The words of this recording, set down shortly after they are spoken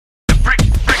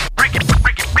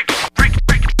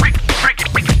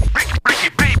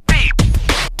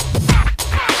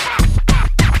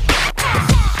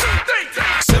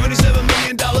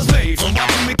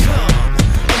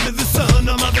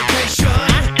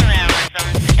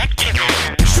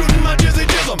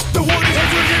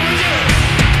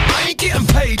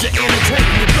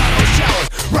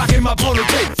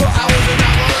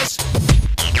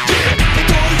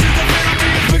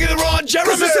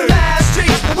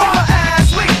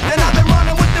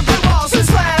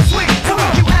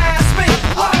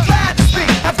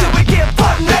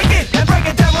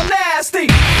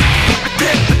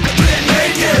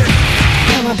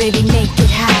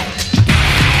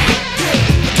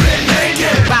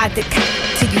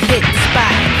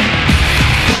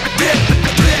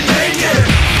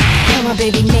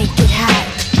baby, make it hot.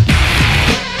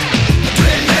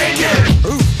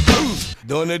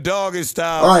 Doing the doggy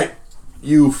style. All right,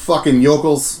 you fucking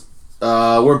yokels.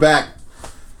 We're back.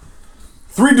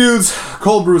 3 Dudes,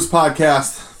 Cold Brews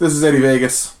Podcast. This is Eddie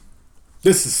Vegas.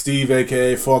 This is Steve,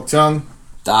 a.k.a. Fork Tongue.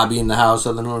 Dobby in the house,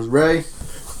 other known as Ray.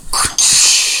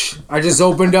 I just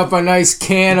opened up a nice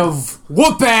can of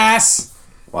whoop ass.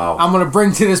 Wow. I'm going to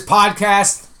bring to this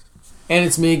podcast, and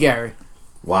it's me, Gary.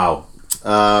 Wow.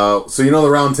 So you know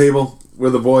the round table? We're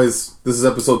the boys. This is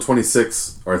episode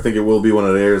 26, or I think it will be when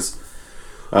it airs.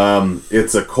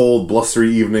 It's a cold,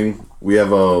 blustery evening. We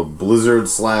have a blizzard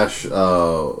 /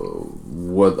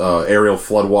 aerial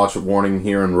flood watch warning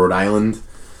here in Rhode Island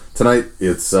tonight.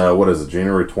 It's what is it,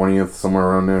 January 20th, somewhere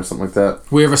around there, something like that.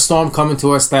 We have a storm coming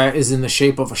to us that is in the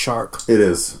shape of a shark. It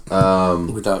is.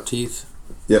 Without teeth.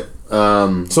 Yep.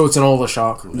 So it's an oval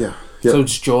shark. Yeah. Yep. So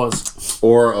it's Jaws.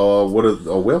 Or a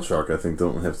whale shark, I think,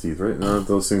 don't have teeth, right? No,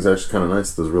 those things are actually kind of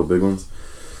nice, those real big ones.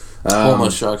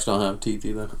 Most sharks don't have teeth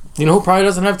either. You know who probably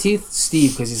doesn't have teeth?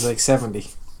 Steve, because he's like 70.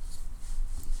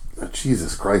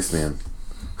 Jesus Christ, man.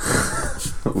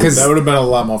 That would have been a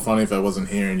lot more funny if I wasn't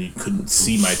here and you couldn't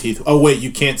see my teeth. Oh, wait, you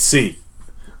can't see.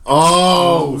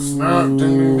 Oh, snap. Ding,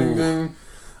 ding, ding, ding.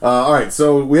 All right,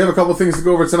 so we have a couple things to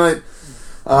go over tonight.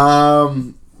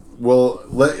 We'll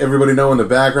let everybody know in the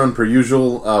background, per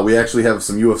usual. We actually have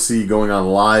some UFC going on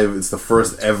live. It's the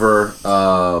first ever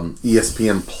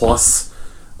ESPN Plus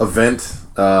event.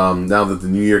 Now that the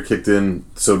new year kicked in,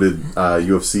 so did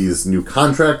UFC's new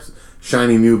contract.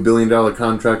 Shiny new $1 billion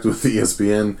contract with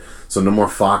ESPN. So no more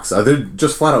Fox. Are they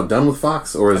just flat out done with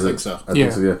Fox? Or is I think so. I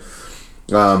think so,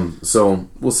 yeah. So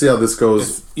we'll see how this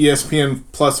goes. If ESPN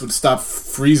Plus would stop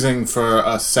freezing for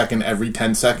a second every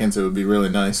 10 seconds, it would be really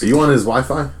nice. Are you on his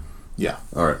Wi-Fi? Yeah.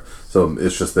 Alright. So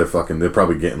it's just they're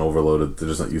probably getting overloaded. They're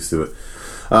just not used to it.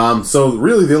 So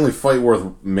really the only fight worth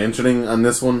mentioning on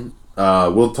this one,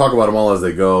 we'll talk about them all as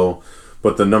they go,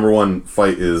 but the number one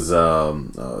fight is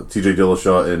TJ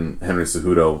Dillashaw and Henry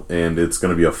Cejudo, and it's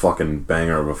going to be a fucking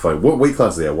banger of a fight. What weight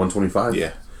class is he at? 125?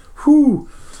 Yeah. Whew.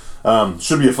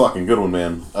 Should be a fucking good one,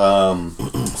 man.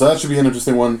 So that should be an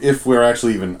interesting one if we're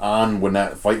actually even on when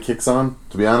that fight kicks on,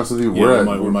 to be honest with you. Yeah,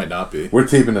 we might not be. We're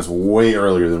taping this way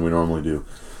earlier than we normally do.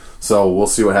 So we'll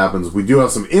see what happens. We do have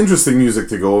some interesting music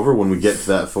to go over when we get to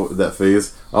that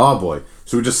phase. Oh boy.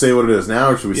 Should we just say what it is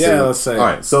now, or should we say... Yeah, let's say it.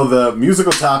 Alright, so the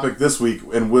musical topic this week,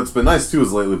 and what's been nice too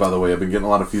is lately, by the way, I've been getting a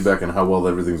lot of feedback on how well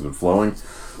everything's been flowing.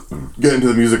 Get into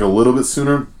the music a little bit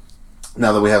sooner.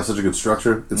 Now that we have such a good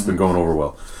structure, it's been going over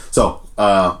well. So,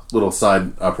 little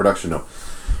side production note.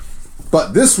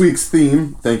 But this week's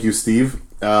theme, thank you, Steve.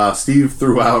 Steve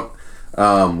threw out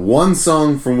one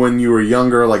song from when you were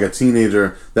younger, like a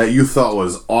teenager, that you thought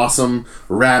was awesome,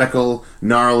 radical,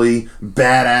 gnarly,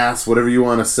 badass, whatever you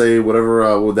want to say, whatever,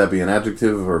 what would that be, an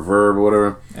adjective or verb or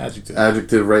whatever? Adjective.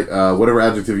 Adjective, right? Whatever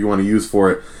adjective you want to use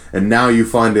for it, and now you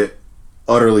find it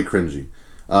utterly cringy.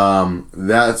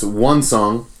 That's one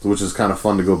song, which is kind of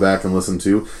fun to go back and listen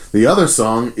to. The other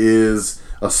song is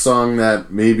a song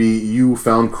that maybe you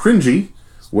found cringy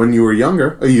when you were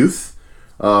younger, a youth,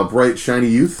 bright, shiny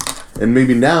youth, and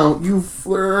maybe now you've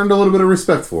earned a little bit of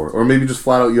respect for it, or maybe just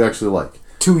flat out you actually like.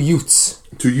 2 Utes.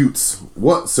 2 Utes.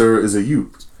 What, sir, is a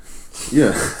Ute?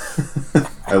 Yeah.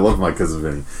 I love my cousin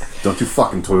Vinny. Don't you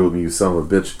fucking toy with me, you son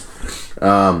of a bitch.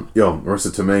 Yo,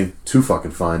 Marissa Tomei, too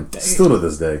fucking fine. Dang. Still to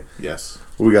this day. Yes.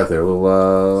 What we got there? A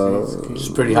little, She's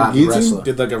pretty hot wrestler.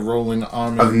 Did like a rolling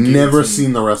arm. I've never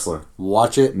seen The Wrestler.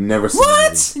 Watch it. Never seen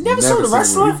What? You never saw The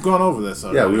Wrestler? We've gone over this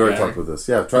already. Yeah, we already talked about this.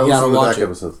 Yeah, try You listening to gotta the watch back it.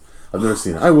 episodes. I've never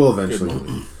seen it. I will eventually.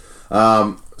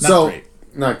 Great.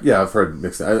 I've heard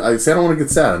mixed. I say I don't want to get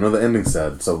sad. I know the ending's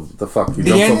sad. So the fuck you The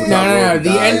jumps end, off the top rope and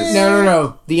dies.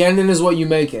 no. The ending is what you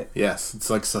make it. Yes, it's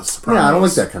like a surprise. Yeah, I don't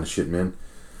like that kind of shit, man.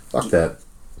 Fuck that.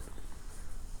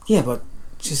 Yeah, but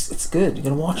just it's good. You're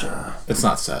gonna watch it. It's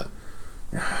not sad.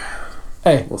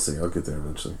 Hey, We'll see. I'll get there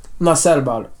eventually. I'm not sad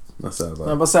about it. Not sad about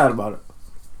I'm it. not sad about it.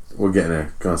 We're getting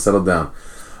there. Gonna settle down.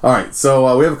 All right.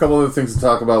 So we have a couple other things to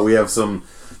talk about. We have some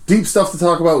deep stuff to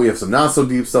talk about. We have some not so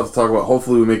deep stuff to talk about.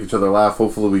 Hopefully we make each other laugh.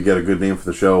 Hopefully we get a good name for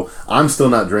the show. I'm still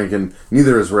not drinking.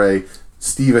 Neither is Ray.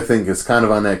 Steve, I think, is kind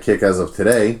of on that kick as of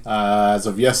today. As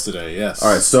of yesterday, yes.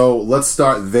 All right. So let's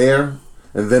start there.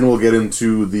 And then we'll get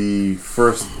into the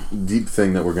first deep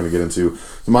thing that we're going to get into.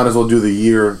 So might as well do the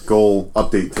year goal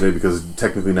update today because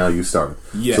technically now you started.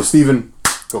 Yeah. So Steven,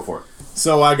 go for it.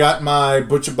 So I got my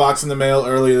butcher box in the mail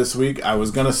earlier this week. I was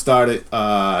going to start it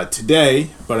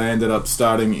today, but I ended up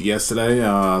starting it yesterday.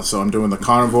 So I'm doing the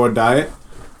carnivore diet.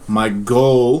 My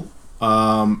goal,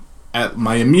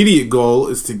 my immediate goal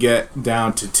is to get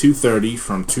down to 230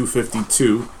 from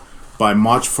 252 by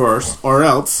March 1st, or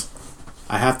else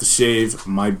I have to shave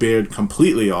my beard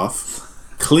completely off,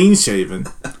 clean shaven.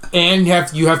 And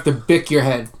you have to bick your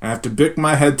head. I have to bick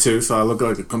my head too, so I look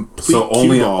like a complete So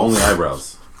only cue ball.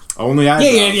 eyebrows. Only eyebrows.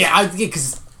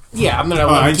 I'm gonna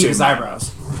let him keep his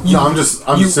eyebrows. I'm just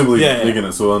simply yeah. making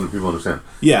it so other people understand.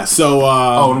 Yeah, so...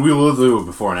 and we will do it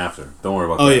before and after. Don't worry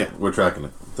about that. Oh, yeah. We're tracking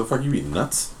it. The fuck, you eating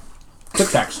nuts? Tic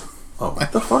Tacs. Oh,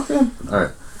 what the fuck, man?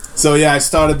 Alright. So, yeah, I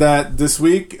started that this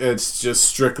week. It's just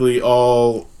strictly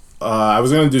all... I was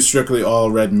going to do strictly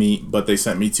all red meat, but they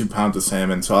sent me 2 pounds of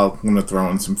salmon, so I'm going to throw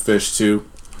in some fish, too.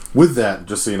 With that,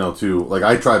 just so you know, too, like,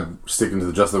 I tried sticking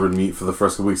to just the red meat for the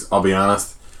first couple weeks. I'll be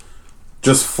honest.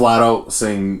 Just flat out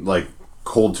saying, like,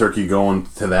 cold turkey going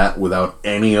to that without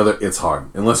any other... It's hard.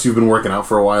 Unless you've been working out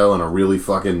for a while on a really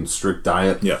fucking strict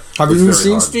diet. Yeah. Have you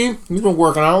seen Steve? He's been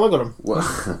working out. Look at him.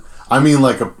 Well, I mean,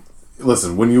 like,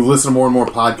 listen, when you listen to more and more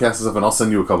podcasts and stuff, and I'll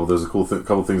send you a couple, there's a cool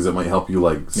couple things that might help you,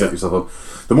 like, set yourself up.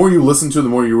 The more you listen to, the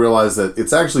more you realize that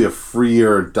it's actually a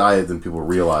freer diet than people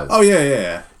realize. Oh,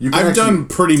 yeah. I've actually done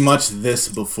pretty much this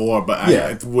before,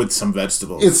 but with some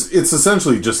vegetables. It's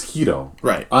essentially just keto.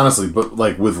 Right. Honestly, but,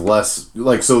 like, with less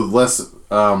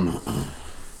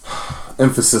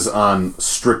emphasis on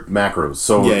strict macros.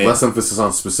 So less emphasis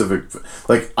on specific...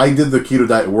 Like, I did the keto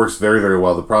diet. It works very, very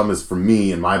well. The problem is, for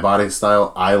me and my body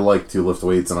style, I like to lift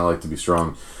weights and I like to be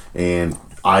strong. And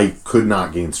I could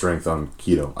not gain strength on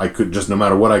keto. I could just, no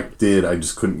matter what I did, I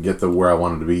just couldn't get to where I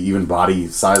wanted to be, even body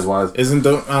size-wise.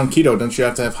 On keto, don't you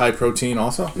have to have high protein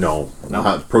also? No.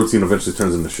 Protein eventually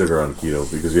turns into sugar on keto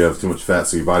because you have too much fat,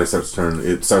 so your body starts turning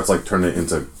it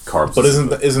into carbs. But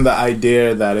isn't the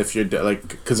idea that if you're like,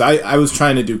 because I was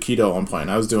trying to do keto at one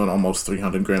point, I was doing almost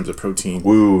 300 grams of protein.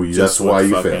 Woo, that's why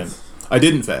you failed. I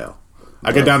didn't fail.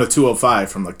 I got down to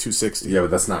 205 from like 260. Yeah, but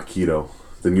that's not keto.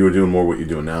 Then you were doing more what you're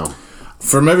doing now.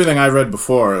 From everything I read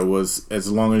before, it was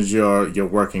as long as you're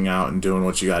working out and doing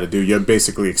what you got to do, you're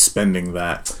basically expending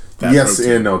that yes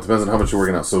protein. And no. It depends on how much you're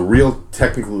working out. So real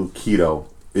technical keto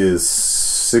is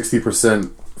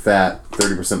 60% fat,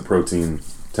 30% protein,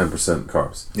 10%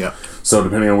 carbs. Yeah. So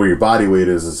depending on where your body weight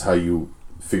is how you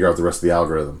figure out the rest of the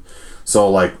algorithm. So,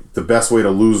 like, the best way to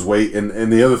lose weight, and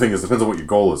the other thing is, depends on what your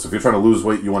goal is. So if you're trying to lose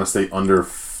weight, you want to stay under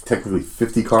technically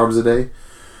 50 carbs a day.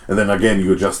 And then, again,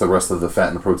 you adjust the rest of the fat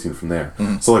and the protein from there.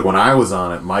 Mm-hmm. So, like, when I was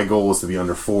on it, my goal was to be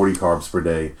under 40 carbs per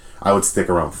day. I would stick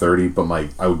around 30, but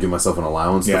I would give myself an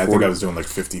allowance. Yeah, to 40. I think I was doing, like,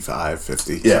 55,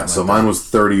 50. Yeah, so mine was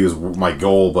 30 is my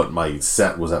goal, but my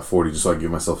set was at 40, just so I could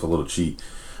give myself a little cheat.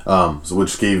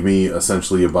 Which gave me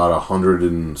essentially about 100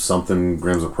 and something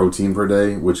grams of protein per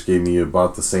day, which gave me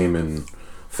about the same in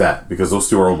fat, because those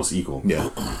two are almost equal. Yeah.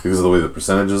 Because of the way the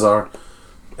percentages are.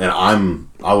 And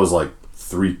I was like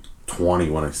 320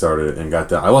 when I started and got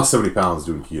down. I lost 70 pounds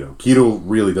doing keto. Keto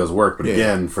really does work, but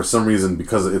again, for some reason,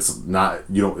 because it's not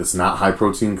high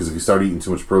protein, because if you start eating too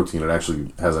much protein, it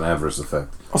actually has an adverse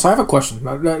effect. Also, I have a question,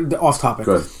 off topic.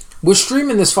 Go ahead. We're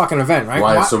streaming this fucking event, right?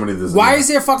 Why so many? Why is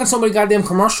there fucking so many goddamn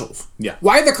commercials? Yeah.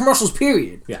 Why are there commercials?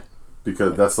 Period. Yeah.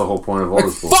 Because that's the whole point of all Like,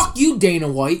 this bullshit. fuck you, Dana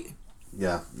White.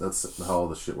 Yeah, that's how all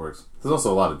this shit works. There's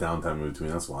also a lot of downtime in between.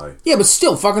 That's why. Yeah, but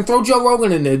still, fucking throw Joe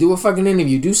Rogan in there. Do a fucking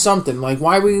interview. Do something. Like,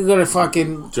 why are we gonna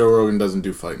fucking... Joe Rogan doesn't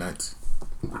do fight nights.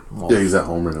 Yeah, he's at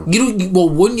home right now. Well,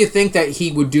 wouldn't you think that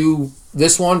he would do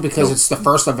this one because it's the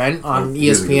first event on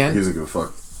ESPN? He doesn't give a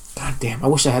fuck. God damn, I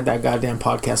wish I had that goddamn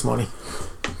podcast money.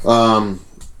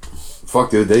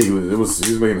 Fuck, the other day he was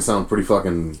making it sound pretty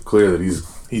fucking clear that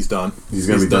he's done. He's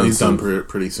gonna be done. He's soon. done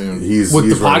pretty soon. With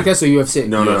the podcast or UFC?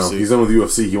 No. UFC. He's done with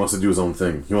UFC. He wants to do his own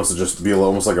thing. He wants to just be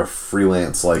almost like a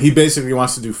freelance. Like, he basically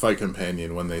wants to do Fight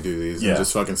Companion when they do these, and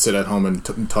just fucking sit at home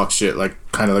and talk shit, like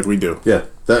kind of like we do. Yeah,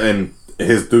 and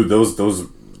his dude, those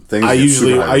things. I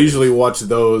usually watch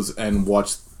those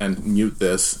and mute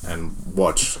this and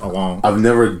watch along. I've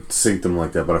never synced them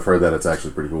like that, but I've heard that it's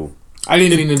actually pretty cool. I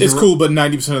didn't mean to. It's cool, but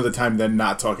 90% of the time they're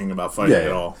not talking about fighting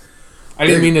at all. I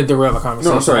didn't mean to derail the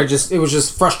conversation. No, sorry. It was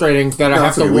just frustrating that I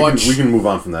have to watch. We can move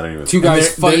on from that anyway. Two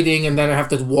guys fighting, and then I have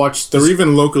to watch. They're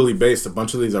even locally based. A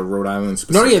bunch of these are Rhode Island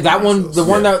specific. No, yeah, that one.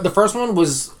 The first one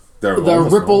was the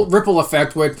ripple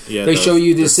effect, where they show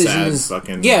you the decisions.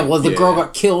 The girl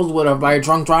got killed by a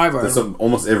drunk driver. That's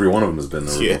almost every one of them has been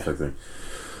the ripple effect thing.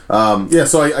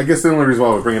 So I guess the only reason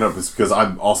why we bring it up is because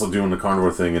I'm also doing the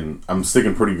carnivore thing, and I'm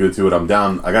sticking pretty good to it. I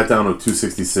got down to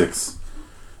 266.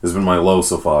 Has been my low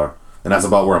so far, and that's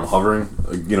about where I'm hovering.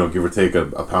 Give or take a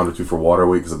pound or two for water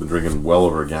weight, because I've been drinking well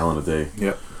over a gallon a day.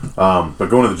 Yeah. But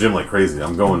going to the gym like crazy. I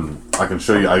can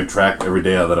show you. I track every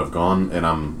day that I've gone, and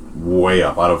I'm way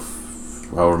up. Out of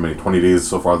however many 20 days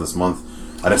so far this month,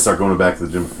 I didn't start going back to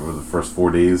the gym for the first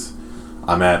 4 days.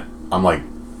 I'm like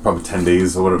probably 10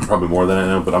 days or whatever, probably more than that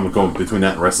now. But I'm going between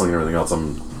that and wrestling and everything else.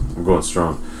 I'm going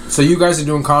strong. So you guys are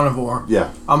doing carnivore.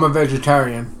 Yeah. I'm a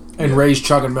vegetarian and Ray's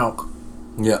chugging milk.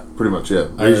 Yeah, pretty much. Yeah.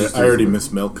 I already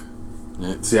miss milk.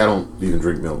 Yeah. See, I don't even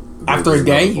drink milk. After a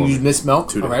day, you miss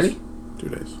milk already? 2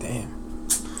 days. Damn.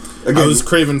 Again, I was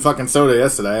craving fucking soda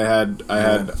yesterday.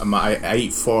 I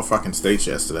ate 4 fucking steaks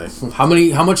yesterday. How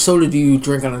much soda do you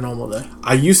drink on a normal day?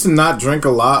 I used to not drink a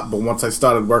lot, but once I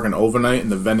started working overnight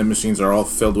and the vending machines are all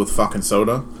filled with fucking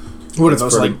soda. What are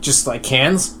those, just like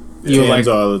cans? Cans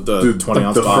are the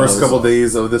 20-ounce the bottles. first couple of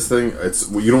days of this thing,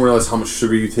 you don't realize how much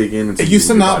sugar you take in. It used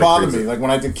to not bother me. Like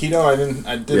when I did keto,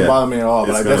 it didn't bother me at all.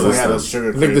 But I definitely had a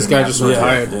sugar. I think this guy just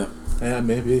retired. Yeah,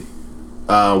 maybe.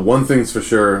 One thing's for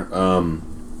sure.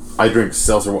 I drink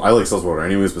seltzer. I like seltzer water,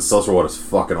 anyways. But seltzer water is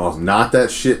fucking awesome. Not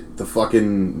that shit. The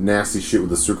fucking nasty shit with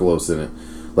the sucralose in it.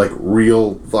 Like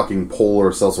real fucking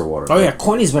polar seltzer water. Oh yeah,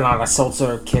 Corny's been on a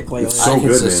seltzer kick lately. I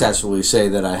can successfully say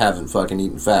that I haven't fucking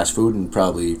eaten fast food in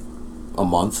probably a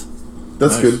month.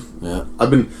 That's good. Yeah,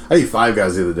 I ate Five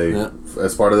Guys the other day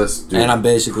as part of this, dude. And I'm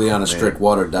basically on a strict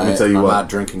water diet. Let me tell you I'm what, not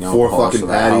drinking alcohol. 4 fucking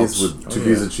patties with 2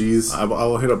 pieces of cheese. I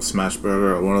will hit up Smash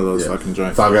Burger or one of those fucking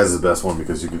joints. Five Guys is the best one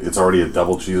because it's already a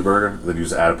double cheeseburger. Then you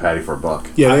just add a patty for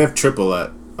 $1. Yeah, they have triple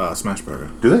at Smash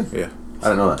Burger. Do they? Yeah. I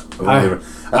didn't know that.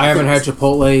 I haven't had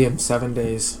Chipotle in 7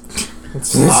 days. I've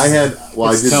done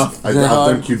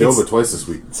Qdoba twice this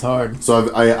week. It's hard. So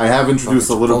I have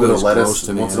introduced a little bit of lettuce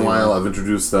once in a while. I've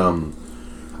introduced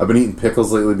I've been eating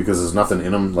pickles lately because there's nothing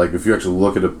in them. Like if you actually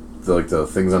look at the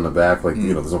things on the back, like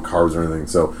there's no carbs or anything.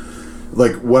 So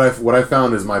like what I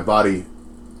found is my body,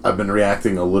 I've been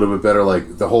reacting a little bit better.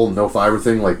 Like the whole no fiber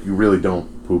thing, like you really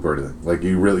don't poop or anything. Like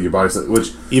your body's,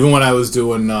 which even when I was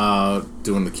doing the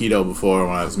keto before,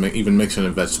 when I was even mixing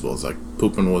in vegetables, like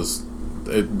pooping was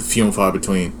few and far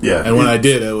between. Yeah, and when I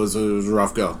did, it was a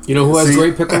rough go. You know who has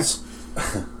great pickles?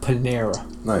 Panera.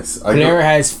 Nice. Panera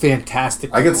has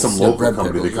fantastic pickles. I get some local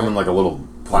company. They come in like a little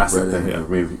plastic thing.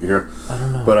 Maybe here. I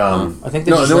don't know. But I think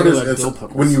they just regular dill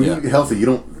pickles. When you eat healthy, you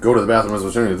don't go to the bathroom as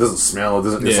much. It doesn't smell. It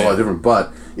doesn't. It's a lot different.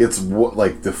 But it's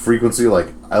like the frequency. Like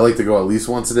I like to go at least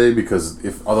once a day because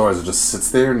if otherwise it just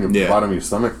sits there in your bottom of your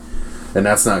stomach, and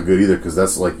that's not good either because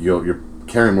that's like you're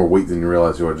carrying more weight than you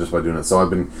realize you are just by doing it. So I've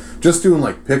been just doing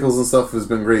like pickles and stuff has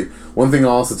been great. One thing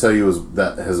I'll also tell you is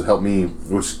that has helped me,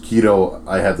 which keto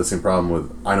I had the same problem with.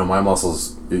 I know my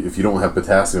muscles, if you don't have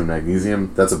potassium and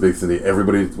magnesium, that's a big thing that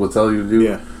everybody will tell you to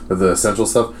do. The essential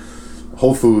stuff.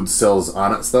 Whole Foods sells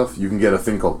on it stuff. You can get a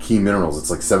thing called Key Minerals.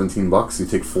 It's like $17. You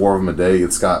take 4 of them a day.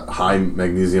 It's got high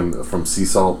magnesium from sea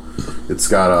salt. It's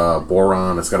got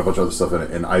boron. It's got a bunch of other stuff in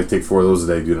it. And I take 4 of those a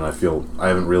day, dude. And I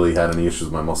haven't really had any issues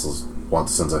with my muscles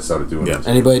once since I started doing it.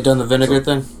 Anybody done the vinegar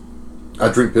thing? I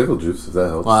drink pickle juice, if that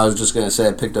helps. Well, I was just going to say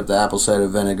I picked up the apple cider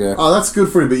vinegar. Oh, that's good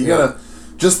for you, but you gotta...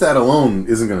 Just that alone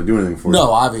isn't going to do anything for you.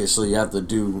 No, obviously, you have to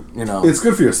do, It's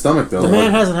good for your stomach, though. The man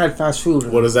hasn't had fast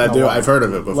food. What does that do? I've heard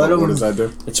of it before. What does that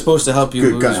do? It's supposed to help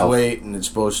you lose weight, and it's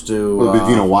supposed to... Well, do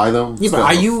you know why, though? Yeah, but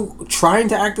are you trying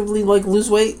to actively,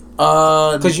 lose weight?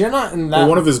 Because you're not in that... Well,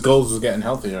 one of his goals was getting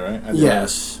healthier, right?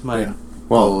 Yes.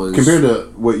 Well, compared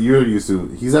to what you're used to,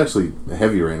 he's actually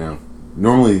heavy right now.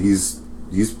 Normally,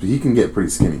 he can get pretty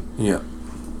skinny. Yeah.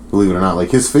 Believe it or not,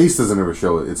 like his face doesn't ever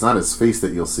show it. It's not his face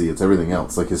that you'll see; it's everything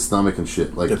else, like his stomach and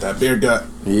shit. Like get that beer gut.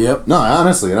 Yep. No,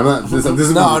 honestly, and I'm not. This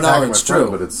is no, it's true.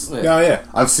 But it's yeah.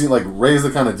 I've seen like Ray's the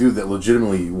kind of dude that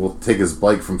legitimately will take his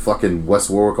bike from fucking West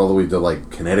Warwick all the way to like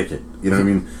Connecticut. You know what I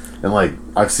mean? And like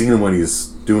I've seen him when he's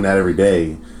doing that every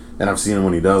day, and I've seen him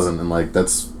when he doesn't. And like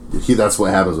that's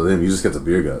what happens with him. He just gets a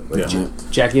beer gut. Like,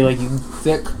 Jackie, like you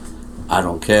thick? I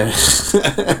don't care.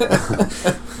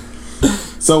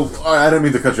 So I didn't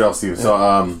mean to cut you off, Steve.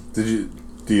 So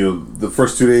the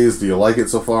first 2 days, do you like it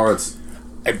so far?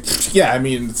 I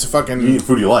mean, it's a fucking... You eat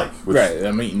food you like. Right,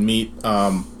 I'm eating meat.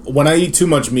 When I eat too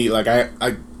much meat, like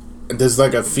I there's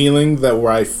like a feeling that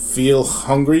where I feel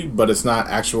hungry, but it's not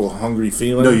actual hungry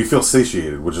feeling. No, you feel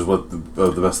satiated, which is what the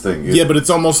best thing is. Yeah, but it's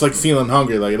almost like feeling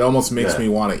hungry. Like it almost makes me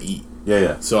want to eat.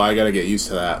 Yeah. So I got to get used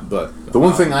to that. But the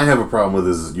one thing I have a problem with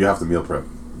is you have to meal prep.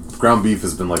 Ground beef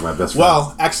has been like my best friend.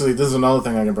 Well, actually, this is another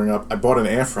thing I can bring up. I bought an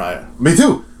air fryer. Me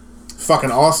too.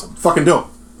 Fucking awesome. Fucking dope.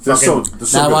 They're so now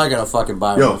good. I gotta fucking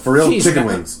buy one. Yo, for real, chicken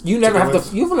wings. You never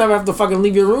have to fucking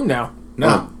leave your room now.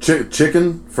 No.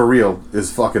 Chicken, for real,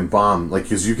 is fucking bomb. Like,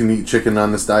 because you can eat chicken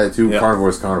on this diet, too. Yep. Carnivore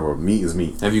is carnivore. Meat is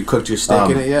meat. Have you cooked your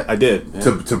steak in it yet? I did. Yeah.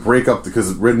 To break up,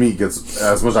 because red meat gets,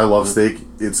 as much as I love steak,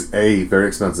 it's A, very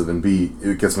expensive, and B,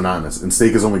 it gets monotonous. And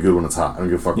steak is only good when it's hot. I don't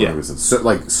give a fuck what it is. So,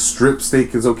 like, strip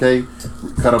steak is okay,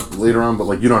 cut up later on, but,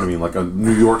 like, you know what I mean? Like, a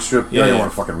New York strip, you don't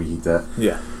want to fucking reheat that.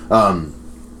 Yeah.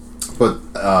 But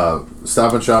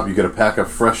Stop and Shop, you get a pack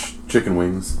of fresh chicken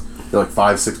wings. They're like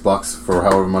 $5-6 for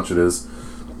however much it is.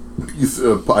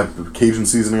 Cajun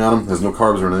seasoning on them. There's no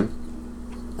carbs or anything.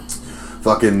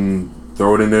 Fucking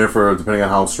throw it in there for, depending on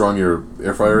how strong your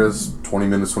air fryer is, 20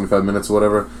 minutes, 25 minutes, or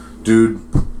whatever. Dude,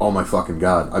 oh my fucking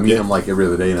God. I'm eating them like every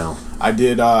other day now. I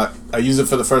did, I used it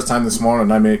for the first time this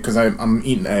morning. I made, because I'm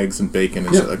eating eggs and bacon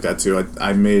and shit like that too.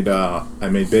 I made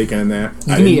bacon in there.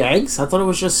 You can eat eggs? I thought it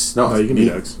was just... No, you can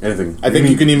eat eggs. Anything. I think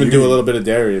you can even do a little bit of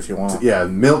dairy if you want. Yeah,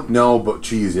 milk, no, but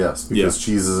cheese, yes. Because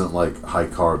cheese isn't like high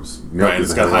carbs. Milk right,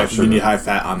 it's got high, you need high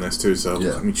fat on this too, so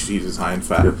I mean, cheese is high in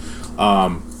fat.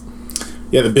 Yep.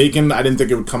 Yeah, the bacon, I didn't think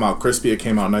it would come out crispy. It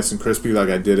came out nice and crispy like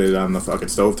I did it on the fucking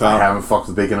stovetop. I haven't fucked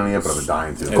with bacon on it yet, but I've been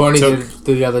dying to. Courtney did it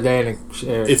the other day.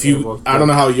 And I don't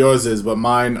know how yours is, but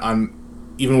mine,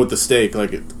 even with the steak,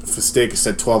 like for steak it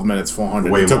said 12 minutes,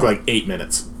 400. It took like 8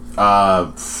 minutes.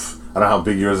 I don't know how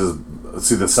big yours is.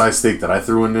 See, the size steak that I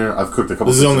threw in there, I've cooked a couple.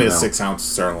 This is only a 6-ounce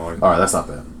sirloin. All right, that's not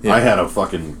bad. Yeah. I had a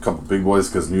fucking couple big boys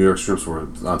because New York strips were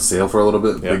on sale for a little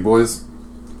bit. Big boys.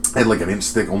 I had like an inch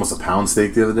thick, almost a pound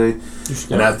steak the other day,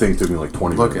 and that thing took me like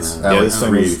 20 minutes. This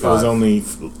thing was only.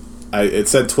 It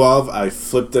said 12. I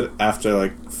flipped it after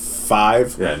like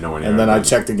 5. Yeah, no one. And then I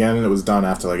checked again, and it was done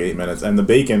after like 8 minutes. And the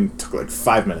bacon took like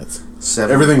 5 minutes.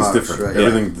 Everything's different. Right?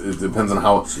 Everything it depends on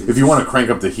how. If you want to crank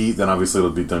up the heat, then obviously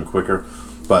it'll be done quicker.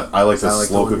 But I like to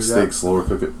slow cook steak, slower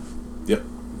cook it. Yep.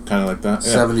 Kind of like that.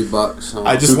 Yeah. $70.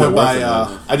 I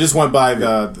just went by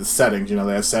the settings. You know,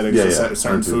 they have settings for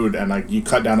certain food, and like you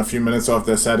cut down a few minutes off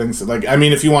their settings. Like, I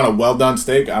mean, if you want a well done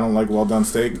steak, I don't like well done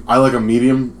steak. I like a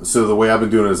medium. So the way I've been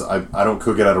doing it is I don't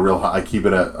cook it at a real high. I keep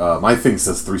it at my thing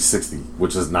says 360,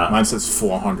 which is not. Mine says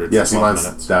 400. Yeah, see, mine's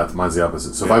the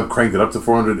opposite. So if I cranked it up to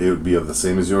 400, it would be of the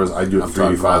same as yours. I do it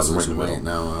 385 right in the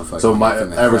middle. So my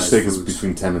average steak is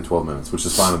between 10 and 12 minutes, which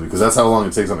is fine with me because that's how long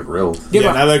it takes on the grill. Yeah,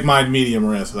 and I like mine medium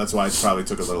rare, so that's why it probably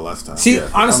took a little less time. See,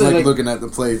 honestly, I'm like looking at the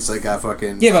plates, like I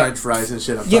fucking French fries and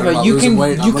shit. I'm talking but about you losing can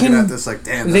weight. I'm looking at this like,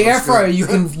 damn. The air fryer, you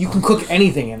can cook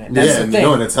anything in it. That's the thing.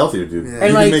 No, and it's healthier, dude. Yeah.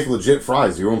 And you can make legit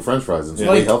fries, your own French fries, and it's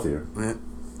way healthier. Yeah.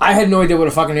 I had no idea what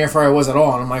a fucking air fryer was at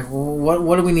all, and I'm like, well,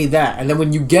 what do we need that? And then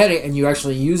when you get it and you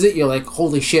actually use it, you're like,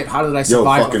 holy shit, how did I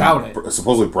survive without it?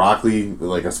 Supposedly broccoli,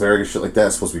 like asparagus, shit like that,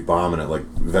 is supposed to be bombing it. Like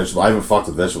vegetable, I haven't fucked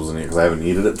with vegetables in it because I haven't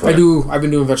needed it. I've been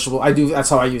doing vegetable.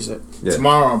 That's how I use it. Yeah.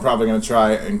 Tomorrow I'm probably gonna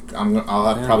try, and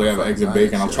I'll probably have eggs and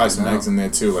bacon. I'll try some eggs in there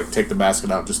too. Like take the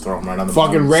basket out, just throw them right on the.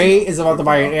 Fucking Ray is about to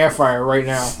buy an air fryer right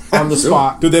now on the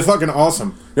spot. Dude, they're fucking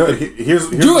awesome. No, here's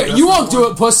do it. You won't do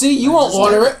it, pussy. You won't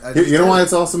order it. You know why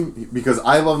it's awesome? Because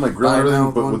I love my grill and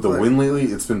everything, but with the wind lately,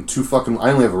 it's been too fucking.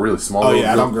 I only have a really small. Oh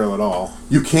yeah, I don't grill at all.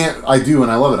 You can't. I do,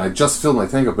 and I love it. I just filled my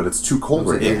tank up, but it's too cold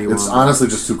right now. It's honestly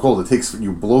just too cold. It takes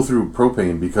you blow through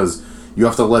propane because you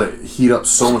have to let it heat up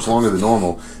so much longer than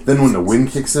normal. Then when the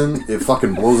wind kicks in, it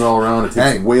fucking blows it all around. It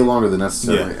takes way longer than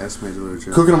necessary. Yeah, that's major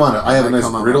true. Cooking them on it, I have a nice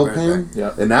griddle pan,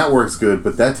 and that works good.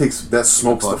 But that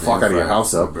smokes the fuck out of your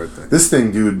house up. This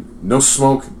thing, dude, no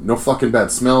smoke, no fucking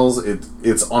bad smells.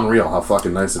 It's unreal how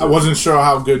fucking nice it is. I wasn't sure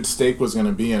how good steak was going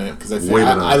to be in it because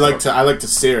I like to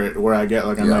sear it where I get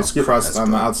like a nice crust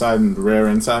on the outside and rare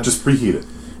inside. Just preheat it,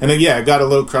 and then it got a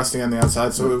little crusty on the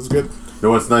outside, so it was good. You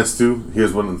know what's nice too?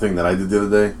 Here's one thing that I did the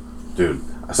other day, dude.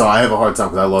 So I have a hard time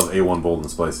because I love A1 bold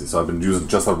and spicy. So I've been using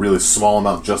just a really small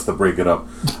amount just to break it up.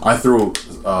 I threw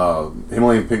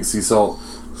Himalayan pink sea salt,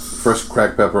 fresh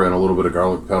cracked pepper, and a little bit of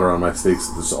garlic powder on my steaks.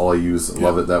 That's all I use. I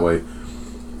love it that way.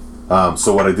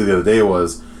 So what I did the other day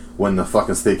was when the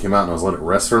fucking steak came out and I was letting it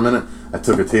rest for a minute, I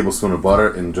took a tablespoon of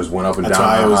butter and just went up and down.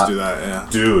 I always do that. Yeah,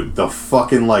 dude, the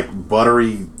fucking like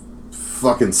buttery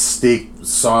fucking steak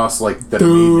sauce like that I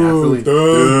made naturally,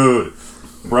 dude,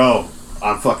 bro.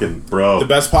 I'm fucking bro. The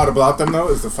best part about them though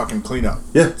is the fucking cleanup.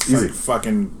 Yeah, easy. Like,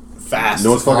 fucking fast. You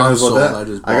know what's fucking nice about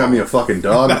that? I got me a fucking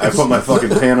dog. I put my fucking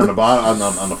pan on the bottom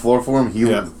on the floor for him. He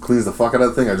cleans the fuck out of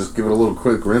that thing. I just give it a little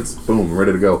quick rinse. Boom,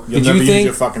 ready to go. You'll never use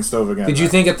your fucking stove again. Did you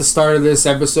think at the start of this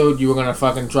episode you were gonna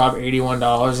fucking drop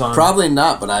 $81 on? Probably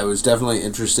not, but I was definitely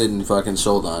interested and fucking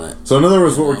sold on it. So in other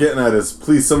words, what we're getting at is,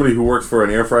 please, somebody who works for an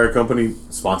air fryer company,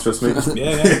 sponsor us, maybe.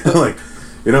 Yeah. Like.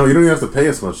 You know, you don't even have to pay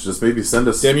us much. Just maybe send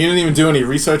us. Damn, you didn't even do any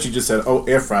research. You just said, "Oh,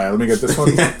 air fryer. Let me get this one."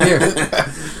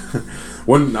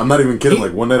 I'm not even kidding.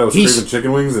 Like one night I was craving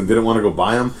chicken wings and didn't want to go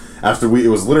buy them. It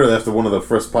was literally after one of the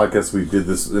first podcasts we did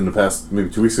this in the past,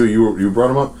 maybe 2 weeks ago. You brought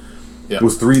them up. Yeah. It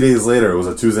was 3 days later. It was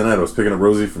a Tuesday night. I was picking up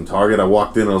Rosie from Target. I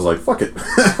walked in and I was like, "Fuck it!"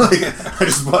 Like I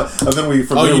just bought. And then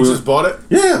just bought it?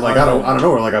 Yeah, like I don't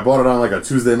know. Like I bought it on like a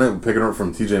Tuesday night, picking it up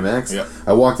from TJ Maxx. Yeah.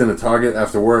 I walked into Target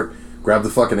after work. grabbed the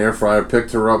fucking air fryer,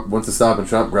 picked her up, went to Stop and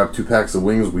Shop, grabbed 2 packs of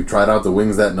wings. We tried out the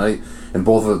wings that night, and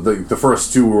both of the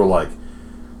first 2 were like,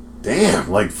 damn,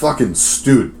 like fucking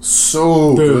stewed.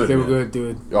 So dude, good. They were man. good,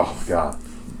 dude. Oh my god.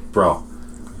 Bro.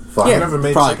 Fuck. Yeah, never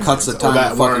made probably cuts the time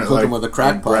to fucking cook them with a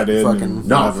crack pot. Fucking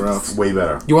no, way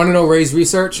better. You want to know Ray's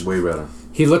research? Way better.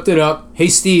 He looked it up. Hey,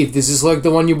 Steve, this is like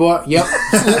the one you bought? Yep.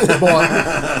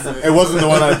 Bought. It wasn't the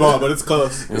one I bought, but it's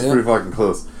close. It's pretty fucking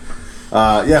close.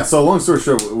 Yeah, so long story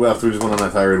short, after we just went on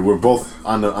that tirade, we're both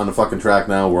on the fucking track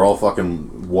now. We're all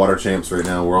fucking water champs right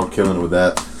now. We're all killing it with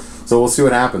that. So we'll see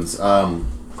what happens.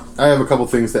 I have a couple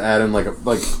things to add in, like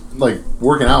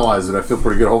working out wise, that I feel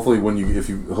pretty good. Hopefully, if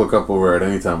you hook up over at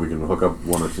any time, we can hook up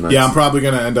 1 or 2 nights. Yeah, I'm probably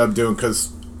gonna end up doing,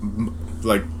 because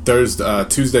like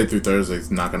Tuesday through Thursday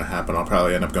is not gonna happen. I'll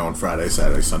probably end up going Friday,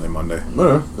 Saturday, Sunday, Monday.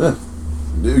 Whatever.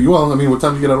 Yeah. Well, I mean, what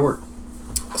time do you get out of work?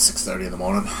 6:30 in the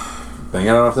morning. Bang it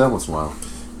out after that once in a while.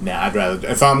 Nah, I'd rather,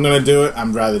 if I'm gonna do it,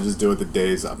 I'd rather just do it the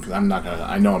days up, because I'm not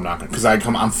gonna, because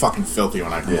I'm fucking filthy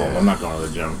when I come home. I'm not going to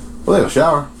the gym. Well, they have a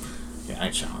shower. Yeah, I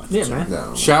ain't showering. Yeah, man.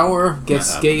 No. Shower.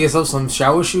 Get yourself some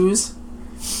shower shoes.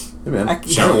 Hey, man.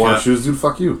 Shower water shoes, dude.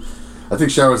 Fuck you. I take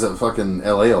showers at fucking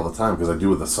LA all the time because I do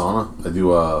with the sauna.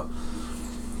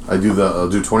 I'll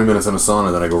do 20 minutes in a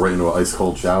sauna, then I go right into an ice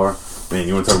cold shower. Man,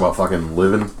 you want to talk about fucking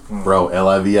living? Bro,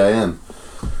 LIVIN.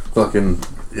 Fucking,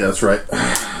 yeah, that's right.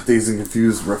 Dazed and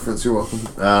Confused reference, you're welcome.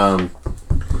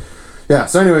 Yeah,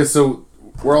 so anyway, so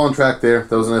we're all on track there.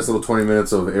 That was a nice little 20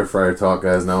 minutes of air fryer talk,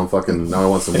 guys. Now I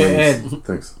want some wings. Ed,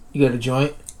 thanks. You got a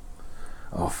joint?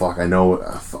 Oh, fuck, I know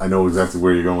exactly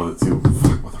where you're going with it, too.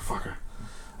 Fuck, motherfucker.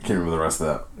 I can't remember the rest of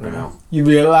that right now. You'd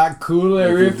be a lot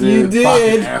cooler if you did.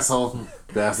 Fucking asshole.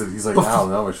 Bastard. He's like, ow,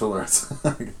 now my shoulder hurts.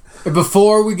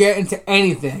 Before we get into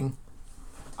anything,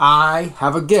 I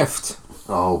have a gift.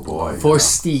 Oh, boy. For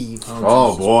Steve.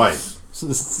 Oh, boy.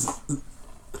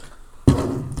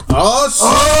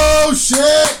 Oh,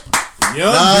 shit!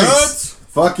 Young nice.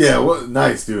 Fuck yeah.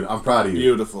 Nice, dude. I'm proud of you.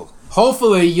 Beautiful.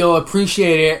 Hopefully you'll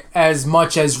appreciate it as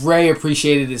much as Ray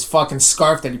appreciated his fucking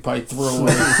scarf that he probably threw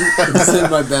away. It's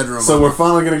in my bedroom. So we're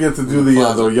finally going to get to do the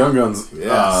Young Guns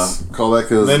callback.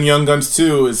 Then Young Guns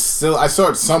 2 is still... I saw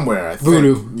it somewhere, I think.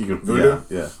 Voodoo. You can, Voodoo?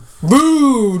 Yeah.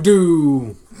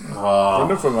 Voodoo!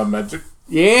 Voodoo from a magic...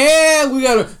 Yeah,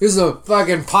 this is a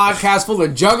fucking podcast full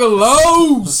of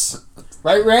juggalos.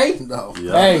 Right, Ray? No.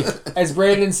 Yeah. Hey, as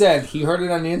Brandon said, he heard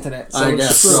it on the internet. So I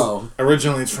guess so.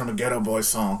 Originally, it's from a Ghetto Boy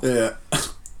song. Yeah.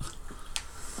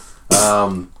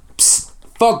 Psst,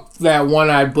 fuck that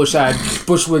one-eyed,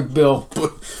 Bushwick Bill.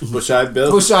 Bush-eyed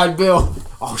Bill? Bush-eyed Bill.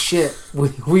 Oh, shit.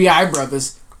 We eye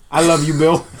brothers. I love you,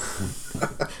 Bill.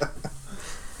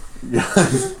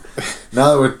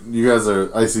 Now that you guys are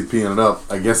ICPing it up,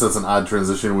 I guess that's an odd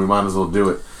transition. We might as well do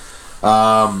it.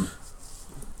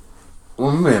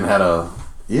 Well, my man had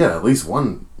at least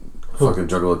one fucking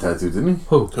juggalo tattoo, didn't he?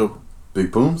 Who?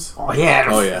 Big Pooms? Oh, yeah.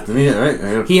 Oh, yeah. Didn't he?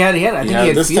 Right? He had. I think he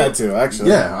had this few. tattoo, actually.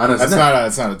 Yeah, that's not a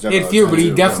juggalo. He had few, but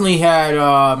he definitely had.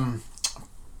 I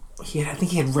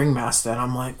think he had Ringmaster, and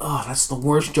I'm like, oh, that's the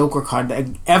worst Joker card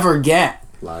to ever get.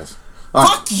 Lies.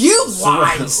 Fuck you,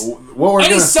 lies.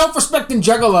 Any self-respecting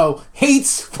juggalo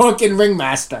hates fucking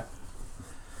Ringmaster.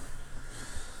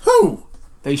 Who?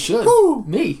 They should. Who?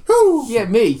 Me. Who? Yeah,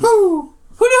 me. Who?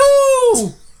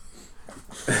 Who?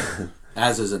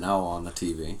 As is an L on the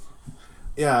TV.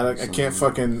 Yeah, I can't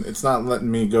fucking... It's not letting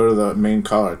me go to the main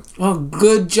card. Oh,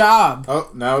 good job. Oh,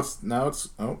 now it's...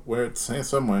 Oh, where it's saying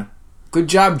somewhere. Good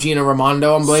job, Gina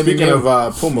Raimondo. I'm blaming Speaking you.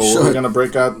 of Puma, we're going to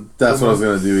break out... That's Puma. what I was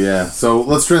going to do, yeah. So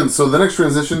let's So the next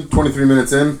transition, 23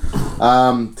 minutes in.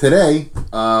 Today,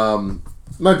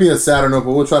 might be a sadder note,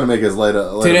 but we'll try to make it as light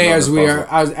today as we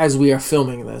are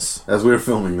filming this. As we are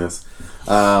filming this.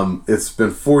 It's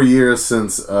been 4 years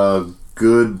since a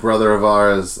good brother of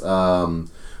ours,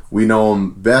 we know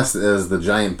him best as the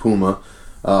Giant Puma.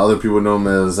 Other people know him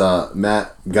as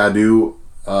Matt Gadu.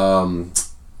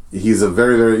 He's he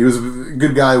was a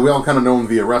good guy. We all kind of know him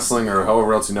via wrestling or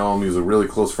however else you know him. He was a really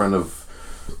close friend of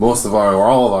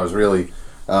all of ours, really.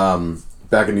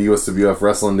 Back in the USWF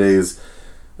wrestling days.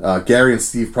 Gary and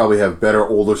Steve probably have better,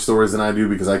 older stories than I do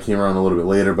because I came around a little bit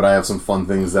later, but I have some fun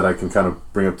things that I can kind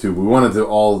of bring up too. We wanted to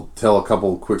all tell a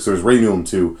couple quick stories. Ray knew him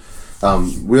too.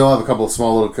 We all have a couple of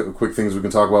small little quick things we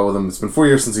can talk about with him. It's been 4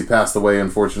 years since he passed away,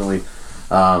 unfortunately.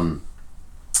 It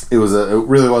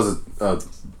really was a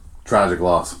tragic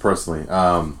loss, personally.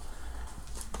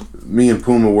 Me and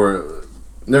Puma were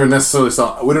never necessarily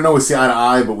we didn't always see eye to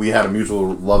eye, but we had a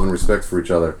mutual love and respect for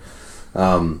each other.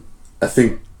 I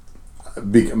think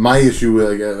my issue,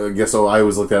 I guess, I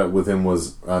always looked at it with him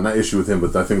was not issue with him,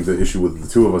 but I think the issue with the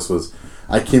two of us was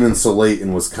I came in so late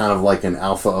and was kind of like an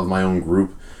alpha of my own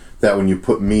group that when you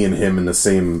put me and him in the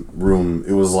same room,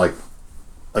 it was like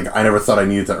I never thought I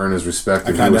needed to earn his respect.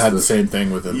 I kind of had the same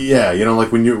thing with him. Yeah, you know,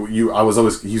 like when I was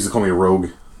always, he used to call me a rogue,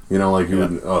 you know, like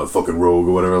fucking rogue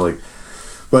or whatever, like.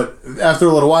 But after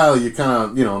a little while, you kind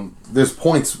of, you know, there's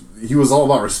points. He was all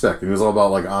about respect, and he was all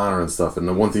about like honor and stuff. And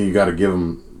the one thing you got to give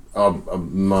him,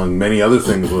 among many other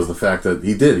things, was the fact that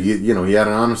he had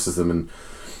an honor system,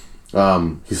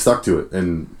 and he stuck to it.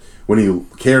 And when he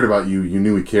cared about you, you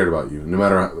knew he cared about you, no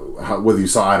matter whether you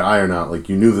saw eye to eye or not. Like,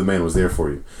 you knew the man was there for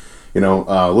you. You know,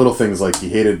 little things like he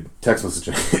hated text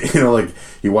messaging. You know, like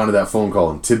he wanted that phone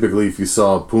call. And typically, if you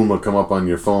saw Puma come up on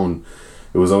your phone,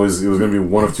 it was going to be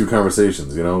one of two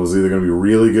conversations. You know, it was either going to be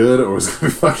really good or it was going to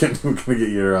be fucking going to get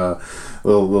your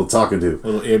little talking to. A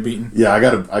little ear beating. Yeah, I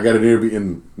got an ear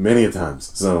beating many a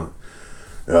times. So,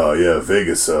 oh yeah,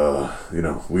 Vegas. You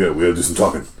know, we got to do some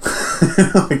talking.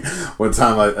 Like, one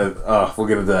time, we'll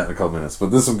get into that in a couple minutes.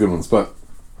 But there's some good ones. But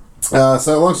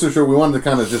so long story short, we wanted to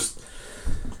kind of just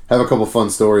have a couple fun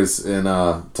stories and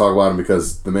talk about him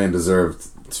because the man deserved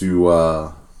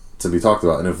to be talked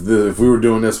about. And if we were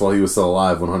doing this while he was still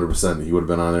alive, 100%, he would have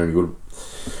been on there and he would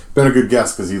have been a good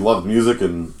guest because he loved music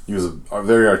and he was a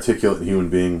very articulate human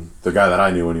being. The guy that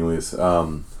I knew, anyways.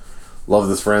 Loved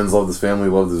his friends, loved his family,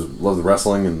 loved the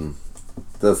wrestling, and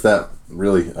that's that.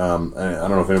 Really, I don't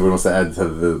know if anybody wants to add to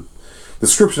the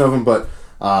description of him, but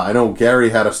I know Gary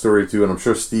had a story too, and I'm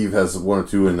sure Steve has one or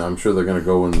two, and I'm sure they're going to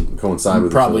go and coincide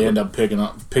with. Probably end up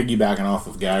piggybacking off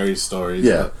of Gary's stories.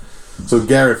 Yeah. So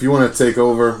Gary, if you want to take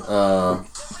over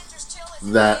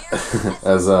that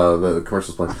as the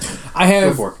commercial's playing, I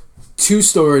have two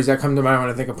stories that come to mind when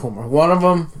I think of Puma. One of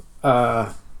them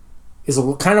is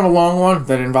kind of a long one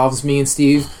that involves me and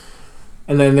Steve.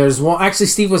 And then there's one... Actually,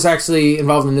 Steve was actually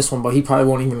involved in this one, but he probably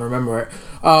won't even remember it.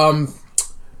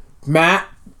 Matt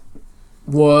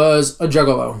was a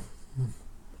juggalo.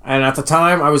 And at the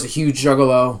time, I was a huge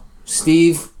juggalo.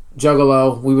 Steve,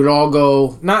 juggalo. We would all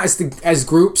go... Not as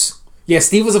groups. Yeah,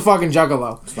 Steve was a fucking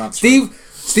juggalo.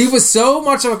 Steve was so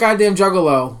much of a goddamn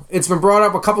juggalo. It's been brought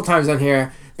up a couple times on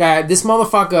here that this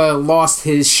motherfucker lost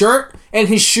his shirt and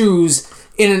his shoes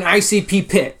in an ICP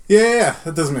pit. Yeah,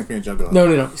 that doesn't make me a juggalo.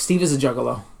 No. Steve is a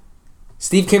juggalo.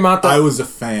 Steve came out there. I was a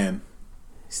fan.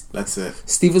 That's it.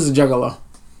 Steve was a juggalo.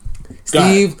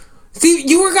 Steve,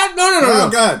 you were got no.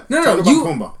 God. No. Talk about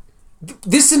Puma.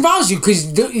 This involves you because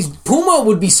Puma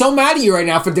would be so mad at you right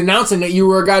now for denouncing that you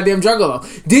were a goddamn juggalo.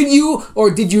 Did you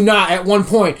or did you not at one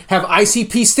point have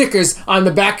ICP stickers on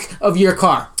the back of your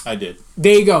car? I did.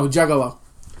 There you go, juggalo.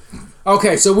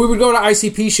 Okay, so we would go to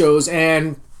ICP shows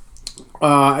and.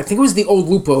 I think it was the old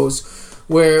Lupos,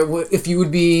 where if you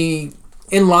would be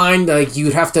in line, like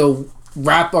you'd have to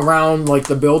wrap around like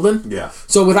the building. Yeah.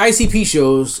 So with ICP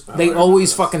shows, they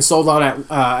always fucking sold out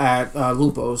at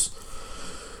Lupos.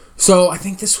 So I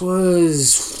think this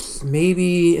was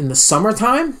maybe in the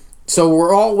summertime. So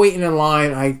we're all waiting in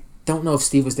line. I don't know if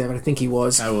Steve was there, but I think he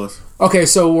was. I was. Okay,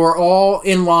 so we're all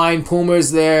in line.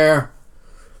 Puma's there,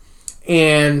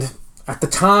 and at the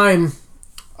time.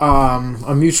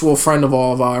 A mutual friend of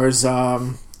all of ours,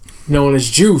 known as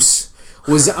Juice,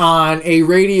 was on a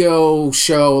radio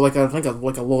show, like a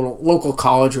local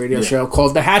college radio show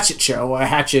called The Hatchet Show. I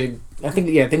think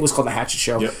it was called The Hatchet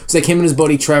Show. Yep. So they came in his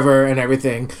buddy Trevor and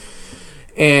everything,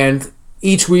 and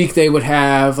each week they would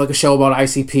have like a show about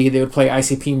ICP. They would play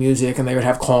ICP music and they would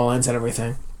have call-ins and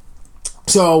everything.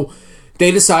 So they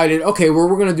decided, okay, we're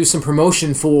going to do some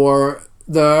promotion for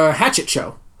the Hatchet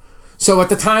Show. So at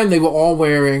the time, they were all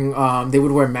wearing, they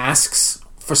would wear masks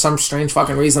for some strange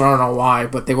fucking reason. I don't know why,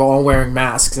 but they were all wearing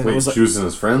masks. And wait, it was Juice and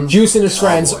his friends? Juice and his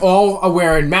friends all are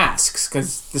wearing masks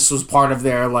because this was part of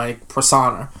their, like,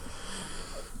 persona.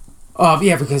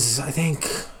 Yeah, because I think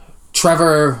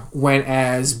Trevor went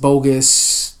as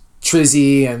Bogus,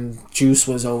 Trizzy, and Juice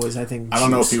was always, I think, I don't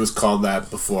know if he was called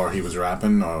that before he was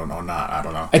rapping or not. I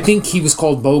don't know. I think he was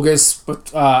called Bogus,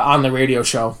 but on the radio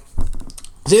show.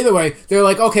 So either way, they're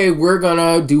like, okay, we're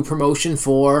gonna do promotion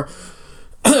for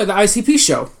the ICP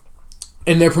show.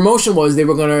 And their promotion was they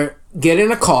were gonna get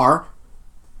in a car,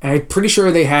 and I'm pretty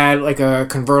sure they had like a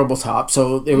convertible top.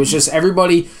 So it was just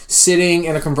everybody sitting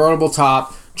in a convertible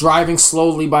top, driving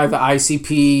slowly by the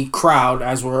ICP crowd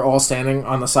as we're all standing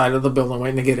on the side of the building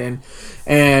waiting to get in.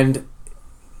 And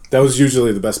that was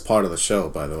usually the best part of the show,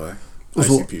 by the way.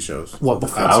 ICP shows. What,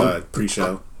 before? Outside,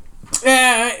 pre-show.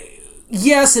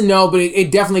 Yes and no, but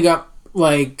it definitely got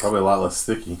like probably a lot less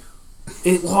sticky.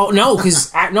 No,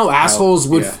 because assholes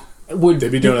would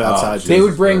they'd be doing it outside. They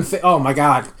would bring. Oh my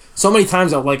god, so many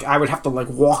times I would have to like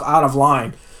walk out of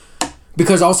line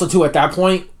because also too at that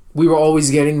point we were always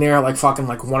getting there like fucking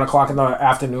like 1 o'clock in the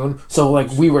afternoon. So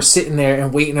like we were sitting there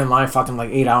and waiting in line fucking like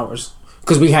 8 hours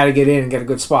because we had to get in and get a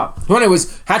good spot. When it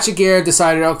was Hatchet Gear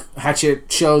decided,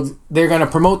 Hatchet showed they're gonna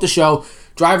promote the show,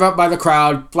 drive up by the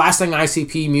crowd, blasting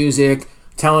ICP music,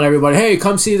 telling everybody, hey,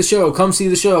 come see the show, come see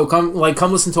the show, come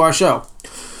listen to our show.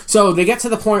 So they get to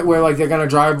the point where like they're gonna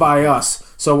drive by us.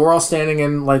 So we're all standing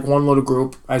in like one little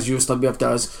group, as USWF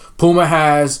does. Puma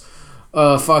has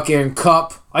a fucking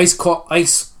cup, ice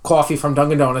coffee from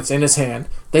Dunkin' Donuts in his hand.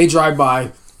 They drive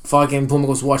by. Fucking Puma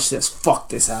goes, watch this. Fuck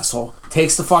this asshole.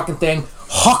 Takes the fucking thing,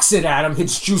 hucks it at him,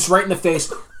 hits Juice right in the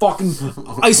face. Fucking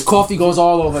iced coffee goes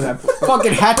all over them.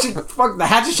 Fucking the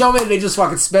Hatchet showman, they just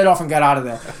fucking sped off and got out of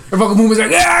there. And fucking Puma's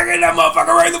like, yeah, get that motherfucker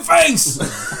right in the face.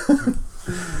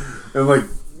 And like,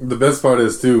 the best part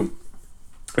is too,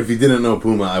 if you didn't know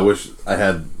Puma, I wish I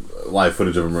had live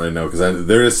footage of him right now, because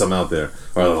there is some out there,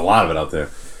 or there's a lot of it out there.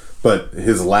 But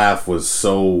his laugh was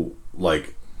so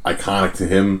like iconic to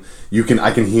him.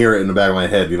 I can hear it in the back of my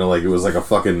head. You know, like it was like a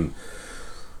fucking.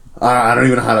 I don't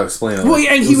even know how to explain it. Well, like,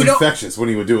 yeah, and it he was would infectious when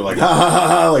he would do it, like ha ha ha,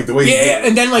 ha like the way. Yeah,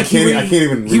 and then like I can't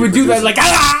even. He would do that like get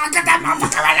that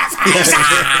motherfucker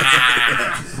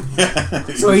in the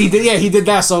face. So he did. Yeah, he did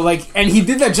that. So like, and he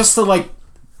did that just to like.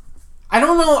 I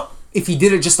don't know if he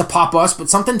did it just to pop us, but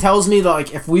something tells me that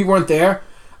like if we weren't there,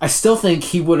 I still think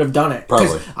he would have done it.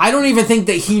 Probably. I don't even think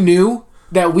that he knew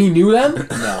that we knew them.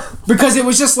 No. Because it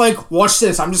was just like, watch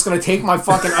this. I'm just gonna take my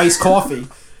fucking iced coffee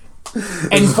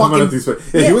and fucking.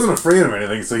 He wasn't afraid of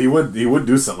anything, so he would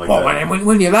do something like that.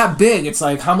 When you're that big, it's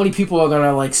like how many people are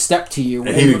gonna like step to you?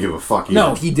 And he didn't give a fuck either.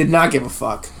 No, he did not give a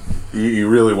fuck. He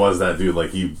really was that dude. Like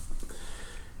he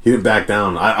didn't back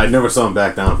down. I never saw him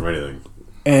back down from anything.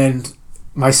 And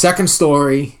my second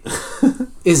story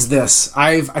is this.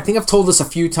 I think I've told this a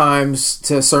few times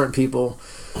to certain people,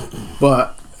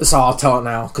 but so I'll tell it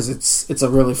now because it's a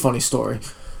really funny story.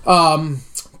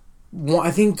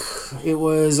 I think it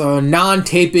was a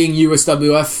non-taping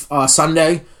USWF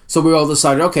Sunday, so we all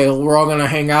decided, okay, we're all gonna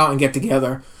hang out and get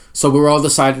together. So we were all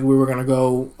decided we were gonna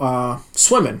go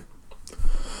swimming.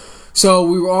 So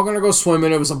we were all gonna go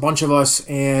swimming. It was a bunch of us,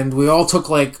 and we all took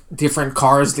like different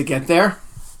cars to get there.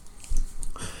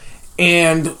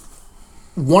 And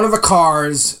one of the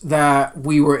cars that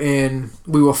we were in,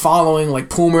 we were following like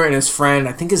Puma and his friend.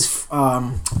 I think his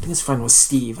friend was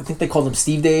Steve. I think they called him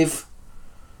Steve Dave.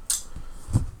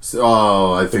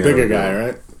 Oh, I think the bigger guy,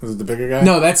 right? Was it the bigger guy?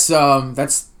 No, that's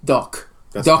Duck.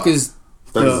 Duck is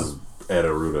Ed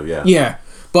Aruda, yeah. Yeah.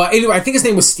 But anyway, I think his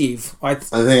name was Steve. I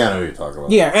think I know who you're talking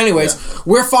about. Yeah, anyways,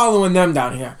 we're following them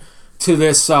down here to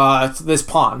this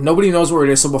pond. Nobody knows where it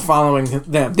is, so we're following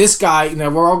them. This guy,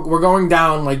 we're going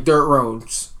down like dirt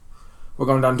roads. We're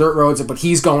going down dirt roads, but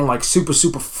he's going like super,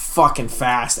 super fucking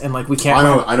fast, and like we can't.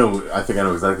 I know. I think I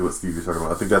know exactly what Steve you're talking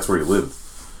about. I think that's where he lived.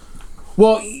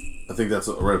 Well, I think that's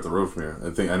right up the road from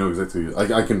here. I know exactly.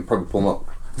 I can probably pull him up.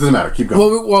 It doesn't matter. Keep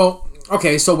going. Well,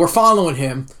 okay. So we're following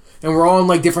him, and we're all in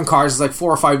like different cars. It's like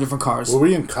 4 or 5 different cars. Were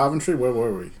we in Coventry? Where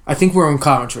were we? I think we're in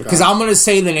Coventry because I'm gonna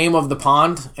say the name of the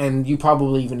pond, and you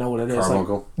probably even know what it is.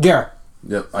 Carbuncle. Garrett.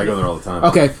 Yep, I go there all the time.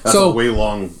 Okay, that's so a way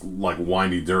long, like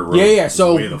windy dirt road. Yeah.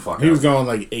 So way the fuck he was going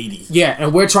like 80. Yeah,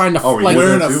 and we're trying to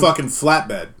we're in a fucking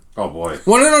flatbed. Oh boy.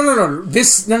 Well, no.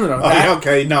 Oh,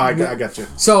 okay, no, I got you.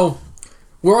 So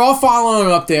we're all following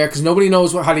him up there because nobody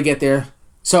knows how to get there.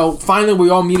 So finally,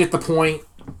 we all meet at the point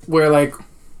where like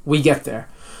we get there.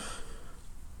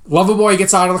 Loverboy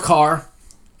gets out of the car.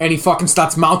 And he fucking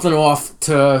starts mouthing off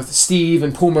to Steve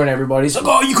and Puma and everybody. He's like,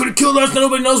 oh, you could have killed us.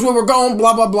 Nobody knows where we're going.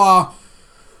 Blah, blah, blah.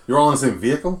 You're all in the same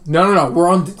vehicle? No. We're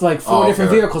on like 4 different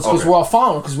vehicles because we're all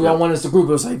following. Because we all went as the group.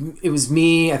 It was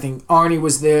me. I think Arnie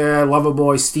was there.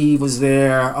 Loverboy. Steve was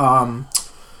there.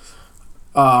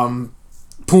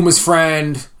 Puma's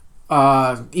friend.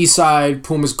 Eastside.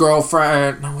 Puma's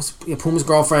girlfriend. Puma's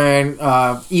girlfriend.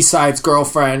 Eastside's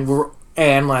girlfriend.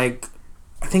 And like...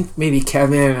 I think maybe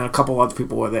Kevin and a couple other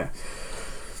people were there.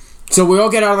 So we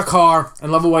all get out of the car,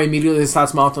 and Loverboy immediately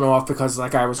starts mouthing off because that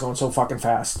guy was going so fucking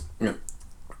fast. Yeah.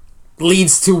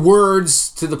 Leads to words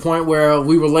to the point where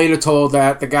we were later told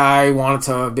that the guy wanted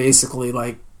to basically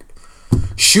like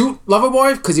shoot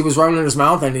Loverboy because he was running his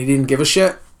mouth and he didn't give a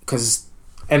shit.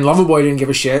 And Loverboy didn't give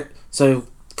a shit. So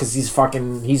because he's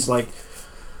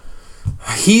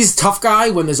tough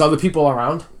guy when there's other people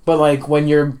around. But, like, when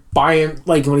you're buying...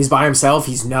 Like, when he's by himself,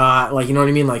 he's not... Like, you know what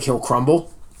I mean? Like, he'll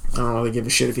crumble. I don't really give a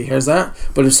shit if he hears that.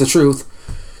 But it's the truth.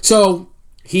 So,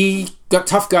 he got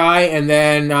tough guy, and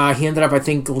then he ended up, I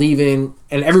think, leaving...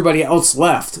 And everybody else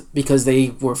left because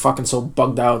they were fucking so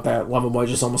bugged out that Loverboy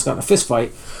just almost got in a fist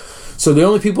fight. So, the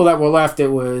only people that were left, it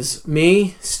was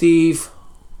me, Steve,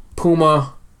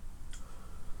 Puma,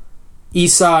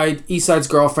 Eastside's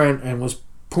girlfriend, and was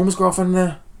Puma's girlfriend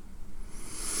there?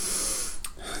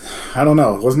 I don't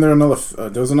know. Wasn't there another?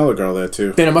 There was another girl there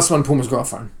too. Then it must have been Puma's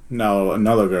girlfriend. No,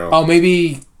 another girl. Oh,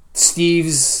 maybe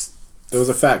Steve's. There was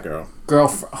a fat girl.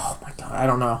 Girlfriend. Oh my god, I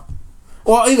don't know.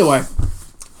 Well, either way,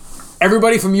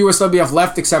 everybody from USWF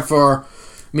left except for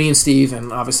me and Steve,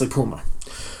 and obviously Puma.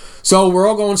 So we're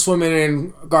all going swimming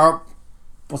in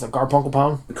Garfunkel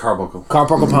Pond?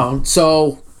 Carbuncle Pond.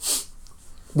 So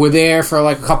we're there for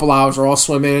like a couple hours. We're all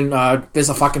swimming. There's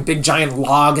a fucking big giant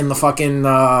log in the fucking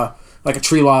like a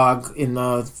tree log in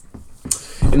the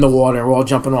water. We're all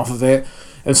jumping off of it,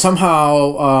 and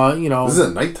somehow This is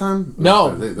at nighttime?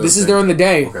 No, this is during the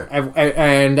day. Okay.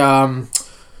 And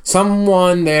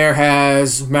someone there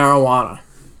has marijuana.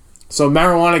 So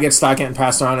marijuana gets started getting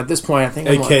passed around. At this point, I think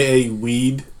AKA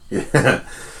weed. Yeah.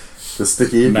 The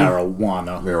sticky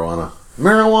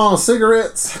marijuana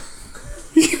cigarettes.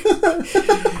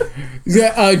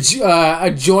 Yeah,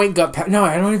 a joint got no,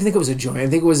 I don't even think it was a joint. I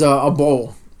think it was a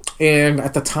bowl. And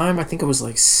at the time, I think it was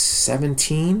like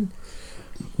 17.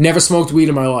 Never smoked weed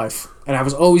in my life, and I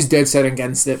was always dead set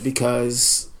against it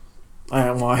because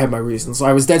I had my reasons. So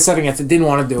I was dead set against it. Didn't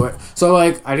want to do it. So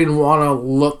like I didn't want to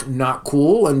look not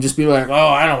cool and just be like, oh,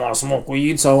 I don't want to smoke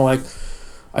weed. So like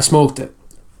I smoked it.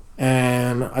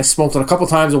 And I smoked it a couple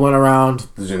times and went around.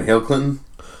 Did you inhale Clinton?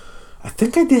 I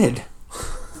think I did.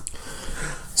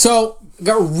 So,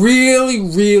 got really,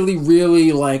 really,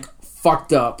 really, like,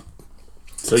 fucked up.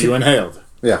 So you inhaled?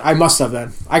 Yeah. I must have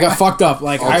then. I got fucked up.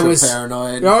 Like, I was...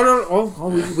 paranoid. No.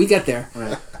 Oh, we get there.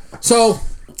 Right. So,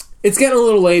 it's getting a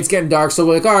little late. It's getting dark. So,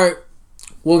 we're like, all right,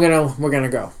 we're gonna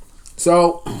go.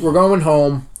 So, we're going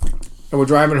home, and we're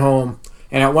driving home.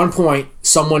 And at one point,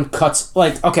 someone cuts...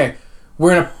 Like, okay...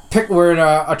 We're in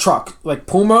a truck. Like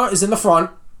Puma is in the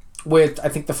front with I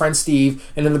think the friend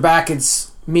Steve, and in the back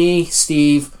it's me,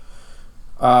 Steve,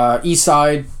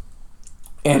 Eastside,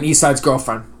 and Eastside's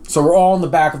girlfriend. So we're all in the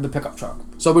back of the pickup truck.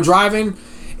 So we're driving,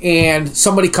 and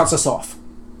somebody cuts us off.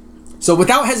 So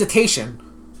without hesitation,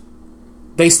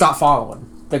 they stop following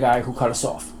the guy who cut us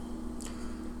off.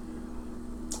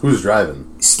 Who's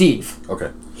driving? Steve.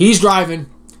 Okay. He's driving,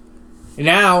 and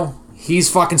now he's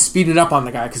fucking speeding up on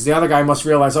the guy because the other guy must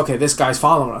realize, okay, this guy's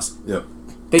following us. Yep.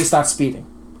 They start speeding.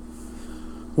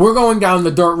 We're going down the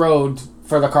dirt road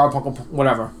for the Carbuncle,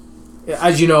 whatever.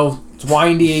 As you know, it's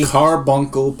windy.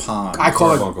 Carbuncle Pond. I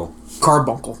call it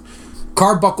Carbuncle.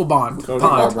 Carbuncle Pond.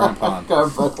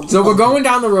 So we're going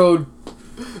down the road.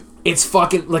 It's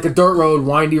fucking like a dirt road,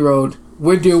 windy road.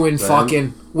 We're doing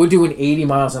 80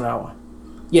 miles an hour.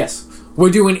 Yes.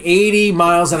 We're doing 80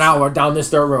 miles an hour down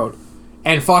this dirt road.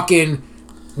 And fucking,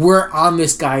 we're on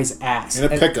this guy's ass. In a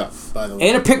pickup, by the way.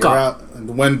 In a pickup.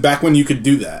 Back when you could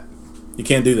do that. You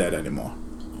can't do that anymore.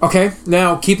 Okay,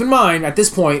 now keep in mind, at this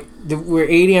point, we're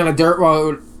 80 on a dirt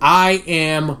road. I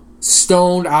am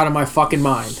stoned out of my fucking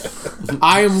mind.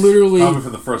 I am literally... Probably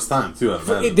for the first time, too, I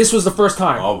imagine. This was the first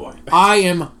time. Oh, boy. I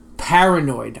am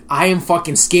paranoid. I am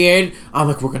fucking scared. I'm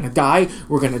like, we're gonna die.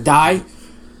 We're gonna die.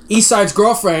 Eastside's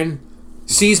girlfriend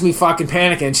sees me fucking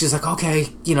panicking. She's like, okay,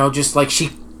 just like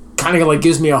she kind of like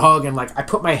gives me a hug, and like I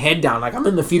put my head down, like I'm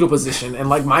in the fetal position, and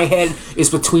like my head is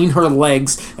between her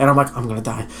legs, and I'm like, I'm gonna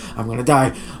die.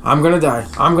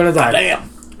 Damn.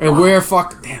 And we're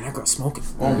fucking... Damn, that girl's smoking.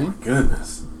 Oh my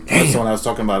goodness. That's the one I was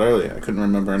talking about earlier. I couldn't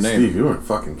remember her name. Steve, you weren't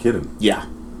fucking kidding. Yeah.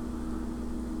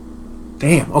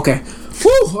 Damn, okay.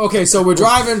 Whew! Okay, so we're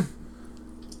driving.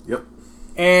 Yep.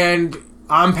 And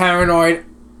I'm paranoid,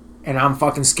 and I'm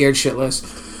fucking scared shitless.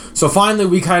 So finally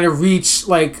we kind of reach,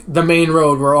 like, the main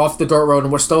road. We're off the dirt road,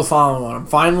 and we're still following them.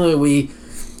 Finally we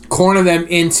corner them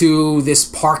into this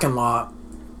parking lot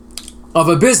of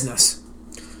a business.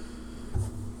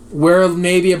 We're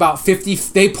maybe about 50...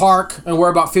 They park, and we're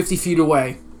about 50 feet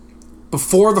away.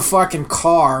 Before the fucking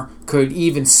car could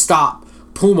even stop,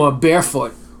 Puma,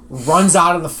 barefoot, runs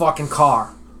out of the fucking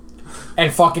car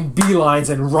and fucking beelines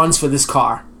and runs for this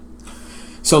car.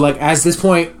 So, like, as this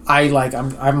point,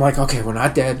 I'm like, okay, we're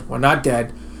not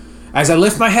dead. As I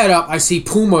lift my head up, I see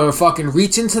Puma fucking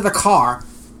reach into the car,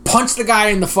 punch the guy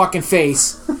in the fucking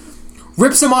face,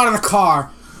 rips him out of the car,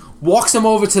 walks him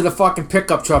over to the fucking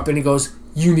pickup truck, and he goes,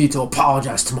 "You need to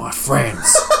apologize to my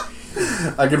friends."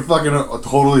 I can fucking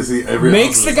totally see every...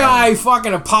 Makes the guy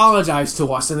fucking apologize to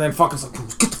us, and then fucking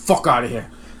like, get the fuck out of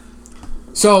here.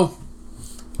 So,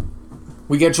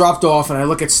 we get dropped off, and I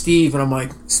look at Steve, and I'm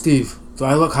like, Steve, do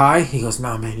I look high? He goes,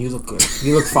 nah, man, you look good.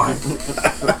 You look fine.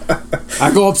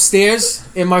 I go upstairs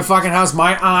in my fucking house.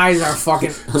 My eyes are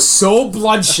fucking so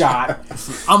bloodshot.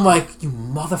 I'm like, you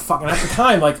motherfucker. And at the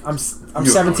time, like, I'm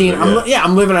 17.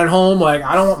 I'm living at home. Like,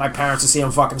 I don't want my parents to see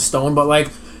I'm fucking stoned, but like,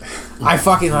 I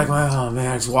fucking like, oh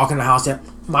man, I just walk in the house.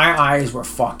 My eyes were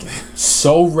fucking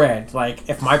so red. Like,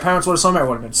 if my parents would have saw me, I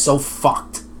would have been so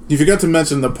fucked. You forgot to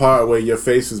mention the part where your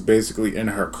face was basically in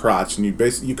her crotch, and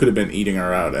you could have been eating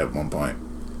her out at one point.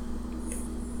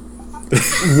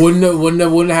 wouldn't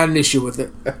have had an issue with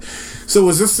it. So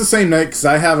was this the same night? Because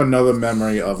I have another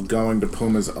memory of going to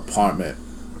Puma's apartment.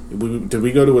 Did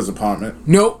we go to his apartment?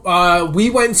 Nope. We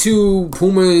went to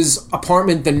Puma's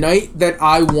apartment the night that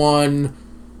I won.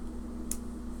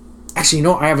 Actually,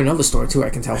 I have another story too I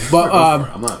can tell. But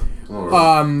I'm not.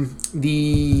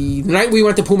 the night we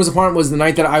went to Puma's apartment was the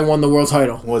night that I won the world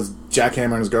title. Was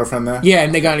Jackhammer and his girlfriend there? Yeah,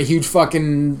 and they got in a huge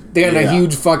fucking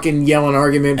yelling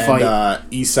argument fight.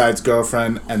 And Eastside's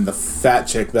girlfriend and the fat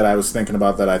chick that I was thinking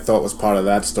about that I thought was part of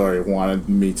that story wanted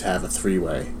me to have a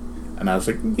three-way. And I was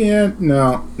like, yeah,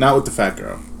 no, not with the fat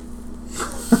girl.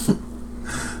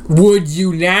 Would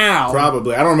you now?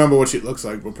 Probably. I don't remember what she looks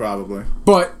like, but probably.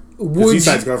 But would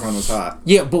Eastside's girlfriend was hot.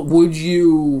 Yeah, but would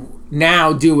you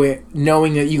now do it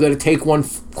knowing that you got to take one,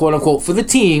 quote unquote, for the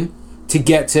team to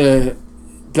get to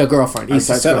the girlfriend?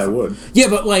 Eastside's girlfriend. I would. Yeah,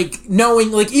 but like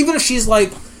knowing, like even if she's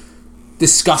like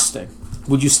disgusting,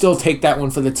 would you still take that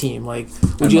one for the team? Like,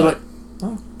 would you like?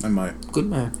 Oh, I might. Good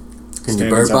man. Can you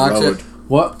bird box it?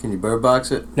 What? Can you bird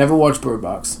box it? Never watched Bird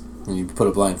Box. Can you put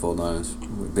a blindfold on? Is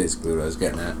basically what I was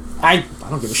getting at. I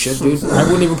don't give a shit, dude. I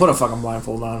wouldn't even put a fucking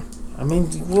blindfold on. I mean,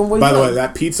 by the way,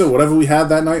 that pizza, whatever we had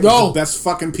that night, was the best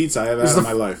fucking pizza I ever had in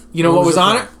my life. You know what was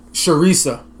on it?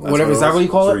 Chorizo. Whatever, is that what you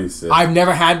call it? Yeah. I've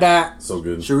never had that. So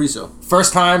good. Chorizo.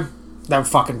 First time, that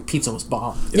fucking pizza was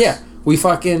bomb. Yes. Yeah, we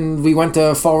went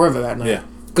to Fall River that night. Yeah.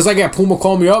 Because I got Puma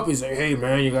called me up. He's like, hey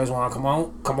man, you guys want to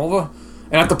come over?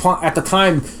 And at the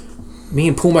time, me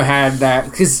and Puma had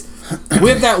that, because we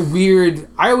have that weird,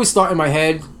 I always thought in my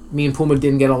head, me and Puma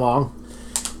didn't get along.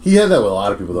 He had that with a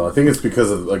lot of people, though. I think it's because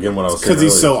of, again, what I was saying because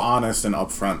he's so honest and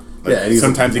upfront. Like, yeah, and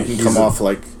sometimes he can come off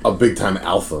like a big-time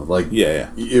alpha. Like,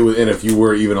 yeah. And if you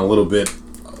were even a little bit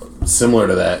similar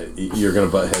to that, you're going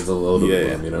to butt heads a little bit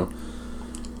with him, you know?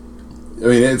 I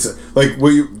mean, it's like,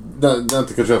 not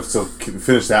to cut you off, so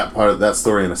finish that part of that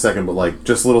story in a second, but like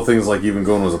just little things like even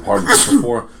going was a party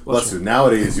before.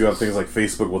 Nowadays, you have things like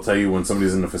Facebook will tell you when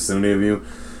somebody's in the vicinity of you.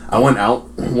 I went out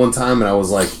one time and I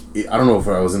was like, I don't know if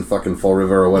I was in fucking Fall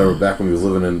River or whatever, back when we was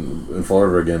living in Fall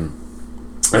River again.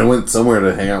 And I went somewhere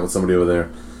to hang out with somebody over there.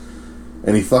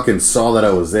 And he fucking saw that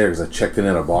I was there because I checked in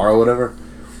at a bar or whatever.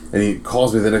 And he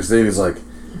calls me the next day and he's like,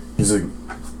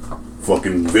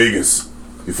 fucking Vegas.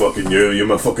 You're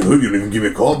my fucking hood. You didn't even give me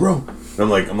a call, bro. And I'm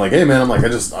like, hey man,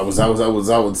 I was out with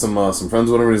some friends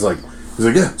or whatever. And he's like,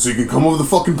 yeah, so you can come over the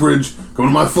fucking bridge, come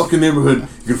to my fucking neighborhood,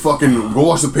 you can fucking go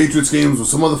watch the Patriots games with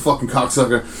some other fucking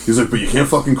cocksucker. He's like, but you can't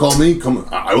fucking call me.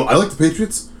 I like the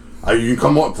Patriots. You can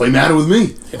come play Madden with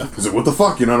me. Yeah. He's like, what the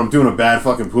fuck? And I'm doing a bad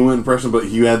fucking Puma impression, but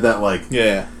he had that like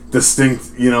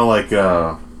distinct,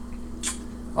 oh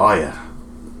yeah,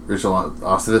 Rachel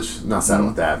Ostovich. Not sad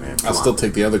with that, man. I'll still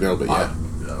take the other girl, but yeah.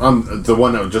 I'm the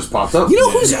one that just popped up. You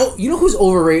know who's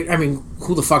overrated? I mean,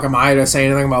 who the fuck am I to say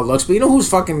anything about looks? But you know who's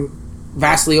fucking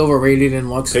vastly overrated in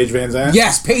looks? Paige Van Zandt?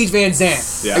 Yes, Paige Van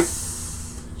Zandt. Yeah.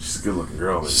 She's a good-looking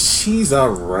girl, man. She's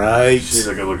alright. She's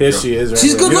a good-looking girl. Yes, she is. Right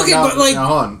She's good-looking, but like... Now,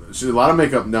 hold on. She's a lot of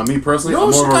makeup. Now, me personally, I'm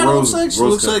more of a rose... She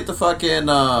looks like the fucking,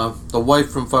 the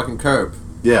wife from fucking Curb.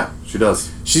 Yeah, she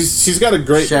does. She's got a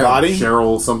great body.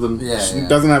 Cheryl something. Yeah, she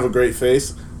doesn't have a great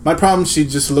face. My problem, she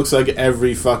just looks like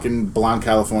every fucking blonde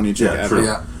California chick ever. True.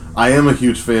 Yeah. I am a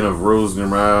huge fan of Rose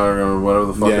Nirmara or whatever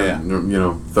the fuck,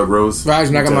 Thug Rose.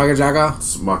 Raj Naga Jaga.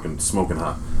 Smoking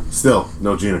hot. Still,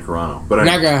 no Gina Carano. But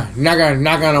not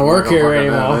gonna work here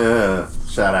anymore. Yeah,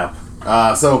 shut up.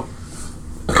 So,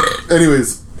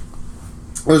 anyways,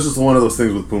 it was just one of those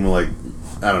things with Puma, like,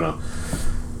 I don't know.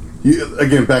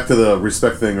 Again, back to the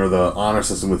respect thing or the honor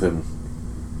system with him.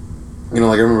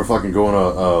 Like, I remember fucking going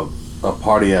to a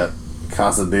party at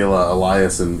Casa de la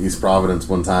Elias in East Providence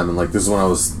one time, and, like, this is when I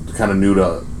was kind of new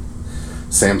to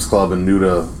Sam's Club and new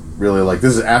to really, like,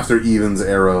 this is after Evans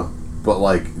era, but,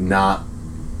 like, not,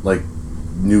 like,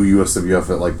 new USWF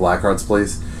at, like, Blackheart's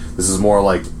place. This is more,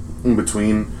 like, in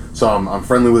between. So I'm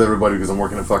friendly with everybody because I'm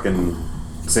working at fucking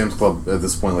Sam's Club at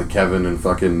this point, like Kevin and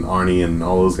fucking Arnie and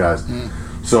all those guys.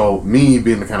 So me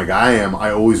being the kind of guy I am, I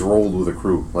always rolled with a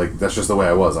crew. Like, that's just the way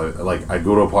I was. I'd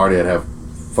go to a party, I'd have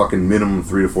fucking minimum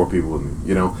 3 to 4 people with me,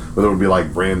 whether it would be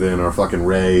like Brandon or fucking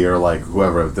Ray or like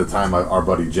whoever. At the time, our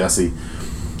buddy Jesse,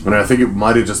 and I think it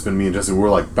might have just been me and Jesse. We were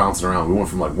like bouncing around. We went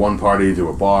from like one party to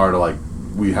a bar to like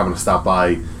we having to stop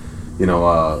by,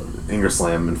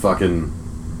 Ingerslam and fucking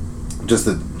just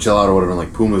to chill out or whatever. And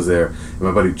like Puma's there, and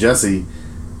my buddy Jesse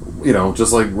you know,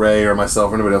 just like Ray or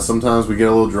myself or anybody else, sometimes we get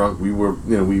a little drunk. We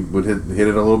would hit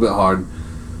it a little bit hard.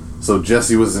 So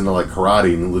Jesse was into like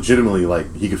karate and legitimately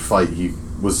like he could fight. He's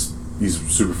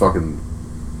super fucking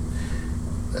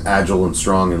agile and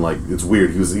strong and like it's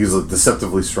weird. He's like,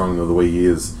 deceptively strong though the way he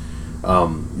is.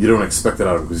 You don't expect it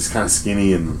out of him because he's kind of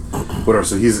skinny and whatever.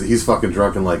 So he's fucking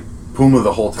drunk and like Puma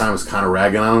the whole time is kind of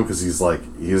ragging on him because he's like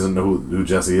he doesn't know who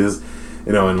Jesse is,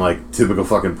 you know, in like typical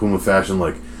fucking Puma fashion,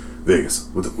 like Vegas,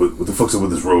 what the fuck's up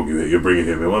with this rogue you're bringing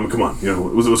him? I mean, come on, you know,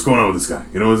 what's going on with this guy?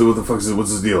 You know, what the fuck is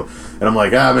what's his deal? And I'm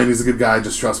like, man, he's a good guy.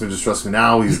 Just trust me.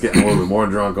 Now he's getting a little bit more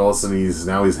drunk. All of a sudden he's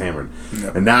hammered,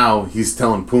 and now he's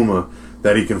telling Puma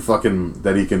that he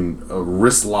can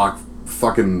wrist lock,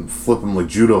 fucking flip him, like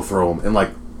judo throw him, and like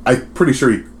I'm pretty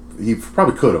sure he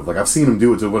probably could have. Like I've seen him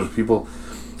do it to a bunch of people.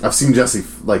 I've seen Jesse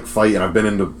like fight, and I've been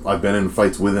in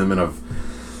fights with him, and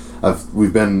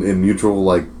we've been in mutual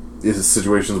like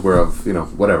situations where I've, you know,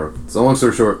 whatever. So long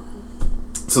story short,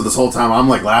 so this whole time I'm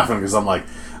like laughing because I'm like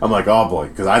oh boy,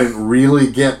 because I didn't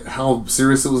really get how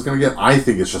serious it was gonna get. I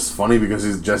think it's just funny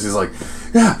because Jesse's like,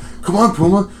 yeah, come on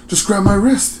Puma, just grab my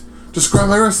wrist, and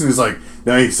he's like,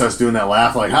 now he starts doing that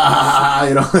laugh like ha ha ha, ha,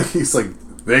 you know, like he's like,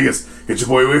 Vegas, get your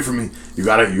boy away from me, you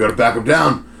gotta back him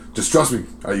down, just trust me,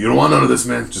 you don't want none of this,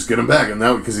 man, just get him back. And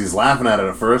that because he's laughing at it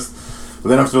at first, but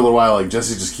then after a little while, like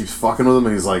Jesse just keeps fucking with him,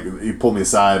 and he's like, he pulled me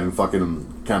aside and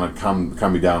fucking kind of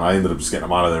calm me down. I ended up just getting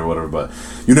him out of there or whatever. But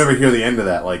you never hear the end of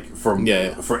that. Like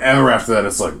forever after that,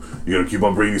 it's like, you gotta keep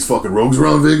on bringing these fucking rogues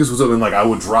around Vegas. What's up? And like I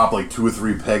would drop like 2 or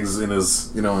 3 pegs in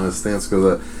his stance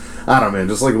because I don't know, man,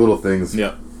 just like little things.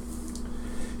 Yeah,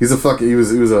 he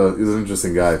was an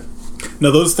interesting guy.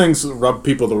 No, those things rub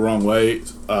people the wrong way.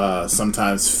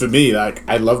 Sometimes for me, like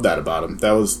I love that about him.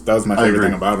 That was my favorite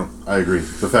thing about him. I agree.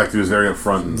 The fact he was very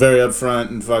upfront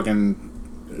and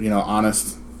fucking, you know,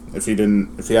 honest. If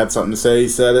he had something to say, he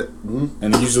said it,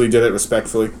 and he usually did it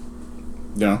respectfully.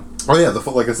 You know. Oh yeah,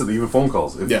 like I said, even phone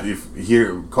calls. If he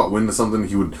caught wind of something,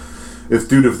 he would. If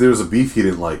there was a beef he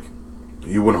didn't like,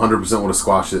 he 100% would have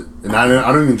squashed it. And I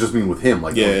don't even just mean with him,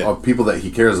 like of people that he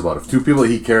cares about. If 2 people that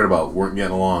he cared about weren't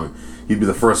getting along, he'd be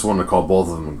the first one to call both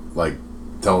of them, like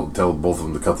tell both of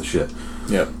them to cut the shit.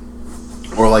 Yeah.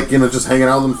 Or like, you know, just hanging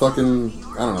out with them fucking,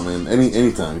 I don't know, man,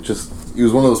 anytime. He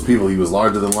was one of those people. He was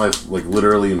larger than life, like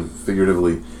literally and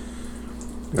figuratively.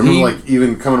 I remember, like,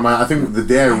 even coming to I think the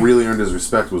day I really earned his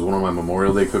respect was one of my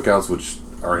Memorial Day cookouts, which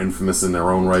are infamous in their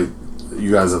own right.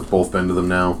 You guys have both been to them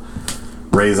now.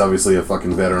 Ray's obviously a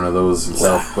fucking veteran of those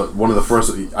himself, but one of the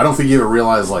first, I don't think he ever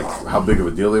realized like how big of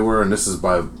a deal they were, and this is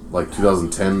by like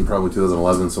 2010, probably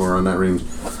 2011, somewhere in that range.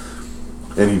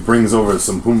 And he brings over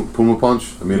some Puma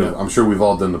Punch. I mean, I'm sure we've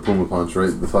all done the Puma Punch,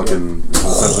 right? The fucking, it's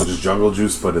essentially just jungle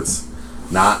juice, but it's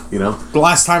not, you know? The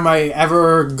last time I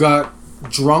ever got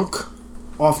drunk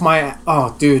off my,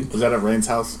 oh dude. Was that at Rain's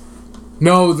house?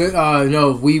 No,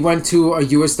 no, we went to a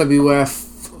USWF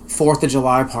 4th of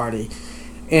July party.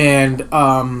 And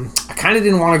I kind of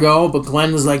didn't want to go, but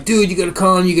Glenn was like, dude, you gotta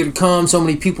come, so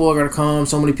many people are gonna come,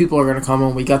 and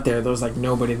when we got there was like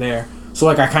nobody there. So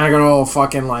like I kind of got all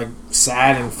fucking like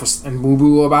sad and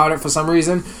boo-boo about it for some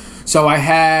reason. So I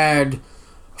had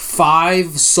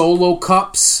 5 solo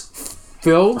cups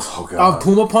filled of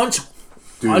Puma Punch.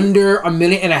 Dude, under a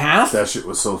minute and a half. That shit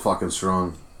was so fucking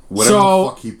strong. Whatever the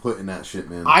fuck he put in that shit,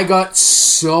 man. I got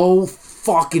so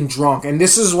fucking drunk, and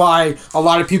this is why a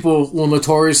lot of people will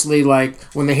notoriously, like,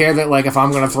 when they hear that, like, if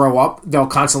I'm gonna throw up, they'll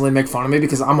constantly make fun of me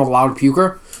because I'm a loud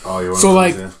puker. Oh, you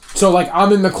want so like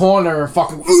I'm in the corner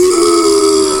fucking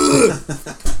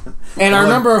and I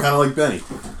remember kind of like Benny,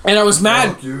 and I was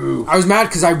mad. I was mad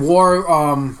because I wore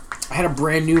I had a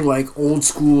brand new like old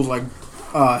school like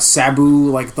Sabu,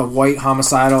 like the white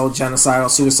homicidal, genocidal,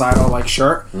 suicidal like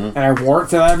shirt, and I wore it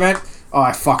to that event. Oh,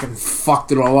 I fucking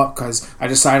fucked it all up because I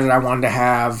decided I wanted to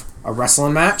have a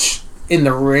wrestling match in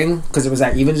the ring because it was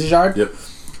at Evans' yard. Yep.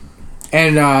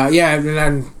 And and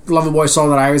then Loverboy saw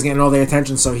that I was getting all the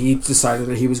attention, so he decided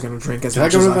that he was going to drink as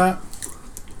much as that?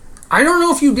 I don't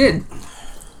know if you did.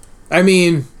 I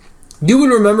mean, you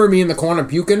would remember me in the corner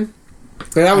puking,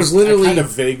 but that was literally. I kind of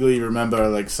vaguely remember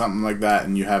like something like that,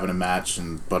 and you having a match,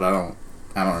 but I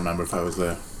don't remember if I was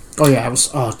there. Oh yeah, I was.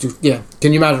 Oh dude, yeah.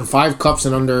 Can you imagine 5 cups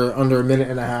in under a minute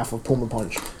and a half of Puma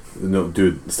Punch? No,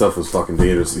 dude, stuff was fucking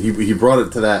dangerous. He brought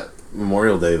it to that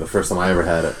Memorial Day, the first time I ever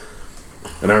had it.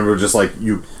 And I remember just like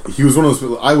he was one of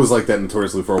those. I was like that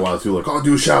notoriously for a while too. Like, oh,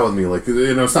 do a shot with me. Like,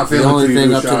 you know, it's not the only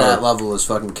thing up to that level is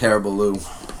fucking Caribou.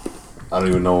 I don't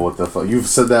even know what the fuck. You've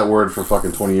said that word for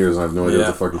fucking 20 years, and I have no idea what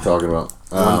the fuck you're talking about.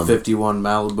 151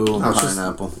 Malibu and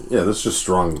pineapple. That's just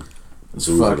strong. It's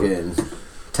fucking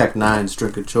Tech 9's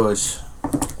drink of choice.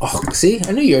 Oh, see,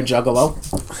 I knew you were a juggalo.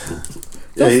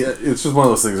 Yeah, it's just one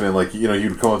of those things, man. Like, you know,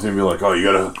 you'd come up to me and be like, "Oh, you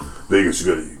gotta Vegas,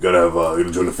 you gotta have, you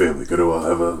gotta join the family, you gotta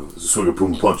have a swig of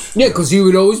Puma Punch." Yeah, because you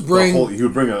would always bring. He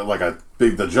would bring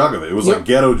the jug of it. It was like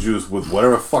ghetto juice with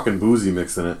whatever fucking booze he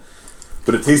mixed in it,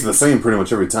 but it tasted the same pretty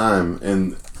much every time,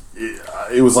 and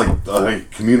it was like a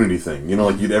community thing. You know,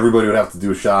 like everybody would have to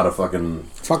do a shot of fucking.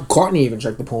 Fucking Courtney even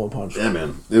drank the Puma Punch. Yeah,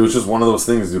 man. It was just one of those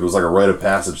things, dude. It was like a rite of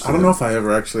passage. I don't know if I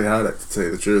ever actually had it, to tell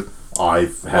you the truth.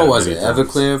 I've had what was it?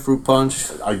 Everclear, fruit punch?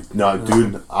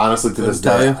 Dude, honestly, to this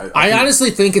day... I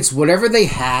honestly think it's whatever they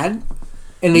had,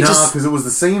 and they just... because it was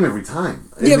the same every time.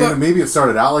 Yeah, maybe it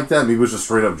started out like that. Maybe it was just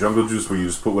straight up jungle juice where you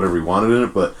just put whatever you wanted in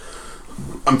it, but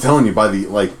I'm telling you, by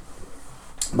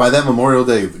that Memorial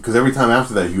Day, because every time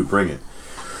after that, he would bring it.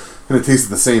 And it tasted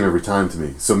the same every time to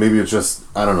me. So maybe it's just...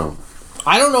 I don't know.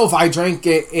 I don't know if I drank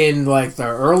it in, like, the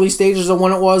early stages of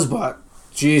when it was, but...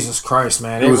 Jesus Christ,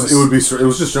 man! It was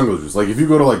just jungle juice. Like if you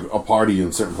go to like a party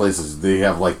in certain places, they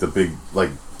have like the big like.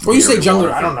 Well, you say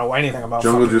jungle. I don't know anything about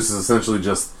jungle juice. Is essentially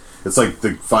just it's like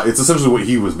it's essentially what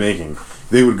he was making.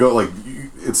 They would go like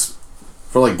it's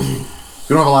for like if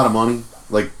you don't have a lot of money,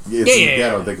 like it's in the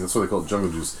ghetto. That's what they call it,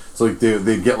 jungle juice. So like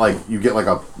they get like you get like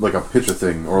a pitcher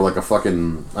thing or like a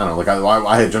fucking I don't know. Like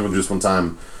I had jungle juice one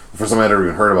time. The first time I'd ever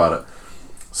even heard about it.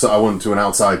 So I went to an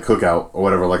outside cookout or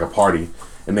whatever, like a party.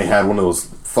 And they had one of those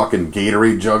fucking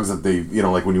Gatorade jugs that they, you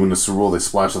know, like when you win the Super Bowl, they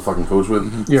splash the fucking coach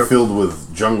with, filled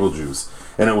with jungle juice.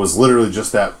 And it was literally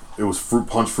just that, it was fruit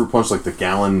punch, like the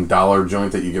gallon dollar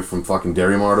joint that you get from fucking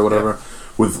Dairy Mart or whatever,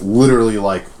 with literally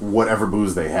like whatever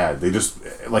booze they had. They just,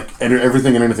 like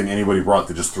everything and anything anybody brought,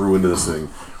 they just threw into this thing.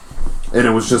 And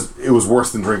it was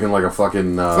worse than drinking like a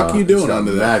fucking... fuck you doing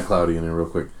under that? Mad Cloudy in here real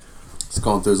quick. It's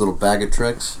going through his little bag of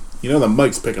tricks. You know the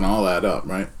mic's picking all that up,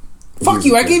 right? Fuck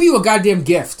you! I gave you a goddamn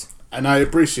gift, and I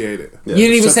appreciate it. Yeah. You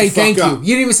didn't even say thank you. You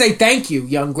didn't even say thank you,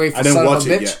 young grateful son of a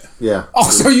bitch. Yet. Yeah. Oh,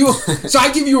 so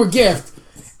I give you a gift.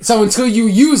 So until you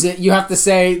use it, you have to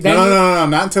say thank you. No,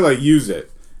 not until I use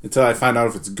it. Until I find out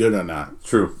if it's good or not.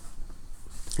 True.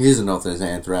 He doesn't know if there's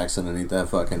anthrax underneath that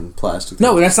fucking plastic.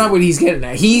 No, that's not what he's getting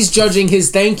at. He's judging his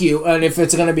thank you and if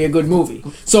it's going to be a good movie.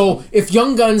 So if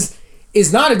Young Guns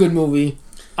is not a good movie,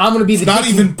 I'm going to be the. It's not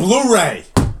even Blu-ray.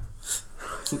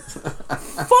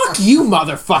 Fuck you,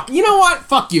 motherfucker. You know what?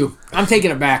 Fuck you. I'm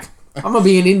taking it back. I'm going to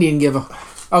be an Indian giver.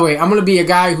 Oh, wait. I'm going to be a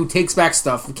guy who takes back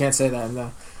stuff. We can't say that.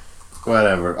 No.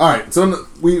 Whatever. Alright, so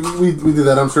we did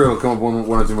that. I'm sure it'll come up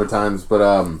one or two more times. But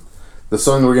the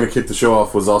song that we're going to kick the show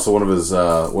off was also one of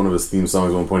his theme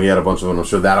songs at one point. He had a bunch of them. I'm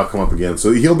sure that'll come up again.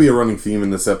 So he'll be a running theme in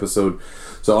this episode.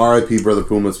 So R.I.P. Brother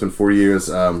Puma. It's been 4 years.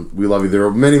 We love you. There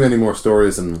are many, many more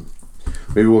stories, and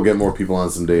maybe we'll get more people on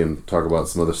someday and talk about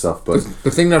some other stuff. But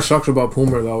the thing that sucks about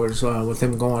Puma, though, is with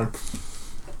him gone,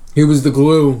 he was the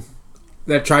glue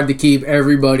that tried to keep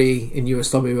everybody in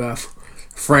USWF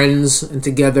friends and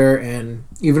together. And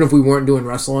even if we weren't doing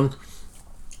wrestling,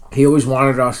 he always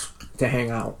wanted us to hang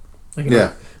out. Like, you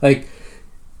know, like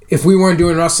if we weren't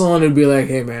doing wrestling, it'd be like,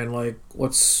 hey man, like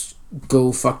let's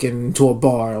go fucking to a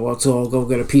bar. Let's all go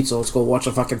get a pizza. Let's go watch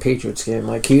a fucking Patriots game.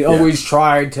 Like he always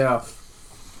tried to.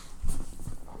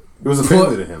 It was a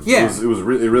family to him. Yeah, it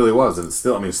really was, and it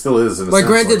still is. In a like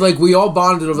sense, granted, like we all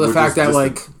bonded over the fact that just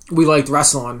like we liked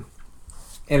wrestling,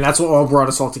 and that's what all brought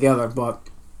us all together. But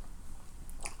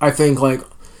I think like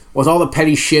with all the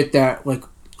petty shit that like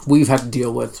we've had to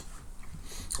deal with,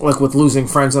 like with losing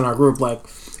friends in our group, like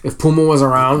if Puma was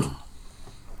around,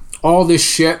 all this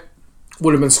shit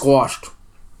would have been squashed,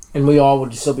 and we all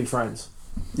would still be friends.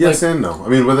 Yes and no. I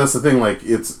mean, but that's the thing. Like,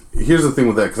 here's the thing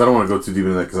with that, because I don't want to go too deep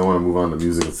into that because I want to move on to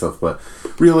music and stuff. But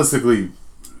realistically,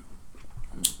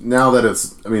 now that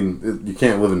you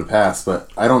can't live in the past. But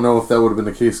I don't know if that would have been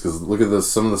the case because look at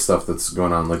some of the stuff that's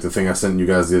going on. Like the thing I sent you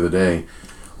guys the other day,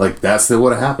 like that still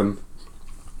would have happened.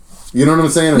 You know what I'm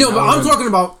saying? No, but I'm talking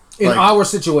about in our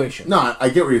situation. No, I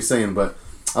get what you're saying, but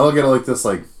I look at it like this: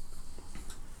 like,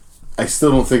 I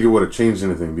still don't think it would have changed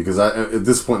anything because at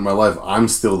this point in my life, I'm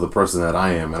still the person that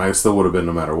I am, and I still would have been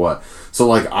no matter what. So,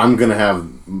 like, I'm gonna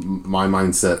have my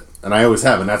mindset, and I always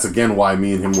have, and that's again why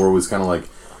me and him were always kind of like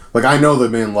I know the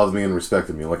man loved me and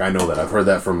respected me. Like, I know that I've heard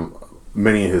that from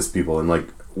many of his people, and like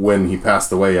when he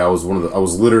passed away, I was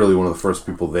literally one of the first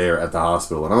people there at the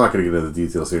hospital, and I'm not gonna get into the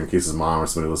details here in case his mom or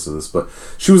somebody listens to this, but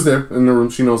she was there in the room.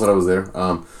 She knows that I was there.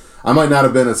 I might not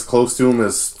have been as close to him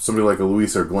as somebody like a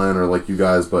Luis or Glenn or like you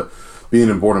guys, but being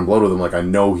in Born and Blood with him, like I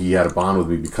know he had a bond with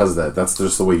me because of that. That's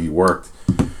just the way he worked,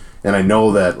 and I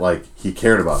know that like he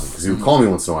cared about me because he would call me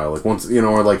once in a while, like once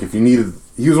or like if you needed.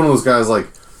 He was one of those guys like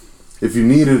if you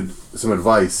needed some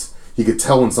advice, he could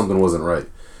tell when something wasn't right.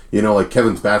 You know, like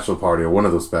Kevin's bachelor party, or one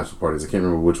of those bachelor parties. I can't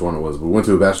remember which one it was, but we went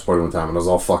to a bachelor party one time, and I was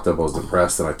all fucked up. I was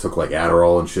depressed, and I took like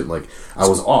Adderall and shit. Like I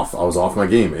was off my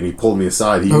game, and he pulled me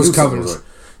aside. He knew something was right.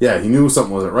 Yeah, he knew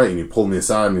something wasn't right, and he pulled me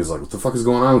aside, and he was like, "What the fuck is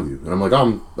going on with you?" And I'm like,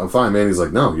 "Oh, I'm fine, man." He's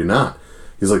like, "No, you're not."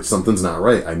 He's like, "Something's not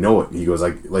right. I know it." He goes,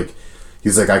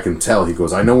 He's like, "I can tell." He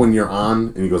goes, "I know when you're on,"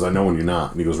 and he goes, "I know when you're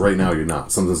not." And he goes, "Right now you're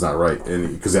not. Something's not right."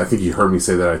 And because I think he heard me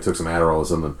say that I took some Adderall or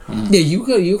something. Yeah,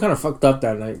 you kind of fucked up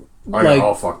that night. I got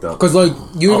all fucked up. Because, like,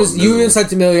 you even said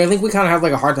to me, I think we kind of had,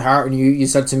 like, a heart-to-heart, and you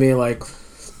said to me, like,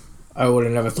 I would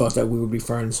have never thought that we would be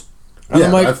friends. And yeah,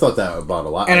 I'm like, I've thought that about a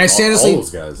lot. And I seriously all those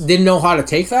guys. didn't know how to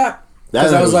take that.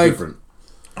 That I was like, different.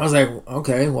 I was like,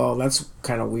 okay, well, that's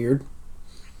kind of weird.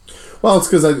 Well, it's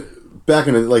because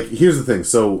here's the thing.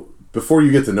 So, before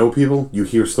you get to know people, you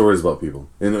hear stories about people.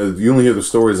 And you only hear the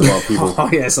stories about people. Oh,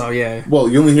 yeah. Well,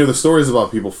 you only hear the stories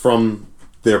about people from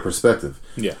their perspective.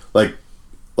 Yeah.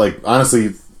 Like honestly,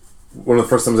 one of the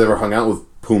first times I ever hung out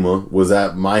with Puma was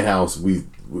at my house.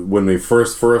 When they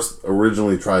first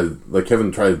originally tried, like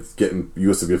Kevin tried getting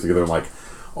USWF together in like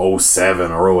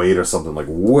 07 or 08 or something, like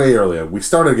way earlier. We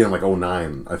started again in like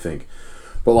 09, I think.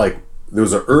 But like there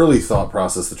was an early thought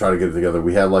process to try to get it together.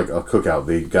 We had like a cookout.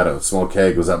 They got a small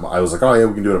keg. I was like, oh yeah,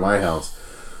 we can do it at my house.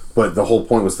 But the whole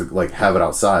point was to like have it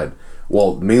outside.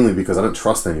 Well, mainly because I didn't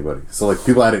trust anybody. So, like,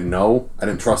 people I didn't know, I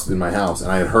didn't trust in my house. And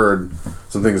I had heard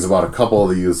some things about a couple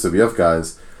of the USWF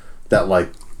guys that, like,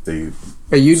 they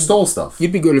stole stuff.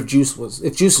 You'd be good if Juice was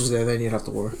there, then you'd have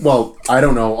to worry. Well, I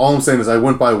don't know. All I'm saying is I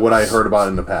went by what I heard about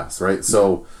in the past, right?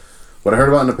 So, what I heard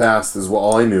about in the past is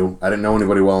all I knew. I didn't know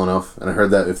anybody well enough. And I heard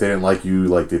that if they didn't like you,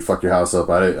 like, they'd fuck your house up.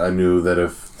 I knew that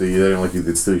if they didn't like you,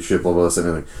 they'd steal your shit, blah, blah, blah,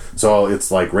 anything. So it's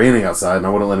like raining outside, and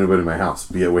I wouldn't let anybody in my house.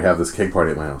 But yet we have this cake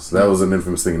party at my house. So that was an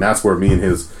infamous thing. And that's where me and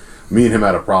him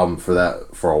had a problem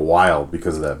for a while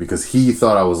because of that. Because he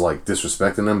thought I was, like,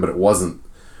 disrespecting him, but it wasn't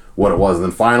what it was. And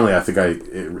then finally, I think I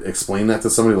explained that to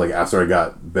somebody, like, after I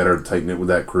got better tight-knit with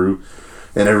that crew.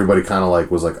 And everybody kind of like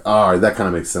was like, all right, that kind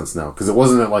of makes sense now. Because it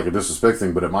wasn't like a disrespect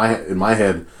thing, but in my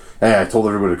head, hey, I told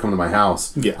everybody to come to my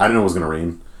house. Yeah. I didn't know it was going to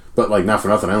rain. But, like, not for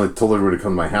nothing. I only told everybody to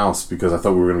come to my house because I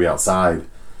thought we were going to be outside.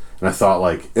 And I thought,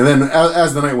 like... And then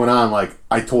as the night went on, like,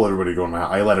 I told everybody to go in my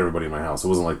house. I let everybody in my house. It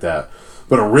wasn't like that.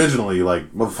 But originally,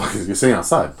 like, motherfuckers, you're staying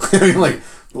outside. I mean, like,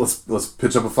 let's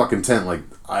pitch up a fucking tent. Like,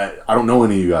 I don't know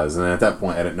any of you guys. And at that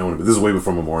point, I didn't know anybody. This is way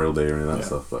before Memorial Day or any of that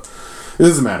stuff. But it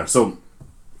doesn't matter. So...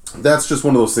 That's just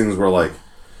one of those things where, like,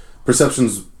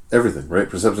 perception's everything, right?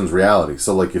 Perception's reality.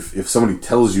 So, like, if somebody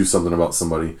tells you something about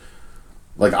somebody,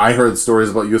 like, I heard stories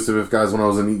about USWF guys when I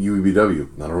was in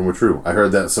UEBW. None of them were true. I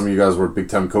heard that some of you guys were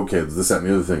big-time cokeheads, this, that, and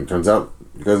the other thing. Turns out,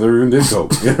 you guys never even did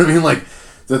coke. You know what I mean? Like,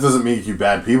 that doesn't make you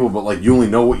bad people, but, like, you only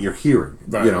know what you're hearing.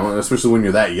 Right. You know, and especially when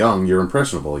you're that young, you're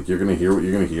impressionable. Like, you're going to hear what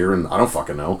you're going to hear, and I don't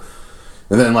fucking know.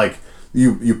 And then, like,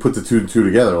 you put the two and two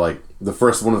together, like,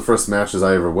 one of the first matches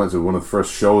I ever went to, one of the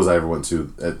first shows I ever went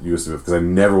to at USWF, because I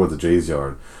never went to Jay's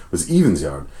yard, was Evan's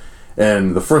yard.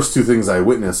 And the first two things I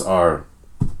witnessed are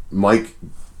Mike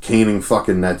caning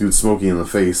fucking that dude Smokey in the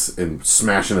face and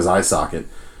smashing his eye socket,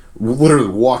 literally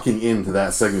walking into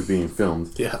that segment being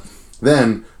filmed. Yeah.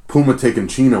 Then Puma taking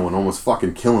Chino and almost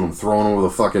fucking killing him, throwing him over the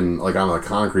fucking, like, on the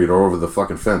concrete or over the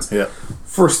fucking fence. Yeah.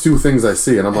 First two things I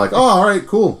see, and I'm like, oh, all right,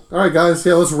 cool. All right, guys,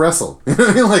 yeah, let's wrestle. You know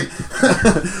what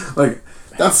I mean? Like,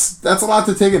 that's a lot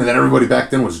to take in. And then everybody back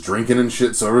then was drinking and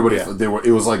shit, so everybody,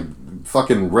 it was like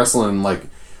fucking wrestling, like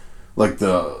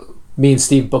the... Me and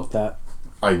Steve booked that.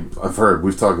 I've heard,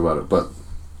 we've talked about it, but...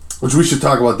 Which we should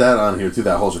talk about that on here, too,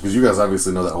 that whole show, because you guys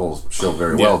obviously know that whole show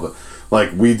very well, but...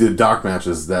 Like, we did dark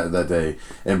matches that day,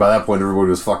 and by that point, everybody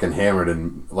was fucking hammered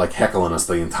and, like, heckling us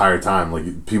the entire time.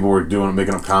 Like, people were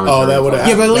making up commentary. Oh, that would have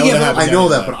happened. I know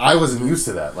that, but I wasn't used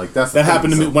to that. Like, that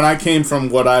happened to me when I came from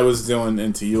what I was doing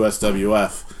into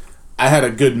USWF. I had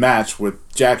a good match with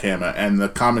Jackhammer, and the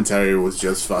commentary was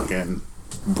just fucking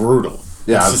brutal.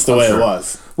 Yeah, it's just the way it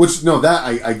was. Which, no, that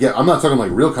I get. I'm not talking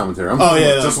like real commentary. I'm talking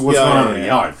just what's going on in the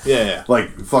yard. Yeah.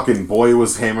 Like, fucking Boy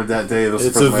was hammered that day.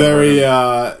 It's a very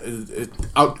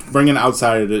bringing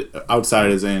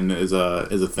outsiders in is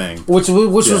a thing. Which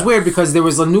was weird because there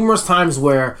was numerous times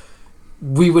where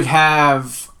we would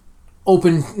have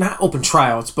not open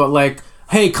tryouts, but like,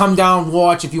 hey, come down,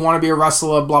 watch if you want to be a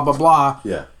wrestler, blah blah blah.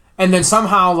 Yeah. And then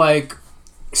somehow, like,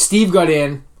 Steve got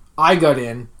in, I got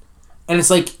in, and it's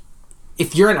like,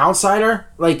 if you're an outsider,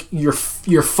 like, you're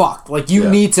fucked. Like, you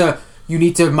need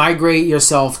to migrate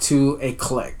yourself to a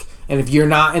clique. And if you're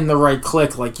not in the right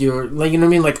clique, like, you're, like, you know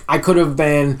what I mean? Like, I could have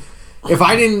been, if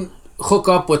I didn't hook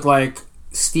up with, like,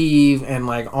 Steve and,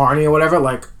 like, Arnie or whatever,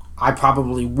 like, I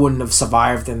probably wouldn't have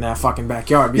survived in that fucking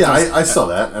backyard. Because, I saw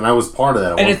that, and I was part of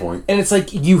that at one point. And it's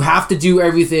like, you have to do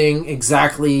everything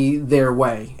exactly their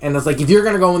way. And it's like, if you're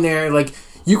going to go in there, like,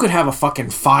 you could have a fucking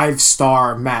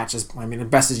 5-star match, as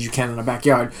best as you can in a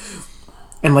backyard.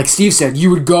 And like Steve said, you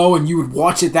would go and you would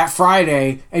watch it that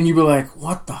Friday, and you'd be like,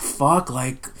 what the fuck?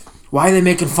 Like, why are they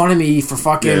making fun of me for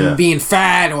fucking being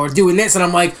fat or doing this? And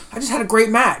I'm like, I just had a great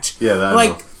match. Yeah, that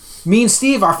like, me and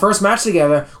Steve, our first match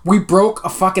together, we broke a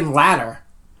fucking ladder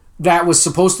that was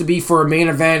supposed to be for a main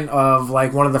event of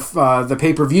like one of the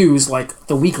pay-per-views like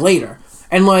the week later.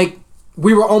 And like,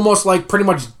 we were almost like pretty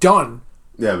much done.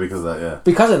 Yeah, because of that, yeah.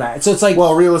 Because of that. So it's like...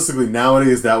 Well, realistically,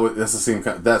 nowadays, that's the same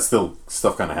kind... That still...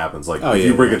 Stuff kind of happens. Like, if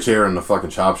you break a chair in the fucking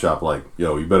chop shop, like,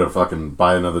 yo, you better fucking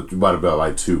buy another... You better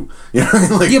buy 2. You know what I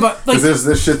mean? Like, yeah, but... Like, there's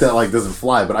this shit that, like, doesn't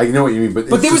fly. But I know what you mean.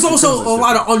 But there was also a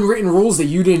lot of unwritten rules that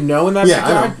you didn't know in that backyard.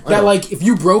 I know. That, like, if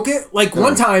you broke it... Like,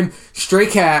 one time, Stray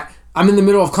Cat... I'm in the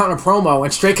middle of cutting a promo,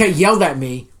 and Stray Cat yelled at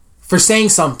me for saying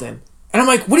something. And I'm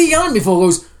like, what are you yelling at me for? He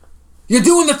goes, you're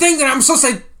doing the thing that I'm supposed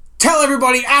to... tell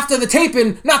everybody after the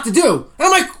taping not to do. And I'm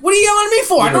like, what are you yelling at me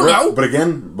for? I don't know. But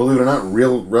again, believe it or not,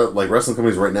 like wrestling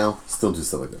companies right now still do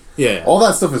stuff like that. Yeah. All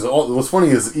that stuff is... What's funny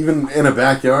is, even in a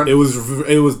backyard... It was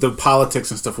the politics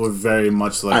and stuff were very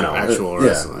much like actual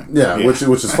wrestling. Yeah, which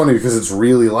is funny because it's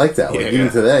really like that. Like,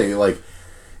 even today, like...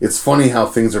 It's funny how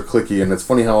things are cliquey, and it's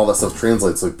funny how all that stuff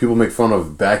translates. Like, people make fun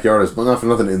of backyardists, but not for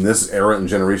nothing. In this era and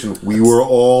generation, we were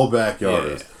all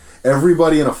backyardists. Yeah.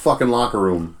 Everybody in a fucking locker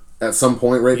room... at some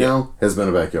point right now, has been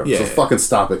a backyard. So fucking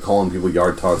stop it calling people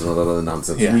yard tards and all that other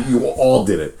nonsense. Yeah. You all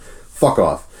did it. Fuck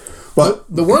off. But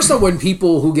the worst are when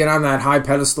people who get on that high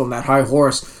pedestal and that high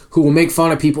horse who will make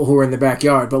fun of people who are in the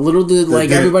backyard. But little did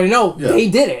everybody know, they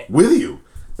did it. With you.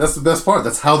 That's the best part.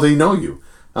 That's how they know you.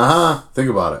 Think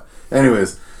about it.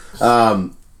 Anyways,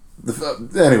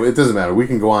 anyway, it doesn't matter. We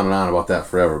can go on and on about that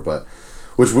forever, but...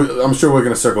 I'm sure we're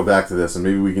going to circle back to this, and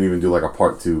maybe we can even do like a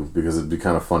part 2, because it'd be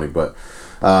kind of funny, but...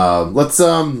 let's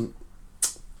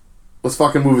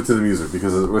fucking move it to the music,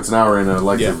 because it's an hour in, and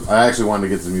I actually wanted to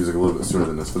get to the music a little bit sooner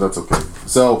than this, but that's okay.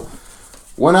 So,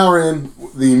 1 hour in,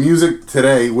 the music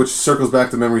today, which circles back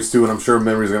to memories too, and I'm sure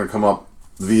memories are going to come up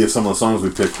via some of the songs we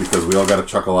picked, because we all got to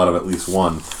chuckle out of at least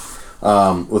one.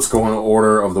 Let's go in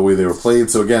order of the way they were played.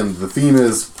 So again, the theme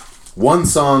is one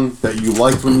song that you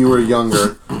liked when you were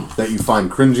younger, that you find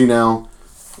cringy now,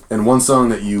 and one song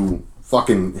that you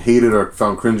fucking hated or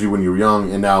found cringy when you were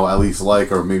young and now at least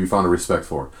like or maybe found a respect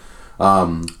for.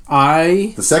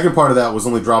 The second part of that was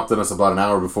only dropped on us about an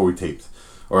hour before we taped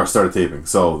or started taping,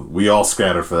 so we all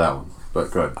scattered for that one,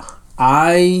 but good.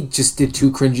 I just did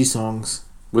 2 cringy songs,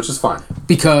 which is fine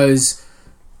because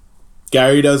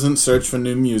Gary doesn't search for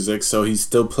new music, so he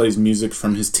still plays music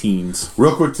from his teens.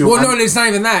 Real quick too, no, it's not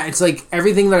even that. It's like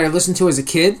everything that I listened to as a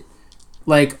kid,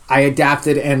 like, I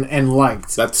adapted and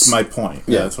liked. That's my point.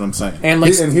 Yeah, that's what I'm saying. And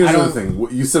like, and here's the other thing.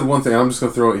 You said one thing. I'm just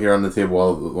going to throw it here on the table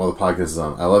while the podcast is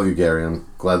on. I love you, Gary. I'm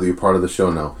glad that you're part of the show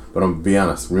now. But I'm going to be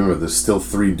honest. Remember, there's still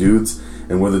 3 dudes,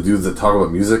 and we're the dudes that talk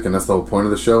about music, and that's the whole point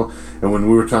of the show. And when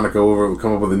we were trying to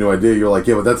come up with a new idea, you're like,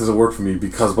 yeah, but that doesn't work for me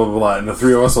because blah, blah, blah. And the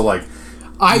 3 of us are like...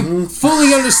 I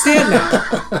fully understand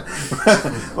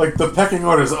that. Like, the pecking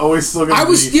order is always still going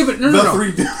to be no.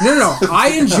 3 dudes. No.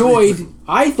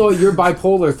 I thought your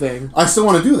bipolar thing. I still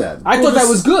want to do that. I thought that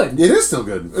was good. It is still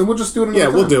good. And we'll just do it another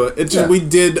time. We'll do it. We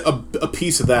did a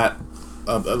piece of that.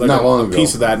 Not long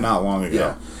ago.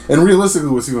 Yeah. And realistically,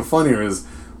 what's even funnier is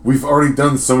we've already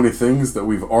done so many things that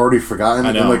we've already forgotten.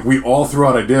 I know. And, like, we all threw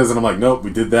out ideas, and I'm like, nope,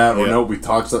 we did that, or nope, we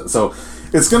talked that. So...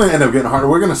 it's going to end up getting harder.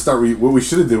 We're going to start... what we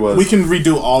should have did was... we can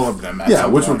redo all of them.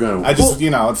 Which we're going to... I just,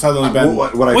 it's suddenly been...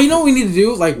 you know what we need to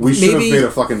do? Like, we should have made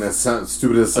a fucking... As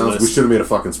stupid as it sounds, we should have made a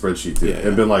fucking spreadsheet, too.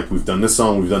 And been like, we've done this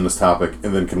song, we've done this topic,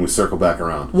 and then can we circle back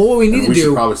around? Well, what we need to do... we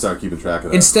should probably start keeping track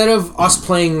of that. Instead of us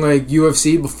playing, like,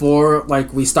 UFC before,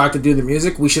 like, we start to do the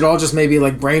music, we should all just maybe,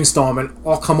 like, brainstorm and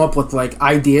all come up with, like,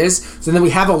 ideas. So then we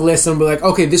have a list and be like,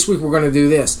 okay, this week we're going to do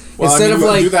this. Well, instead of,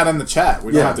 like... do that in the chat.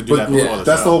 We don't have to do that before the show.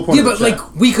 That's the whole point of the chat. Like,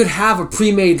 we could have a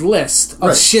pre-made list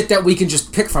of shit that we can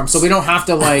just pick from, so we don't have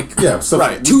to like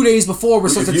 2 days before we're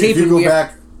supposed to tape. If you go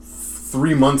back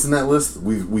 3 months in that list,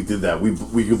 we did that. We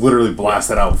literally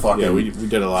blasted out fucking we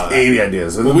did a lot of that. 80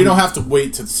 ideas. But we don't have to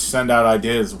wait to send out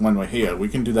ideas when we're here. We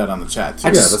can do that on the chat too.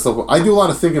 I do a lot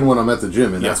of thinking when I'm at the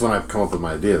gym, and that's when I come up with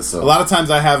my ideas. So a lot of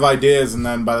times I have ideas, and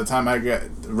then by the time I get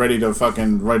ready to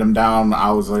fucking write them down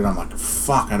hours later, I'm like,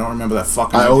 fuck, I don't remember that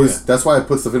fucking idea. That's why I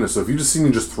put stuff in there. So if you just see me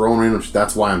just throwing random shit,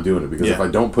 that's why I'm doing it. Because if I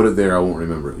don't put it there, I won't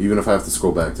remember it, even if I have to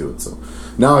scroll back to it. So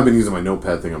now I've been using my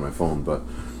notepad thing on my phone. But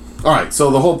alright, so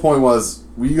the whole point was,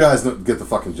 you guys get the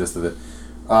fucking gist of it.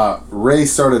 Ray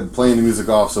started playing the music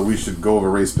off, so we should go over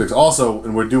Ray's picks. Also,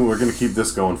 and we're going to keep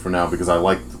this going for now because I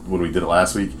liked when we did it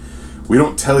last week. We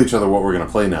don't tell each other what we're going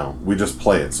to play now. We just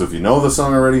play it. So if you know the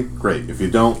song already, great. If you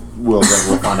don't, we'll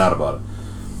find out about it.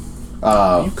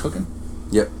 Are you cooking?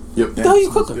 Yep. What the hell are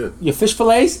you cooking? Good. Your fish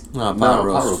fillets? No, No, pot pot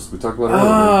roast. roast. We talked about it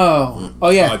earlier. Oh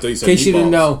yeah. I thought you In said case you didn't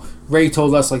meatballs. know, Ray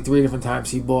told us like 3 different times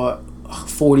he bought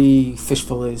 40 fish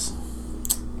fillets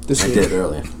this I week. did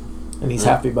earlier. And he's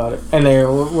happy about it. And they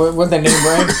what's that name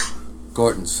brand?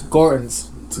 Gorton's. Gorton's.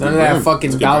 None of good that brand. fucking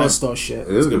It's a good dollar brand. store shit.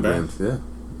 It is a good brand. band,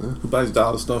 yeah. Who buys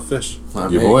dollar store fish?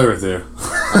 Not Your me. boy right there.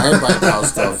 I ain't buying dollar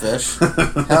store fish.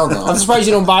 Hell no. I'm surprised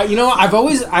you don't buy. You know what?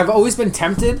 I've always been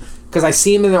tempted because I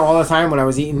see them in there all the time when I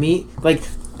was eating meat. Like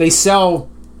they sell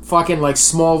fucking like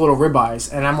small little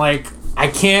ribeyes, and I'm like, I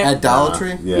can't. At Dollar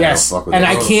Tree? Yeah, yes, don't fuck with and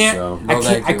that. I can't. No. I No, can't.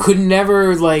 thank I you. could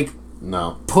never like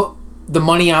No. put the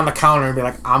money on the counter and be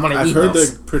like, I'm gonna I've eat heard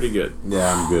this. they're pretty good.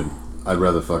 Yeah, I'm good. I'd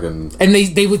rather fucking... And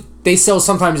they sell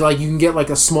sometimes like you can get like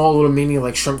a small little mini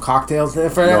like shrimp cocktail for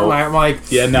that. No. I'm like,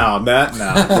 Yeah, no.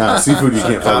 Nah, seafood you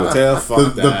can't fuck with. Cocktail,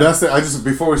 fuck The that. best thing,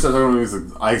 before we start talking about music,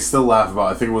 I still laugh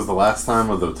about, I think it was the last time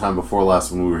or the time before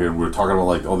last when we were here, we were talking about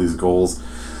like all these goals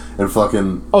and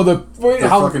fucking... oh The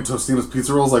fucking Tostino's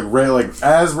pizza rolls, like Ray, like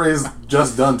as Ray's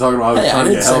just done talking about how he's Hey, I trying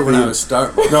to didn't get say healthy. when I was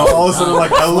starting. No, all of a sudden,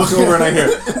 like I look over and I hear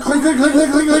clink, clink, clink,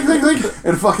 clink, clink, clink, clink, clink,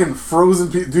 and fucking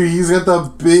frozen pizza. Dude, he's got the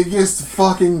biggest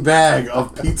fucking bag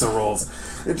of pizza rolls.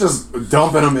 It's just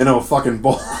dumping them in a fucking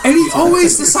bowl. And he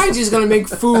always decides he's gonna make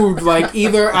food like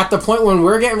either at the point when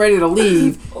we're getting ready to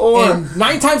leave, Or- and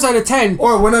 9 times out of 10,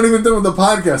 Or we're not even done with the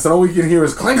podcast, and all we can hear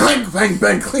is clink, clink, bang,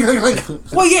 bang, clink, clink, clink.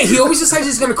 well, yeah, he always decides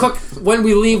he's gonna cook when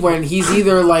we leave, when he's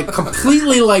either like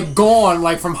completely like gone,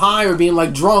 like from high, or being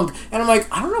like drunk. And I'm like,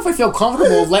 I don't know if I feel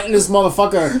comfortable letting this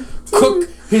motherfucker cook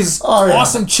his Oh, yeah.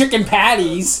 awesome chicken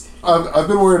patties. I've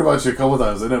been worried about you a couple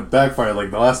times, and it backfired.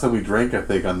 Like the last time we drank, I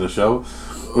think, on the show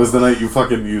was the night you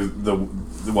fucking you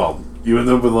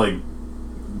ended up with like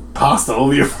pasta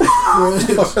over your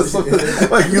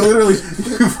like you literally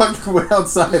you fucking went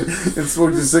outside and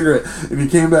smoked your cigarette, and you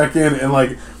came back in, and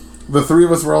like the three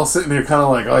of us were all sitting here kind of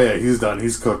like, oh yeah, he's done,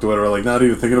 he's cooked or whatever, like not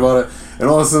even thinking about it, and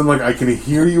all of a sudden like I can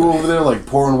hear you over there like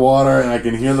pouring water, and I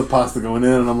can hear the pasta going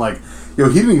in, and I'm like, yo,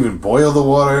 he didn't even boil the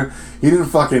water. He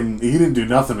didn't do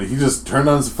nothing. He just turned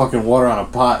on some fucking water on a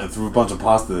pot and threw a bunch of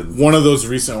pasta in. One of those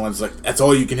recent ones, like that's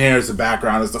all you can hear is the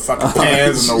background, is the fucking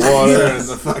pans and the water and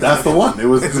the fucking. That's the one. It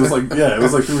was like, yeah, it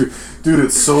was like, dude,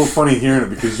 it's so funny hearing it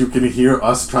because you can hear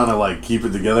us trying to like keep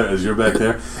it together as you're back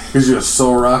there because you're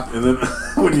so rocked. And then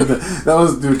when you that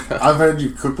was, dude, I've had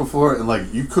you cook before, and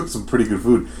like you cooked some pretty good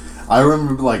food. I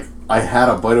remember like I had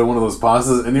a bite of one of those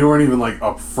pastas, and you weren't even like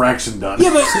a fraction done.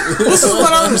 Yeah, but this is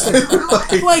what I understand.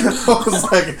 Like, I was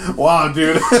like, wow,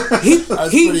 dude. I was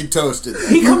pretty toasted.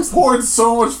 he You comes. poured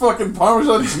so much fucking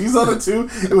Parmesan cheese on it too.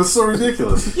 It was so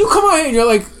ridiculous. You come out here and you're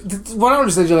like, what I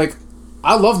understand, you're like,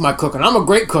 I love my cooking. I'm a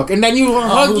great cook. And then you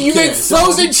who you make cares?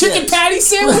 frozen Who chicken cares? patty Yes,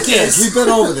 sandwiches. we've been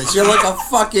over this. You're like a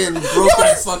fucking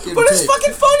broken fucking But it's pig.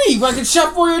 fucking funny. Fucking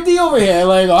Chef Boyardee over here.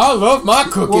 Like, I love my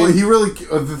cooking. Well, he really.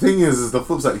 The thing is the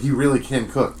flip side. He really can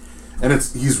cook, and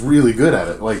he's really good at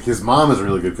it. Like his mom is a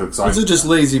really good cook. So Those are just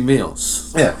lazy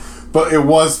meals. yeah. But it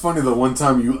was funny the one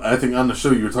time I think on the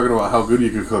show you were talking about how good you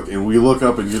could cook, and we look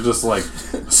up and you're just like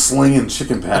slinging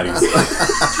chicken patties.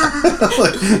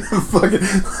 like fucking.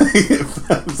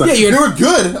 Yeah, they were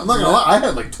good. I'm not gonna lie. I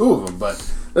had like 2 of them, but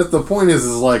that's the point. Is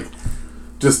like.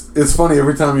 Just, it's funny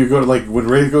every time you go to, like, when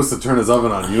Ray goes to turn his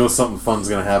oven on, you know something fun's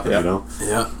gonna happen, Yeah. you know?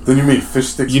 Yeah. Then you made fish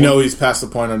sticks. You know he's past the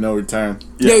point of no return.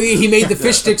 Yeah, he made the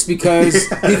fish sticks because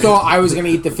he thought I was going to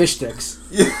eat the fish sticks.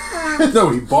 No,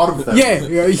 he bought them for that. Yeah.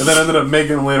 And then ended up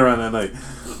making them later on that night.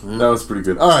 That was pretty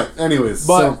good. Alright, anyways.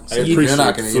 But so, I you- appreciate You're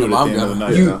not gonna eat food them, at I'm the end of the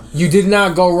gonna. night. though. You did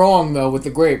not go wrong, though, with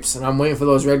the grapes. And I'm waiting for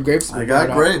those red grapes. to be I got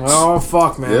brought out. grapes. Oh,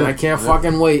 fuck, man. Yeah. I can't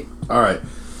fucking wait. alright.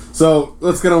 So,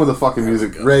 let's get on with the fucking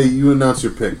music. Ray, you announce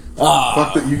your pick.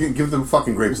 Fuck that. You can give them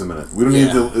fucking grapes a minute. We don't need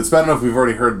Yeah. to. It's bad enough we've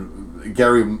already heard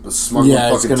Gary smuggling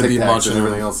Yeah, it's fucking gonna be Tic Tacs much and of-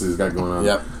 everything else he's got going on.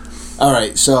 Yep. All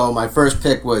right. So my first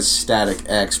pick was Static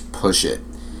X Push It.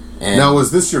 And Now,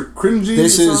 was this your cringy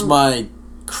this is song? my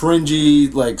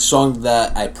cringy like song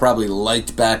that I probably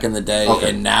liked back in the day, Okay.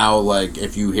 and now like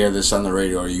if you hear this on the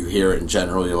radio or you hear it in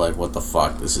general, you're like, what the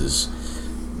fuck? This is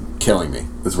killing me.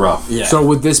 It's rough. Yeah. So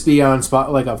would this be on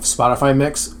like a Spotify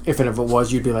mix? If it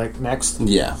was, you'd be like, next?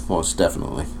 Yeah, most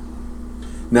definitely.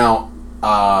 Now,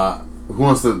 who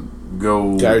wants to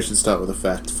go? Gary should start with a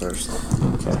fact first.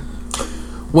 Okay.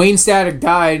 Wayne Static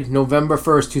died November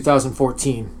 1st,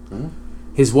 2014.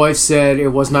 His wife said it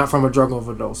was not from a drug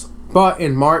overdose. But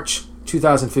in March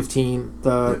 2015,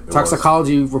 the It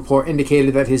toxicology report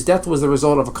indicated that his death was the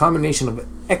result of a combination of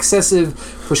excessive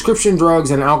prescription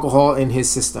drugs and alcohol in his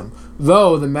system,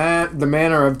 though the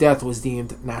manner of death was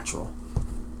deemed natural.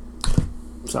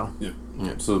 So,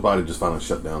 So his body just finally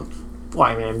shut down. well,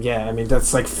 I mean,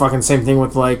 that's like fucking same thing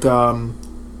with like,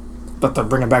 but to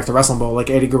bring it back to wrestling ball, like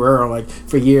Eddie Guerrero, like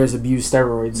for years abused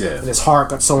steroids, and his heart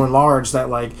got so enlarged that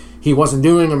like he wasn't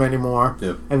doing them anymore,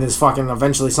 and this fucking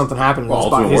eventually something happened. Well,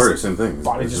 Ultimate Warrior, same thing.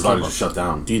 His body just shut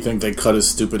down. Do you think they cut his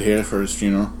stupid hair for his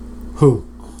funeral? Who?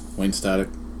 Wayne Static.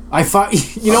 I thought,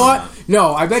 you know what?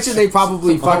 No, I bet you they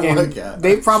probably fucking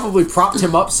they probably propped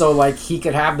him up so like he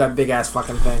could have that big ass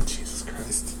fucking thing. Jesus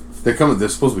Christ. They're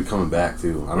supposed to be coming back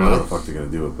too. I don't know how the fuck they're gonna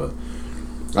do it,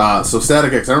 but so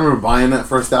Static X. I remember buying that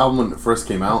first album when it first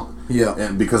came out. Yeah.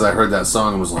 And because I heard that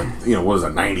song and was like, what was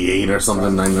it, 98 or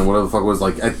something, 99, whatever the fuck it was,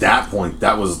 like at that point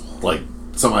that was like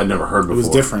something I'd never heard before. It was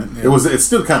different. Yeah. It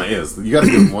still kind of is. You got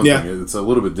to give them one thing. It's a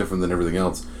little bit different than everything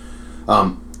else.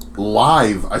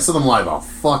 Live, I saw them live a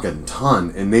fucking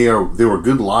ton, and they were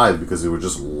good live because they were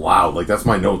just loud. Like that's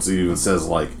my notes. It even says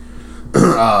like,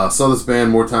 saw this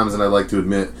band more times than I'd like to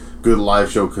admit. Good live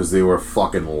show because they were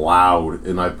fucking loud,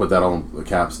 and I put that on the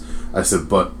caps. I said,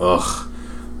 but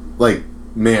like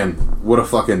man, what a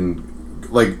fucking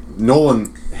like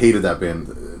Nolan hated that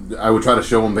band. I would try to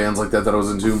show him bands like that I was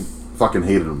into. Fucking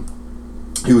hated him.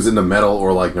 He was into metal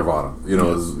or like Nirvana, it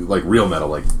was like real metal,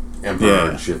 like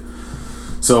Emperor and shit.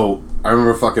 So I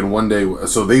remember fucking one day.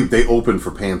 So they opened for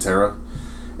Pantera,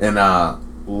 and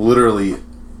literally,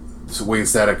 so Wayne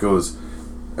Static goes,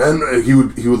 and he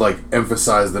would like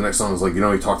emphasize the next song was like, he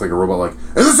talked like a robot, like,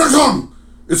 and this next song,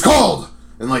 it's called,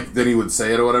 and like then he would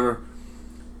say it or whatever.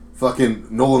 Fucking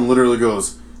Nolan literally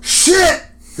goes, shit,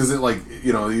 because it like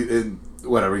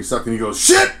whatever he sucked and he goes,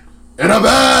 shit in a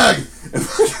bag,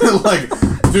 and like,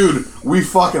 dude, we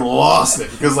fucking lost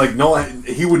it because like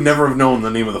he would never have known the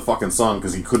name of the fucking song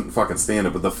because he couldn't fucking stand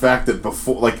it. But the fact that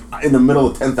before, like in the middle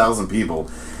of 10,000 people,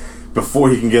 before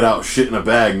he can get out shit in a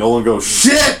bag, Nolan goes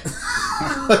shit.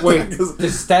 Wait,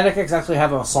 does Static X actually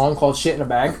have a song called "Shit in a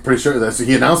Bag"? Pretty sure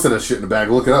he announced it as "Shit in a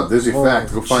Bag." Look it up. There's your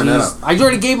fact. Go find that out. I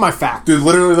already gave my fact. Dude,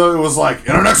 literally though, it was like,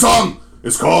 in our next song,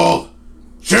 it's called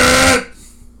 "Shit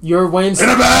Your Wayne in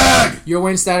a Bag." Your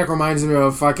Wayne Static reminds me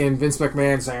of fucking Vince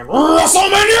McMahon saying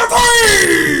WrestleMania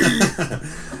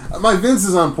 3. My Vince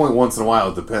is on point once in a while.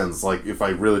 It depends. Like if I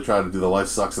really try to do the life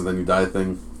sucks and then you die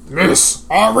thing. Miss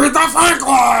Aretha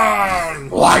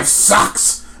Franklin. Life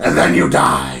sucks and then you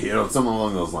die. Something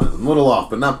along those lines. I'm a little off,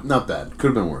 but not bad. Could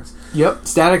have been worse. Yep,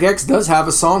 Static X does have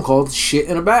a song called "Shit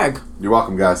in a Bag." You're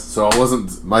welcome, guys. So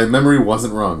my memory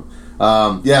wasn't wrong.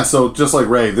 So just like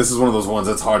Ray, this is one of those ones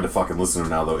that's hard to fucking listen to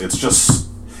now, though.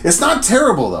 It's not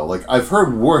terrible, though. Like, I've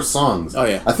heard worse songs. Oh,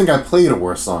 yeah. I think I played a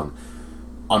worse song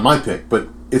on my pick, but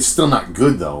it's still not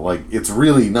good, though. Like, it's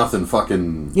really nothing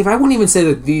fucking... Yeah, but I wouldn't even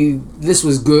say that this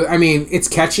was good. I mean, it's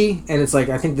catchy, and it's like,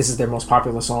 I think this is their most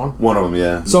popular song. One of them,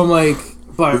 yeah. So I'm like,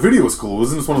 but... The video was cool.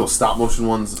 Wasn't this one of those stop-motion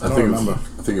ones? I don't remember.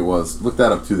 I think it was. Look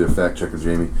that up, too, there, fact checker,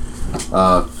 Jamie.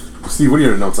 Steve, what are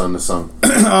your notes on this song?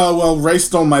 Well, Ray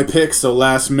stole my pick, so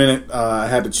last minute I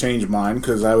had to change mine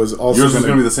because I was also. Yours was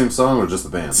going to be the same song or just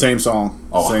the band? Same song.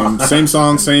 Oh. Same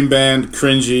song, same band.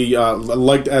 Cringey.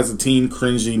 Liked as a teen,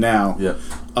 cringey now. Yeah.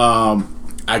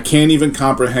 I can't even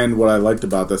comprehend what I liked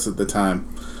about this at the time.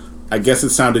 I guess it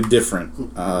sounded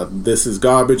different. This is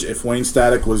garbage. If Wayne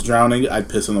Static was drowning, I'd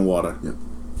piss in the water. Yep.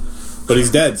 But he's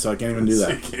dead, so I can't even do So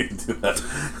that. you can't do that.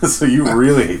 So you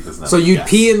really hate this now. So you'd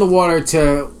pee in the water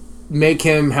to make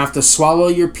him have to swallow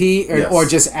your pee, or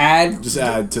just add? Just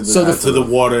add to the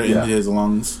water into his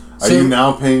lungs. Are you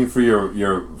now paying for your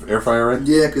air fryer, right?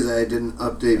 Yeah, because I didn't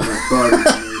update my card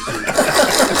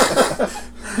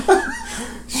information.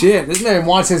 Shit, this man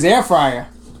wants his air fryer.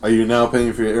 Are you now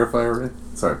paying for your air fryer, right?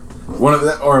 Sorry. One of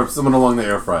that, or someone along the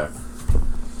air fryer.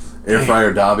 Air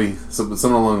fryer Dobby,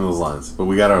 something along those lines. But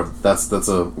we gotta.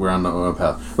 We're on a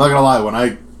path. I'm not gonna lie. When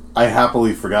I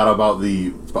happily forgot about the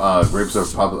grapes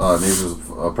of names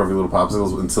of perfect little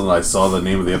popsicles until I saw the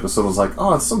name of the episode. I was like,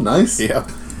 oh, it's so nice. Yeah.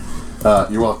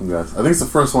 You're welcome, guys. I think it's the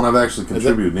first one I've actually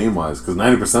contributed name wise because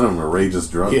 90% of them are Ray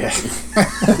just drunk. Yeah.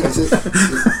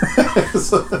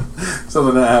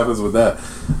 Something that happens with that.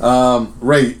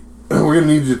 Ray, we're gonna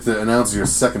need you to announce your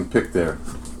second pick there.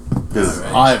 Because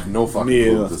I have no fucking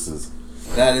clue what this is.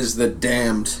 That is The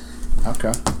Damned.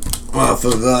 Okay. Off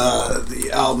of the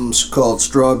album's called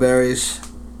Strawberries.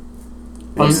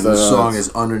 And the song is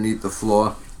Underneath the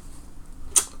Floor.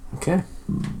 Okay.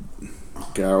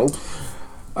 Gerald.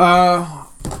 I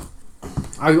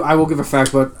will give a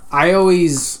fact, but I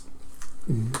always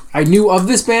I knew of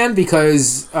this band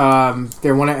because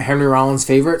they're one of Henry Rollins'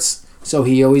 favorites. So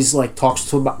he always like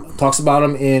talks about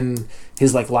them in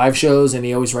his like live shows, and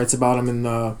he always writes about them in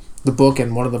the book.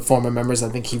 And one of the former members I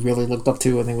think he really looked up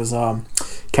to, I think was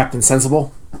Captain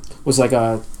Sensible, was like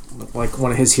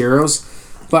one of his heroes.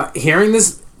 But hearing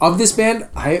this band,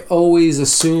 I always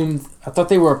assumed, I thought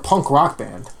they were a punk rock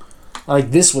band.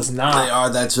 Like this was not. They are.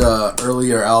 That's a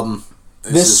earlier album.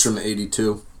 This is from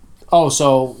 '82. Oh,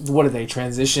 so what did they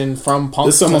transition from punk?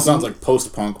 This almost sounds like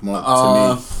post-punk more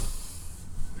to me.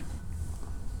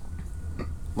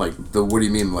 Like what do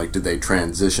you mean? Like did they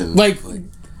transition? Like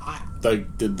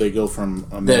did they go from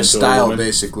a man their to a style woman?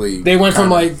 basically? They went from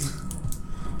like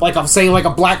I'm saying like a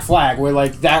Black Flag, where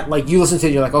like that, like you listen to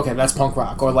it, you're like, okay, that's punk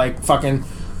rock, or like fucking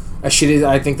a shit.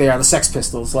 I think they are the Sex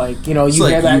Pistols. Like you It's you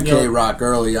like hear that UK rock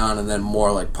early on, and then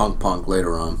more like punk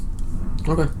later on.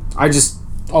 Okay, I just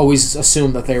always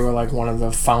assumed that they were like one of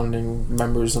the founding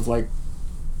members of like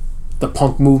the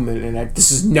punk movement, and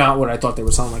this is not what I thought they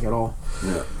would sound like at all.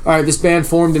 Yeah. All right, this band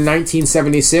formed in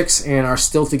 1976 and are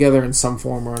still together in some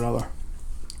form or another,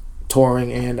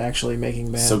 touring and actually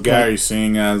making bands. So Gary,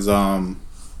 seeing as the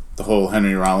whole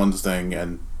Henry Rollins thing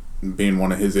and being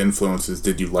one of his influences,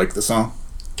 did you like the song?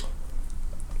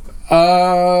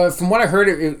 From what I heard,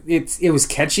 it was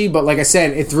catchy, but like I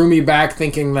said, it threw me back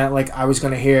thinking that like I was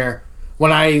gonna hear,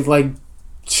 when I like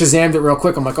Shazammed it real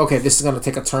quick, I'm like, okay, this is gonna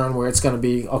take a turn where it's gonna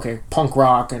be punk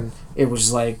rock, and it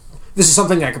was like, this is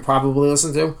something I could probably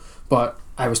listen to, but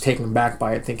I was taken back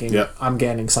by it, thinking I'm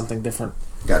getting something different.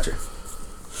 Gotcha.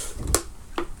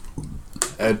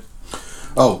 Ed?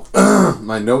 Oh,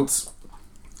 my notes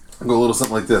go a little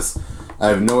something like this. I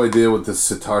have no idea what this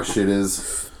sitar shit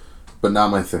is, but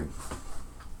not my thing.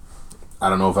 I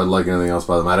don't know if I'd like anything else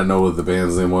by them. I didn't know what the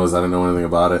band's name was. I didn't know anything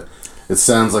about it. It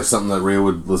sounds like something that Ray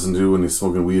would listen to when he's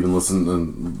smoking weed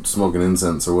and smoking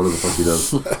incense or whatever the fuck he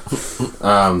does.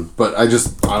 But I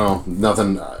don't know,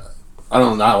 nothing. I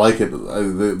don't not like it.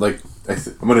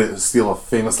 I'm gonna steal a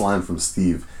famous line from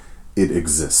Steve. It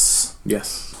exists.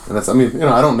 Yes. And that's, I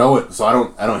don't know it, so I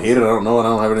don't hate it. I don't know it. I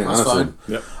don't have anything. That's honestly,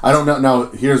 fine. Yep. I don't know. Now,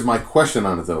 here's my question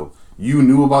on it though. You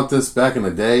knew about this back in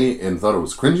the day and thought it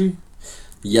was cringy?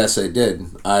 Yes, I did.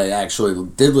 I actually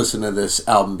did listen to this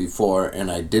album before,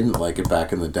 and I didn't like it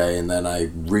back in the day, and then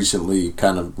I recently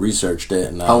kind of researched it.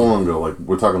 And How long ago? Like,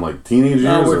 we're talking like teenage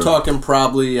years? We're talking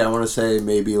probably, I want to say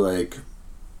maybe like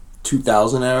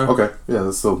 2000 era. Okay, yeah,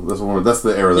 that's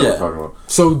the era that we're talking about.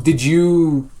 So do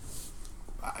you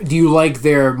like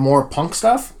their more punk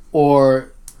stuff,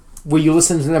 or were you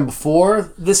listening to them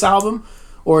before this album,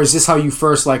 or is this how you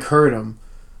first like heard them,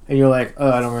 and you're like,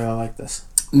 oh, I don't really like this?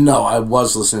 No, I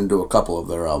was listening to a couple of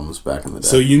their albums back in the day.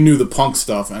 So you knew the punk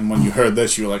stuff, and when you heard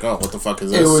this, you were like, "Oh, what the fuck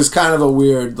is this?" It was kind of a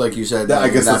weird, like you said. I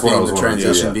guess that's what I was the wondering,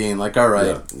 transition being like, all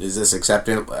right, is this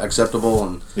acceptable?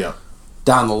 And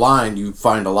down the line, you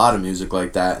find a lot of music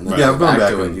like that, and then I've gone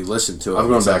back to it, and you listen to it. I've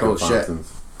gone back like, and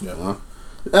shit.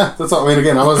 Yeah, that's all. I mean,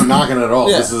 again, I wasn't knocking it at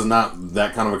all. Yeah. This is not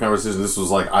that kind of a conversation. This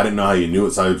was like, I didn't know how you knew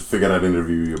it, so I figured I'd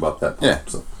interview you about that. Yeah.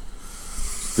 So,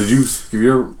 did you give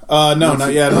your? No,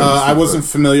 not yet. I wasn't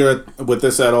familiar with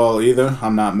this at all either.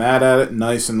 I'm not mad at it.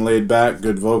 Nice and laid back,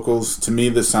 good vocals. To me,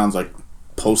 this sounds like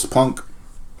post-punk.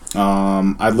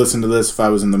 I'd listen to this if I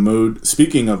was in the mood.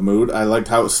 Speaking of mood, I liked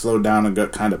how it slowed down and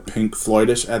got kind of Pink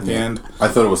Floydish at the end. I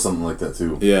thought it was something like that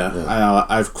too. Yeah.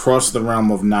 I've crossed the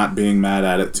realm of not being mad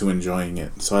at it to enjoying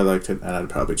it, so I liked it, and I'd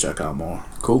probably check out more.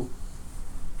 Cool.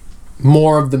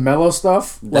 More of the mellow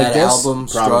stuff? That like this? album,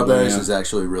 Strawberries, is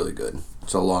actually really good.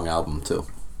 It's a long album, too.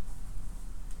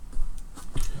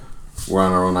 We're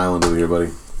on our own island over here,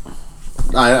 buddy.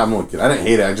 I'm only kidding. I didn't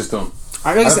hate it. I just don't.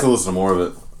 I have to listen to more of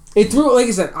it. It threw, like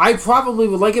I said, I probably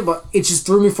would like it, but it just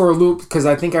threw me for a loop because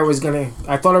I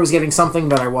thought I was getting something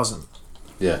that I wasn't.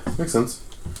 Yeah, makes sense.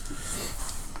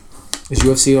 Is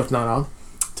UFC not on?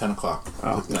 10 o'clock.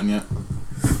 Oh. Is it done yet?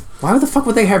 Why the fuck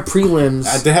would they have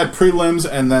prelims? They had prelims,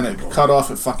 and then it cut off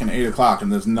at fucking 8 o'clock,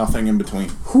 and there's nothing in between.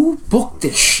 Who booked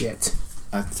this shit?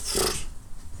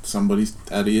 Somebody's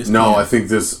at ESPN. No, I think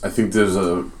there's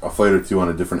a fight or two on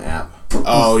a different app.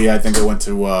 Oh yeah, I think I went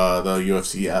to the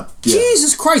UFC app. Yeah.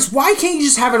 Jesus Christ! Why can't you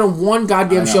just have it on one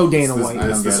goddamn show, Dana White?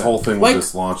 This whole thing with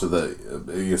this launch of the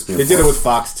ESPN. They did it with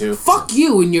Fox too. Fuck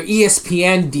you and your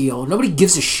ESPN deal. Nobody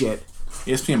gives a shit.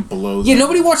 ESPN blows. Yeah,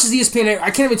 nobody watches ESPN.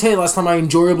 I can't even tell you the last time I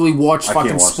enjoyably watched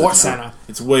fucking SportsCenter.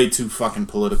 It's way too fucking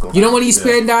political. You know when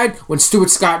ESPN died? When Stuart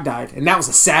Scott died, and that was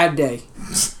a sad day.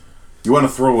 You want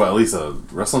to throw at least a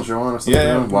wrestling show on or something?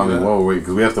 Yeah. Well, wait,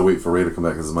 because we have to wait for Ray to come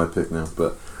back because it's my pick now.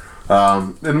 But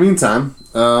in the meantime,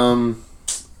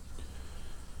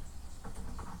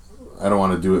 I don't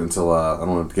want to do it until I don't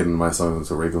want to get into my songs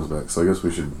until Ray comes back. So I guess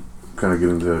we should kind of get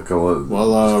into a couple of...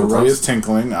 Well, Ray is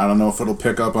tinkling. I don't know if it'll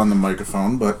pick up on the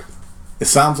microphone, but it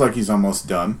sounds like he's almost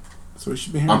done. So we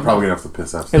should be hearing. I'm probably going to have to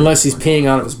piss after. Unless he's peeing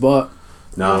out of his butt.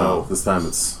 No. This time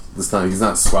he's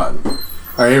not squatting. All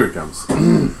right, here he comes.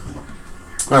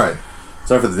 All right.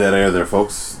 Sorry for the dead air there,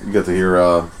 folks. You get to hear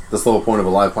that's the whole point of a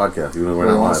live podcast. Even though we're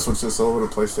not live. Switch this over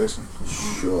to PlayStation.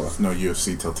 Sure. No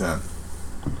UFC till 10.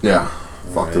 Yeah.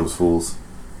 Fuck those fools.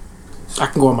 I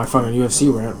can go on my fucking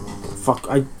UFC rant. Fuck,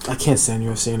 I can't stand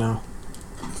UFC now.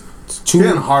 It's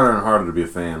getting harder and harder to be a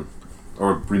fan.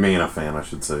 Or remain a fan, I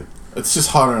should say. It's just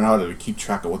harder and harder to keep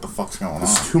track of what the fuck's going on.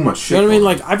 There's too much shit. You know what I mean?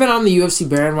 Like, I've been on the UFC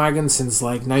bandwagon since,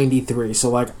 like, 93. So,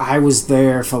 like, I was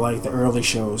there for, like, the early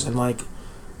shows. And, like,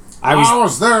 I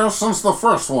was there since the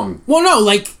first one. Well, no,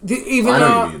 like, even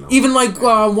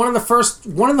one of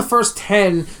the first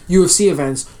 10 UFC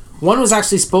events, one was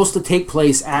actually supposed to take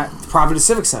place at the Providence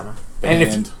Civic Center.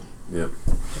 And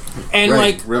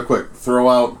real quick, throw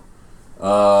out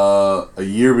a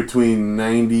year between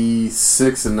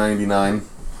 96 and 99.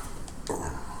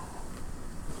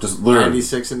 Just literally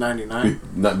 96 and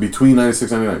 99? Between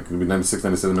 96 and 99. It could be 96,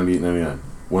 97, 98, 99.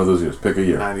 One of those years. Pick a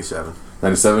year. 97.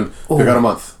 97. Oh. Pick out a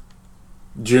month.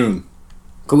 June.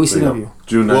 Go ECW.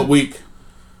 June 9. What week?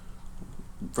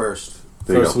 First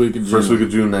week of June. First week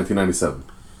of June, 1997.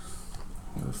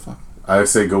 What the fuck? I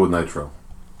say go with Nitro.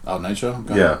 Oh, Nitro?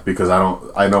 Okay. Yeah, because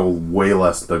I know way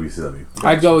less WCW.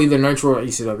 I'd go either Nitro or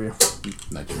ECW.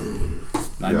 Nitro.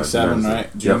 97,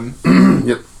 right? June?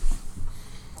 Yep.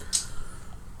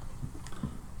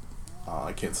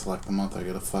 I can't select the month. I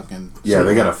gotta fucking... Yeah,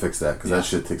 they gotta fix that, because that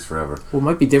shit takes forever. Well, it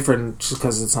might be different just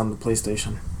because it's on the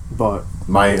PlayStation. But...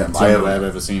 I've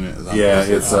ever seen it.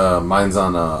 It's mine's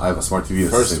on... I have a smart TV.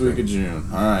 First week of June.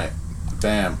 Alright.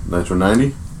 Damn. Nitro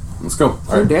 90? Let's go.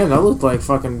 Oh, damn, that looked like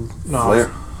fucking... No, Flair.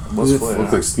 What's Flair? It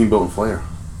looked like Steamboat and Flair.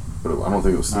 But I don't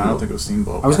think it was Steamboat. I don't think it was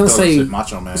Steamboat. I was gonna say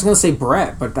Macho Man. I was gonna say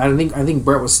Brett, but I think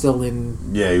Brett was still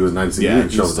in. Yeah, he was 96. Yeah,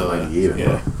 he was still 98.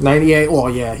 Yeah, 98. Well,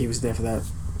 yeah, he was there for that.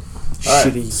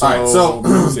 Shitty. Alright, so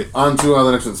on to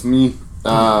the next one. It's me.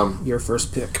 Your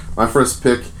first pick. My first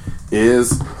pick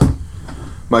is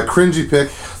my cringy pick.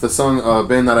 The song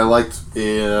band that I liked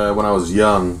when I was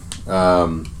young,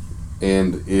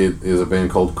 and it is a band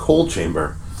called Cold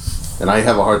Chamber, and I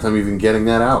have a hard time even getting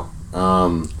that out.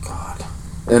 God.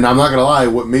 And I'm not gonna lie,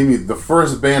 what made me the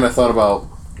first band I thought about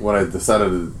when I decided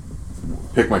to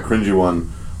pick my cringy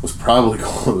one was probably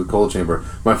Cold Chamber.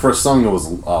 My first song was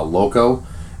Loco,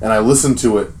 and I listened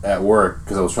to it at work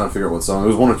because I was trying to figure out what song. It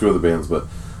was one or two other bands, but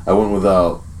I went with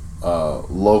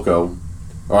Loco,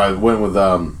 or I went with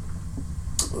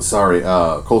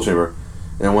Cold Chamber.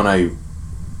 And when I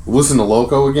listened to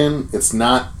Loco again, it's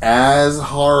not as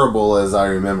horrible as I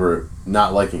remember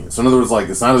not liking it. So in other words, like,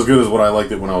 it's not as good as what I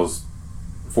liked it when I was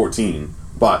 14,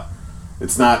 but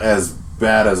it's not as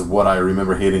bad as what I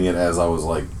remember hating it as I was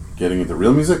like getting into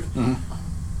real music.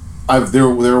 Mm-hmm. There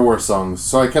were worse songs,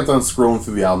 so I kept on scrolling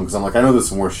through the album because I'm like, I know there's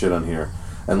some worse shit on here.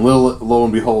 And lo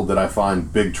and behold, did I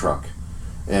find Big Truck,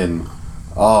 and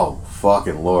oh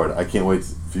fucking lord, I can't wait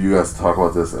for you guys to talk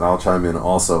about this, and I'll chime in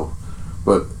also.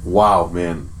 But wow,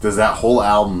 man, does that whole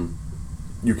album?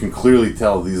 You can clearly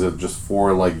tell these are just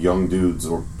four like young dudes,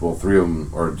 or well, three of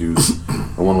them are dudes,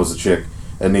 and one was a chick.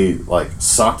 And they like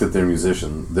sucked at their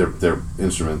their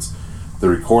instruments. The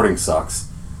recording sucks.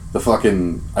 The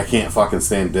fucking I can't fucking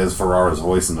stand Des Ferrara's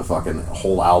voice in the fucking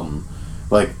whole album.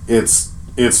 Like it's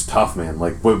tough, man.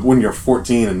 Like but when you're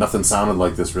 14 and nothing sounded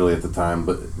like this really at the time,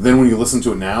 but then when you listen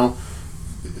to it now,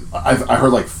 I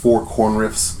heard like 4 corn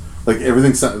riffs. Like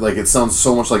everything like it sounds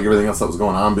so much like everything else that was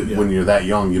going on. But when you're that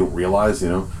young, you don't realize, you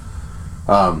know.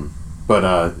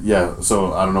 Yeah.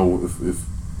 So I don't know if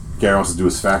Gary wants to do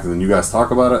his fact, and then you guys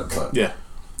talk about it. But. Yeah.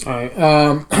 All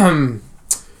right.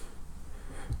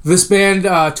 This band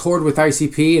toured with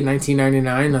ICP in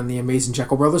 1999 on the Amazing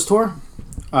Jekyll Brothers tour.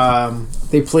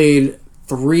 They played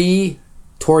 3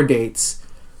 tour dates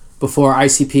before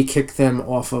ICP kicked them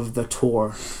off of the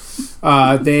tour.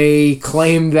 They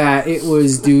claimed that it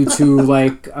was due to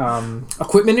like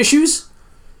equipment issues,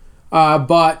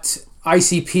 but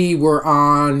ICP were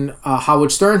on a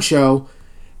Howard Stern show.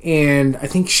 And I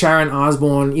think Sharon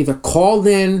Osbourne either called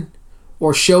in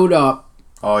or showed up.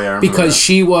 Oh yeah, I remember because that.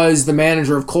 She was the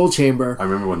manager of Cold Chamber. I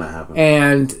remember when that happened.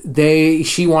 And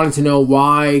she wanted to know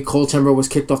why Cold Chamber was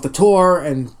kicked off the tour,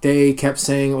 and they kept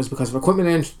saying it was because of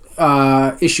equipment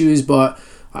issues. But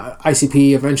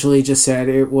ICP eventually just said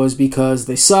it was because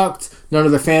they sucked. None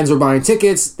of the fans were buying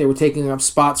tickets. They were taking up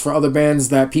spots for other bands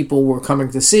that people were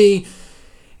coming to see,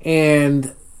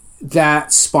 and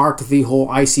that sparked the whole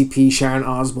ICP Sharon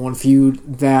Osbourne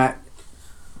feud that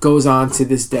goes on to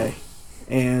this day.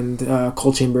 And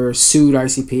Coal Chamber sued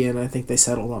ICP, and I think they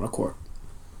settled on a court.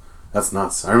 That's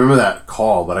nuts. I remember that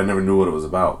call, but I never knew what it was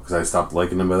about because I stopped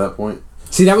liking them by that point.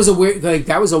 See, that was a weird.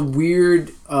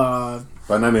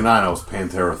 By '99, I was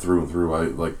Pantera through and through.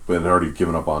 I had already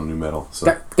given up on new metal. So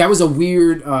that was a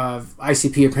weird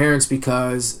ICP appearance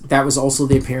because that was also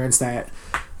the appearance that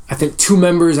I think two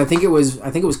members. I think it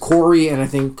was Corey and I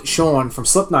think Sean from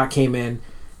Slipknot came in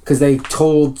because they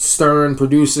told Stern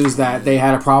producers that they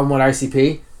had a problem with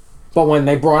ICP, but when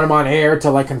they brought him on air to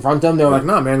like confront them, they were like,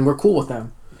 "No, man, we're cool with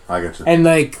them." I get you. And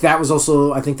like that was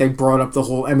also, I think they brought up the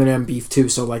whole Eminem beef too.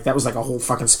 So like that was like a whole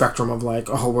fucking spectrum of like,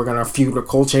 oh, we're gonna feud with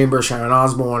Coal Chamber, Sharon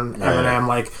Osbourne, Eminem. Yeah.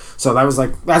 Like so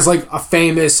that's like a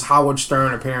famous Howard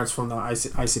Stern appearance from the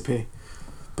ICP.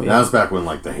 But that was back when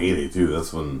like the heyday too.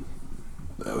 That's when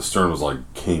Stern was like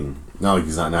king. Not like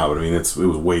he's not now, but I mean it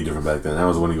was way different back then. That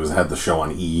was when he had the show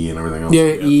on E and everything else.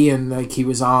 Yeah, E and like he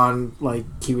was on like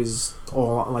he was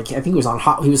all like I think he was on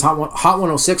Hot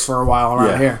 106 for a while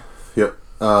around here. Yep.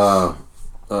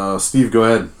 Steve, go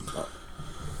ahead.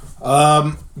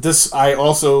 This I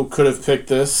also could have picked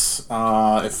this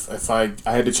if I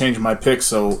had to change my pick,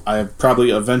 so I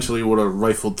probably eventually would have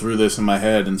rifled through this in my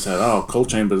head and said, "Oh, Coal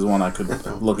Chamber is one I could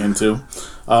look into."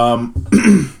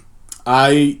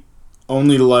 I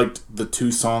only liked the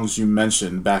two songs you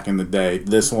mentioned back in the day.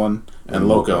 This one and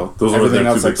Loco. Those Everything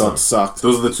else I songs. thought sucked.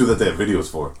 Those are the two that they have videos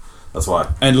for. That's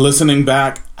why. And listening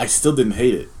back, I still didn't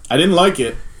hate it. I didn't like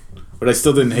it, but I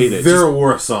still didn't hate it. There are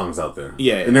worse songs out there.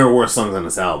 Yeah. And there are worse songs on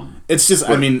this album. It's just,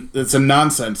 I mean, it's a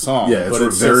nonsense song. Yeah, but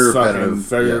it's very just repetitive.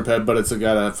 Very repetitive, but it's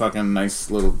got a fucking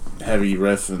nice little heavy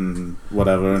riff and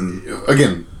whatever. And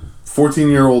again,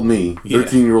 14-year-old me,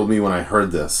 13-year-old me when I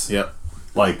heard this. Yep.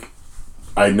 Like,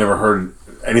 I'd never heard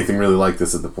anything really like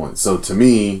this at the point. So to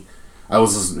me, I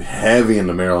was just heavy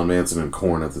into Marilyn Manson and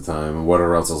Korn at the time and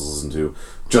whatever else I was listening to.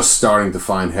 Just starting to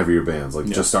find heavier bands. Like,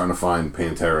 just starting to find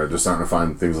Pantera. Just starting to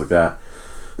find things like that.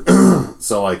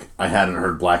 So, like, I hadn't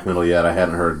heard black metal yet. I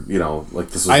hadn't heard, like,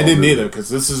 this was... I didn't either, because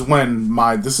this is when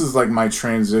this is like my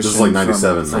transition. This is like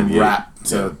 97, from rap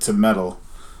to metal.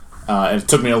 And it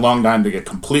took me a long time to get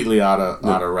completely out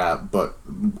of rap, but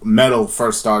metal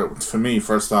first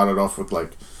started off with,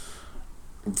 like,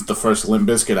 the first Limp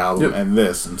Bizkit album and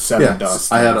this and Seven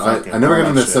Dust. I never got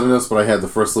into Seven Dust, but I had the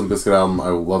first Limp Bizkit album. I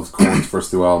loved Korn's first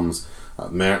two albums.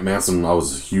 Manson, I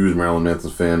was a huge Marilyn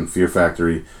Manson fan. Fear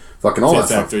Factory, fucking all Fear that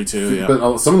Factory stuff. too. Yeah.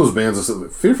 But some of those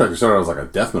bands, Fear Factory started out as like a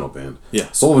death metal band.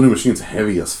 Yeah. Soul of a New Machine's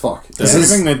heavy as fuck.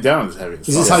 Everything they down is heavy. Is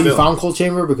this how you found Coal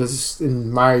Chamber? Because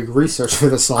in my research for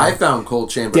this song, I found Coal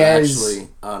Chamber actually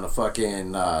on a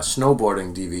fucking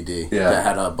snowboarding DVD that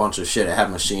had a bunch of shit. It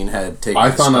had Machine Head. I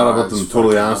found out about them,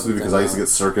 totally honest with you, because I used to get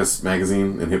Circus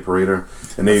magazine and Hit Parader,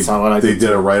 and they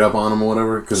did a write up on them or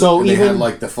whatever. So they had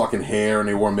like the fucking hair, and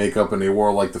they wore makeup, and they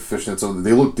wore like the fishnets, so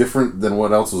they looked different than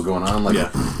what else was going on. Like,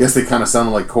 yes, they kind of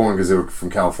sounded like Korn because they were from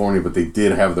California, but they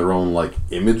did have their own like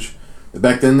image.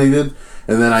 Back then they did.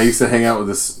 And then I used to hang out with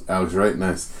this Alex, right?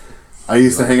 Nice. I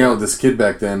used to hang out with this kid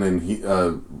back then, and he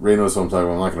Ray knows what I'm talking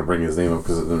about. I'm not going to bring his name up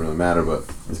because it doesn't really matter, but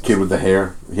this kid with the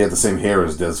hair, he had the same hair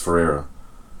as Des Ferreira.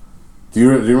 Do you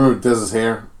remember Des's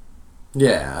hair?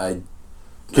 Yeah,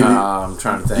 I'm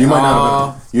trying to think. You might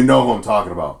not have been, you know who I'm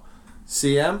talking about.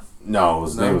 CM? No,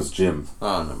 his name was Jim.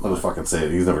 Oh, no. I'll just fucking say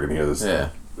it. He's never going to hear this.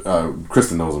 Yeah.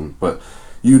 Kristen knows him, but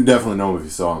you definitely know him if you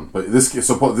saw him. But this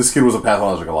kid was a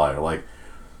pathological liar. Like,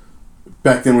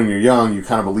 back then when you're young, you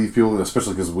kind of believe people,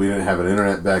 especially because we didn't have an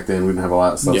internet back then. We didn't have a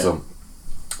lot of stuff. Yeah. So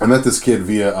I met this kid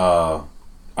via, I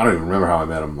don't even remember how I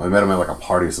met him. I met him at like a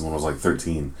party when I was like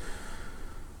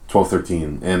 12,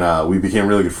 13. And we became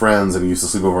really good friends, and he used to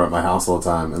sleep over at my house all the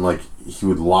time. And like, he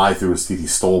would lie through his teeth. He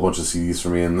stole a bunch of CDs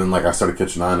from me. And then like, I started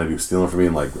catching on that he was stealing from me.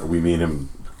 And like, me and him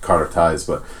cut our ties.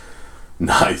 But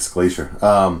nice, Glacier.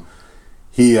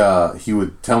 He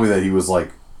would tell me that he was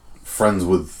like friends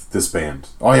with this band.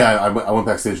 Oh yeah, I went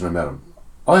backstage and I met him.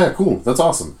 Oh yeah, cool. That's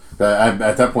awesome.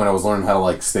 At that point, I was learning how to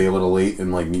like stay a little late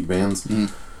and like meet bands.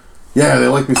 Yeah, they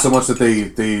liked me so much that they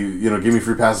gave me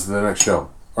free passes to the next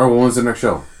show. All right, well, when's the next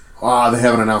show? They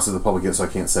haven't announced it to the public yet, so I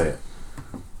can't say it.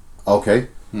 Okay,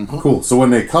 cool. So when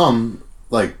they come,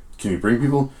 like, can you bring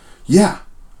people? Yeah.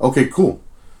 Okay, cool.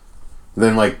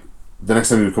 Then like the next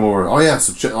time you would come over, oh yeah,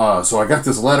 so I got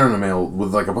this letter in the mail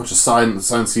with like a bunch of signed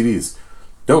CDs.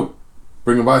 Dope.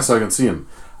 Bring them by so I can see them.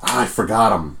 I forgot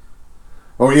them.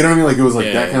 Or, you know what I mean? Like, it was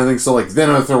like that kind of thing. So, like,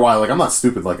 then after a while, like, I'm not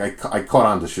stupid. Like, I caught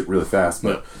on to shit really fast.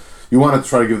 But you want to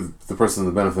try to give the person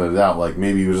the benefit of the doubt. Like,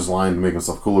 maybe he was just lying to make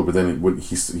himself cooler, but then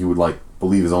he would like,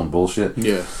 believe his own bullshit.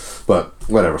 Yeah. But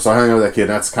whatever. So I hung out with that kid.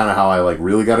 That's kind of how I like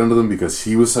really got into them because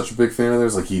he was such a big fan of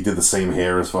theirs. Like he did the same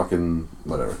hair as fucking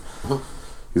whatever.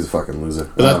 He's a fucking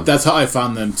loser. But that's how I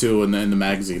found them too in the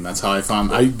magazine. That's how I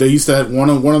found. They used to have one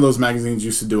of those magazines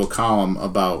used to do a column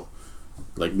about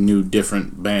like new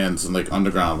different bands and like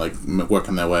underground, like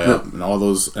working their way up and all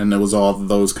those, and it was all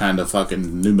those kind of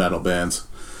fucking new metal bands.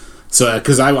 So,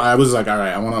 because I was like, all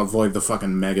right, I want to avoid the fucking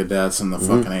Megadeths and the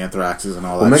fucking Anthraxes and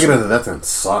all that. Well, shit. Megadeth at that time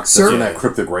sucks. That's when that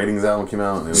Cryptic Writings album came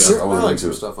out. And I wasn't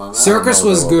into stuff on that. Circus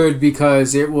was good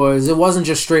because it wasn't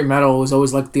just straight metal. It was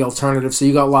always like the alternative. So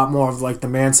you got a lot more of like the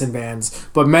Manson bands.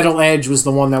 But Metal Edge was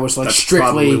the one that was like That's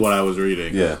strictly probably what I was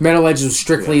reading. Yeah, Metal Edge was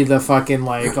strictly the fucking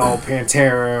like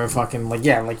Pantera, fucking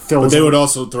like Phil. But they would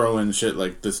also throw in shit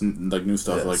like this, like new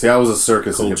stuff. Like see, I was a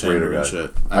Circus and Hip Raider guy.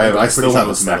 Shit. I still have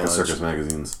a stack Metal of Circus Edge.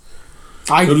 magazines.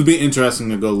 It would be interesting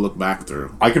to go look back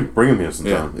through. I could bring them here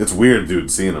sometime. Yeah. It's weird,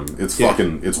 dude, seeing them. It's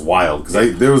fucking, it's wild.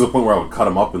 Because there was a point where I would cut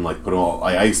them up and like put them all.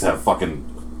 I used to have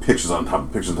fucking pictures on top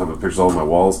of pictures on top of pictures all over my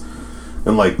walls,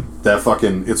 and like that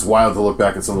fucking. It's wild to look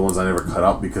back at some of the ones I never cut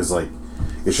up because like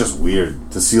it's just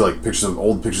weird to see like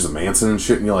old pictures of Manson and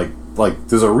shit, and you're like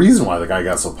there's a reason why the guy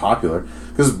got so popular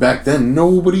because back then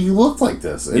nobody looked like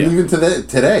this, and even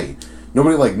today.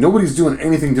 Nobody's doing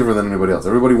anything different than anybody else.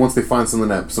 Everybody, once they find something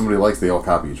that somebody likes, they all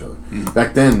copy each other.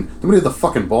 Back then, nobody had the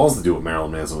fucking balls to do what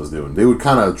Marilyn Manson was doing. They would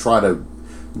kind of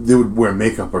they would wear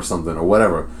makeup or something or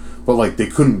whatever, but like they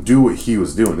couldn't do what he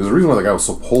was doing. There's a reason why the guy was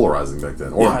so polarizing back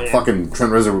then. Or fucking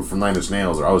Trent Reznor from Nine Inch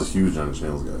Nails, or I was a huge Nine Inch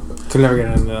Nails guy. But could never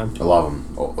get into them. I love them.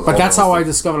 But that's how I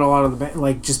discovered a lot of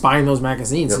like just buying those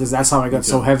magazines because that's how I got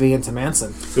so heavy into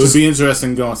Manson. It would be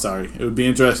interesting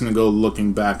to go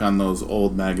looking back on those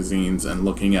old magazines and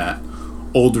looking at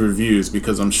old reviews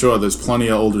because I'm sure there's plenty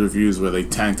of old reviews where they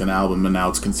tanked an album and now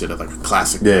it's considered like a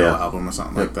classic metal album or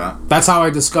something like that. That's how I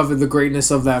discovered the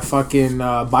greatness of that fucking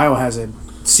Biohazard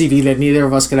CD that neither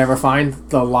of us could ever find.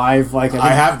 The live, like I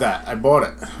have that. I bought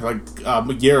it like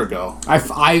a year ago.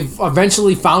 I've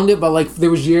eventually found it, but like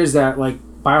there was years that like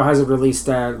Biohazard released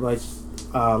that like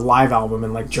live album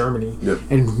in like Germany,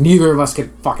 and neither of us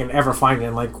could fucking ever find it.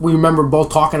 And like we remember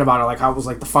both talking about it, like how it was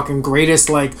like the fucking greatest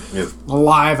like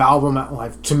live album.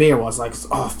 Like to me, it was like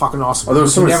fucking awesome. Oh, there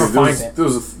was so never find it. There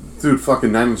was dude,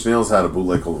 fucking Nine Inch Nails had a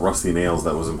bootleg called Rusty Nails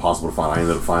that was impossible to find. I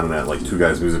ended up finding it at like Two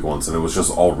Guys Music once, and it was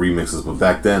just all remixes. But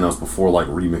back then, that was before like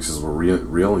remixes were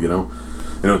real, you know.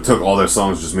 And it took all their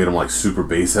songs, just made them like super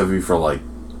bass heavy for like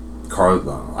car.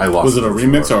 I lost. Was it a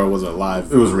remix or was it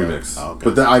live? It was a remix. Oh, okay.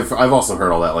 But I've also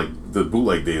heard all that. Like the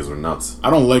bootleg days were nuts. I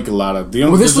don't like a lot of.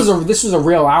 Well, this was a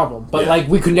real album, but like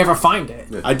we could never find it.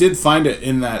 Yeah. I did find it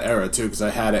in that era too because I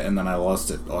had it and then I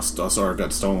lost it or it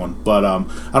got stolen. But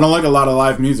I don't like a lot of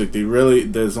live music.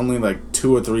 There's only like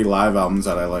 2 or 3 live albums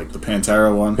that I like. The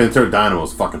Pantera one. Pantera Dynamo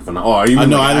is fucking phenomenal. Oh, you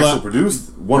mean actually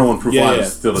produced? 101 Proof Live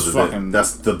is still to the day.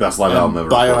 That's the best live album ever.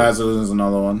 Biohazard is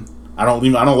another one. I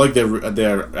don't like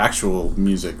their actual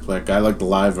music. Like I like the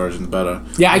live version better.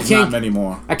 Yeah, There's not many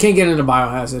more. I can't get into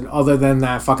Biohazard other than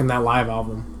that live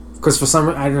album. Because for some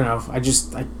I don't know. I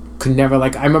could never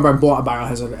like. I remember I bought a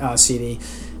Biohazard CD,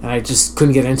 and I just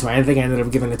couldn't get into it. I think I ended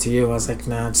up giving it to you. I was like,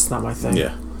 nah, it's not my thing.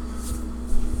 Yeah.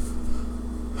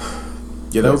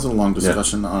 Yeah, that was a long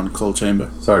discussion on Cold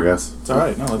Chamber. Sorry, guys. It's all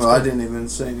right. No, well, I didn't even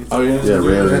say anything. Oh yeah. Yeah,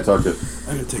 Ray hasn't talked it.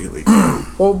 I gotta take a leak.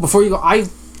 Well, before you go, I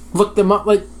looked them up.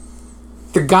 Like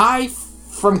the guy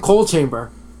from Cold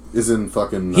Chamber is in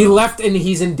fucking. He left and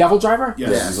he's in Devil Driver.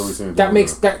 Yes. Yeah, he's always saying that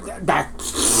makes that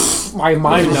my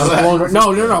mind is blown.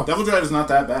 No. Devil Driver is not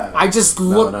that bad. I just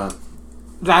looked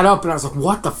that up and I was like,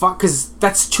 what the fuck? Because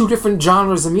that's 2 different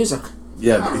genres of music.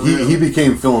 Yeah, he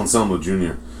became Phil Anselmo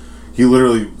Jr. He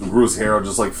literally grew his hair out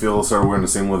just like Phil, started wearing the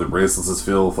same leather bracelets as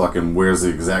Phil, fucking wears the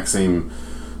exact same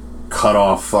cut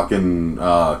off fucking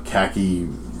khaki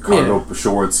cargo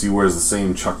shorts. He wears the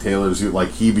same Chuck Taylors.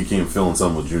 He became Phil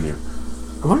Anselmo Jr.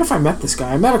 I wonder if I met this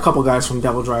guy. I met a couple guys from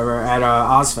Devil Driver at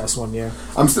Ozfest one year.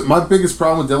 My biggest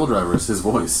problem with Devil Driver is his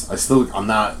voice. I'm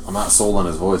not sold on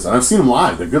his voice. And I've seen him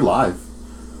live. They're good live.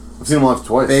 I've seen him live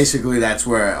twice. Basically, that's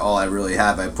where all I really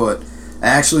have. I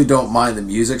actually don't mind the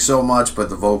music so much, but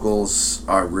the vocals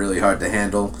are really hard to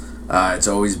handle. It's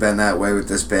always been that way with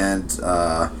this band.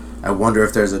 I wonder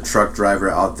if there's a truck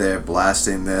driver out there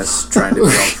blasting this, trying to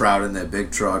be all proud in their big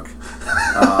truck.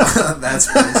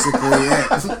 That's basically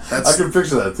it. I can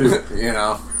picture that too. You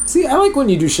know. See, I like when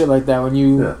you do shit like that, when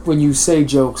you say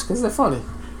jokes, because they're funny.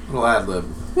 A little ad lib.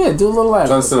 Yeah, do a little ad lib.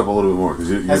 Try to set up a little bit more.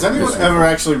 Has anyone ever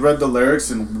actually read the lyrics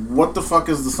and what the fuck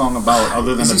is the song about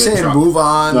other than Is a he big saying truck? move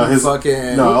on?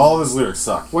 No, all of his lyrics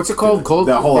suck. What's it called?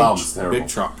 That whole album's terrible. Big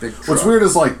truck. What's weird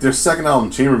is like their second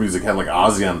album, Chamber Music, had like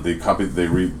Ozzy on it. They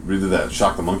redid that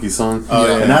Shock the Monkey song,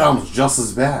 and that album's just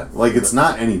as bad. Like it's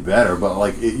not any better, but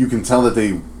like you can tell that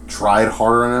they tried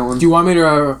harder on that one. Do you want me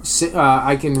to?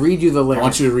 I can read you the lyrics. I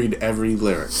want you to read every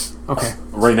lyric. Okay.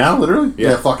 Right now, literally.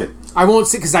 Yeah, fuck it. I won't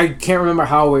see because I can't remember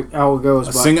how it goes.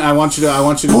 But Sing. I want you to. I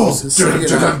want you to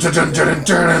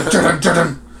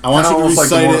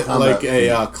recite it like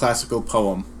a classical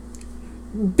poem.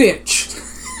 Bitch,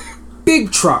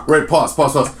 big truck. Right.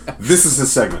 Pause. This is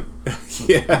his segment.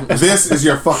 Yeah. This is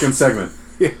your fucking segment.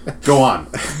 Go on.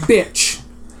 Bitch,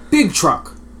 big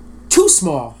truck, too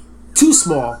small,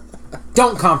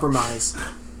 don't compromise.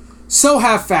 So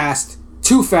have fast,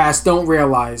 too fast, don't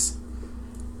realize.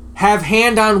 Have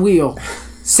hand on wheel,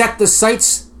 set the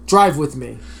sights, drive with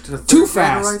me. Too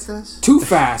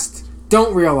fast,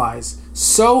 don't realize.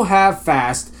 So have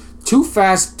fast, too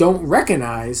fast, don't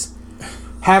recognize.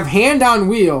 Have hand on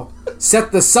wheel,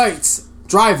 set the sights,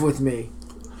 drive with me.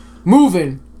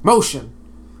 Moving, motion.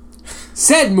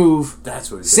 Said move,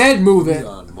 said move it.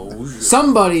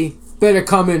 Somebody better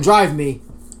come and drive me.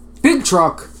 Big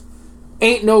truck,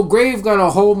 ain't no grave gonna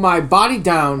hold my body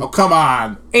down. Oh, come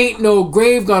on. Ain't no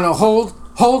grave gonna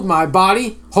hold my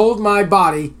body,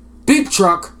 Big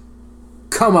truck,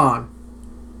 come on.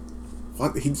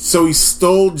 What? So he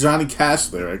stole Johnny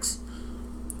Cash lyrics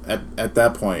at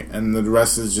that point, and the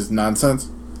rest is just nonsense?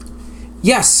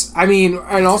 Yes, I mean,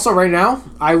 and also right now,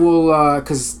 I will,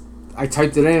 because I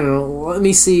typed it in, and let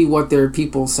me see what their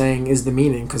people saying is the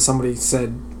meaning, because somebody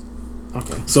said,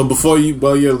 okay. So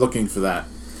while you're looking for that,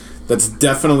 that's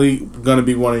definitely going to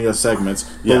be one of your segments,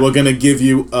 but we're going to give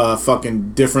you a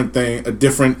fucking different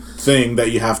thing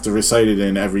that you have to recite it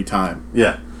in every time.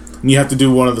 Yeah. And you have to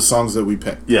do one of the songs that we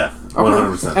pick. Yeah,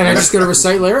 100%. And I just got to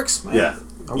recite lyrics? Yeah.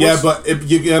 Yeah, but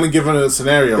if you're going to give it a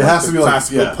scenario. It has to be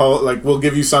classical like we'll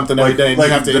give you something every day, and you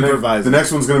have to improvise. The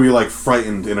next one's going to be like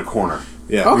frightened in a corner.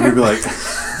 Yeah. Okay. You're going to be like...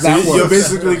 You're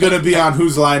basically going to be on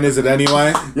Whose Line Is It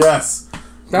Anyway? Yes.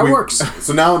 That works.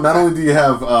 So now, not only do you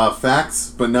have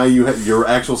facts, but now your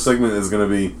actual segment is going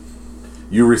to be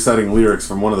you reciting lyrics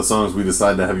from one of the songs we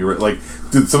decided to have you like.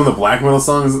 Dude, some of the black metal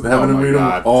songs having to read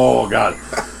them. Oh god.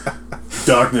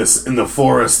 Darkness in the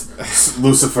forest,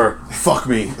 Lucifer, fuck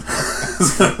me.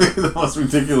 It's gonna be the most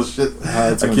ridiculous shit.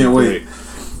 I can't wait.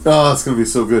 Oh, it's gonna be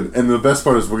so good. And the best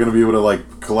part is we're gonna be able to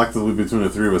like collectively between the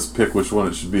three of us pick which one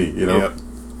it should be. You know. Yep.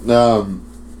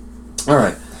 All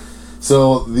right.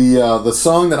 So the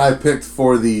song that I picked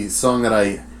for the song that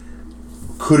I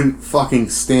couldn't fucking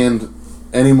stand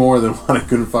any more than what I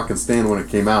couldn't fucking stand when it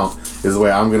came out is the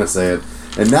way I'm gonna say it.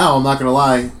 And now I'm not gonna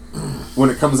lie, when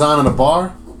it comes on in a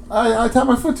bar, I tap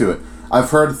my foot to it. I've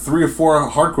heard 3 or 4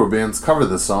 hardcore bands cover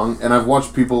this song, and I've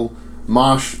watched people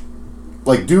mosh,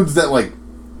 like dudes that like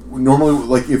normally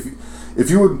like if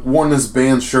you had worn this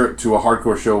band's shirt to a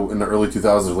hardcore show in the early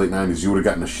 2000s or late 90s, you would have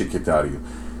gotten the shit kicked out of you.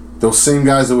 Those same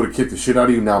guys that would have kicked the shit out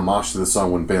of you now mosh to the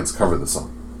song when bands cover the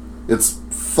song. It's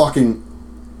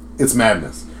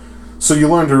madness. So you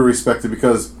learn to respect it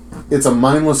because it's a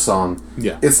mindless song.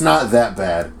 Yeah. It's not that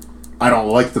bad. I don't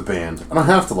like the band. I don't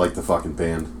have to like the fucking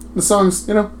band. The song's,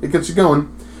 it gets you going.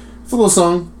 It's a little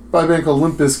song by a band called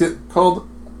Limp Bizkit called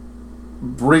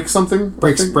Break Something?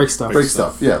 Break Stuff. Break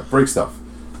Stuff. Yeah, Break Stuff.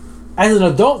 As an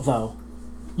adult, though,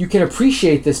 you can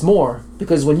appreciate this more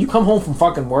because when you come home from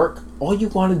fucking work, all you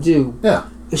want to do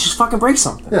is just fucking break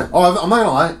something. Yeah. Oh, I'm not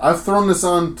gonna lie. I've thrown this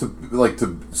on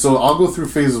so I'll go through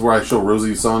phases where I show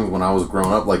Rosie songs when I was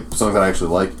growing up, like songs that I actually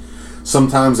like.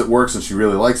 Sometimes it works and she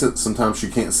really likes it. Sometimes she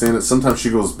can't stand it. Sometimes she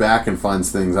goes back and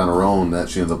finds things on her own that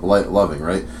she ends up loving,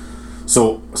 right?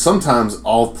 So sometimes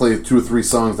I'll play 2 or 3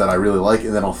 songs that I really like,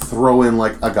 and then I'll throw in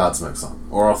like a Godsmack song,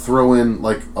 or I'll throw in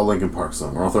like a Linkin Park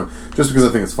song, or I'll throw just because I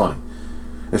think it's funny.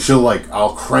 And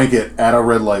I'll crank it at a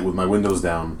red light with my windows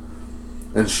down,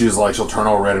 and she'll turn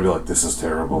all red and be like, "This is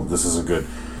terrible. This isn't good."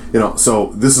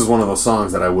 So this is one of those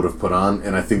songs that I would have put on,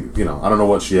 and I think, I don't know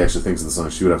what she actually thinks of the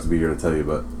song. She would have to be here to tell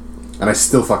you, and I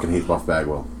still fucking hate Buff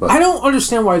Bagwell. But I don't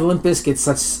understand why Limp Bizkit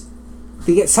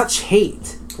they get such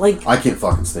hate. Like, I can't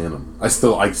fucking stand them. I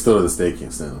still to this day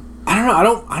can't stand them. I don't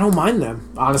know. I don't mind them,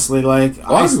 honestly. Like,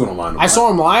 a lot of people don't mind them. I saw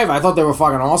them live. I thought they were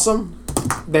fucking awesome.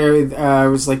 It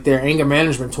was like their anger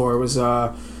management tour. It was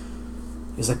like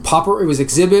It was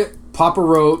Exhibit, Papa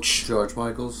Roach, George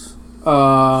Michaels.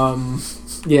 Fucking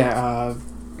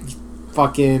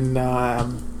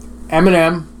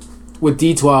Eminem with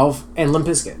D12 and Limp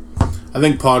Bizkit. I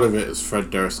think part of it is Fred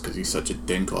Durst because he's such a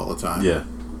dink all the time. Yeah.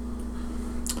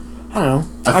 I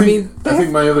don't know. I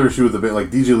think my other issue with the band, like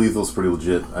DJ Lethal's pretty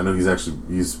legit. I know he's actually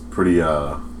pretty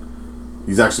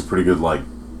good. Like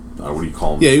what do you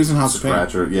call him? Yeah, he was in House of Pain.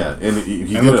 Scratcher. Yeah, and he and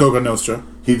did La Coca Nostra.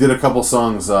 He did a couple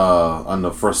songs on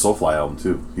the first Soulfly album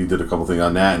too. He did a couple things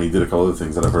on that, and he did a couple other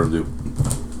things that I've heard him do.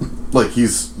 Like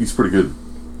he's pretty good.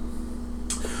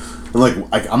 And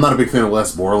like I'm not a big fan of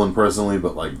Les Borland personally,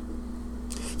 but like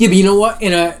yeah, but you know what?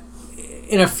 In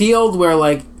a field where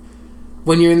like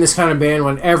when you're in this kind of band,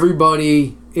 when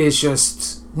everybody is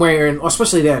just wearing,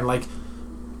 especially then, like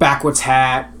backwards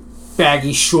hat,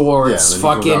 baggy shorts,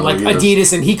 fucking like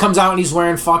Adidas, and he comes out and he's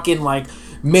wearing fucking like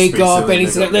makeup, and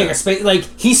he's like a space, like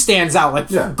he stands out, like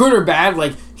good or bad,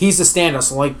 like he's a stand-up.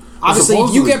 So like obviously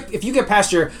if you get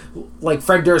past your like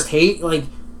Fred Durst hate, like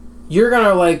you're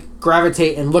gonna like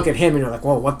gravitate and look at him and you're like,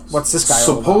 whoa, what's this guy?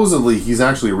 Supposedly he's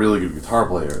actually a really good guitar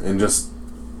player, and just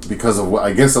because of what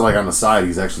I guess like on the side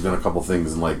he's actually done a couple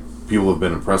things, and like people have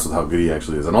been impressed with how good he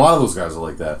actually is, and a lot of those guys are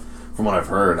like that from what I've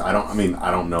heard. I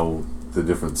don't know the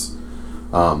difference,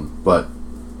 but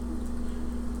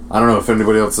I don't know if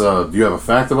anybody else. Do you have a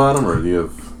fact about him, or do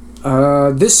you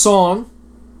have? This song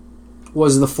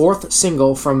was the 4th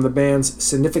single from the band's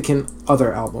Significant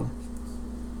Other album.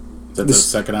 Is that the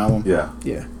second album? Yeah.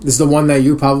 Yeah. This is the one that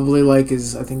you probably like.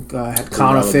 Is I think had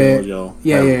Counterfeit.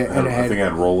 Yeah. And I think it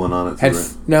had Rollin' on it too,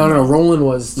 right? No. Rollin'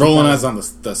 was... Rollin' is on the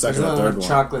second or third one.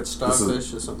 Chocolate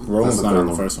Starfish or something? Rollin's not on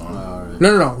the first one.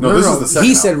 No. This is the second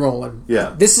He album. said Rollin'.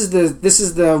 Yeah. This is the one... This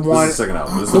is the second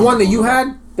album. The one that you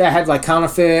had that had like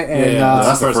Counterfeit and...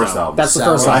 that's the first album. That's the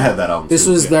first album. I had that album This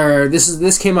too. was their...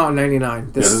 This came out in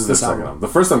 99. This is the second album. The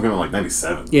first album came out in like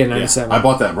 97. Yeah, 97. I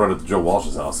bought that and brought it to Joe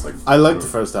Walsh's house. Like I liked the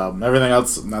first album. Everything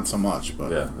else, not so much.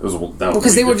 But yeah, it was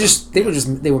because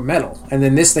they were metal, and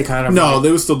then this they kind of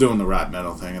they were still doing the rap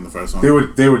metal thing in the first one. They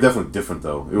were definitely different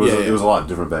though. It was a lot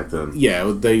different back then.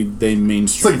 Yeah, they mainstream.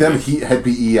 It's like them. Had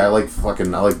PE. I like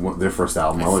their first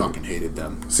album. I fucking hated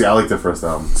them. See, I like their first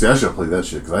album. See, I should have played that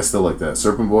shit because I still like that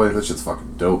Serpent Boy. That shit's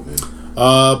fucking dope, man.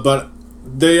 But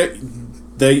they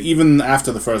even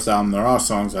after the first album, there are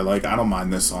songs I like. I don't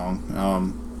mind this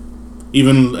song.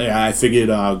 Even I figured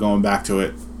going back to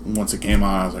it once it came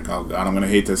out, I was like, oh god, I'm gonna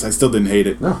hate this. I still didn't hate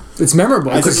it. No, it's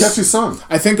memorable. It's a catchy song.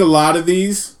 I think a lot of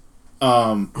these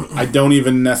I don't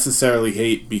even necessarily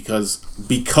hate because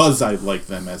I like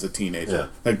them as a teenager. Yeah.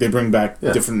 Like they bring back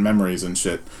different memories and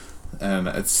shit. And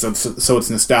it's so it's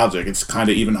nostalgic. It's kind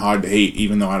of even hard to hate,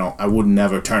 even though I would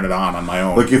never turn it on my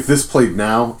own. Like if this played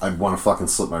now, I'd want to fucking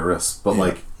slit my wrists. But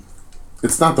like,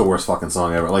 it's not the worst fucking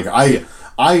song ever. Like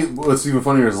what's even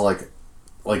funnier is like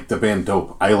the band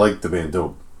Dope. I like the band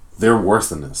Dope. They're worse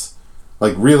than this.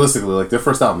 Like realistically, like their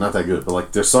first album not that good, but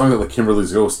like their song like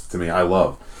Kimberly's Ghost to me, I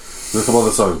love. There's a couple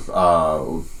other songs,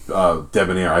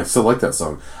 Debonair. I still like that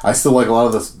song. I still like a lot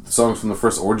of the songs from the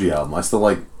first Orgy album. I still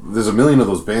like. There's a million of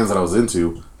those bands that I was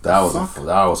into. That was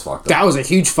fucked up. That was a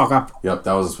huge fuck up. Yep,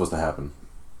 that wasn't supposed to happen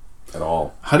at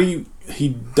all. How do you? He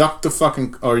ducked the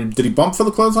fucking, or did he bump for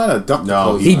the clothesline? Or ducked the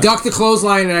clothesline? He ducked the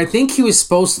clothesline, and I think he was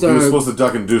supposed to. He was supposed to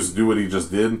duck and do what he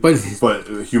just did, but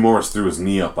Hugh Morris threw his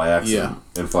knee up by accident,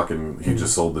 and fucking he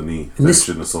just sold the knee that he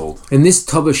shouldn't have sold. And this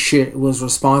tub of shit was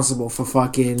responsible for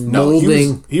fucking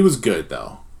molding. He was good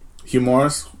though. Hugh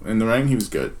Morris in the ring, he was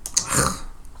good.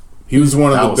 He was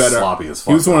one of the better. Sloppy as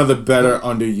fuck. He was one of the better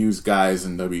underused guys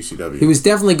in WCW. He was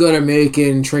definitely good at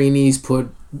making trainees put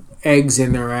eggs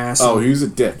in their ass. Oh, he was a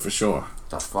dick for sure.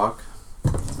 The fuck?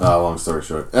 Long story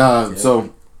short. So,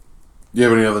 do you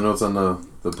have any other notes on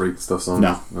the break stuff song?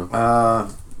 No.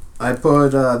 I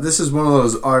put this is one of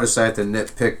those artists I have to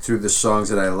nitpick through the songs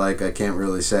that I like. I can't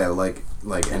really say I like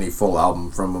any full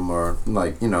album from him, or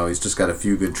like he's just got a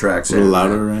few good tracks. A little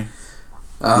louder, Ray.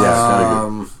 Yeah,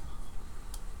 kind of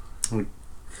good.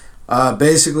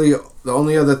 Basically, the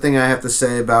only other thing I have to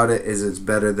say about it is it's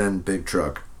better than Big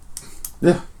Truck.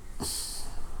 Yeah.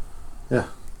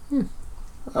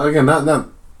 Again, not.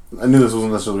 I knew this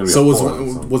wasn't necessarily going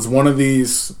to be. So was one of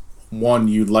these one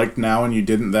you liked now and you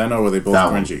didn't then, or were they both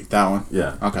cringy? That one.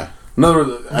 Yeah. Okay.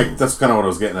 That's kind of what I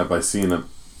was getting at by seeing it.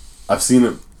 I've seen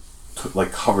it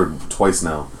like covered twice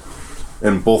now,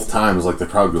 and both times like the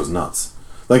crowd goes nuts.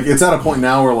 Like it's at a point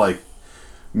now where like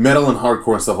metal and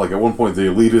hardcore and stuff. Like at one point the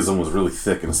elitism was really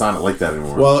thick, and it's not like that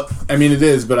anymore. Well, I mean it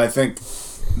is, but I think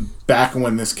back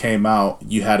when this came out,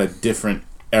 you had a different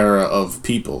era of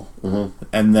people,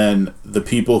 and then the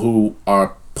people who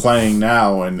are playing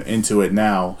now and into it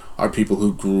now are people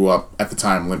who grew up at the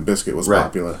time Limp Bizkit was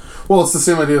popular. Well, it's the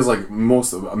same idea as like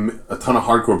a ton of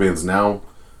hardcore bands now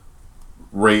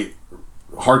rate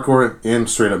hardcore and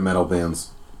straight up metal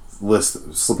bands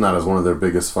list Slipknot as one of their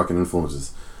biggest fucking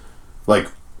influences. Like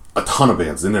a ton of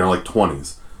bands in there, like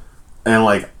 20s. And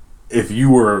like, if you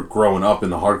were growing up in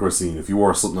the hardcore scene, if you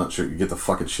wore a Slipknot shirt, you get the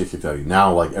fucking shit kicked out of you.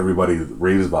 Now, like, everybody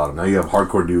raves about them. Now you have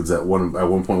hardcore dudes that at one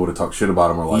point would have talked shit about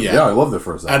them, or like, yeah, I love their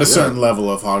first album. At a certain level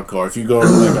of hardcore, if you go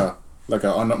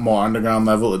to more underground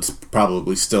level, it's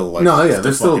probably still like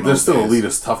there's still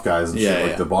elitist tough guys and shit,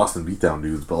 like the Boston Beatdown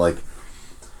dudes, but like.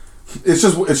 It's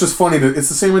just funny that it's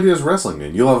the same idea as wrestling,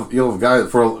 man. You'll have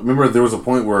guys remember there was a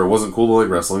point where it wasn't cool to like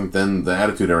wrestling, then the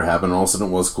Attitude Era happened, and all of a sudden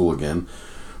it was cool again.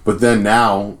 But then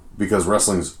now, because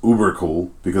wrestling's uber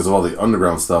cool, because of all the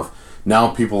underground stuff,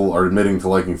 now people are admitting to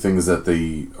liking things that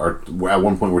they are at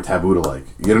one point were taboo to like.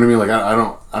 You know what I mean? Like I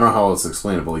don't know how else to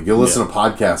explain it, but like you'll listen to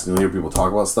podcasts and you'll hear people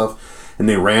talk about stuff, and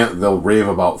they'll rave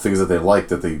about things that they like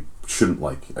that they shouldn't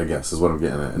like, I guess is what I'm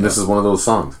getting at. And this is one of those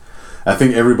songs. I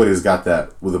think everybody's got that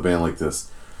with a band like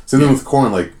this. Same thing with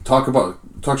Korn. Like talk shit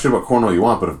about Korn all you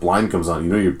want, but if Blind comes on,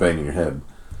 you know you're banging your head.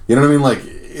 You know what I mean? Like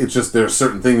it's just there's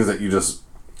certain things that you just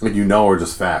like are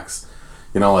just facts.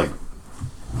 You know, like,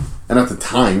 and at the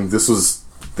time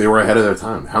they were ahead of their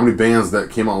time. How many bands that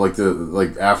came out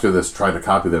like after this tried to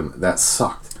copy them that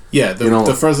sucked? Yeah,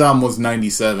 the first album was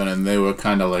 97, and they were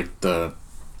kind of like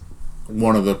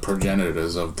one of the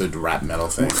progenitors of the rap metal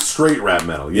thing. Straight rap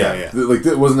metal, yeah. Like,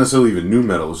 it wasn't necessarily even new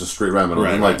metal, it was just straight rap metal.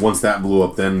 And, like, once that blew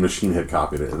up, then Machine Head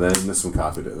copied it, and then this one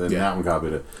copied it, then that one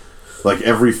copied it. Like,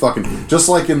 every fucking... Just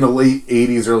like in the late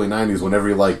 80s, early 90s, when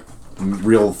every, like,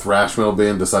 real thrash metal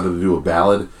band decided to do a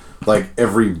ballad, like,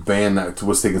 every band that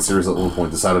was taken serious at one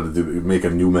point decided to make a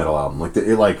new metal album. Like,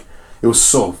 it was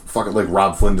so fucking... Like,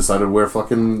 Rob Flynn decided to wear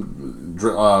fucking...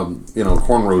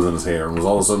 cornrows in his hair, and was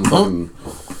all of a sudden fucking...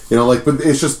 You know, like, but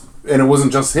it's just, and it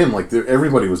wasn't just him. Like,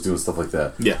 everybody was doing stuff like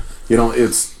that. Yeah. You know,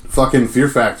 it's fucking Fear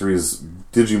Factory's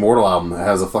Digimortal album that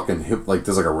has a fucking hip, like,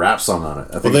 there's like a rap song on it.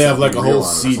 I think they have like a whole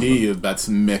CD that's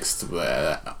mixed,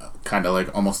 kind of like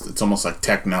it's almost like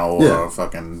techno or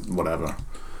fucking whatever.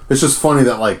 It's just funny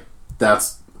that like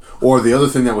that's. Or the other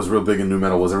thing that was real big in nu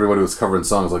metal was everybody was covering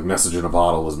songs like "Message in a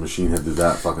Bottle" was Machine Head did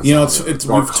that fucking. You know,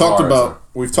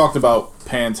 we've talked about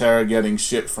Pantera getting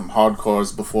shit from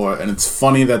hardcores before, and it's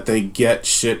funny that they get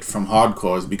shit from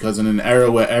hardcores because in an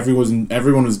era where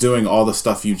everyone was doing all the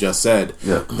stuff you just said,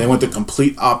 they went the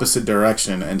complete opposite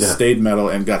direction and stayed metal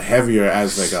and got heavier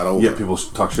as they got older. Yeah, people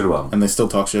talk shit about them, and they still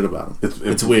talk shit about them.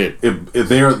 It's weird.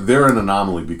 They're an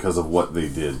anomaly because of what they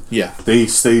did. Yeah, they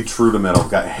stayed true to metal,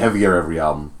 got heavier every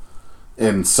album.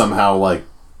 And somehow, like,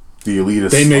 the elitists...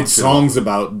 They made songs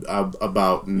about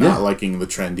not liking the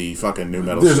trendy fucking nu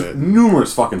metal shit. There's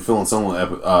numerous fucking Phil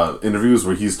Anselmo interviews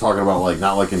where he's talking about, like,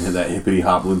 not liking that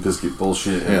hippity-hop Limp Bizkit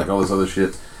bullshit and, like, all this other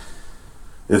shit.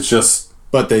 It's just...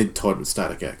 But they toured with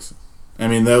Static X. I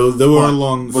mean, they were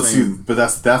along the same... But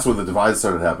that's where the divide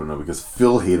started happening, though, because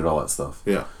Phil hated all that stuff.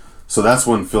 Yeah. So that's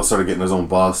when Phil started getting his own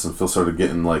bus, and Phil started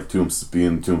getting like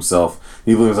being to himself.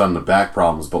 He was on the back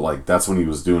problems, but like that's when he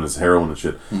was doing his heroin and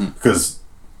shit. Mm-hmm. Because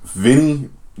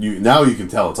Vinny, now you can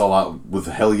tell it's all out with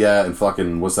Hell Yeah and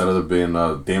fucking what's that other band,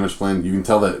 Damage Plan. You can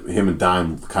tell that him and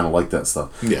Dime kind of like that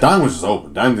stuff. Yeah. Dime was just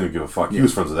open. Dime didn't give a fuck. He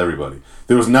was friends with everybody.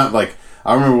 There was not like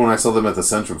I remember when I saw them at the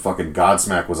Centrum. Fucking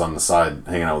Godsmack was on the side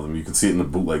hanging out with them. You can see it in the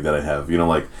bootleg that I have. You know,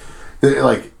 like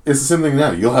it's the same thing now.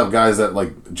 You'll have guys that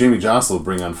like Jamie Jocelyn will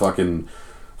bring on fucking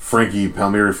Frankie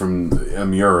Palmieri from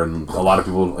Amur, and a lot of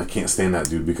people can't stand that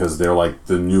dude because they're like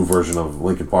the new version of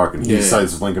Linkin Park, and he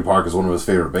cites Linkin Park as one of his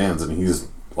favorite bands, and he's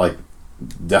like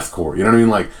deathcore. You know what I mean?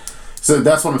 Like, so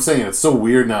that's what I'm saying. It's so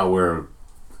weird now where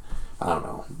I don't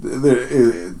know,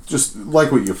 just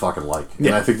like what you fucking like. And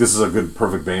I think this is a good,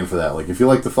 perfect band for that. Like, if you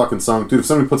like the fucking song, dude, if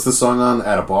somebody puts this song on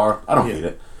at a bar, I don't hate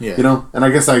it. Yeah. You know? And I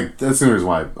guess that's the only reason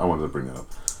why I wanted to bring that up.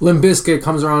 Limp Bizkit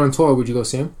comes around on tour. Would you go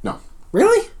see him? No.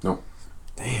 Really? No.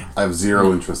 Damn. I have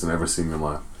zero interest in ever seeing them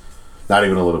live. Not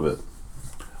even a little bit.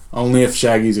 Only if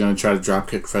Shaggy's going to try to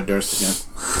dropkick Fred Durst again.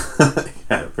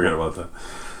 Yeah, forget about that.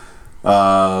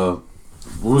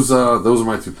 Those are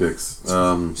my two picks.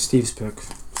 Steve's pick.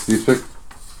 Steve's pick?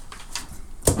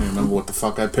 I don't remember what the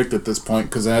fuck I picked at this point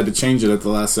because I had to change it at the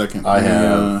last second. I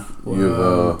have.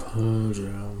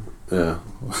 Yeah.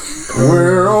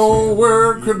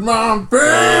 Where could my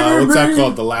baby what's that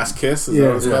called? The Last Kiss? Is that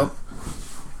what it's called?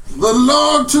 The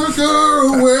Lord took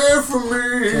her away from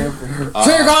me.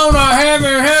 She's gonna have me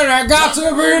here, I got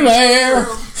to be there,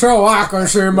 so I can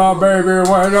see my baby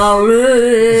when I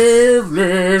leave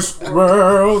this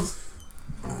world.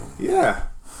 Yeah.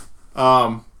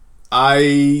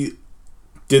 I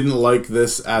didn't like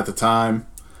this at the time.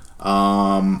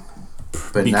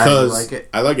 But because now you like it?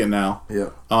 I like it now.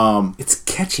 Yeah. It's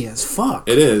catchy as fuck.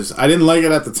 It is. I didn't like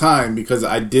it at the time because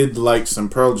I did like some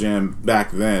Pearl Jam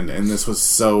back then, and this was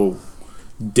so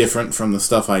different from the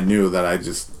stuff I knew that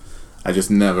I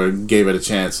just never gave it a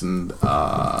chance, and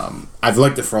I've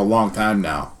liked it for a long time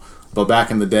now. But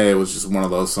back in the day, it was just one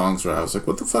of those songs where I was like,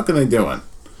 "What the fuck are they doing?"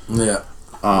 Yeah,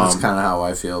 that's kind of how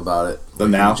I feel about it. But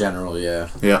now, in general, yeah.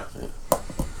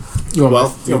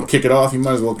 You kick it off. You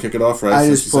might as well kick it off, right? I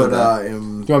just put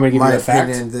in you want me to give my you a fact?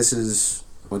 opinion. This is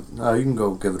what you can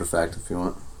go give it a fact if you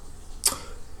want.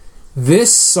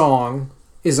 This song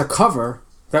is a cover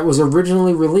that was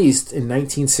originally released in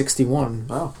 1961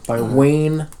 by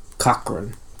Wayne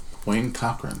Cochran. Wayne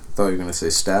Cochran. I thought you were going to say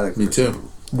Static. Me too.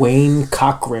 Wayne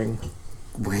Cochran.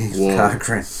 Wayne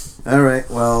Cochran. All right.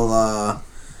 Well,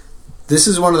 this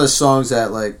is one of the songs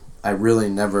that I really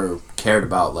never cared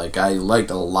about. Like, I liked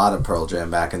a lot of Pearl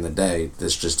Jam back in the day.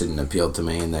 This just didn't appeal to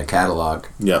me in their catalog.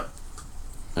 Yep.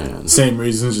 And same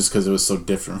reasons, just because it was so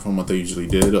different from what they usually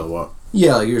did, or what?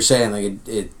 Yeah, like you're saying, like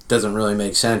it doesn't really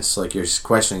make sense. Like you're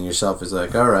questioning yourself. Is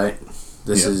like, all right,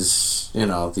 this is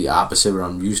the opposite of what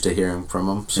I'm used to hearing from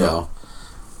them. So,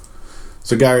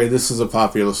 so Gary, this is a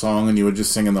popular song, and you were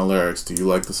just singing the lyrics. Do you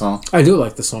like the song? I do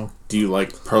like the song. Do you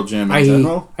like Pearl Jam in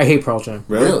general? I hate Pearl Jam.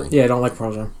 Really? Yeah, I don't like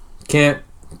Pearl Jam. Can't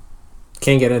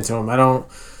get into them. I don't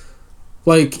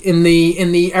like in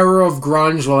the era of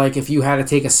grunge. Like if you had to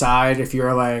take a side, if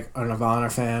you're like a Nirvana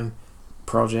fan,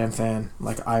 Pearl Jam fan,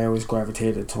 like I always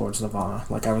gravitated towards Nirvana.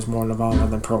 Like I was more Nirvana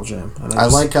than Pearl Jam. And I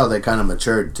like how they kind of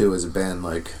matured too as a band.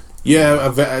 Like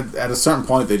at a certain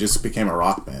point, they just became a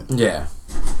rock band. Yeah.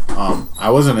 I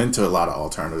wasn't into a lot of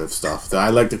alternative stuff. I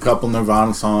liked a couple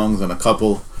Nirvana songs and a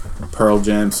couple Pearl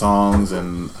Jam songs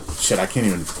and shit. I can't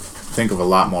even think of a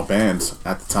lot more bands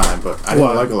at the time, but I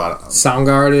didn't like a lot of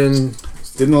Soundgarden.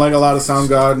 Didn't like a lot of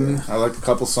Soundgarden. I liked a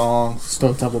couple songs.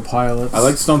 Stone Temple Pilots. I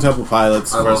liked Stone Temple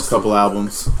Pilots' first couple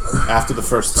albums. After the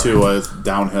first two, I was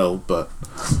downhill, but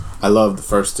I loved the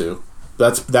first two.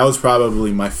 That was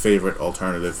probably my favorite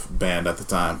alternative band at the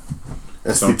time.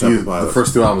 STP, the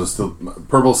first two albums,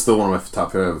 Purple's still one of my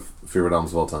top favorite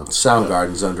albums of all time.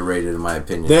 Soundgarden's underrated in my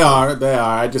opinion. They are.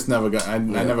 I just never got. I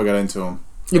never got into them.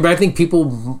 Yeah, but I think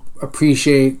people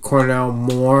appreciate Cornell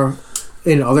more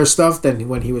in other stuff than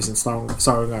when he was in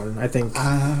Soundgarden. I think.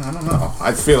 I don't know.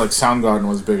 I feel like Soundgarden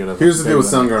was bigger. Here's the deal with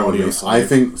Soundgarden. I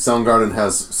think Soundgarden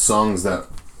has songs that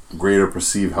greater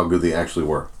perceive how good they actually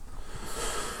were.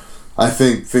 I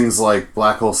think things like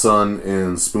Black Hole Sun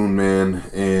and Spoon Man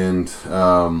and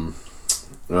Down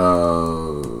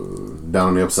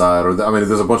on the Upside,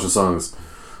 there's a bunch of songs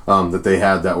that they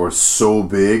had that were so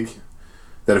big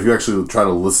that if you actually try to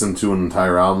listen to an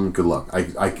entire album, good luck.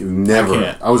 I could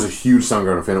never. I was a huge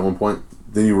Soundgarden fan at one point.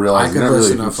 Then you realize you're not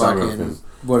really a huge Soundgarden fan.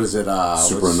 What is it?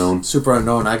 Super Unknown. Super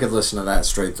Unknown. I could listen to that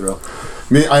straight through.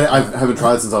 I haven't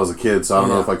tried since I was a kid, so I don't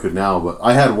know if I could now. But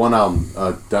I had one album,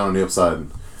 Down on the Upside.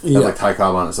 Had like Ty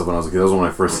Cobb on it and stuff when I was a kid. That was one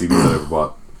of my first CDs that I ever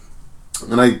bought.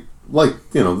 And I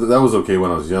that was okay when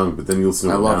I was young, but then you listen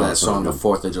to it now. I love that song, The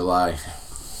 4th of July.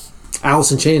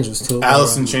 Alice in Chains was too.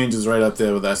 Alice in Chains is right up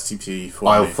there with STP.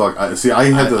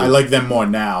 I like them more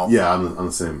now. Yeah, I'm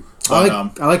the same.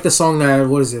 I like the song that,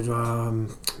 what is it,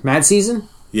 Mad Season?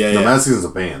 Yeah, Mad Season's a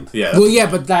band. Yeah. Well, yeah,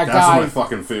 but that that's guy. That's my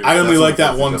fucking favorite. I only like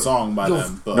that one song by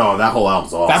them. But no, that whole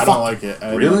album's awesome. I don't like it.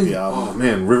 Really? Oh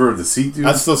man, River of Deceit, dude.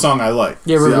 That's the song I like.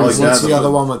 Yeah, River of Deceit. What's the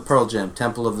other one with Pearl Jam?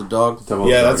 Temple of the Dog.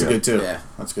 That's good too. Yeah,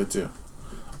 that's good too.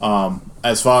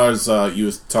 As far as you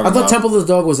was talking about, I thought Temple of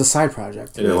the Dog was a side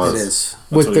project. It is.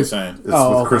 That's what you're saying. It's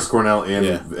with Chris Cornell and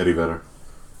Eddie Vedder.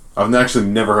 I've actually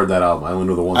never heard that album. I only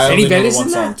know the one song. Eddie Vedder's in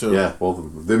that? Too. Yeah, both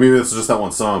of them. Maybe it's just that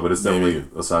one song, but it's definitely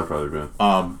a side project,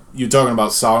 man. You're talking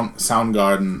about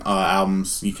Soundgarden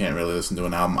albums. You can't really listen to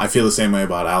an album. I feel the same way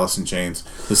about Alice in Chains.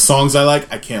 The songs I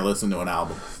like, I can't listen to an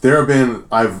album. They're a band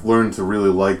I've learned to really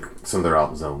like some of their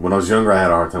albums now. When I was younger, I had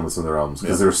a hard time with some of their albums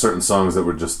because there were certain songs that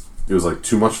were just, it was like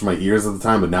too much for my ears at the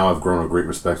time, but now I've grown a great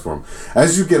respect for them.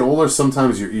 As you get older,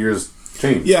 sometimes your ears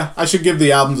change. Yeah, I should give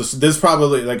the albums there's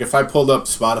probably, like, if I pulled up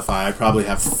Spotify, I'd probably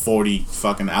have 40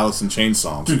 fucking Alice in Chains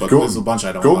songs. Dude, but there's a bunch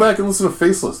I don't Go like. back and listen to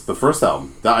Faceless, the first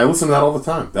album. I listen to that all the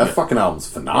time. That fucking album's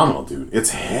phenomenal, dude. It's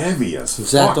heavy as fuck.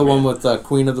 Is that the one with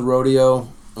Queen of the Rodeo?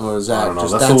 Or is that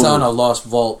just that's on a Lost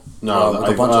Vault with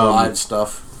a bunch of live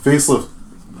stuff? Faceless.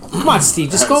 Come on,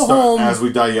 Steve, just go home. As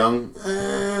We Die Young.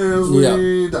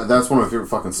 That's one of my favorite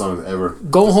fucking songs ever.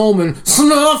 Go home and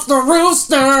snuff the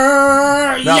rooster.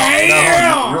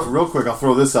 Now, real quick, I'll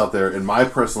throw this out there. In my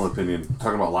personal opinion,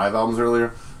 talking about live albums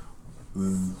earlier,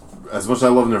 as much as I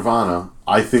love Nirvana,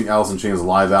 I think Alice in Chains'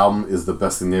 live album is the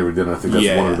best thing they ever did, and I think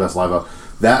that's one of the best live albums.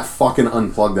 That fucking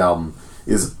Unplugged album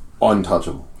is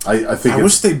untouchable. I think I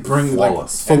wish they'd bring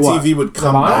flawless. like MTV would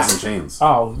come Nirvana? back. Alice in Chains.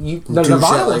 Oh, the shit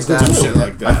Nirvana like was good that. too. Shit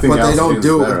like that. I think But they Alice in don't Chains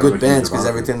do is it better. with I good think bands because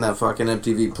Nirvana. everything that fucking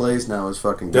MTV plays now is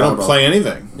fucking They don't garbo. play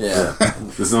anything. Yeah.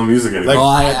 There's no music anymore.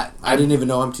 Well, I didn't even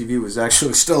know MTV was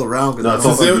actually still around No, because it's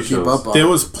all I don't TV keep shows. up on There it.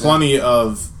 was plenty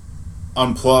of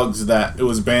unplugs that it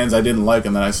was bands I didn't like,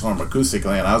 and then I saw them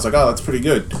acoustically, and I was like, "Oh, that's pretty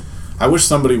good." I wish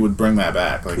somebody would bring that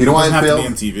back. Like, You know it why doesn't I have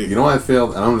failed? to be MTV. You know why I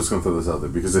failed? And I'm just gonna throw this out there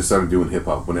because they started doing hip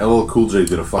hop when LL Cool J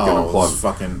did a fucking unplugged.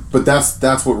 Fucking. But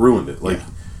that's what ruined it. Like,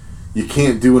 you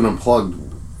can't do an unplugged.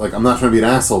 Like, I'm not trying to be an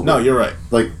asshole. No, but, you're right.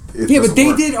 like, it Yeah, but doesn't they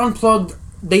work. did Unplugged.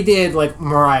 They did, like,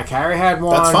 Mariah Carey had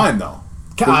one. That's fine though.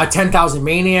 10,000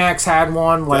 Maniacs had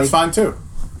one. Like, That's fine too.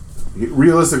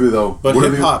 Realistically, though, But what are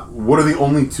hip-hop- what are the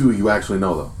only two you actually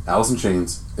know though? Alice in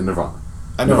Chains and Nirvana.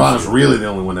 I know. Nirvana's really the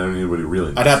only one that anybody really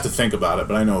knows. I'd have to think about it,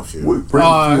 but I know a few. Pull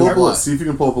up a what? list. See if you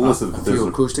can pull up a list of A few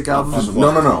acoustic albums?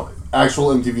 No.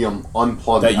 Actual MTV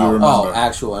unplugged That you albums. remember. Oh,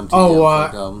 actual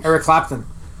MTV albums. Eric Clapton.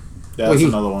 That's Well,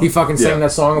 another one. He fucking sang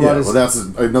that song about his... well, that's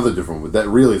another different one. That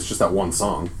really, it's just that one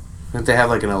song. Didn't they have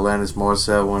like an Alanis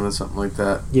Morissette one or something like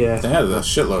that? Yeah. They had a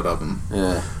shitload of them.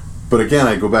 Yeah. But again,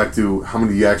 I go back to how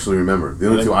many do you actually remember? The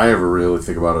only two I ever really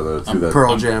think about are the two that.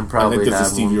 Pearl Jam I probably think had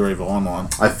that's a Stevie one. Ray Vaughan one.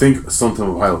 I think Stone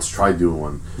Temple Pilots tried doing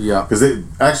one. Yeah. Because they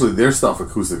actually their stuff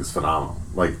acoustic is phenomenal.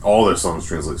 Like all their songs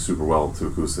translate super well to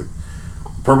acoustic.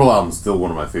 Purple album's still one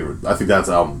of my favorite. I think that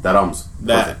album's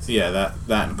perfect.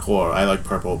 That and Core. I like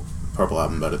Purple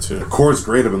album better too. Core's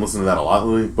great. I've been listening to that a lot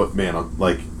lately. But man, I'm,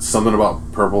 like something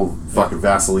about Purple, fucking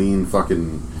Vaseline,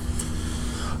 fucking.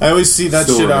 I always see that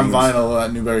Still shit on remains. vinyl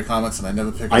at Newberry Comics, and I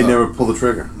never pick it up. I never pull the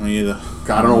trigger. Me either.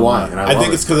 I don't know why. And I love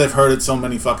think it. it's because I've heard it so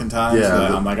many fucking times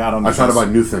that I'm like, I don't. I try to this.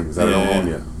 buy new things that I don't Yeah. own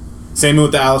yet. Same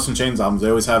with the Alice in Chains albums. They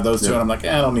always have those two, Yeah. and I'm like,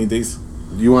 I don't need these.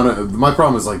 Do you want to? My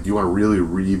problem is like, do you want to really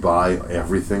rebuy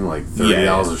everything like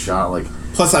 $30 a shot? Like,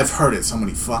 Plus, I've heard it so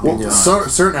many fucking times.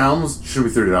 certain albums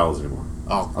shouldn't be $30 anymore.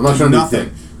 Oh, I'm not trying to be nothing.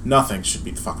 thin. Nothing should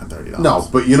be fucking $30. No,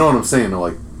 but you know what I'm saying.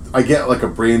 Like, I get like a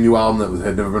brand new album that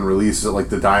had never been released, like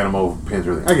the Dynamo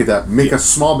Panther thing. I get that. Make a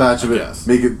small batch of it. Yes.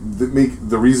 Make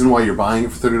the reason why you're buying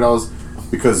it for $30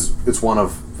 because it's one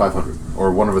of 500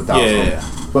 or one of 1,000. Yeah.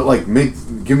 But like,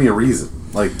 give me a reason.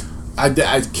 Like,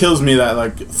 It kills me that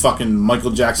like fucking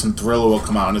Michael Jackson Thriller will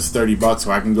come out and it's $30,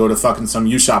 where I can go to fucking some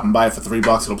U shop and buy it for $3.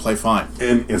 It'll play fine.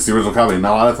 and it's the original copy. And a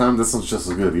lot of times, this one's just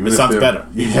as good. Even It if sounds they're- better.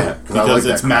 Yeah, because I like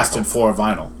it's that mastered crackle. for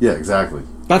vinyl. Yeah, exactly.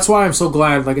 That's why I'm so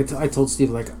glad, like I told Steve,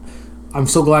 like, I'm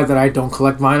so glad that I don't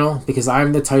collect vinyl, because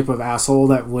I'm the type of asshole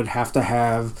that would have to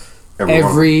have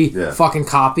every Yeah. fucking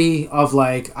copy of,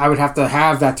 like, I would have to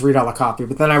have that $3 copy,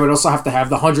 but then I would also have to have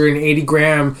the 180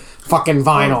 gram fucking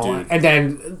vinyl, dude.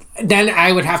 and then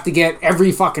I would have to get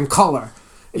every fucking color.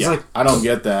 It's like, I don't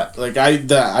get that. Like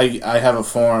I have a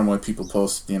forum where people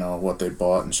post, what they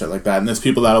bought and shit like that, and there's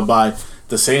people that'll buy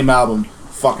the same album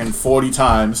fucking 40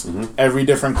 times, every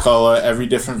different color, every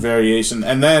different variation,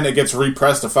 and then it gets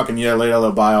repressed a fucking year later.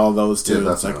 They'll buy all those too. Yeah,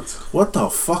 that's it's like, nuts. what the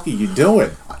fuck are you doing?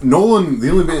 Nolan,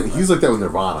 the only band he's like that with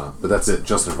Nirvana, but that's it,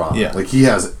 just Nirvana. Yeah. Like he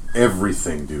has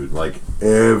everything, dude. Like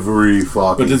every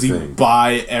fucking But does he thing.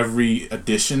 buy every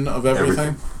edition of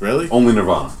everything? Really? Only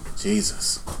Nirvana.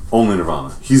 Jesus. Only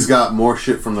Nirvana. He's got more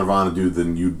shit from Nirvana, dude,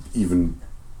 than you even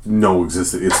know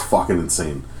existed. It's fucking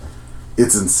insane.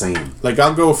 It's insane. Like,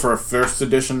 I'll go for a first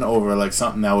edition over, like,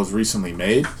 something that was recently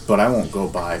made, but I won't go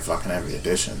buy fucking every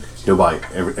edition. He'll buy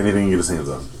anything he get his hands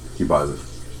on. He buys it.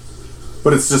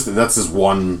 But it's just that's his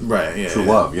one true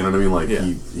love. You know what I mean? Like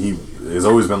he has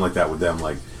always been like that with them.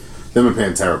 Like them and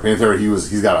Pantera. Pantera,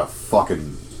 he's got a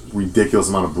fucking ridiculous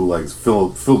amount of bootlegs, full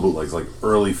bootlegs, like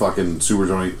early fucking Super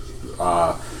Joint,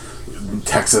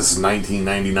 Texas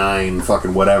 1999,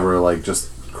 fucking whatever, like just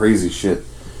crazy shit.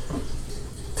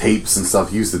 Tapes and stuff.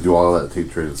 He used to do all that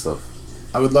tape trade and stuff.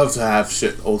 I would love to have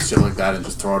old shit like that and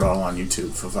just throw it all on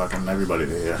YouTube for fucking everybody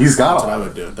to hear. He's got That's all what I of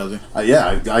would do, does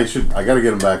he? I gotta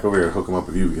get him back over here and hook him up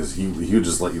with you because he would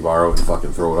just let you borrow it and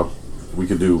fucking throw it up. We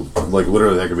could do, like,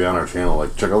 literally that could be on our channel,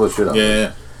 like, check all this shit out.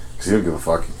 Yeah. Because he don't give a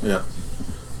fuck. Yeah.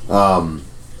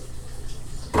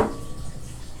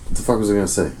 What the fuck was I gonna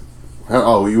say?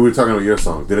 You were talking about your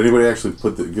song. Did anybody actually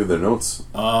give their notes?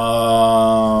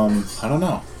 I don't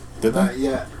know. Did they?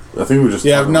 Yeah. I think we were just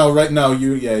Yeah, talking no, about- right, no,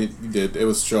 you did. It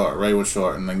was short. Ray was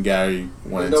short, and then Gary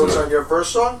went into Notes it. on your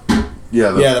first song?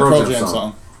 Yeah, The Pearl Pearl Jam Jam song.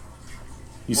 song.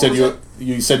 You What said was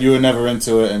you said you were never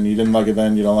into it, and you didn't like it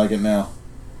then. You don't like it now.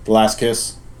 The Last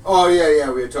Kiss. Oh, yeah,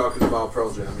 we were talking about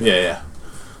Pearl Jam. Yeah.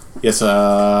 Yes.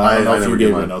 I don't know if never you gave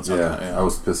gave my your notes on that. Yeah. I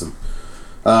was pissing.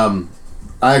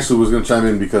 I actually was gonna chime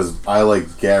in because I,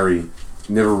 like Gary,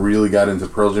 never really got into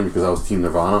Pearl Jam because I was Team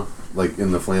Nirvana. like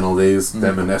in the flannel days.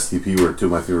 Them and STP were two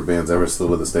of my favorite bands ever, still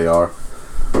to this day are.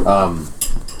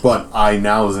 But I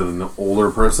now, as an older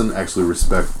person, actually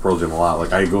respect Pearl Jam a lot.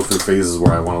 Like, I go through phases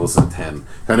where I want to listen to 10.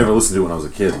 I never listened to it when I was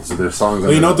a kid, so there's songs...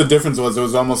 Well, you know what the difference was? It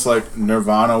was almost like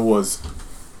Nirvana was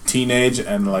teenage,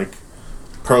 and, like,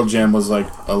 Pearl Jam was, like,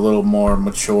 a little more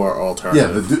mature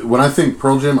alternative. Yeah, when I think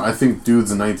Pearl Jam, I think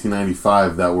dudes in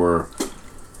 1995 that were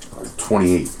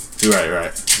 28.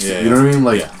 Right. Yeah, you know what I mean?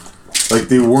 Like,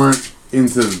 they weren't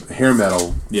into hair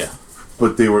metal. Yeah.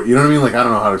 But they were, you know what I mean? Like, I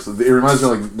don't know how to... It reminds me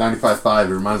of, like, 95.5.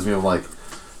 It reminds me of, like,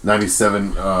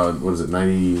 97... what is it?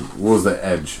 90... What was the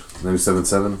Edge?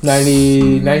 97.7?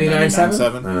 99.7?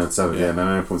 99.7, yeah.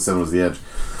 99.7 was the Edge.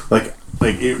 Like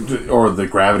it, or the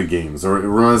Gravity Games. Or it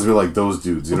reminds me of, like, those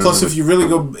dudes. You know plus, if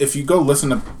you go listen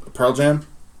to Pearl Jam,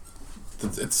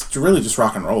 it's really just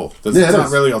rock and roll. It's not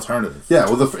really alternative. Yeah,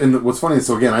 well, and what's funny is,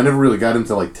 so again, I never really got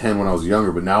into, like, 10 when I was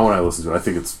younger, but now when I listen to it, I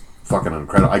think it's fucking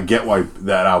incredible. I get why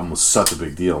that album was such a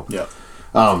big deal. Yeah.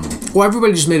 Well,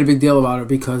 everybody just made a big deal about it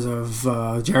because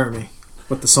of Jeremy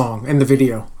with the song and the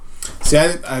video. See,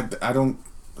 I don't.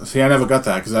 See, I never got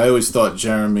that because I always thought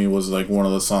Jeremy was like one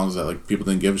of the songs that like people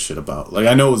didn't give a shit about. Like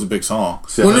I know it was a big song.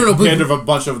 See, compared to a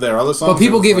bunch of their other songs. But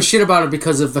people gave a shit about it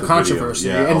because of the controversy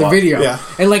and the video. Yeah.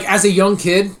 And like as a young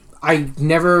kid, I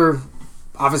never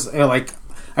obviously like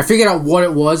I figured out what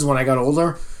it was when I got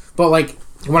older. But like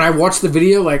when I watched the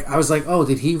video, like I was like, oh,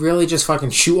 did he really just fucking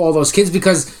shoot all those kids?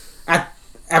 Because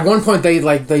at one point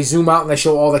they zoom out and they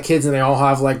show all the kids and they all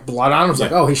have like blood on them. It's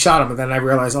like, oh, he shot him. And then I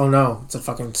realized, oh no, it's a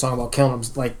fucking song about killing him.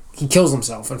 Like he kills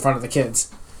himself in front of the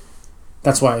kids.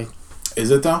 That's why.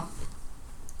 Is it though?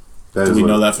 Do we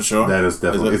know that for sure? That is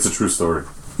definitely. It's a true story.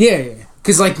 Yeah.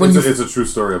 Because like when it's a true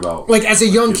story about like as a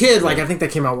young kid, like I think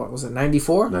that came out. What was it?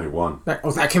 94? 91.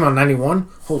 Oh, that came out in 91.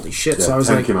 Holy shit! Yeah, so I was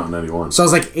 10 like, came out in 91. So I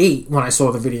was like 8 when I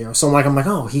saw the video. So I'm like,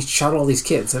 oh, he shot all these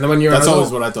kids. And then when you're that's always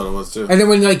what I thought it was too. And then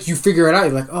when like you figure it out,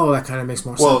 you're like, oh, that kind of makes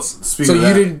more sense.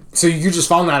 So you just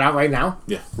found that out right now?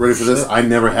 Yeah. Ready for this? I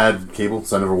never had cable,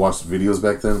 so I never watched videos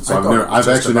back then. So I've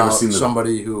actually never seen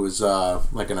somebody who was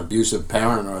like an abusive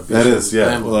parent or abusive that is, yeah.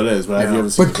 family. Well, it is. But have you ever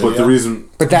seen But the reason...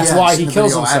 But that's why he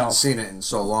kills himself. I haven't seen it in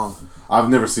so long. I've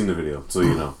never seen the video, so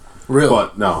you know. Really?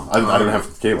 But no, I didn't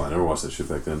have cable. I never watched that shit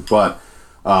back then. But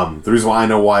the reason why I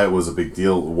know why it was a big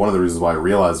deal, one of the reasons why I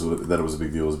realized that it was a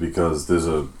big deal is because there's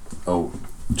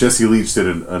Jesse Leach did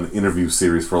an interview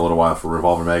series for a little while for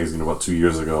Revolver Magazine about 2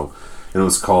 years ago, and it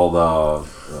was called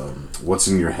 "What's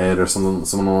in Your Head" or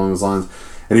something along those lines.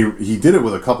 And he did it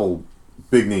with a couple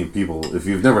big name people. If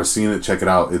you've never seen it, check it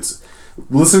out. It's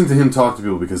listening to him talk to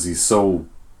people because he's so,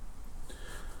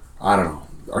 I don't know,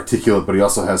 articulate, but he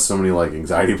also has so many like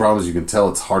anxiety problems. You can tell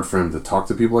it's hard for him to talk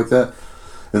to people like that.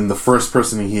 And the first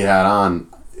person he had on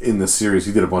in this series,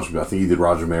 he did a bunch of people. I think he did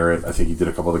Roger Merritt. I think he did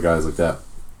a couple other guys like that.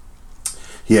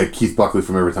 He had Keith Buckley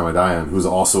from Every Time I Die on, who's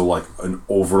also like an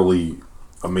overly,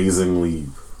 amazingly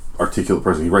articulate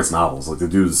person. He writes novels. Like the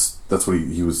dude's, that's what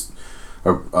he was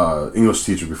a English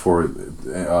teacher before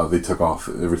they took off.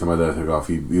 Every Time I Die took off.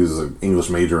 He was an English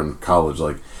major in college.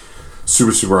 Like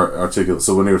super articulate.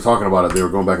 So when they were talking about it, they were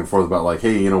going back and forth about like,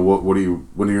 hey, you know, when do you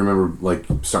remember like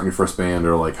starting your first band,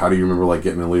 or like how do you remember like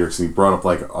getting the lyrics? And he brought up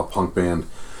like a punk band,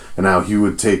 and how he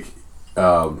would take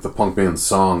the punk band's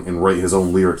song and write his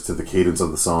own lyrics to the cadence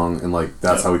of the song, and like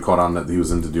that's how he caught on that he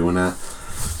was into doing that.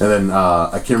 And then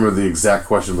I can't remember the exact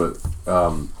question, but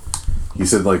he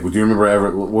said like, well, do you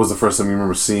remember what was the first time you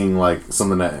remember seeing like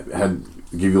something that had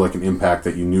give you like an impact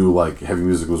that you knew like heavy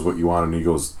music was what you wanted? And he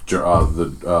goes,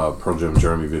 the Pearl Jam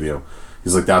Jeremy video.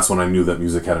 He's like, that's when I knew that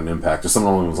music had an impact, or something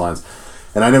along those lines.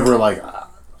 And I never like,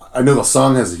 I know the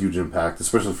song has a huge impact,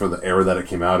 especially for the era that it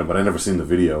came out in, but I never seen the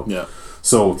video. Yeah.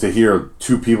 So to hear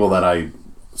two people that I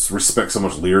respect so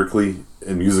much lyrically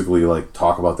and musically like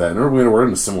talk about that, and we're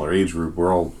in a similar age group,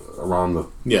 we're all around the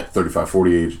 35,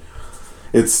 40 age.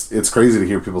 It's crazy to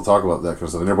hear people talk about that kind of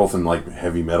stuff, and they're both in like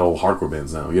heavy metal hardcore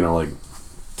bands now, you know, like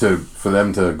for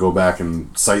them to go back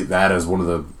and cite that as one of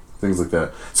the things like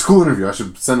that. It's a cool interview. I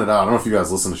should send it out. I don't know if you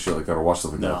guys listen to shit like that or watch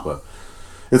stuff like that, but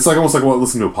it's like almost like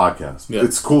listening to a podcast. Yeah.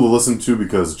 It's cool to listen to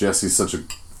because Jesse's such a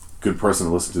good person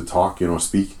to listen to talk, you know,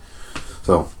 speak.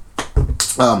 So,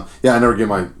 I never get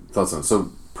my thoughts on it.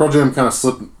 So Pearl Jam kind of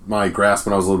slipped my grasp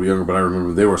when I was a little bit younger, but I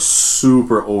remember they were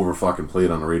super over fucking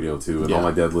played on the radio too, and all my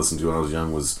dad listened to when I was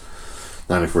young was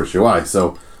 91st UI.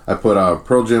 So I put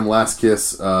Pearl Jam Last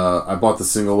Kiss. I bought the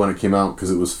single when it came out because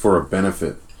it was for a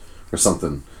benefit or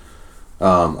something. I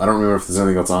don't remember if there's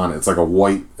anything else on it. It's like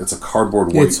it's a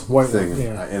cardboard white thing,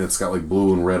 and it's got like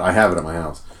blue and red. I have it at my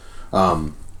house.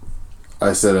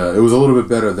 I said it was a little bit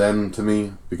better then to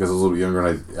me because I was a little bit younger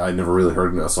and I never really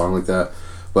heard a song like that.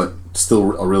 but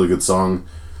still a really good song.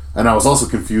 And I was also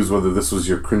confused whether this was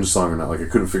your cringe song or not. Like, I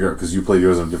couldn't figure out, because you played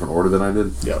yours in a different order than I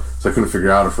did. Yeah. So I couldn't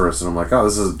figure out at first, and I'm like, oh,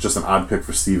 this is just an odd pick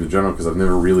for Steve in general, because I've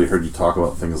never really heard you talk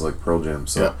about things like Pearl Jam.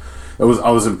 So I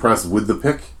was impressed with the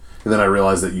pick, and then I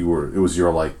realized that it was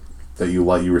your, like, that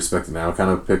you respect it now kind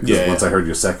of pick. Once I heard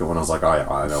your second one, I was like, oh, yeah,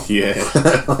 I know.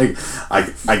 Yeah. Like,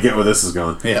 I get where this is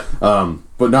going. Yeah.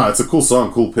 But no, it's a cool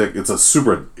song, cool pick. It's a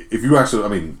super, if you listen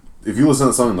to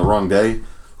the song on the wrong day,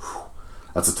 whew,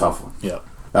 that's a tough one. Yeah.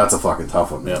 That's a fucking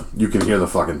tough one. Yeah. You can hear the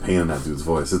fucking pain in that dude's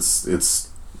voice. It's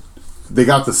they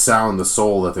got the sound, the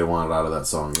soul that they wanted out of that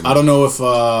song. You know? I don't know if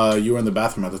you were in the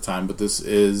bathroom at the time, but this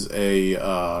is a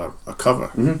cover.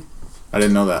 Mm-hmm. I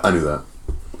didn't know that. I knew that.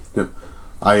 Yep.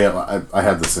 I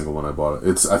had the single when I bought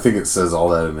it. I think it says all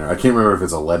that in there. I can't remember if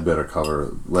it's a Lead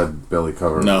Belly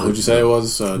cover. No, who'd you say it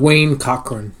was? Wayne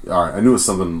Cochran. All right, I knew it was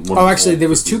something. Oh, actually, there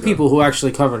was 2 people who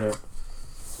actually covered it.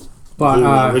 But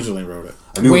who originally wrote it?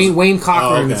 Wayne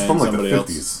Cochran. It's from like the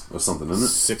Somebody 50s or something, isn't it?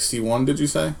 61, did you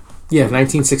say? Yeah,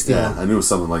 1961. Yeah, I knew it was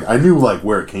something like, I knew like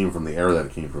where it came from, the era that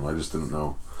it came from. I just didn't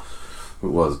know who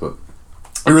it was, but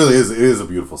it really is. It is a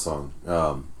beautiful song.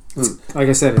 Like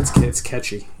I said, it's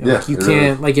catchy. Yeah, like you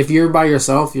can't like if you're by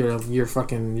yourself, you're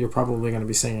probably gonna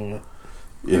be singing it.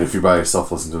 And if you're by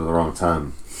yourself, listen to it at the wrong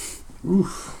time.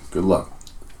 Oof, good luck.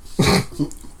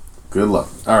 Good luck.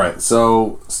 All right,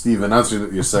 so Steve, announce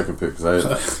your second pick.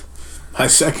 Cause My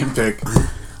second pick,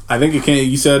 I think it came.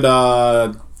 You said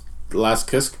Last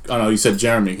Kiss. Oh no, you said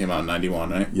Jeremy came out in '91,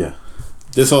 right? Yeah.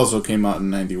 This also came out in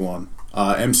 '91.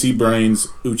 MC Brain's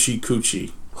Oochie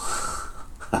Coochie.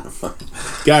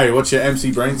 Gary, what's your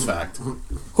MC Brains fact?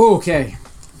 Okay.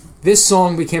 This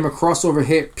song became a crossover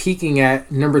hit, peaking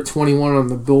at number 21 on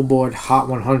the Billboard Hot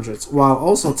 100s, while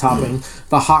also topping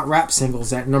the Hot Rap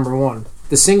singles at number 1.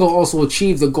 The single also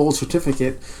achieved a gold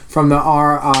certificate from the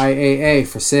RIAA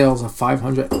for sales of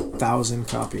 500,000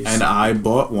 copies. And I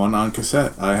bought one on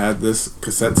cassette. I had this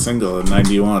cassette single in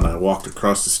 '91. I walked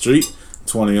across the street,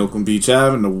 20 Oakland Beach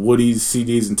Ave, and the Woody's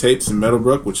CDs and tapes in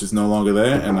Meadowbrook, which is no longer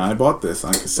there, and I bought this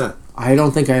on cassette. I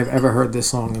don't think I have ever heard this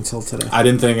song until today. I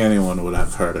didn't think anyone would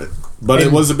have heard it. But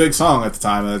it was a big song at the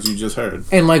time, as you just heard.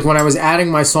 And like when I was adding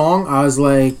my song, I was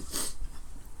like,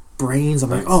 Brains. I'm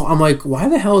like, why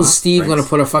the hell is Steve going to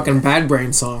put a fucking Bad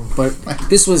Brain song? But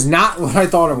this was not what I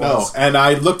thought it was. No, and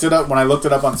I looked it up. When I looked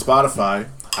it up on Spotify,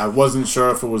 I wasn't sure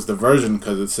if it was the version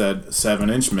because it said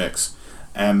 7-inch mix.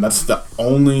 And that's the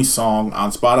only song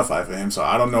on Spotify for him. So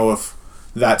I don't know if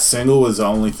that single was the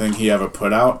only thing he ever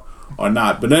put out or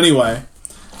not. But anyway,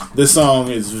 this song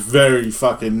is very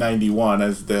fucking 91,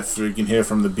 as you can hear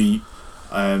from the beat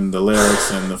and the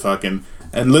lyrics and the fucking...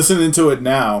 And listening to it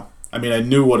now, I mean, I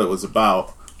knew what it was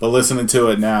about, but listening to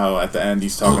it now, at the end,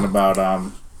 he's talking about,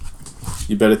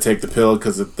 you better take the pill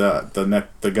because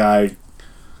the guy...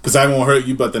 Because I won't hurt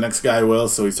you, but the next guy will.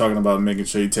 So he's talking about making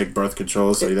sure you take birth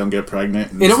control so you don't get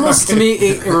pregnant. It almost, to me,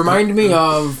 it reminded me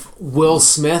of Will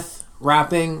Smith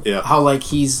rapping. Yeah. How, like,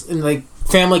 he's in, like,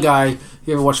 Family Guy.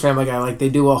 You ever watch Family Guy? Like, they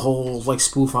do a whole, like,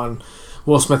 spoof on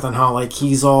Will Smith and how, like,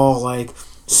 he's all, like,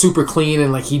 super clean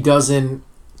and, like, he doesn't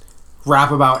rap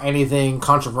about anything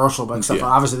controversial. But except for,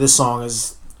 obviously, this song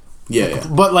is... Yeah.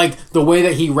 But, like, the way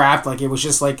that he rapped, like, it was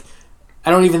just, like...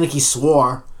 I don't even think he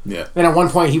swore. Yeah. And at one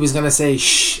point he was gonna say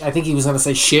shh. I think he was gonna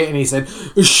say shit, and he said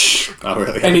shh. Oh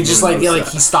really? And he just like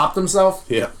he stopped himself.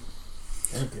 Yeah.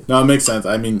 No, it makes sense.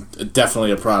 I mean, definitely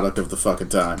a product of the fucking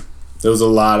time. There was a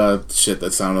lot of shit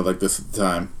that sounded like this at the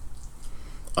time.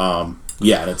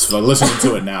 Yeah, and it's listening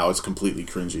to it now. It's completely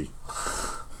cringy.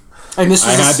 And this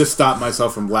was I had to stop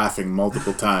myself from laughing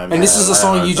multiple times. And this is a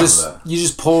song you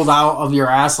just pulled out of your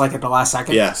ass like at the last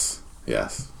second. Yes.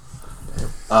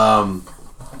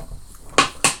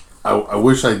 I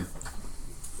wish I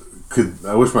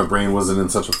wish my brain wasn't in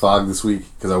such a fog this week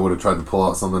because I would have tried to pull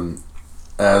out something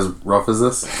as rough as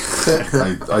this.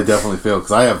 I definitely failed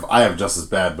because I have just as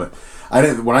bad. But I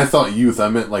didn't. When I thought youth, I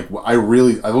meant like I've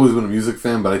always been a music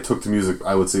fan, but I took to music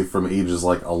I would say from ages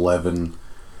like 11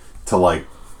 to like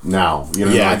now. You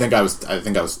know? Yeah, like, I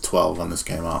think I was 12 when this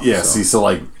came out. Yeah. So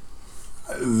like.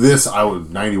 This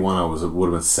 91 would have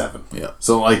been 7. Yeah.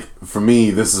 So like for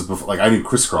me this is before, like I knew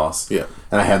Crisscross. Yeah.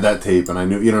 And I had that tape and I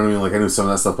knew, you know what I mean, like I knew some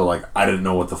of that stuff, but like I didn't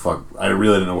know what the fuck, I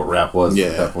really didn't know what rap was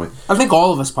at that point. I think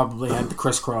all of us probably had the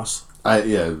Crisscross.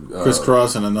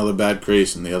 Crisscross and Another Bad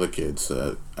Creation, the other kids,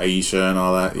 Aisha and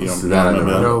all that. You don't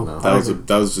remember that? No.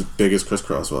 That was as big as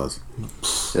Crisscross was.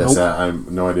 Yes, I have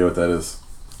no idea what that is.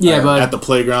 Yeah, but at the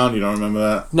playground, you don't remember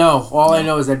that? No, all I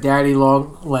know is that Daddy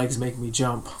Long Legs make me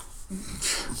jump.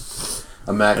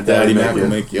 A Mac Daddy Mac will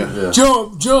make you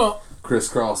jump.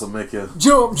 Crisscross will make you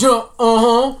jump.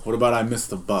 What about I Missed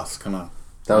the Bus? Come on.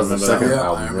 That was the second I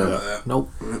album. remember Yeah. that. Nope.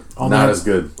 Not as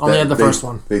good. Only had the first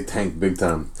one. They tanked big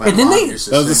time. And then they... Used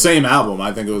to That was the sing. same album.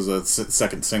 I think it was a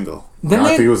second single. Then No, I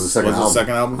they, think it was the second Was it album. the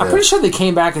second album? I'm pretty sure they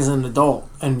came back as an adult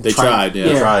and They tried, yeah.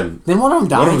 They tried. Then one of them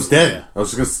died. One of them was dead. Yeah. I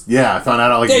was just gonna. Yeah, I found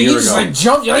out like Yeah, a year you ago. just like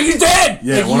jumped. You're like, he's dead.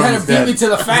 Yeah, like, one you of had to them's beat dead. me to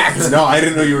the fact. No, I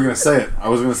didn't know you were gonna say it. I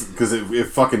was gonna because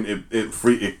it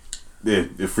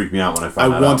freaked me out when I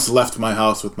found I out. once left my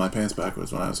house with my pants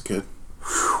backwards when I was a kid.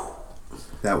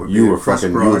 That would You be were a crust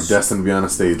fucking. You were brush. destined to be on a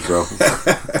stage, bro.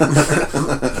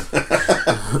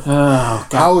 Oh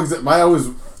god. How exactly? I always.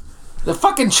 The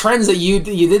fucking trends that you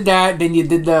did that, then you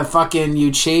did the fucking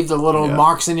you shaved the little Yeah.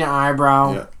 marks in your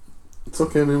eyebrow. Yeah. It's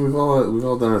okay, man. We've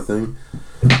all done our thing.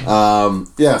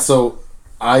 Yeah. So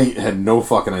I had no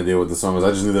fucking idea what the song was.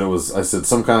 I just knew that it was. I said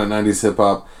some kind of '90s hip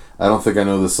hop. I don't think I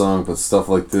know this song, but stuff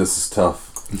like this is tough.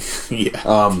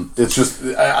 Yeah. It's just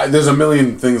there's a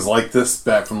million things like this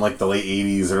back from like the late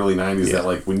 '80s, early '90s Yeah. that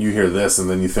like when you hear this and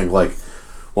then you think like,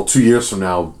 well, 2 years from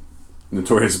now,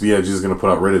 Notorious B.I.G. is going to put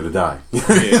out "Ready to Die."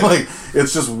 Yeah. Like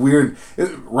it's just weird.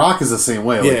 Rock is the same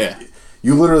way. Like, Yeah.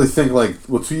 You literally think like,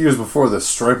 well, 2 years before this,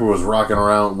 Stryper was walking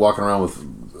around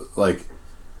with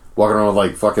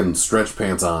fucking stretch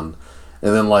pants on,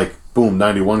 and then like boom,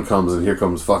 91 comes and here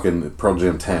comes fucking Pearl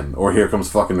Jam 10, or here comes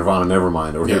fucking Nirvana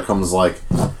Nevermind, or here Yeah. comes like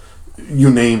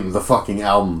you name the fucking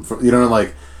album. You know,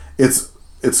 like it's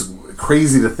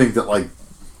crazy to think that like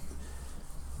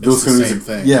those the kind of same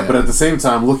music, thing, yeah, yeah. but at the same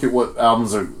time, look at what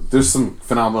albums are. There's some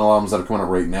phenomenal albums that are coming out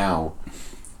right now,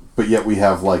 but yet we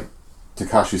have like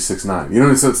Tekashi 6ix9ine. You know what I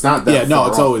mean? So it's not that. Yeah, no, far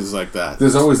it's off. always like that.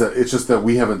 There's always that. It's just that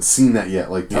we haven't seen that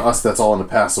yet. Like to us, that's all in the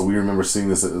past. So we remember seeing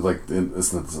this like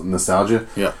it's nostalgia.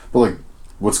 Yeah. But like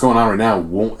what's going on right now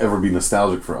won't ever be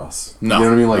nostalgic for us. No. You know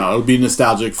what I mean? Like no, it would be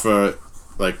nostalgic for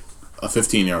like a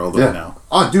 15-year-old yeah. right now.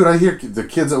 Oh, dude, I hear the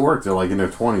kids at work. They're like in their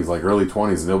 20s, like early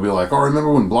 20s, and they'll be like, "Oh,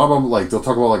 remember when blah blah blah?" Like they'll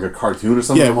talk about like a cartoon or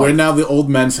something. Yeah, I'm we're like, now the old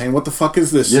men saying, "What the fuck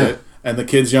is this Yeah. shit?" And the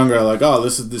kids younger are like, "Oh,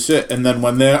 this is the shit." And then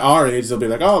when they're our age, they'll be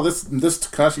like, "Oh, this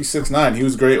Tekashi 6ix9ine, he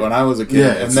was great when I was a kid."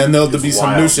 Yeah, and then there'll it's be some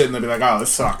wild. new shit, and they'll be like, "Oh,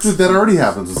 this sucks." Dude, that already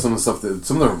happens with some of the stuff that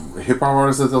some of the hip hop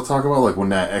artists that they'll talk about, like when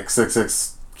that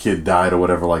XXX kid died or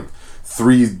whatever. Like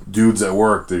 3 dudes at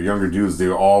work, the younger dudes, they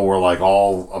all were like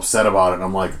all upset about it, and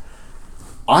I'm like,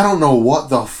 I don't know what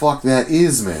the fuck that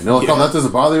is, man. They're like, Yeah. oh, that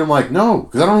doesn't bother you? I'm like, no,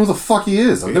 because I don't know who the fuck he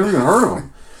is. I've never even heard of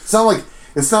him. It's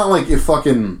not like if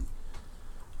fucking,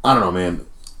 I don't know, man.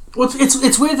 Well,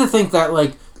 it's weird to think that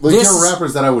like Like this there are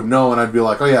rappers that I would know, and I'd be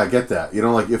like, oh yeah, I get that. You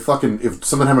know, like if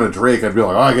someone having a Drake, I'd be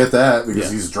like, oh, I get that because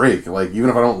Yeah. he's Drake. Like even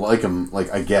if I don't like him,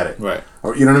 like I get it. Right.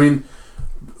 Or you know what I mean?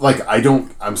 Like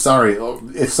I'm sorry.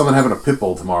 If someone having a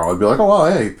Pitbull tomorrow, I'd be like, oh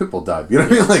wow, hey, Pitbull died. You know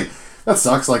what I mean? Like that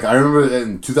sucks. Like I remember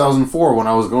in 2004 when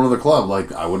I was going to the club,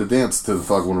 like I would have danced to the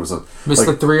fuck when it was a Mr.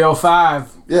 like,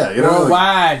 305 yeah, you know, like,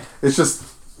 worldwide. it's just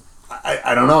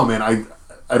I don't know, man.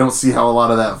 I don't see how a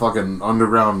lot of that fucking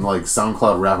underground like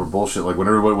SoundCloud rapper bullshit. Like when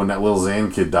that Lil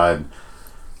Xan kid died,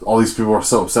 all these people are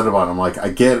so upset about it. I'm like, I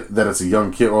get that it's a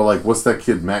young kid, or like what's that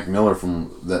kid Mac Miller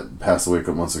from that passed away a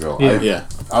couple months ago? Yeah. Yeah,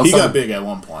 I was he got talking- big at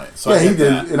one point. So yeah, I he get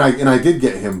did, that. and I did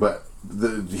get him, but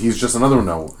he's just another one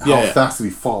now. How Yeah, yeah. fast did he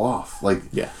fall off? Like,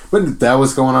 Yeah. But that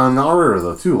was going on in our era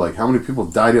though too. Like, how many people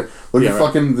died? Look Yeah, at right.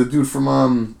 fucking the dude from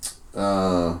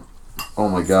oh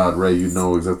my God, Ray, you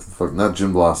know exactly the fuck, not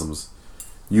Gin Blossoms.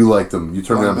 You liked them. You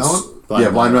turned Blind me on.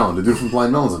 Melon? Blind Melon. The dude from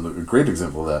Blind Melon's a great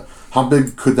example of that. How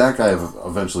big could that guy have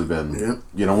eventually been? Yeah.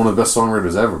 You know, one of the best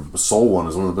songwriters ever. Soul One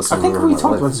is one of the best I songs I've think ever we heard in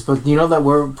talked my about life. this, but you know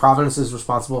that Providence is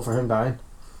responsible for him dying.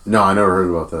 No, I never heard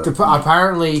about that.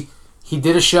 Apparently, he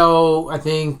did a show, I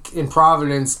think, in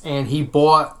Providence, and he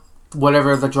bought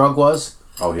whatever the drug was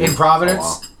Oh, yeah. in Providence,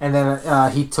 Oh, wow. and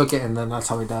then he took it, and then that's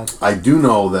how he died. I do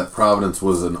know that Providence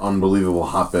was an unbelievable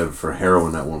hotbed for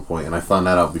heroin at one point, and I found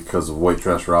that out because of White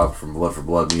Trash Rob from Blood for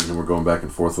Blood. Me and him were going back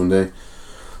and forth one day,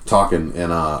 talking,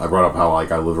 and I brought up how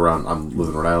like I'm living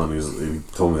in Rhode Island.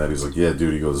 He told me that he's like, yeah,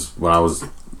 dude. He goes, when I was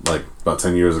like about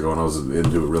 10 years ago, and I was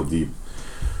into it real deep.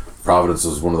 Providence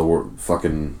was one of the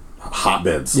fucking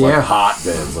hotbeds, Yeah. like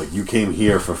hotbeds. Like you came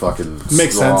here for fucking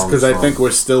Makes sense because I strong- think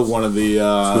we're still one of the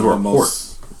we're a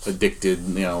most addicted.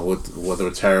 You know, with whether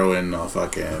it's heroin or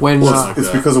fucking. When, shit uh, like It's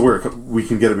that. because of we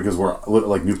can get it because we're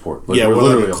like Newport. Like, yeah, we're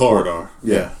literally like a port. corridor.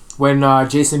 Yeah. When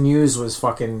Jason Mewes was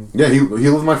fucking... Yeah, he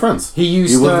lived with my friends. He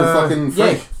used lived with to- fucking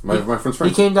Frank. yeah. My friend's He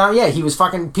Frank. came down, he was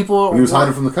fucking... People When he was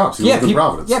hiding from the cops. He lived in people,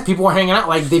 Providence. yeah, people were hanging out.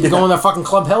 Like, they'd be going to fucking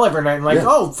Club Hill every night and like, Yeah.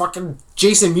 oh, fucking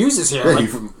Jason Mewes is here. Yeah, like,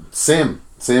 Sam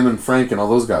and Frank and all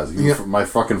those guys. He was my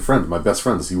fucking friend, my best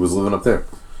friends. He was living up there.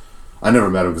 I never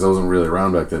met him because I wasn't really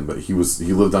around back then. But he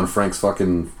lived on Frank's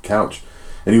fucking couch,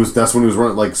 and that's when he was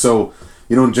running. Like, so,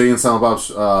 you know, in Jay and Silent Bob's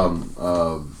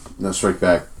not Strike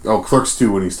Back. Oh, Clerks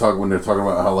 2, when they're talking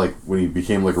about how, like, when he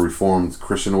became like a reformed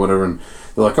Christian or whatever, and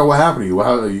they're like, oh, what happened to you?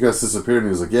 How you guys disappeared? And he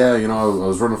was like, yeah, you know, I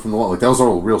was running from the law. Like, that was a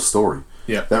real story.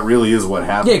 Yeah, that really is what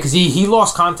happened. Yeah, because he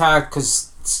lost contact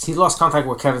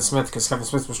with Kevin Smith because Kevin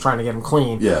Smith was trying to get him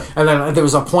clean. Yeah, and then there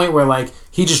was a point where like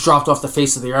he just dropped off the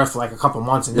face of the earth for like a couple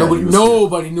months, and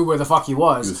nobody knew where the fuck he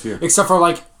was except for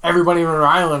like everybody in Rhode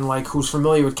Island, like who's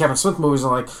familiar with Kevin Smith movies,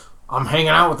 are like, I'm hanging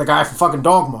out with the guy from fucking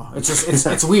Dogma. It's just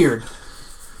it's weird.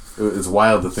 It's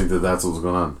wild to think that that's what was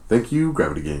going on. Thank you,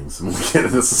 Gravity Games. That's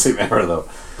the same era though.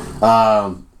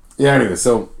 Yeah. Anyway,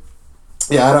 so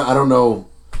yeah, I don't know.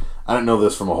 I didn't know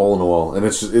this from a hole in the wall, and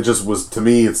it just was, to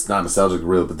me, it's not nostalgic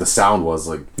really, but the sound was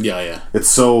like, yeah, it's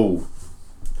so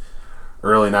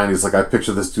early 90s. Like, I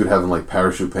picture this dude having like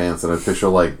parachute pants, and I picture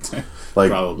like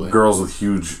girls with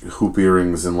huge hoop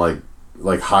earrings and like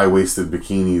high-waisted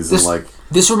bikinis.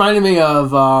 This reminded me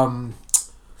of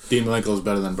Dean Malenko's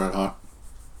better than Bret Hart.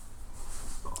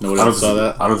 Nobody saw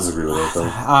that? I don't disagree with that,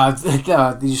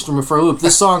 though. You just threw me for a loop.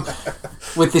 This song,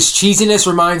 with this cheesiness,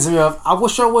 reminds me of, I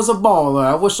wish I was a baller.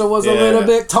 I wish I was a little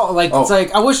bit tall. Like, it's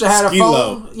like, I wish I had a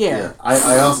phone. Yeah.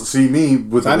 I also, see me,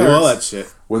 with the lyrics, know all that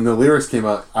shit. When the lyrics came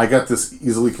out, I got this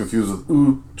easily confused with,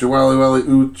 ooh, Jawali Wally,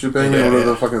 ooh, Jabang, whatever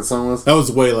the fucking song was. That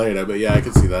was way later, but yeah, I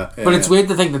could see that. Yeah, but it's weird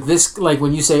to think that this, like,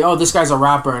 when you say, oh, this guy's a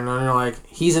rapper, and then you're like,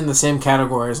 he's in the same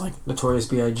category as, like, Notorious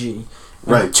B.I.G.,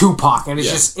 right, Tupac, and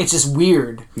it's just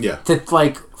weird to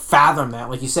like fathom that.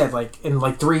 Like you said, like in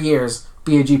like 3 years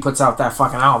B.I.G. puts out that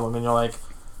fucking album and you're like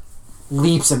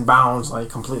leaps and bounds like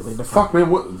completely different. Fuck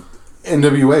man, what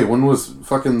NWA, when was the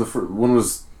first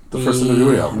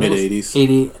NWA album? Mid 80s.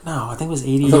 80. No, I think it was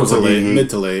 80. I thought it was like mid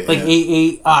to late. Like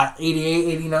 88,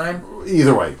 89.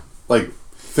 Either way, like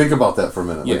think about that for a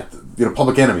minute. Yeah. Like, you know,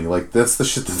 Public Enemy, like that's the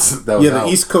shit that was out.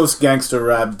 The East Coast gangster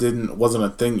rap wasn't a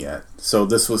thing yet, so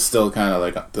this was still kind of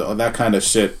like that kind of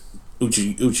shit.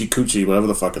 Uchi Coochie, whatever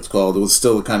the fuck it's called, it was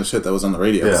still the kind of shit that was on the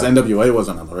radio. Because NWA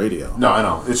wasn't on the radio. No, I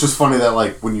know. It's just funny that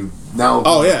like when you now.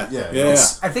 Oh yeah.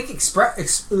 I think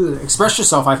Express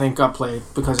Yourself. I think got played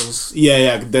because it was.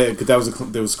 Yeah.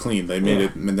 That was clean. They made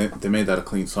it. They made that a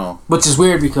clean song. Which is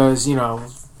weird because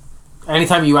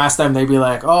anytime you ask them, they'd be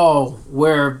like, "Oh,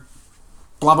 we're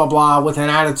blah blah blah with an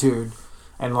attitude,"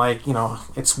 and like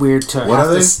it's weird to. What are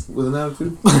they with an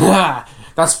attitude?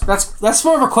 That's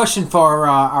more of a question for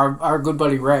our good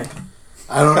buddy Ray.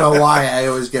 I don't know why I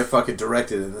always get fucking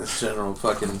directed in this general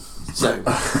fucking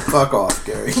segment. Fuck off,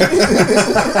 Gary.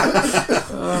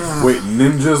 Wait,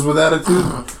 ninjas with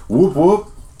attitude? Whoop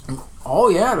whoop. Oh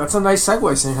yeah, that's a nice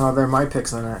segue. Seeing how they're my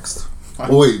picks are next.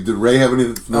 Oh wait, did Ray have any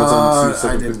notes on the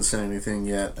I didn't say anything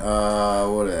yet.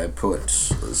 What did I put?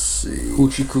 Let's see.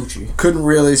 Coochie. Couldn't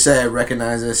really say I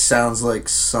recognize this. Sounds like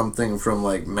something from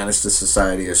like Menace to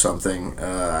Society or something.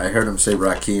 I heard him say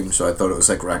Rakim, so I thought it was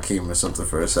like Rakim or something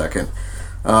for a second.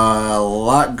 A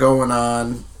lot going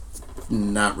on.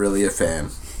 Not really a fan.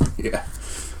 Yeah.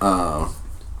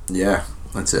 Yeah,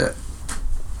 that's it.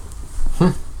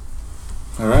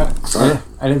 All right.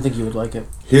 I didn't think you would like it.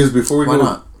 Here's before we Why go.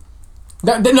 not?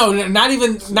 No, not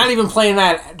even playing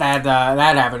that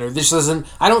avenue. This doesn't.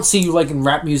 I don't see you liking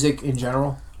rap music in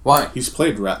general. Why? He's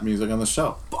played rap music on the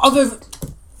show.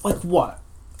 Like what?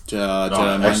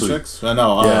 Jedi Mind Tricks?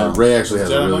 Ray actually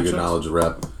has Jedi a really Mind good Tricks? knowledge of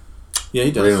rap. Yeah,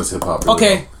 he does. Ray knows hip hop. Really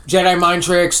Okay, Jedi Mind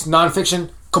Tricks, nonfiction,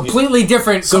 completely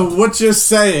different. So what you're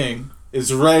saying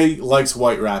is Ray likes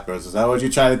white rappers. Is that what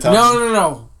you're trying to tell me?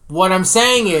 No. What I'm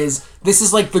saying is this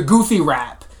is like the goofy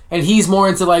rap. And he's more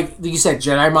into, like you said,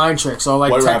 Jedi Mind Tricks, or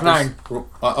like Tech 9.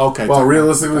 Okay. Well,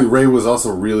 realistically, Ray was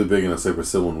also really big in a Cypress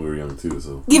Hill when we were young, too.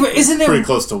 So yeah, but isn't there... Pretty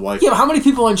close to white. Yeah, but how many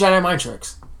people in Jedi Mind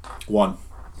Tricks? One.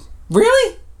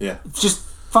 Really? Yeah. Just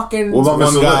fucking... What about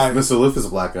one Mr. guy? Liff? Mr. Liff is a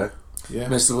black guy. Yeah.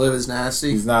 Mr. Liv is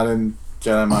nasty. He's not in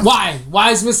Jedi Mind. Why?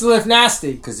 Why is Mr. Liff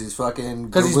nasty? Because he's fucking...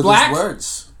 Because he's with black? his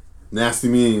words. Nasty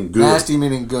meaning good. Nasty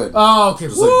meaning good. Oh, okay.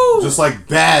 Just like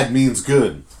bad means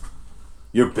good.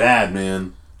 You're bad,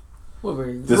 man.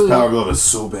 This Power Glove is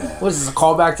so bad. What is this, a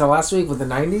callback to last week with the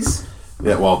 90s?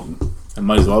 Yeah, well... It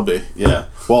might as well be. Yeah.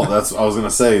 Well, that's I was going to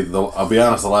say. Though, I'll be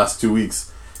honest, the last 2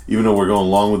 weeks, even though we're going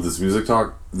along with this music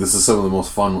talk, this is some of the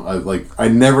most fun... I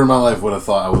never in my life would have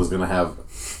thought I was going to have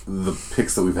the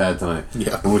picks that we've had tonight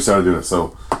when we started doing it. So,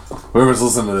 whoever's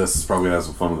listening to this is probably going to have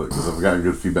some fun with it, because I've gotten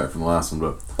good feedback from the last one.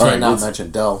 But Can't not mention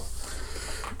Del.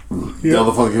 Del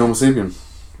the Funky Homo Sapien.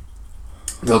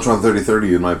 Deltron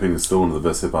 3030, in my opinion, is still one of the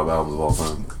best hip-hop albums of all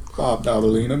time. Bob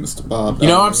Ballerina, Mr. Bob. You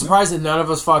know, I'm surprised that none of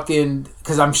us fucking,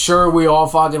 because I'm sure we all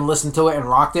fucking listened to it and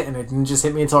rocked it, and it didn't just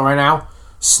hit me until right now.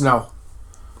 Snow.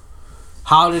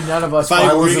 How did none of us?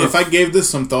 If I gave this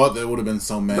some thought, there would have been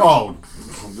so many. Oh,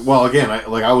 well, again,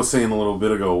 I was saying a little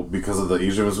bit ago, because of the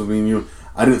age difference with me and you,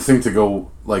 I didn't think to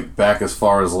go like back as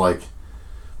far as like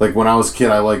when I was a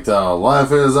kid, I liked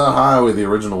 "Life Is a Highway," the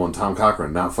original one, Tom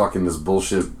Cochrane, not fucking this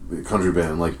bullshit country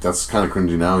band. Like, that's kind of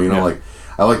cringy now, you know. Like,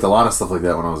 I liked a lot of stuff like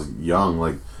that when I was young.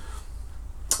 Like,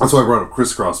 that's why I brought up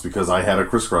Crisscross, because I had a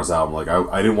Crisscross album. Like,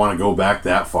 I didn't want to go back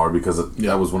that far because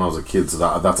that was when I was a kid. So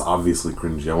that's obviously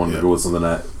cringy. I wanted to go with something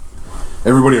that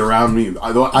everybody around me.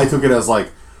 I took it as like,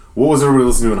 what was everybody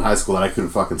listening to in high school that I couldn't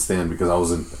fucking stand because I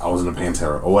was into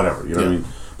Pantera or whatever. You know what I mean?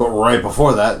 But right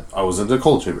before that, I was into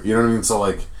Cold Chamber. You know what I mean? So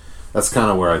like, that's kind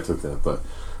of where I took that. But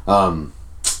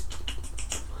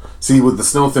see, with the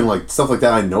Snow thing, like stuff like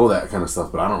that, I know that kind of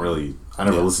stuff, but I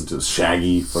never listened to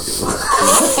Shaggy. Fucking.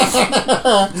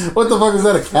 What the fuck is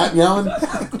that? A cat meowing?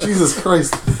 Jesus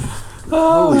Christ!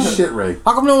 Holy shit, Ray!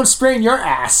 How come no one's spraying your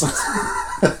ass?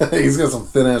 He's got some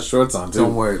thin ass shorts on too.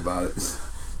 Don't worry about it.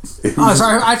 Oh,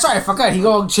 sorry, I forgot. He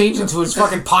go change into his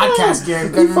fucking podcast gear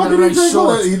and got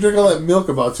He drank all that milk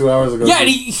about 2 hours ago. Yeah, and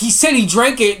he said he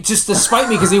drank it just to spite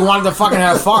me because he wanted to fucking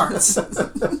have farts.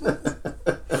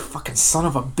 Fucking son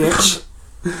of a bitch.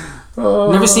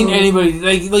 Never seen anybody,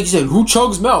 like you said, who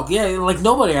chugs milk? Yeah, like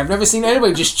nobody. I've never seen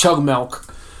anybody just chug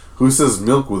milk. Who says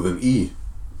milk with an E?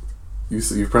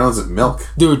 You pronounce it milk.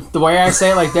 Dude, the way I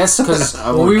say it like this, because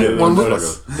when we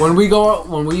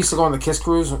used to go on the Kiss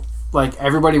cruise, like,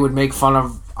 everybody would make fun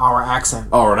of our accent.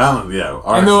 Oh, now, yeah.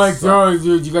 And they're like, "Yo,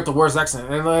 dude, you got the worst accent."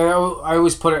 And like, I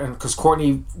always put it in, because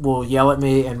Courtney will yell at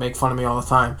me and make fun of me all the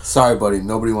time. Sorry, buddy.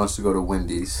 Nobody wants to go to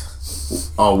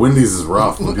Wendy's. Oh, Wendy's is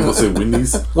rough. When people say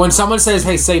Wendy's. When someone says,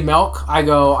 "Hey, say milk," I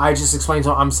just explain to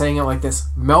them, I'm saying it like this.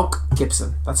 Milk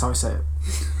Gibson. That's how I say it.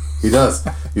 He does.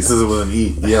 He says it with an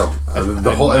E. Yeah. Every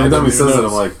time he says it,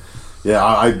 I'm like,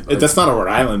 yeah, that's not a Rhode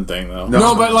Island thing, though.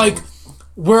 No, but like,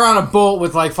 we're on a boat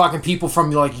with like fucking people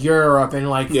from like Europe and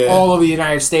like all over the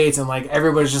United States, and like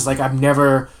everybody's just like, I've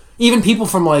never, even people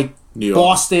from like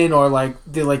Boston or like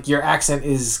your accent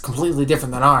is completely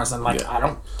different than ours, and like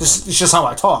it's just how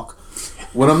I talk.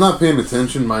 When I'm not paying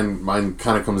attention, mine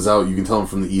kind of comes out. You can tell I'm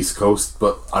from the East Coast,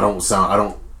 but I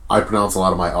pronounce a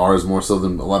lot of my R's more so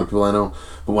than a lot of people I know.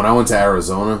 But when I went to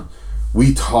Arizona,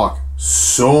 we talk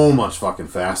so much fucking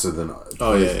faster than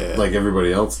like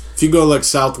everybody else. If you go like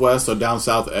southwest or down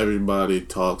south, everybody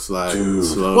talks like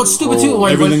slow. What's stupid too?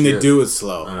 Everything they do is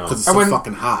slow because it's so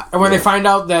fucking hot. And when they find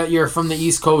out that you're from the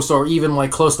East Coast or even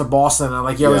like close to Boston, and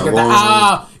like you always get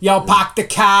yo, park the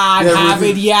car, have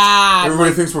it,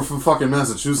 Everybody thinks we're from fucking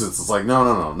Massachusetts. It's like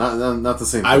no, not the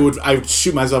same thing. I would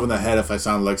shoot myself in the head if I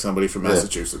sounded like somebody from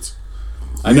Massachusetts.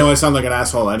 I know I sound like an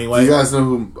asshole anyway. Do you guys know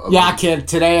who... yeah, kid.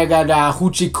 Today I got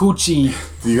Hoochie Coochie.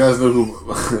 Do you guys know who...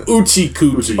 Oochie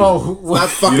Coochie. Oh, not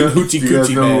fucking Hoochie Coochie, man. Do you guys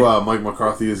know who Mike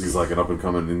McCarthy is? He's like an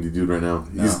up-and-coming indie dude right now.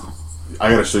 I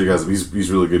gotta show you guys.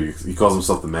 He's really good. He calls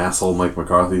himself the Masshole Mike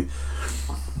McCarthy.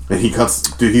 And he cuts...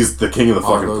 Dude, he's the king of the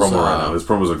fucking promo right now. His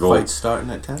promos are gold. Fights starting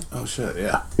at 10? Oh, shit,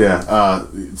 yeah. Yeah.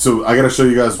 So I gotta show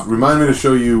you guys... Remind me to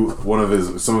show you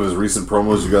some of his recent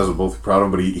promos. You guys will both be proud of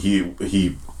him, but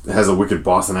he has a wicked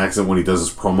Boston accent when he does his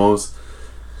promos,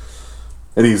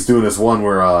 and he's doing this one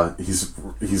where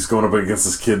he's going up against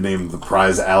this kid named the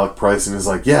Prize Alec Price, and he's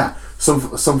like, yeah,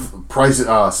 some prize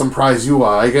you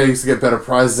are. I used to get better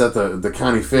prizes at the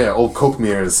county fair, old Coke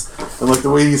mirrors, and like the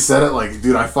way he said it, like,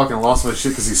 dude, I fucking lost my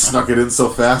shit because he snuck it in so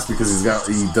fast because he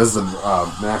does the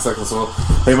Max Eccles. So,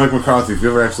 hey, Mike McCarthy, if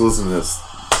you ever actually listen to this,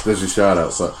 there's your shout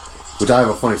out. So, which I have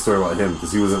a funny story about him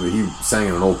because he sang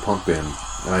in an old punk band.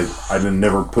 And I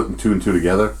never put two and two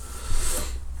together.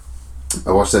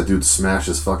 I watched that dude smash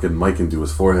his fucking mic into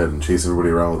his forehead and chase everybody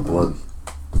around with blood.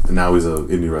 And now he's an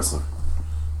indie wrestler.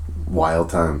 Wild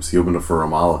times. He opened up for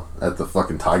Ramallah at the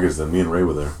fucking Tigers Den. Me and Ray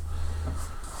were there.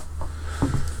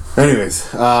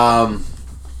 Anyways, I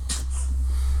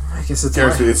guess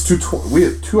we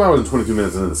had 2 hours and 22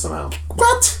 minutes into this somehow.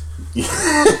 What? Yeah,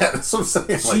 that's what I'm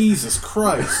saying. Jesus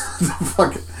Christ.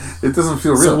 Fuck it. It doesn't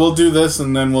feel real. So we'll do this,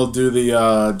 and then we'll do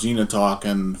the Gina talk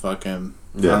and fucking...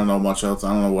 I don't know much else.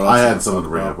 I don't know what else. I had something to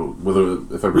bring up.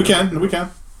 If I bring we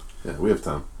can. Yeah, we have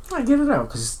time. I get it out,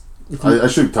 because... I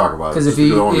should talk about it. Because if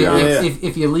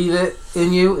you leave it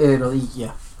in you, it'll eat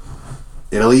you.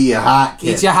 It'll eat you hot,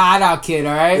 kid. Eat your heart out, kid,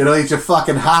 alright? It'll eat you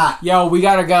fucking hot. Yo, we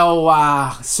gotta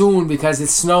go soon, because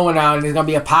it's snowing out, and there's gonna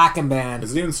be a parking ban.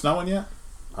 Is it even snowing yet?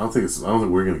 I don't think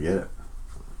we're gonna get it.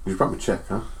 You should probably check,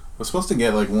 huh? We're supposed to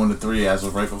get like 1 to 3 as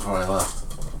of right before I left.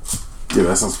 Yeah,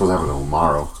 that's not supposed to happen until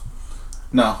tomorrow.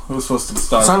 No, it was supposed to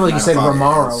start. It sounded like you said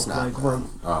Romaro. It's not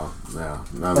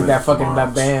Like that fucking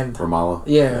that band. Ramallah?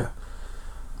 Yeah.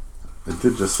 I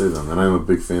did just say them, and I'm a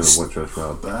big fan of Wet Trash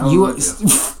Route.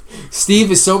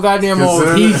 Steve is so goddamn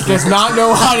old. He does not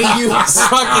know how to use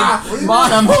fucking.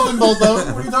 I'm holding both of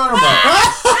them. What are you talking about?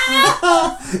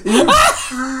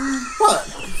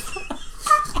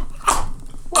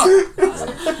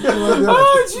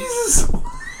 Oh Jesus!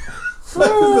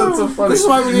 That's so funny. This is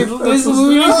why we need this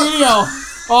video.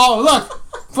 Oh look!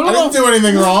 Put a I didn't do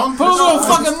anything wrong. Put a little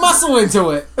fucking muscle into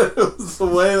it. It was the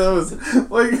way that was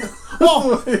like. Well,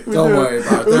 don't worry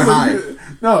about it. They're high.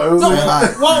 No, it was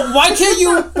like, well, why can't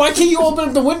you open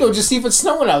up the window just see if it's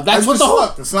snowing out? That's what the whole.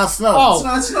 Looked. It's not snowing. Oh. It's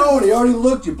not snowing. He already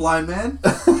looked, you blind man.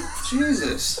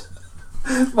 Jesus.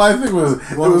 my thing was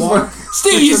it was like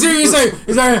Steve, you see, he's like,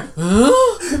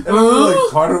 huh? and it was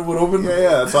like part of it would open.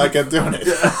 Yeah, that's why I kept doing it.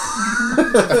 It's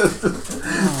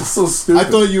so stupid. I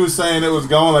thought you were saying it was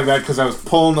going like that because I was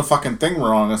pulling the fucking thing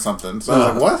wrong or something. So I was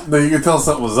like, what? No, you could tell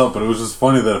something was up, but it was just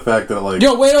funny that the fact that like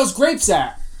Yo, where those grapes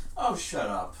at? Oh, shut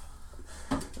up.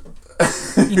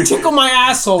 You tickle my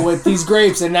asshole with these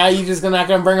grapes, and now you just not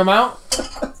gonna bring them out?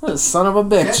 Son of a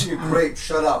bitch. Get your grape,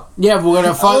 shut up. Yeah, we're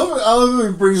gonna I fuck. love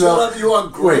when he brings Shut out up, you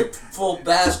ungrateful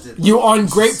bastard. You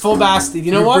ungrateful bastard.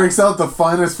 You know he what? breaks out the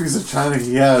finest piece of china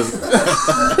he has.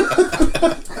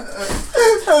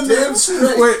 And Damn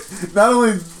straight. wait, not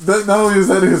only is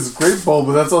that his grape bowl,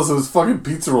 but that's also his fucking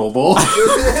pizza roll bowl.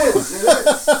 It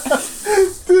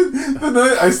is. Dude, the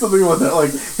night I still think about that,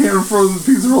 like hand frozen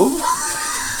pizza rolls.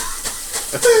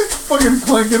 Fucking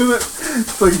clanking in it.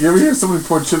 It's like you ever hear somebody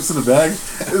pour chips in a bag?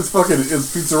 It's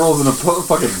pizza rolls in a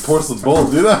fucking porcelain bowl,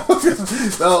 dude.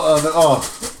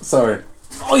 Sorry.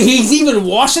 Oh, he's even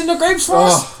washing the grapes for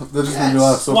us? Oh, that just made me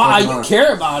laugh so Wow, fucking you hard.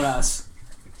 care about us.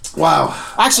 Wow.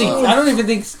 Actually, I don't even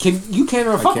think you can't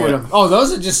ever fuck with can't. them. Oh,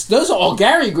 those are all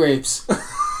Gary grapes.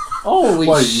 Holy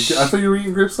Why? shit. I thought you were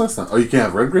eating grapes last time. Oh, you can't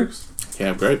have red grapes? Can't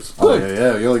have grapes. Oh,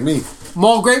 yeah. You're like me.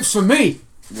 More grapes for me.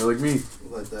 You're like me.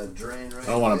 Let that drain right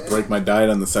I don't want to break my diet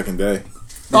on the second day.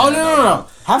 Oh, no.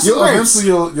 Have some grapes. Eventually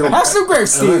you'll Have some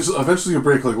grapes, Steve. Eventually you'll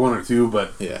break like one or two,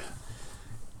 but Yeah.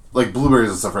 like blueberries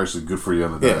and stuff are actually good for you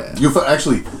on the diet. Yeah. You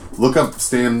actually look up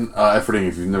Stan Efferding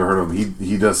if you've never heard of him.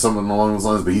 He does something along those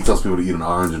lines, but he tells people to eat an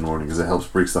orange in the morning because it helps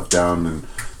break stuff down, and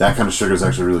that kind of sugar is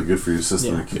actually really good for your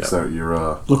system. Yeah. It keeps out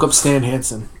your Look up Stan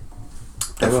Hansen.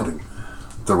 Efferding,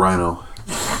 the rhino.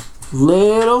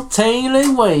 Little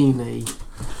Tainy Waney.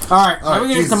 Alright, let me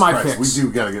get into my picks. We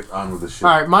do gotta get on with this shit.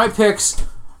 Alright, my picks.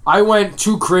 I went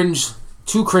two cringe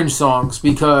songs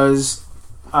because,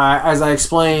 as I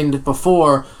explained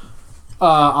before,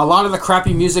 a lot of the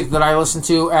crappy music that I listen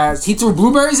to, as he threw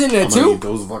blueberries in there I'm gonna too. eat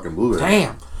those fucking blueberries.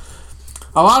 Damn.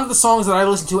 A lot of the songs that I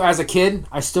listened to as a kid,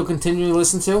 I still continually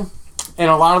listen to, and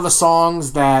a lot of the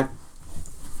songs that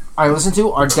I listen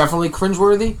to are definitely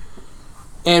cringeworthy.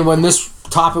 And when this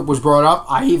topic was brought up,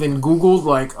 I even Googled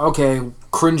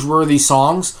cringeworthy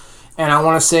songs. And I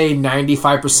want to say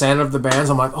 95% of the bands,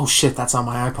 I'm like, oh shit, that's on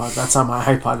my iPod. That's on my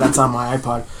iPod. That's on my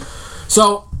iPod.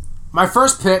 So, my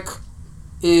first pick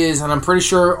is, and I'm pretty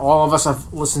sure all of us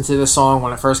have listened to this song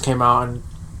when it first came out, and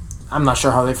I'm not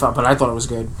sure how they felt, but I thought it was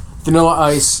good. Vanilla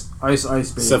Ice, Ice Baby.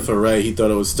 Except for Ray, he thought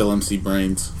it was still MC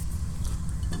Brains.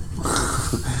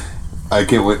 I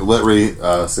can't wait. Let Ray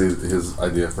say his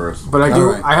idea first. But I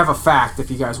All right. have a fact if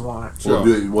you guys want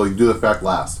it. Well, you do the fact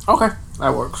last. Okay,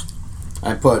 that works.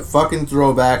 I put fucking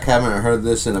throwback, haven't heard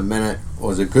this in a minute.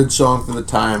 Was a good song for the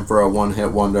time for a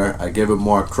one-hit wonder. I give it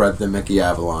more cred than Mickey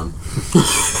Avalon.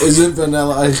 Isn't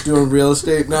Vanilla Ice doing real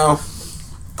estate now?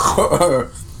 I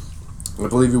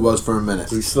believe he was for a minute.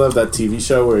 Do we still have that TV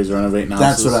show where he's renovating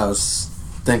houses? That's what I was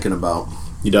thinking about.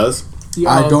 He does?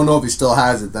 I don't know if he still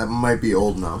has it. That might be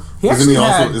old now. He Isn't actually he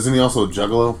also had, isn't he also a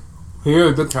juggalo? he had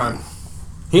a good time.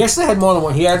 He actually had more than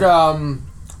one. He had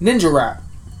Ninja Rap.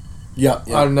 Yep.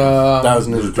 On, that was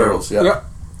Ninja Turtles. Yep. Yep.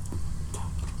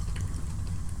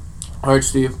 All right,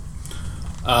 Steve.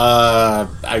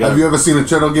 Have you ever seen a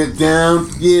turtle get down?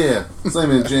 Yeah.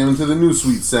 Simon jamming to the new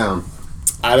sweet sound.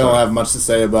 I don't have much to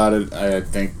say about it. I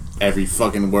think every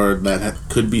fucking word that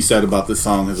could be said about this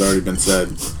song has already been said.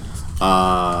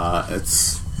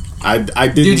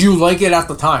 Did you like it at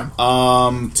the time?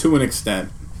 To an extent.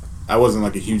 I wasn't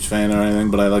like a huge fan or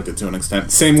anything, but I liked it to an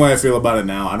extent. Same way I feel about it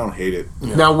now. I don't hate it.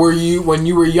 Yeah. Now, when you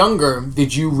were younger,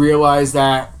 did you realize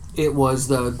that it was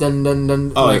the dun dun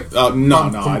dun? No, I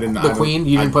didn't. The Queen.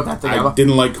 You didn't put that together. I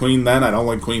didn't like Queen then. I don't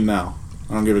like Queen now.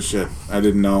 I don't give a shit. I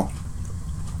didn't know.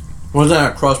 Was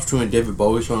that a cross between David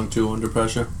Bowie's song too, Under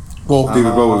Pressure? Well,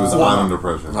 David Bowie was on Under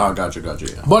Pressure. Oh, gotcha,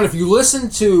 yeah. But if you listen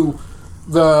to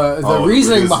the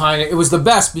reasoning behind it. It was the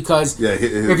best because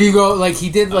if you go like he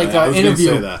did like an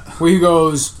interview where he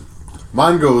goes,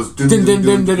 mine goes dun dun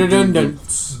dun dun dun dun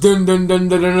dun dun dun dun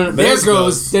dun dun. Theirs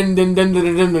goes dun dun dun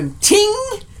dun dun dun ting.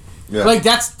 Yeah. Like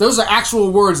those are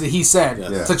actual words that he said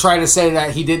to try to say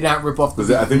that he did not rip off.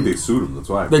 Because I think they sued him. That's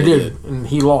why they did, and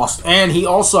he lost. And he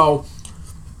also,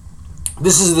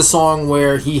 this is the song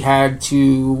where he had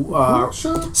to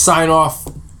sign off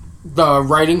the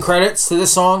writing credits to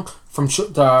this song from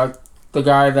the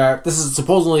guy that this is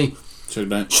supposedly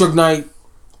Suge Knight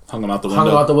hung him out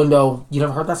the window. You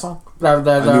never heard that song? I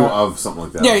knew of something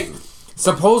like that. Yeah,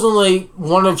 supposedly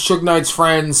one of Suge Knight's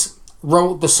friends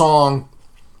wrote the song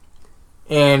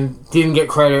and didn't get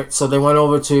credit, so they went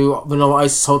over to Vanilla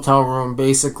Ice's hotel room.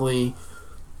 Basically,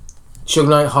 Suge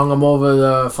Knight hung him over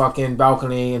the fucking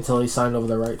balcony until he signed over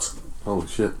the rights. Holy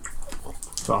shit.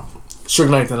 So, Suge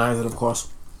Knight denies it, of course.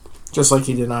 Just like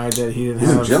he denied that he didn't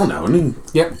He's in jail now, isn't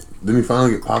he? Yep. Didn't he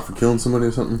finally get popped for killing somebody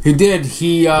or something? He did.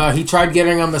 He tried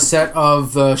getting on the set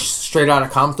of the Straight Outta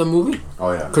Compton movie.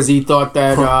 Oh, yeah. Because he thought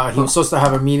that he was supposed to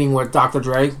have a meeting with Dr.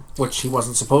 Dre, which he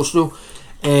wasn't supposed to.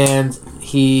 And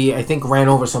he, I think, ran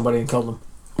over somebody and killed him.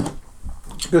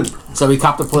 Good. So he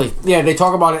copped a plea. Yeah, they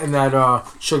talk about it in that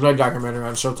Suge Knight documentary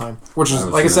on Showtime. Which is,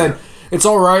 like I said, it's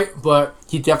alright, but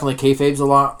he definitely kayfabes a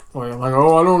lot. Where like,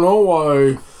 oh, I don't know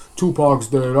why Tupac's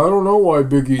dead. I don't know why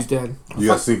Biggie's dead. You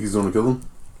guys think he's going to kill them?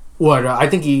 What? I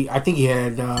think he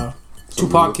had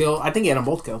Tupac killed. I think he had them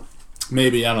both killed.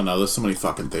 Maybe, I don't know. There's so many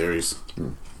fucking theories.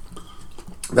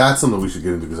 That's something we should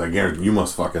get into because I guarantee you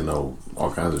must fucking know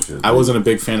all kinds of shit. I wasn't a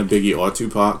big fan of Biggie or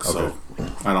Tupac, so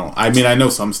I know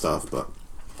some stuff, but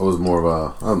I was more of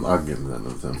a. I'll get into that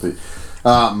another time.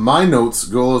 But, my notes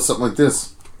go a little something like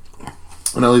this,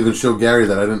 and I'll even show Gary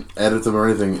that I didn't edit them or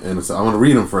anything. And I'm going to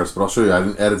read them first, but I'll show you I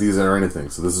didn't edit these or anything.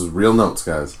 So this is real notes,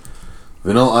 guys.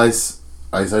 Vanilla Ice,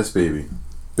 Ice Ice Baby,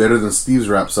 better than Steve's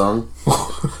rap song,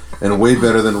 and way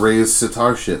better than Ray's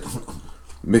sitar shit.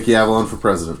 Mickey Avalon for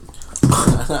president.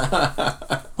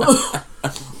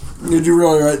 Did you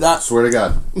really write that? Swear to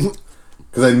God,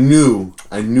 because I knew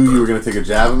you were gonna take a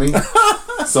jab at me,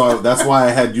 so that's why I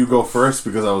had you go first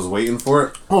because I was waiting for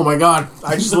it. Oh my God!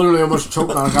 I just literally almost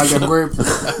choked on a goddamn grape.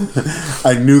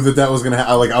 I knew that was gonna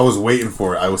happen. I was waiting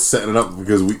for it. I was setting it up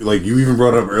because you even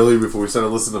brought it up earlier before we started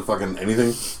listening to fucking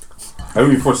anything. I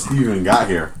mean, before Steve even got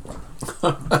here.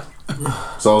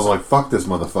 So I was like, "Fuck this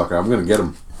motherfucker! I'm gonna get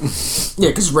him." Yeah,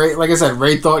 because Ray, like I said,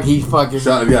 Ray thought he fucking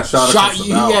shot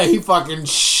you. Yeah, he fucking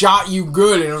shot you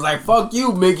good, and it was like, "Fuck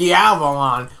you, Mickey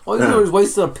Avalon." All you did was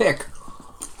wasted a pick.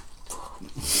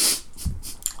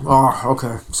 Oh,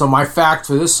 okay. So my fact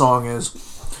for this song is,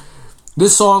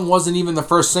 this song wasn't even the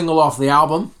first single off the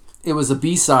album. It was a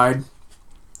B-side.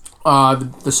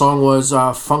 The song was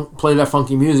Play That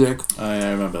Funky Music. I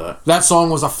remember that. That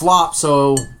song was a flop,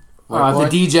 so the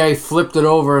DJ flipped it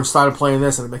over and started playing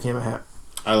this, and it became a hit.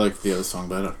 I like the other song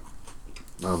better.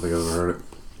 I don't think I've ever heard it.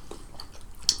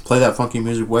 Play That Funky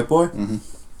Music, White Boy? Mm-hmm.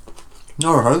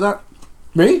 Never heard that?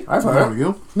 Me? I've heard it.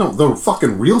 You? No, the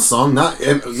fucking real song, not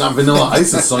Vanilla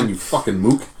Ice's song, you fucking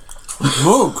mook.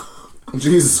 Mook?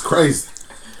 Jesus Christ.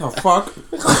 Oh, fuck.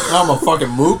 I'm a fucking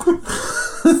mook.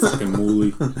 Fucking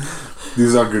mooly.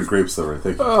 These are good grapes, though, right?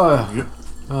 Thank you.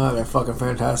 Oh, they're fucking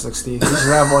fantastic, Steve. You should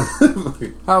have one.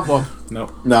 Have one. No.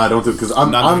 Nah, don't do it, because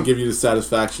I'm not going to give you the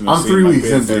satisfaction of I'm 3 weeks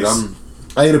in, dude.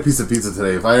 I ate a piece of pizza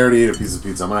today. If I already ate a piece of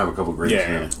pizza, I'm going to have a couple grapes.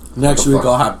 Yeah. Next week,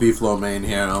 I'll have beef lo mein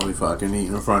here, and I'll be fucking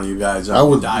eating in front of you guys. I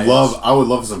would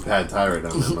love some pad thai right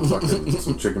now, man.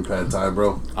 Some chicken pad thai,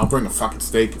 bro. I'll bring a fucking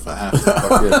steak if I have to.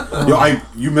 Fuck yeah. Yo,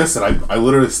 you missed it. I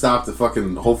literally stopped at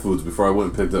fucking Whole Foods before I went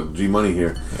and picked up G Money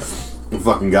here. Yeah. He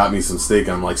fucking got me some steak.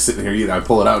 I'm like sitting here eating. I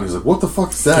pull it out and he's like, "What the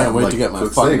fuck is that?" Can't wait to get my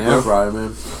fucking air fryer,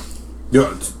 man.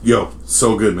 Yo,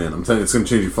 so good, man. I'm telling you, it's gonna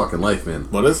change your fucking life,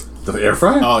 man. What is? The air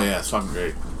fryer? Oh yeah, it's fucking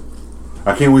great.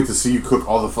 I can't wait to see you cook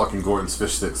all the fucking Gordon's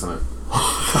fish sticks in it.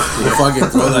 You fucking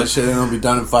throw that shit in, it'll be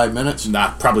done in 5 minutes.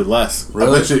 Nah, probably less.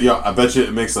 Really? I bet you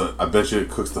it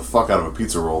cooks the fuck out of a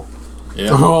pizza roll. Yeah.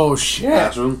 Oh shit.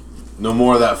 Natural. No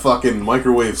more of that fucking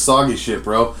microwave soggy shit,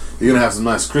 bro. You're gonna have some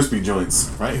nice crispy joints.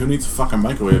 Right? Who needs a fucking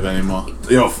microwave anymore?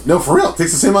 Yo, no, for real. It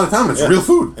takes the same amount of time. It's real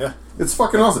food. Yeah. It's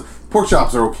fucking awesome. Pork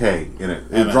chops are okay in it.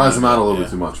 It dries them out a little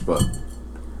bit too much, but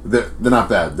they're not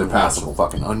bad. They're passable.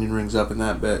 Fucking onion rings up in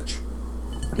that bitch.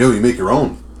 Yo, you make your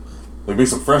own. Like, make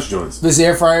some fresh joints. This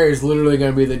air fryer is literally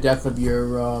going to be the death of your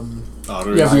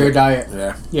your diet.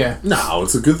 Yeah. No,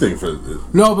 it's a good thing for.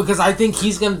 No, because I think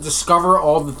he's going to discover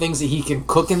all the things that he can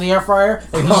cook in the air fryer.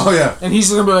 And and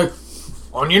he's going to be like,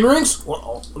 onion rings?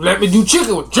 Well, let me do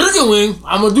chicken wing.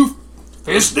 I'm going to do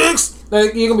fish sticks.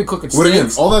 Like, you're gonna be cooking But again,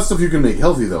 steaks. all that stuff you can make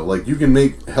healthy though. Like you can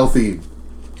make healthy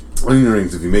onion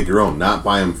rings if you make your own, not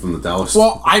buy them from the dollar store.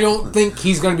 Well, I don't think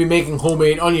he's gonna be making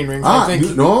homemade onion rings. I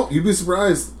think no, you'd be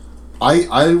surprised.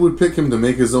 I would pick him to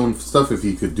make his own stuff if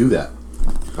he could do that.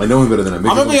 I know him better than I. I'm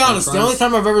gonna be honest. The only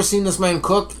time I've ever seen this man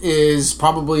cook is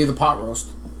probably the pot roast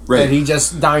that he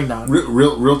just dined on.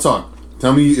 Real talk.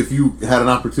 Tell me if you had an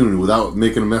opportunity without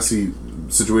making a messy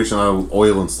situation out of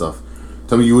oil and stuff.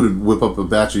 Tell me you would whip up a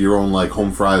batch of your own like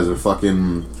home fries or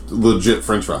fucking legit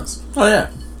French fries. Oh yeah,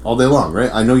 all day long,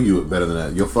 right? I know you better than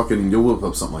that. You'll whip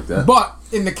up something like that. But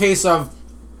in the case of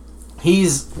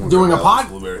he's doing a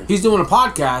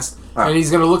podcast. And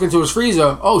he's gonna look into his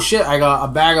freezer. Oh shit! I got a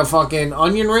bag of fucking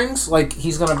onion rings. Like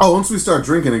he's gonna. Oh, once we start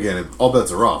drinking again, all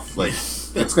bets are off. Like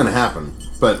it's gonna happen.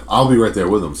 But I'll be right there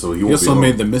with him, so he won't. He also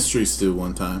made the mystery stew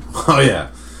one time. Oh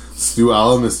yeah, stew a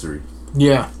la mystery.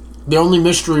 Yeah, the only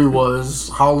mystery was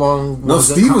how long. No,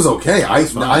 Steve was okay.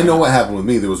 I know what happened with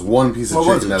me. There was one piece of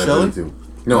chicken that I bit into.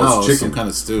 No, it's chicken. Some kind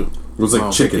of stew. It was like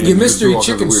chicken. Your mystery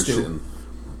chicken stew.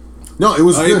 No, it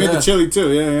was good. You made the chili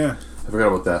too. Yeah. I forgot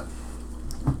about that.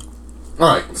 All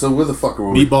right, so where the fuck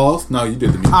are we? Meatballs? No, you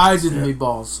did the meatballs. I did the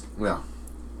meatballs. Yeah.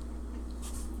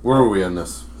 Where are we on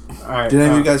this? All right. Did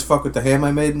any of you guys fuck with the ham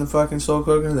I made in the fucking slow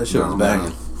cooker? That shit was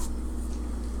banging.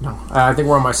 No, I think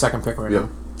we're on my second pick right Yep. now.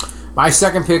 My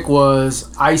second pick was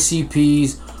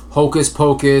ICP's Hocus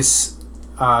Pocus,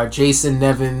 Jason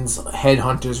Nevins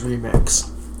Headhunters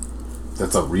remix.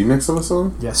 That's a remix of a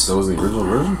song? Yes. That was the original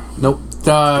version? Nope.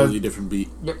 Totally different beat.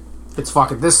 Yep. It's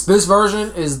fucking this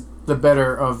version is the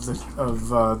better of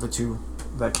the two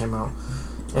that came out.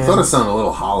 I thought it sounded a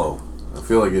little hollow. I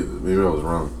feel like maybe I was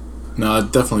wrong. No,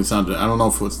 it definitely sounded. I don't know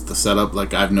if it's the setup.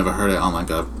 Like I've never heard it on like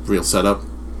a real setup,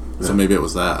 so maybe it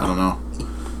was that. I don't know,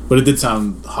 but it did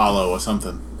sound hollow or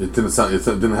something. It didn't sound. It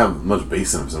didn't have much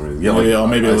bass in it for some reason. Yeah,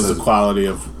 maybe it was the quality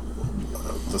of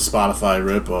the Spotify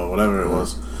rip or whatever it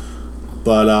was.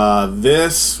 But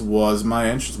this was my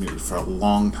entrance music for a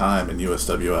long time in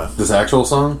USWF. This actual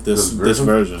song? This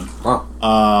version. Wow.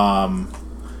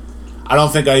 I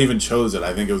don't think I even chose it.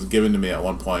 I think it was given to me at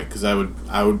one point because I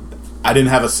didn't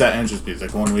have a set entrance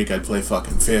music. One week I'd play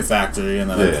fucking Fear Factory and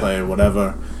then I'd play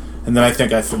whatever. And then I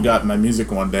think I forgot my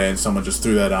music one day and someone just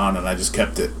threw that on and I just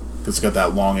kept it. It's got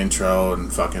that long intro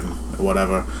and fucking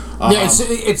whatever. Yeah,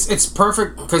 it's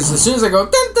perfect because as soon as I go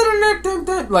dun, dun, dun, dun,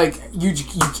 dun, like you,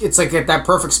 it's like at that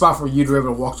perfect spot where you'd be able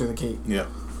to walk through the gate. Yeah.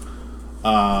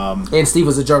 And Steve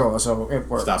was a juggler, so it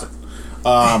worked. Stop it.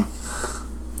 Well,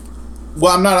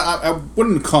 I'm not. I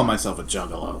wouldn't call myself a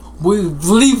juggalo. We've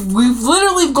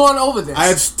literally gone over this. I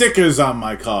had stickers on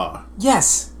my car.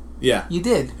 Yes. Yeah. You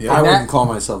did. Yeah. I wouldn't call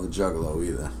myself a juggalo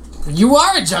either. You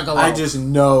are a juggalo. I just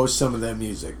know some of their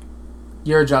music.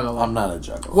 You're a juggalo. I'm not a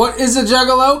juggalo. What is a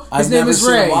juggalo? His name is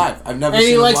Ray. I've never and seen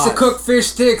he him likes live. to cook fish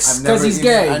sticks because he's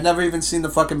gay. I've never even seen the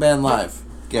fucking band live.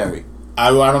 Gary.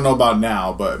 I don't know about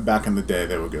now, but back in the day,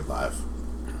 they were good live.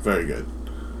 Very good.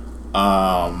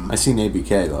 I seen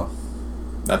ABK though.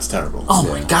 That's terrible. Oh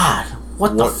my god.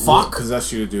 What the fuck? What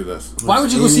possessed you to do this? Why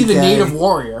would you go see the ABK Native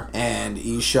Warrior? And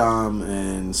Isham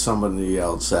and somebody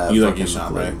else. You like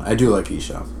Isham, right? I do like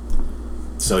Isham.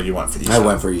 So you went for Isham. I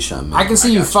went for Isham. Man. I can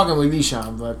see you fucking with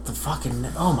Isham, but the fucking...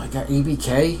 Oh my god,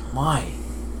 ABK? Why?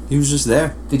 He was just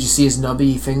there. Did you see his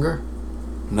nubby finger?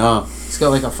 No. He's got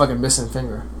like a fucking missing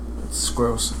finger. It's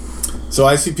gross. So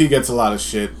ICP gets a lot of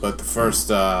shit, but the first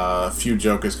few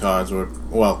Joker's cards were...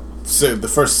 Well, the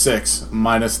first 6,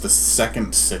 minus the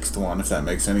sixth one, if that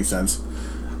makes any sense,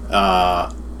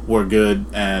 were good,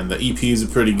 and the EPs are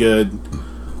pretty good.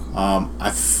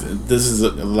 This is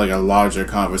like a larger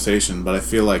conversation, but I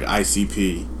feel like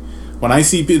ICP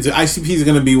is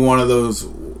going to be one of those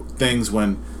things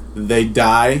when they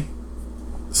die,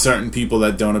 certain people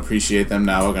that don't appreciate them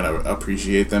now are going to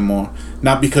appreciate them more,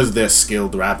 not because they're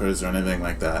skilled rappers or anything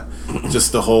like that,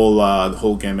 just the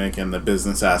whole gimmick and the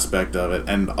business aspect of it.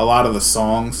 And a lot of the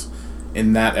songs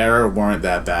in that era weren't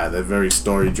that bad. They're very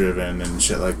story driven and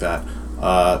shit like that.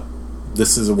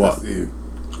 This is what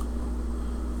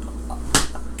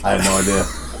I had no idea.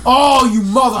 Oh, you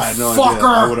motherfucker! I had no idea.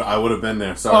 I would have been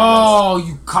there. Sorry. Oh,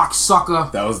 you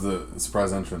cocksucker! That was the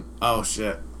surprise entrant. Oh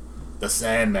shit, the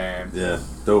Sandman. Yeah,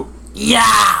 dope.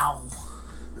 Yow!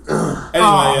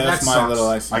 Anyway, that's my sucks. little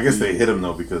ICP. I guess they hit him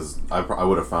though because I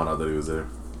would have found out that he was there.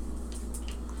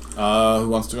 Who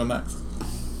wants to go next?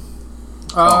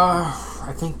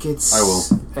 I think it's... I will.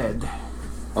 Ed.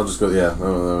 I'll just go. Yeah.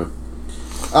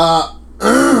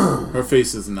 Her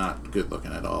face is not good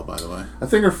looking at all, by the way. I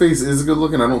think her face is good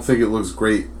looking. I don't think it looks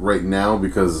great right now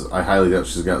because I highly doubt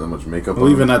she's got that much makeup Well,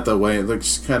 on. even at the way, like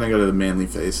she's kind of got a manly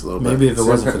face a little bit. Maybe if it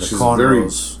wasn't for the she's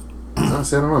cornrows.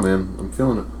 Honestly, I don't know, man. I'm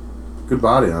feeling it. Good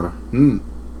body on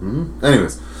her.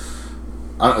 Anyways,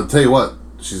 I'll tell you what.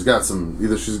 She's got some.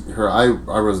 Either her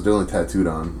eyebrows are definitely tattooed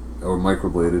on or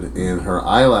microbladed, and her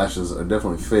eyelashes are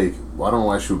definitely fake. Well, I don't know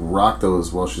why she would rock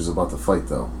those while she's about to fight,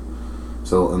 though.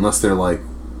 So unless they're like,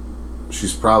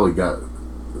 she's probably got.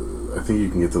 I think you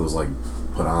can get those like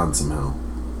put on somehow.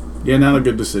 Yeah, not a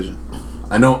good decision.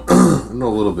 I know. I know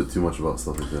a little bit too much about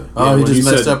stuff like that. Oh, Yeah, he just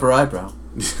messed said- up her eyebrow.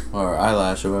 Or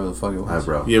eyelash, or whatever the fuck it was.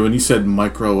 Eyebrow. Yeah, when you said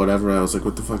micro whatever, I was like,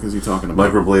 what the fuck is he talking about?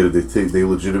 Microbladed. They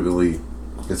legitimately.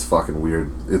 It's fucking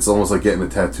weird. It's almost like getting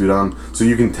it tattooed on. So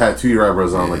you can tattoo your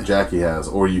eyebrows on like Jackie has,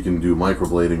 or you can do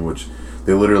microblading, which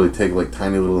they literally take like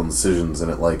tiny little incisions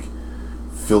and it like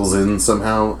fills in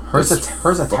somehow. Hers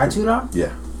are tattooed on?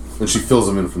 Yeah. And she fills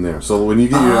them in from there. So when you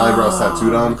get your eyebrows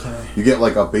tattooed on, okay. you get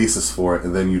like a basis for it,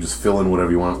 and then you just fill in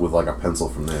whatever you want with like a pencil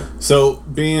from there. So,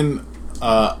 being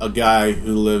a guy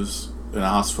who lives in a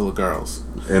house full of girls,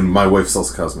 And my wife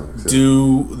sells cosmetics. Yeah.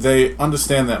 do they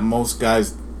understand that most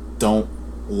guys don't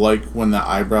like when the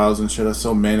eyebrows and shit are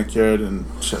so manicured and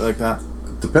shit like that?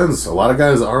 Depends. A lot of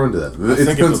guys are into that. I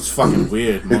think it looks fucking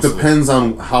weird. It mostly. depends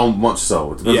on how much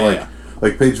so. It depends. Yeah.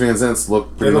 Like Paige Van Zant's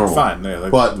look They pretty look normal. fine. They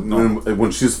look But normal.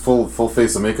 when she's full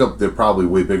face of makeup, they're probably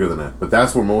way bigger than that. But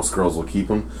that's where most girls will keep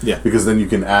them. Yeah. Because then you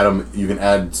can add them. You can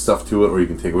add stuff to it, or you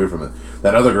can take away from it.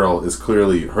 That other girl is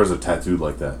clearly hers are tattooed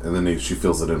like that, and then she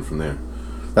fills it in from there.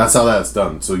 That's how that's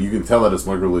done. So you can tell that it's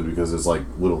microbladed because there's like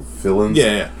little fill-ins.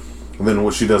 Yeah. And then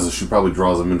what she does is she probably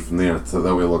draws them in from there, so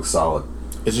that way it looks solid.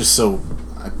 It's just so.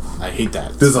 I hate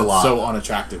that. There's a It's lot. so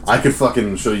unattractive. I could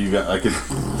fucking show you guys. I could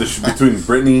between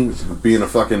Brittany being a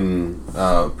fucking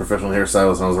professional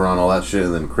hairstylist, and I was around all that shit,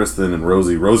 and then Kristen and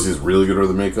Rosie. Rosie's really good with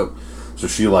her makeup, so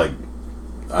she like,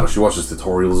 I don't know, she watches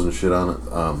tutorials and shit on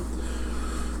it.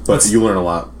 But you learn a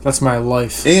lot. That's my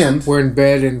life. And We're in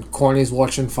bed and Corny's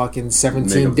watching fucking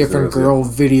 17 Makeup different tutorials, girl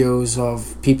videos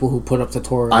of people who put up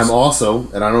tutorials. I'm also,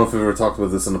 and I don't know if we've ever talked about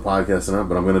this in the podcast or not,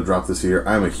 but I'm going to drop this here.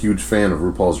 I'm a huge fan of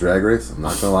RuPaul's Drag Race. I'm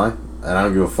not going to lie. And I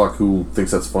don't give a fuck who thinks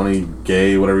that's funny,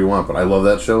 gay, whatever you want, but I love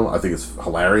that show. I think it's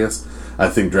hilarious. I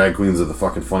think drag queens are the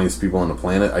fucking funniest people on the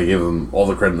planet. I give them all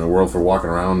the credit in the world for walking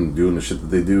around and doing the shit that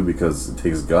they do because it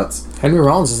takes guts. Henry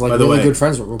Rollins is like By the really way, good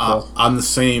friends with RuPaul. On the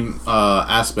same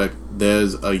aspect,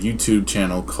 there's a YouTube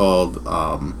channel called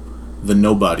The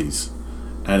Nobodies,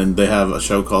 and they have a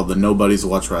show called The Nobodies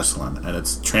Watch Wrestling, and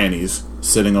it's trannies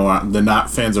sitting around. They're not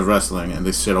fans of wrestling, and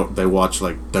they watch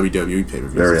like WWE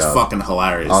pay-per-views. It's fucking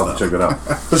hilarious. I'll have to check that out.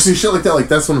 But see, shit like that, like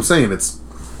that's what I'm saying. It's,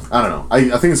 I don't know.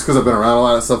 I think it's because I've been around a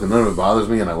lot of stuff and none of it bothers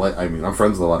me, and I'm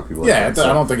friends with a lot of people. Yeah, like that,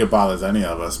 I don't think it bothers any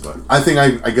of us, but I think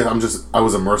I guess I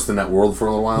was immersed in that world for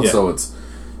a little while, Yeah. so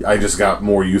I just got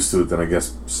more used to it than I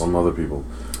guess some other people.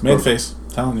 man But- face,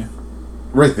 telling you.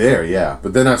 Right there, yeah.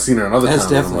 But then I've seen it in other That's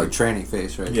towns. and I'm definitely like, training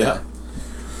face right Yeah.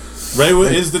 there.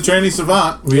 Ray is the tranny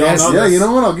savant. We Yes. all know yeah, this. you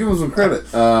know what? I'll give him some credit.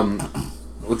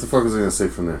 What the fuck was I going to say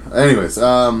from there? Anyways,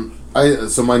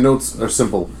 so my notes are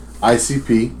simple.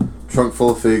 ICP, trunk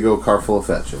full of Fago, car full of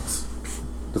fat chicks.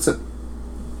 That's it.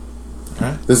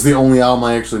 Okay. This is the only album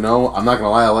I actually know. I'm not going to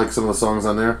lie, I like some of the songs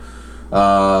on there.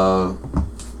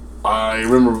 I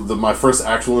remember my first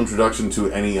actual introduction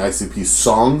to any ICP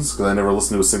songs, because I never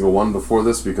listened to a single one before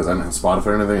this, because I didn't have Spotify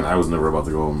or anything, and I was never about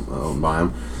to go and buy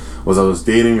them, was I was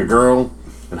dating a girl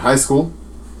in high school,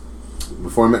 right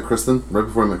before I met Kristen.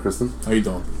 How you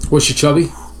doing? Was she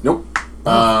chubby? Nope.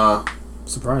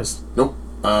 Surprised. Nope.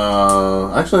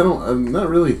 Actually, I'm not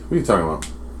really. What are you talking about?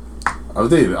 I've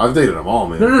dated them all,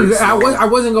 man. No, It's- I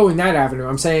wasn't going that avenue.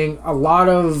 I'm saying a lot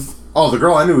of... Oh, the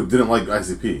girl I knew didn't like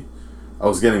ICP. I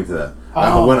was getting to that.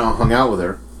 I Oh. went out and hung out with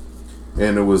her,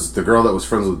 and it was the girl that was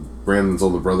friends with Brandon's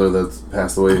older brother that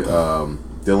passed away.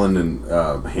 Dylan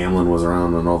and Hamlin was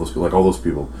around, and all those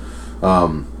people.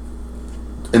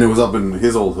 And it was up in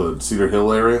his old hood, Cedar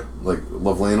Hill area, like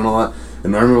Love Lane and all that.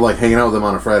 And I remember like hanging out with them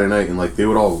on a Friday night, and like they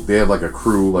had like a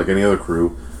crew, like any other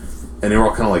crew, and they were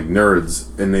all kind of like nerds.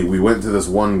 And we went to this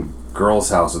one girl's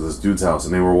house or this dude's house,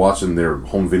 and they were watching their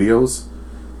home videos,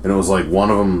 and it was like one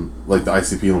of them, like the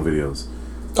ICP home videos.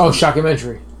 Oh,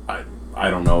 Shockumentary. I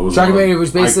don't know. It was Shockumentary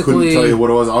was I basically... couldn't tell you what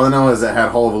it was. All I know is it had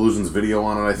Hall of Illusions video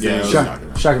on it, I think. Yeah, it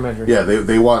was Shockumentary.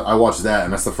 Yeah, I watched that,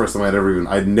 and that's the first time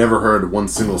I'd never heard one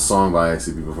single song by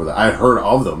ICP before that. I'd heard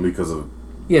of them because of...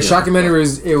 Yeah,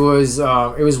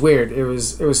 Shockumentary was weird. It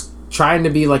was trying to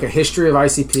be like a history of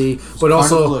ICP, but Carnival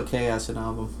also or Chaos an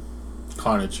album?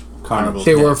 Carnage. Carnival.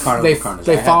 they were Carnival Carnage.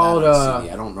 I they had followed that on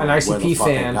CD. I don't know an where ICP the fuck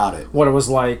I fan got it, what it was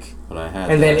like, but I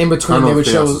had. and then in between Carnival they would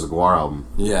show. Chaos is a Guar album.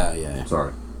 Yeah.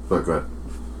 Sorry. But go ahead.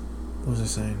 What was I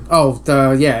saying? Oh,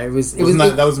 it was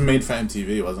That was made for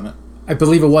MTV, wasn't it? I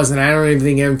believe it was, and I don't even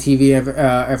think MTV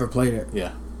ever played it.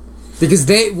 Yeah. Because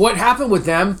what happened with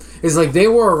them is like they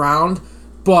were around,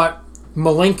 but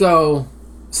Malenko.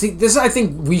 See, this I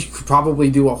think we could probably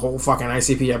do a whole fucking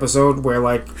ICP episode where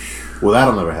like. Well,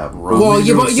 that'll never happen. Well,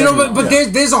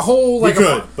 there's a whole like. We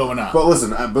could, but we're not. But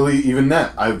listen, I believe even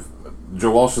that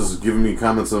Joe Walsh has given me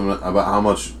comments about how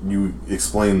much you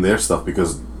explain their stuff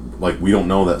because like we don't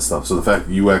know that stuff. So the fact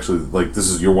that you actually like this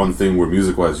is your one thing where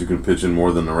music wise you can pitch in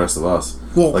more than the rest of us.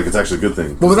 Well, like it's actually a good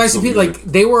thing. Well, with ICP, like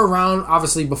they were around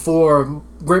obviously before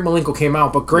Great Malenko came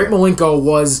out, but Great Malenko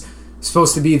was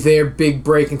supposed to be their big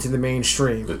break into the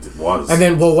mainstream. It was. And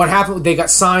then, well, what happened? They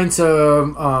got signed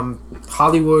to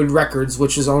Hollywood Records,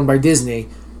 which is owned by Disney,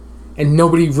 and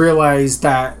nobody realized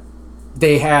that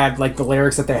they had like the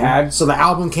lyrics that they had. So the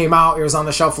album came out; it was on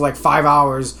the shelf for like 5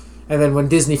 hours, and then when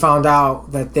Disney found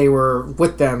out that they were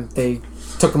with them, they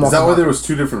took them off. Is that why there was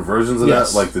two different versions of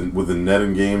that, like with the Net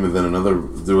and Game, and then another?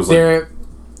 There was like.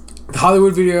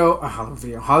 Hollywood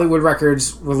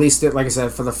Records released it, like I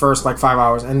said, for the first like 5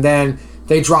 hours, and then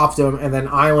they dropped them, and then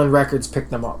Island Records picked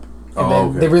them up, and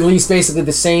then they released basically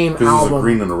the same album. There's a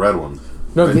green and a red one.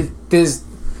 No, right? This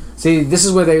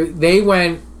is where they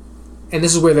went, and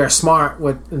this is where they're smart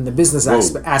in the business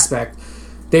aspect.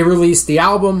 They released the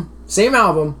album, same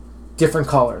album, different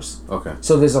colors. Okay.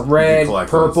 So there's a red,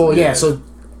 purple, yeah. So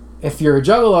if you're a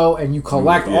juggalo and you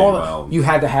collect you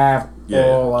had to have.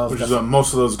 Which is what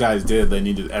most of those guys did. They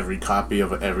needed every copy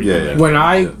of everything.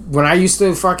 Yeah. When I used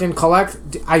to fucking collect,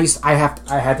 I had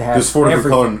to have. There's 4 different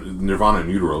color Nirvana and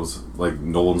Uteros. Like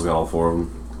Nolan's got all 4 of them.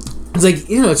 It's like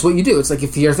it's what you do. It's like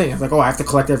if your thing. It's like I have to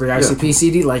collect every ICP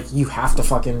CD. Like you have to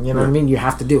fucking what I mean. You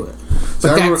have to do it.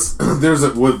 But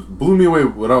what blew me away.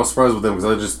 What I was surprised with them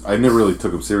because I never really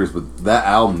took them serious. But that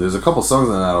album, there's a couple songs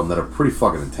on that album that are pretty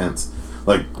fucking intense.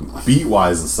 Like beat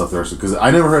wise and stuff there, because I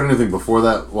never heard anything before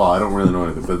that. Well, I don't really know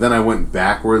anything, but then I went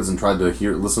backwards and tried to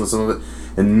listen to some of it,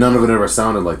 and none of it ever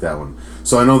sounded like that one.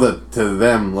 So I know that to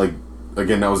them, like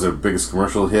again, that was their biggest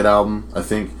commercial hit album, I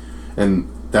think,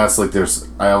 and that's like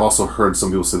I have also heard some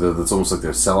people say that it's almost like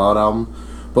their sellout album,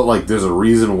 but like there's a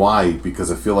reason why,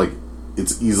 because I feel like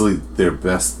it's easily their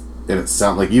best. And it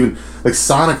sounds like even like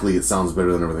sonically, it sounds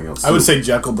better than everything else. I would say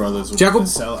Jekyll Brothers was the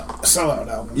sellout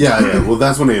album. Yeah. Well,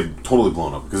 that's when they had totally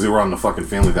blown up because they were on the fucking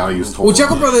Family Values. Well,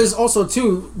 Jekyll Brothers also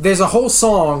too. There's a whole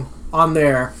song on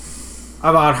there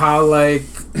about how like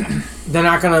they're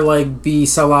not gonna like be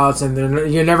sellouts and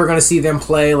you're never gonna see them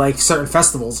play like certain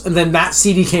festivals. And then that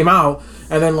CD came out,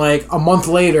 and then like a month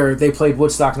later they played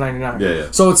Woodstock '99. Yeah.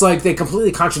 So it's like they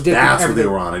completely contradict. That's what they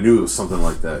were on. I knew it was something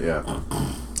like that. Yeah.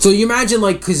 So you imagine,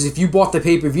 like, because if you bought the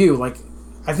pay-per-view, like,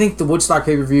 I think the Woodstock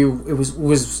pay-per-view,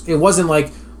 it wasn't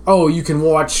like, oh, you can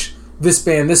watch this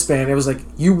band. It was like,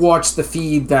 you watch the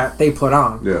feed that they put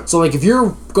on. Yeah. So, like, if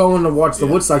you're going to watch the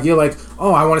Woodstock, you're like,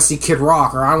 oh, I want to see Kid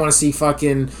Rock, or I want to see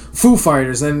fucking Foo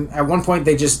Fighters. And at one point,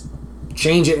 they just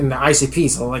change it into ICP,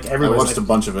 so, like, everyone's I watched a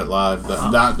bunch of it live.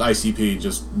 Not ICP,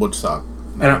 just Woodstock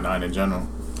 99 in general.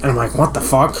 And I'm like, what the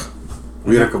fuck?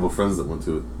 We had a couple of friends that went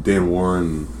to it. Dan Warren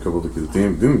and a couple of the kids.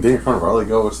 Didn't Dan Carnivale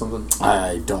go or something?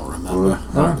 I don't remember.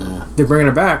 Yeah. They're bringing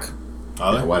it back.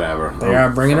 Yeah, whatever. They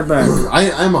are bringing it back. I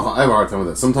have a hard time with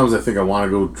that. Sometimes I think I want to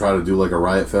go try to do like a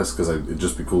Riot Fest because it'd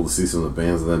just be cool to see some of the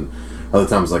bands. And then other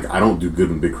times, like I don't do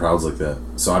good in big crowds like that.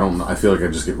 So I feel like I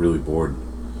just get really bored.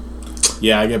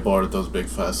 Yeah, I get bored at those big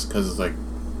fests because it's like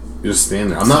you just stand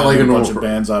there. I'm not like a bunch of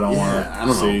bands I don't want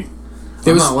to see.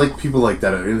 I'm not like people like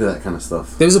that are into that kind of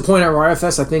stuff. There was a point at Riot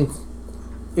Fest, I think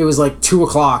it was like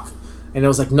 2:00, and it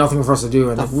was like nothing for us to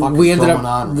do, and we ended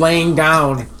up laying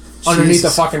down underneath the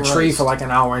fucking tree for like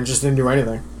an hour and just didn't do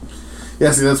anything.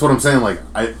 Yeah, see, that's what I'm saying. Like,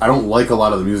 I don't like a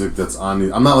lot of the music that's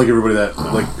on. I'm not like everybody that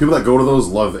like people that go to those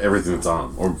love everything that's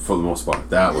on, or for the most part.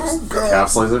 That was Calf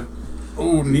Slicer.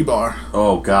 Oh, knee bar.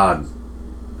 Oh God.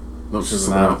 No, she's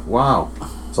out. Wow.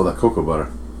 It's all that cocoa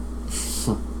butter.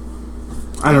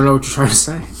 I don't know what you're trying to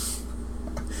say.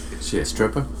 Is she a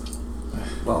stripper?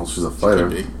 Well, she's a fighter.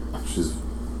 She's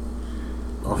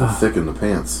awful thick in the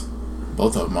pants.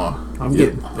 Both of them are.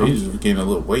 They just gained a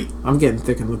little weight. I'm getting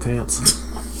thick in the pants.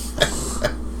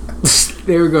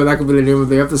 There we go. That could be the name of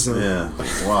the episode. Yeah.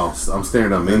 Wow. I'm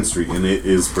staring down Main Street, and it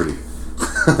is pretty.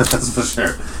 That's for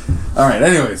sure. All right.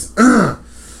 Anyways, I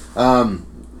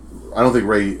don't think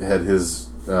Ray had his.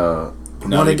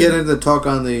 Want to get into talk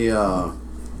on the.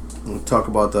 Talk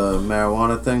about the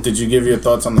marijuana thing. Did you give your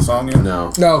thoughts on the song yet?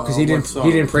 No, because he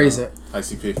didn't praise it.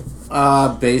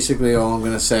 ICP. Basically, all I'm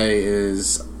gonna say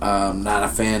is I'm not a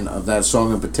fan of that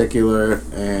song in particular,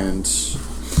 and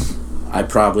I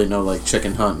probably know like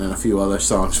Chicken Hunt and a few other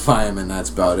songs by him, and that's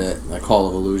about it. Like Hall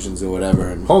of Illusions or whatever.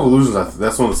 And Hall of Illusions,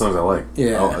 that's one of the songs I like.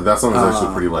 Yeah, that song is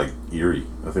actually pretty like eerie.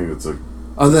 I think it's a.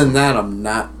 Other than that, I'm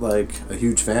not like a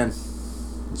huge fan.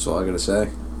 That's all I gotta say.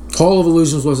 Hall of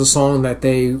Illusions was a song that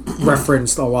they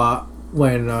referenced a lot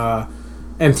when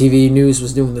MTV News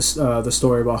was doing this the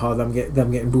story about how them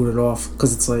getting booted off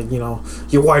because it's like, you know,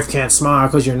 your wife can't smile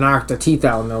because you knocked her teeth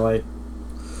out, and they're like.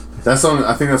 That song,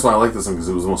 I think that's why I like this song, because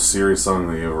it was the most serious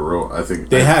song they ever wrote. I think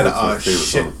they had a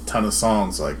ton of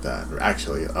songs like that,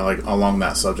 actually, like along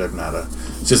that subject matter.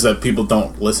 It's just that people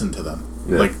don't listen to them.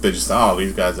 Yeah. Like, they just,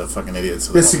 these guys are fucking idiots,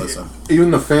 so they don't listen.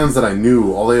 Even the fans that I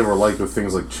knew, all they ever liked were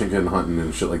things like Chicken Hunting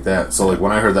and shit like that. So, like,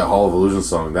 when I heard that Hall of Illusion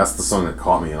song, that's the song that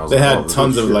caught me. And I was they had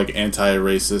tons of, like,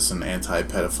 anti-racist and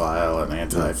anti-pedophile and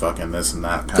anti-fucking this and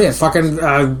that kind of fucking,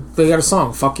 they got a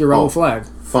song, Fuck Your Rebel Flag.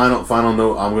 Final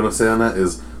note I'm going to say on that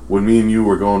is, when me and you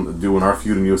were doing our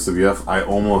feud in USWF, I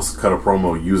almost cut a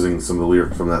promo using some of the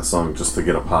lyrics from that song just to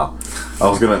get a pop. I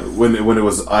was gonna when it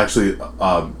was actually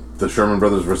the Sherman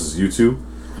Brothers versus U2.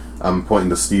 I'm pointing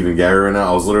to Steve and Gary right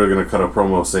now. I was literally gonna cut a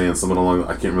promo saying something along.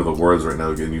 I can't remember the words right now.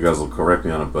 Again, you guys will correct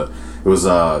me on it, but it was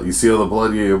you see all the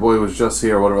blood. Yeah, your boy was just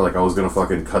here, or whatever. Like I was gonna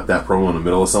fucking cut that promo in the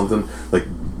middle of something, like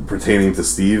pertaining to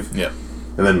Steve. Yeah.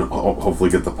 And then hopefully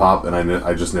get the pop, and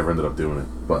I just never ended up doing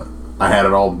it, but. I had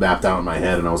it all mapped out in my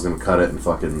head, and I was going to cut it, and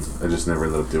I just never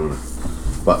ended up doing it.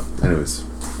 But, anyways,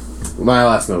 my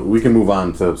last note, we can move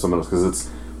on to something else, because it's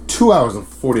 2 hours and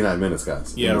 49 minutes,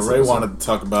 guys. Yeah, Ray wanted to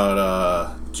talk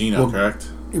about Gina, correct?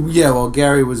 Yeah, well,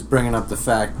 Gary was bringing up the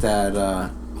fact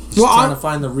that he's trying to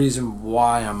find the reason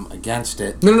why I'm against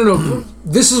it. No.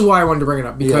 This is why I wanted to bring it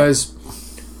up, because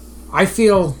I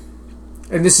feel,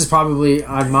 and this is probably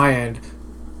on my end,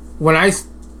 when I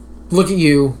look at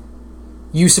you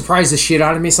surprise the shit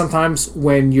out of me sometimes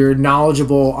when you're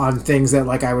knowledgeable on things that,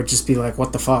 like, I would just be like,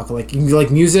 what the fuck? Like, you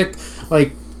like music,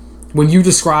 like, when you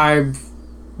describe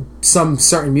some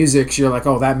certain music, you're like,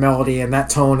 oh, that melody and that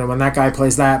tone, and when that guy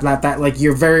plays that, like,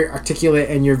 you're very articulate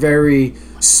and you're very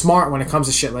smart when it comes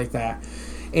to shit like that.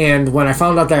 And when I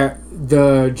found out that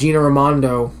the Gina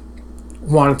Raimondo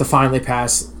wanted to finally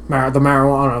pass the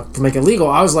marijuana to make it legal,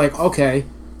 I was like, okay.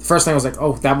 The first thing I was like,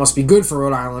 oh, that must be good for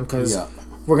Rhode Island, because... Yeah.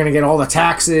 We're going to get all the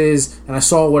taxes, and I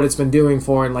saw what it's been doing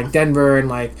for in, like, Denver and,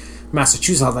 like,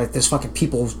 Massachusetts. Like, there's fucking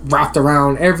people wrapped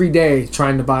around every day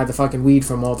trying to buy the fucking weed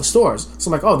from all the stores. So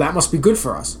I'm like, oh, that must be good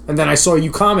for us. And then I saw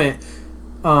you comment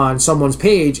on someone's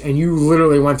page, and you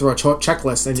literally went through a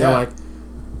checklist, and you're like,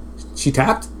 she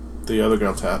tapped? The other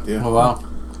girl tapped, yeah. Oh, wow.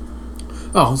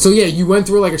 Oh, so yeah, you went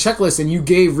through like a checklist and you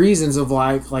gave reasons of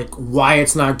like why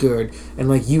it's not good, and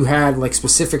like you had like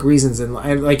specific reasons, and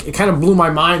like it kind of blew my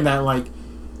mind that like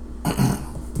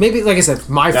maybe, like I said,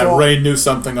 my fault. That Ray knew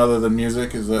something other than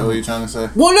music. Is that what you're trying to say?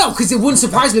 Well, no, because it wouldn't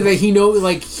surprise me that he know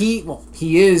like he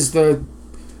is the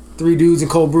Three Dudes and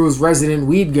Cold Brews resident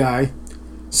weed guy,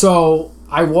 so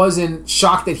I wasn't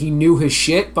shocked that he knew his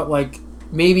shit, but like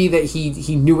maybe that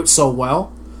he knew it so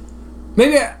well.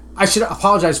 Maybe I should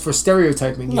apologize for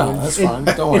stereotyping you. No, that's fine.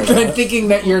 Don't worry. And thinking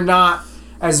that you're not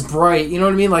as bright. You know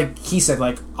what I mean? Like he said,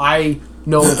 like I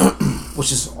know,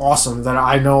 which is awesome that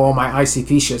I know all my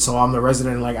ICP shit. So I'm the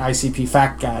resident like ICP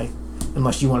fact guy.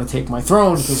 Unless you want to take my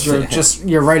throne because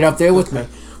you're right up there with me.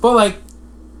 But like,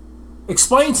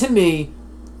 explain to me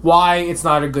why it's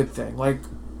not a good thing. Like,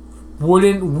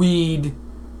 wouldn't weed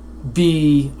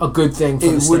be a good thing for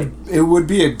the state? It would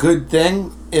be a good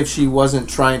thing if she wasn't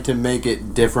trying to make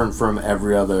it different from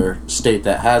every other state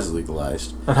that has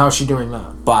legalized. And how is she doing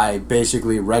that? By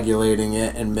basically regulating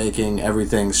it and making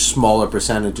everything smaller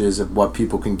percentages of what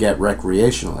people can get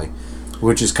recreationally,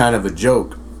 which is kind of a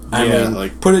joke. I mean,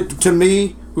 like, put it to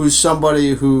me, who's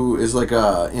somebody who is like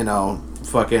a,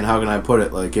 fucking, how can I put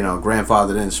it, like,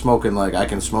 grandfathered in smoking, like, I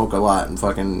can smoke a lot and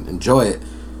fucking enjoy it.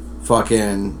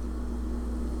 Fucking,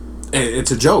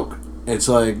 it's a joke. It's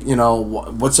like,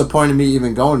 what's the point of me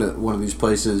even going to one of these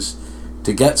places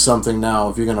to get something now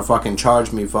if you're going to fucking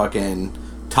charge me fucking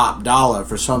top dollar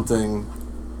for something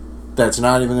that's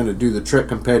not even going to do the trick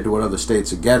compared to what other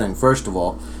states are getting, first of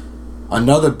all.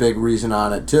 Another big reason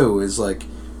on it, too, is, like,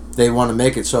 they want to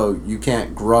make it so you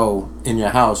can't grow in your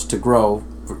house to grow.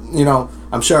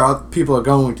 I'm sure people are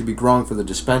going to be growing for the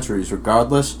dispensaries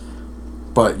regardless,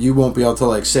 but you won't be able to,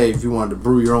 like, say if you wanted to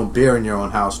brew your own beer in your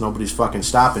own house, nobody's fucking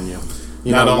stopping you.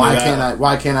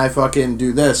 Why can't I fucking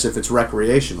do this if it's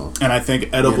recreational? And I think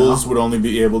edibles would only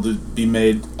be able to be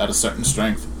made at a certain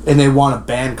strength. And they want to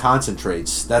ban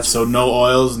concentrates. That's so no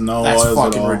oils, that's oils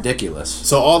fucking at all. ridiculous.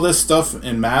 So all this stuff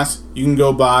in mass, you can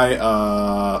go buy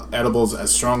edibles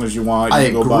as strong as you want. You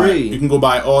can go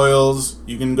buy oils.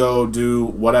 You can go do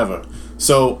whatever.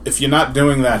 So if you're not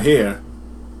doing that here,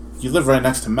 you live right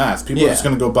next to mass. People are just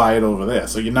going to go buy it over there.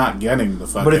 So you're not getting the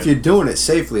fucking... But if you're doing it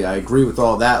safely, I agree with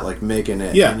all that, like making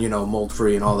it, and, mold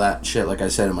free and all that shit, like I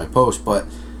said in my post. But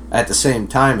at the same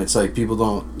time, it's like people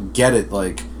don't get it,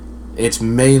 like... It's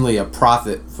mainly a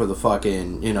profit for the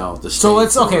fucking, the state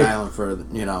of Rhode Island for,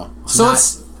 it's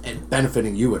not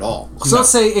benefiting you at all. So let's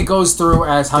say it goes through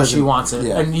as how she wants it,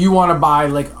 and you want to buy,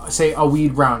 like, say, a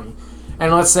weed brownie.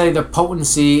 And let's say the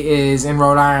potency is, in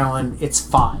Rhode Island, it's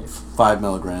 5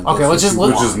 milligrams. Okay, which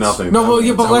is nothing. No,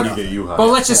 but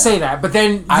let's just say that. But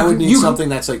then I would need something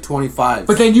that's like 25.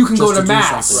 But then you can go to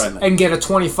Mass and get a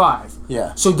 25.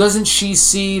 Yeah. So doesn't she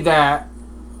see that?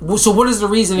 So what is the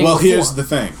reasoning? Well, here's the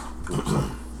thing.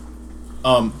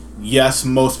 Yes,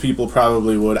 most people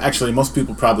probably would. Actually, most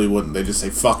people probably wouldn't. They just say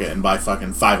fuck it and buy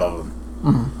fucking 5 of them.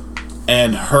 Mm-hmm.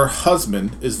 And her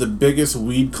husband is the biggest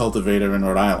weed cultivator in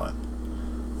Rhode Island.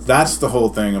 That's the whole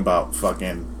thing about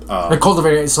fucking... the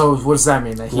cultivator, so what does that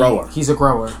mean? That grower. He's a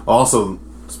grower. Also,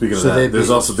 speaking of that, they've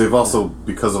also,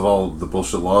 because of all the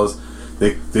bullshit laws,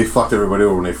 they fucked everybody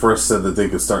over when they first said that they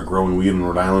could start growing weed in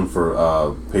Rhode Island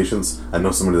for patients. I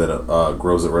know somebody that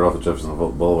grows it right off of Jefferson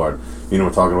Boulevard. You know, we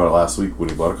were talking about it last week when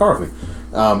he bought a car with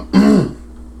me.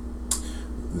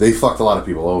 They fucked a lot of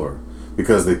people over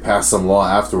because they passed some law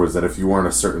afterwards that if you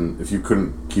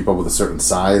couldn't keep up with a certain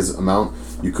size amount,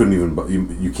 you couldn't even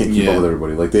you can't keep up with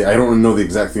everybody. Like I don't know the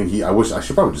exact thing. I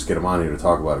should probably just get him on here to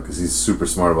talk about it because he's super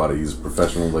smart about it. He's a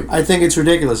professional. Like I think it's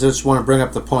ridiculous. I just want to bring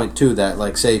up the point too that,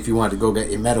 like, say if you wanted to go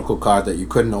get a medical card that you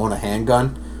couldn't own a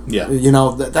handgun. Yeah,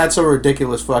 that's a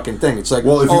ridiculous fucking thing. It's like,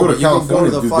 well, if you go to California,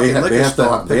 the fucking liquor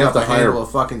store, they have to hire a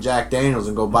fucking Jack Daniels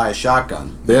and go buy a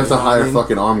shotgun. They have to hire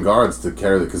fucking armed guards to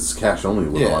carry it because it's cash only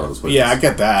with a lot of those places. Yeah, I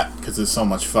get that because there's so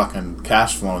much fucking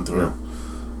cash flowing through. Yeah.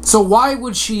 So why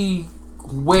would she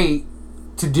wait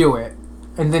to do it,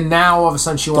 and then now all of a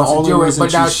sudden she wants to do it? The only reason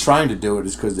but now she's trying to do it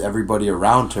is because everybody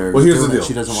around her. Well, here's the deal: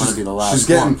 she doesn't want to be the last. She's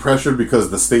getting pressured because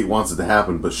the state wants it to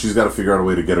happen, but she's got to figure out a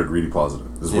way to get her greedy positive.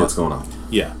 Is what's going on.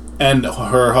 Yeah. And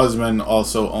her husband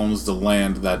also owns the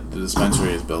land that the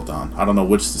dispensary is built on. I don't know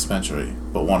which dispensary,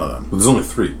 but one of them. But there's only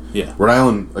 3. Yeah. Rhode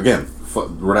Island, again,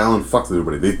 Rhode Island fucked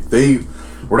everybody.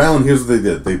 Rhode Island, here's what they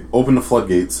did. They opened the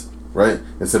floodgates, right?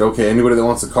 And said, okay, anybody that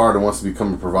wants a card and wants to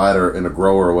become a provider and a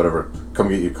grower or whatever, come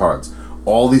get your cards.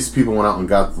 All these people went out and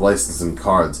got the license and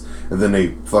cards, and then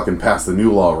they fucking passed the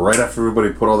new law right after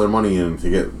everybody put all their money in to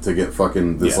get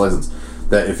fucking this license.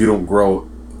 That if you don't grow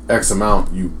X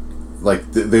amount, you...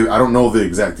 Like they, I don't know the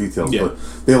exact details, but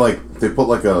they put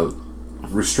like a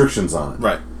restrictions on it,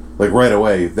 right? Like right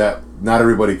away that not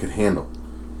everybody could handle.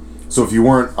 So if you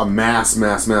weren't a mass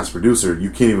producer, you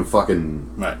can't even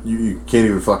fucking you can't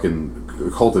even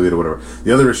fucking cultivate or whatever.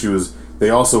 The other issue is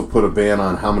they also put a ban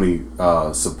on how many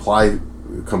supply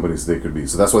companies they could be.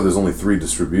 So that's why there's only 3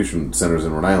 distribution centers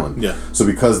in Rhode Island. Yeah. So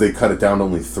because they cut it down to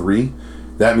only 3,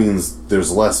 that means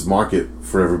there's less market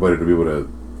for everybody to be able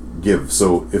to give.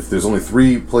 So if there's only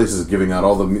 3 places giving out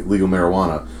all the legal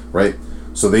marijuana, right?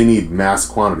 So they need mass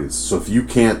quantities. So if you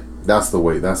can't, that's the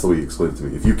way you explained it to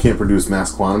me. If you can't produce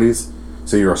mass quantities,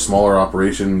 say you're a smaller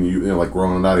operation, you know, like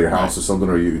growing it out of your house or something,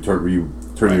 or you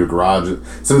turn your garage.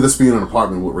 Instead of this being an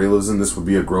apartment, what Ray lives in, this would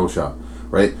be a grow shop,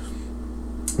 right?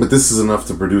 But this is enough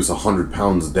to produce 100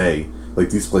 pounds a day, like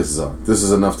these places are. This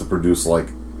is enough to produce like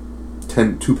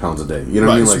 2 pounds a day. You know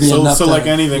what I mean? Like so like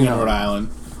anything in Rhode Island,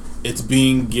 it's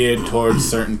being geared towards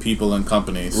certain people and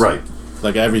companies. Right.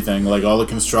 Like everything, like all the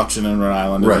construction in Rhode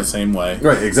Island is the same way.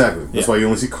 Right, exactly. That's why you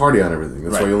only see Cardi on everything.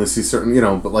 That's why you only see certain,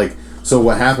 but like, so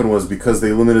what happened was because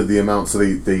they limited the amount, so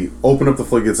they opened up the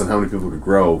floodgates on how many people could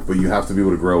grow, but you have to be able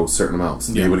to grow certain amounts.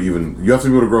 To be able to you have to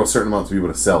be able to grow a certain amount to be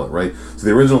able to sell it, right? So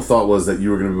the original thought was that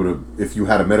you were going to be able to, if you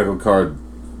had a medical card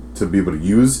to be able to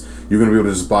use, you're going to be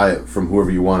able to just buy it from whoever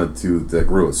you wanted to that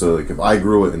grew it. So like if I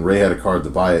grew it and Ray had a card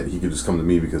to buy it, he could just come to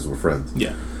me because we're friends.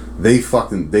 Yeah. They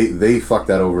fucked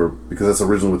that over because that's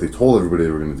originally what they told everybody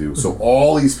they were going to do. So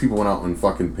all these people went out and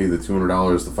fucking paid the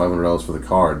 $200 to $500 for the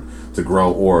card to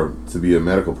grow or to be a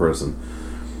medical person.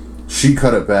 She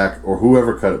cut it back, or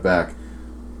whoever cut it back,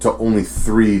 to only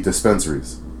 3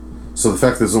 dispensaries. So the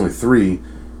fact that there's only 3,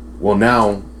 well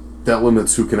now that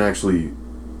limits who can actually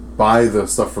buy the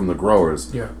stuff from the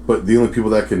growers. Yeah. But the only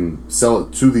people that can sell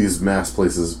it to these mass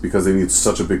places, because they need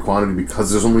such a big quantity,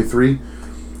 because there's only 3,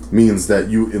 means that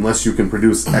unless you can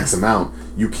produce X amount,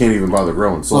 you can't even bother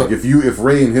growing. So like if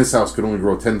Ray in his house could only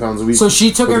grow 10 pounds a week. So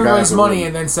she took everybody's money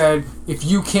and then said, if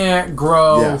you can't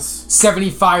grow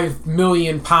 75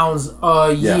 million pounds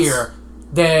a year,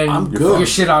 then I'm good. You're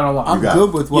shit out of luck. I'm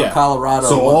good with what Colorado,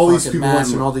 so all these people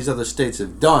Mass, and all these other states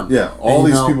have done. Yeah, all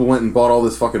these people went and bought all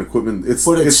this fucking equipment. It's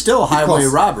still highway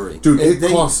robbery, dude. It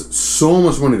costs so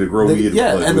much money to grow weed.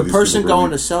 Yeah, and the person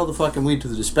going to sell the fucking weed to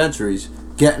the dispensaries,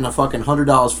 getting a fucking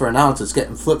 $100 for an ounce, it's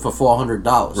getting flipped for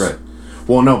 $400. Right.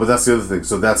 Well, no, but that's the other thing.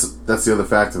 So that's the other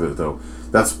fact of it, though.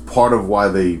 That's part of why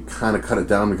they kind of cut it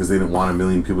down, because they didn't want a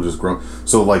million people just growing.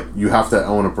 So like, you have to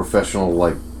own a professional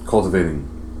like cultivating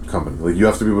company. Like, you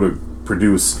have to be able to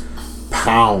produce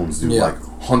pounds, dude, like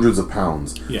hundreds of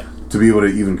pounds, to be able to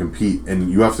even compete. And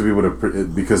you have to be able to,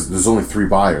 because there's only 3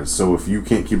 buyers. So if you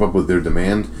can't keep up with their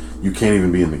demand, you can't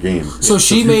even be in the game. So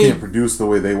if you can't produce the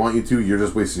way they want you to, you're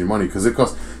just wasting your money, because it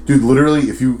costs, dude. Literally,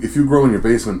 if you grow in your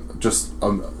basement just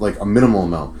like a minimal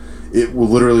amount, it will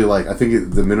literally, like, I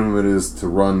think the minimum it is to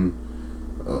run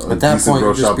a decent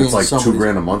grow shop. It's like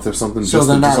 $2,000 a month or something. So just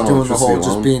they're not doing the whole alone.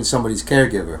 just being somebody's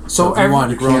caregiver. So if you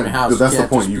want to grow in a house, that's the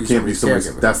point. You can't be somebody's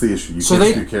caregiver. That's the issue. You can't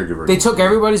be a caregiver. They took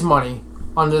everybody's money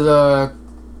under the.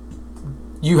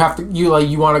 You want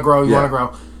to grow. You want to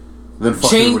grow. Then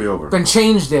fuck everybody over. Then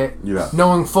changed it,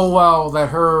 knowing full well that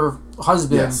her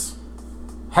husband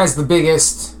has the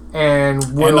biggest and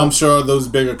I'm sure those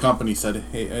bigger companies said,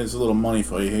 "Hey, here's a little money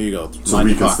for you. Here you go." So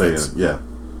we can stay in it. Yeah.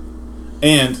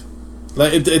 And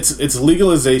like it's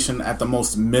legalization at the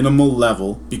most minimal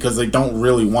level, because they don't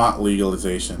really want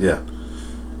legalization. Yeah.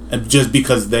 And just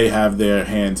because they have their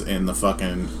hands in the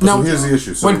fucking. So here's the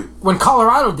issue. So when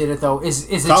Colorado did it, though, is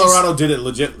it Colorado did it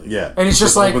legitly? Yeah. And it's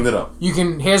just like, opened it up. You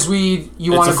can, here's weed,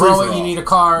 you want to grow it, you need a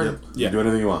card. Yeah. You do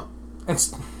anything you want.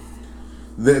 It's,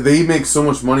 they make so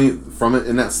much money from it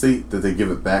in that state that they give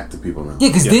it back to people now. Yeah,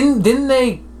 because didn't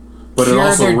they? But it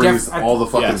also raised all the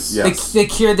fucking They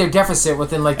cured their deficit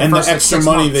within like the and first the extra 6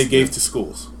 money months. they gave to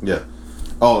schools. Yeah.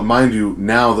 Oh, mind you,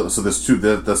 now so there's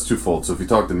that's twofold. So if you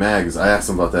talk to Mags, I asked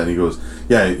him about that, and he goes,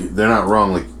 "Yeah, they're not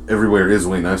wrong. Like, everywhere is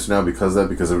way nicer now because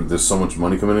there's so much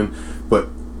money coming in, but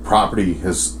property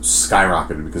has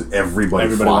skyrocketed because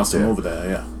everybody wants to move there.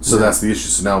 Yeah. So that's the issue.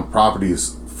 So now property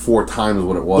is 4 times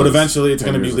what it was. But eventually, it's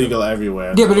going to be legal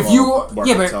everywhere. Yeah, but if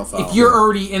you're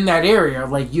already in that area,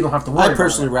 like, you don't have to worry. I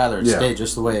personally rather it stay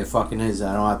just the way it fucking is.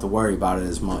 I don't have to worry about it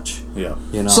as much. Yeah,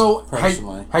 you know. So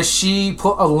personally, has she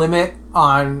put a limit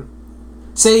on?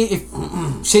 Say she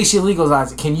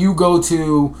legalizes it, can you go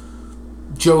to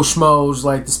Joe Schmo's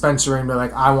like dispensary and be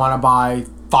like, I want to buy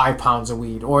 5 pounds of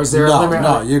weed, or is there a limit?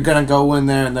 No, you're gonna go in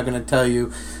there and they're gonna tell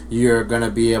you you're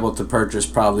gonna be able to purchase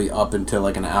probably up until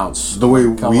like an ounce. The way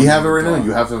we have it right now,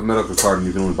 you have to have a medical card and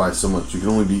you can only buy so much. You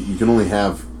can only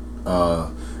have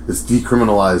it's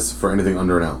decriminalized for anything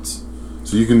under an ounce.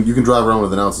 So you can drive around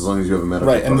with an ounce as long as you have a medical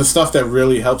card. Right, and the stuff that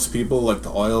really helps people, like the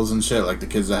oils and shit, like the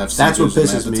kids that have that's what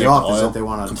pisses me off is that they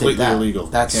want to completely take that. illegal.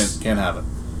 That's can't have it.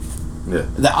 Yeah.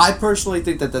 I personally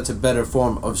think that that's a better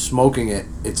form of smoking it.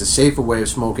 It's a safer way of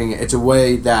smoking it. It's a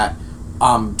way that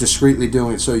I'm discreetly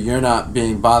doing it so you're not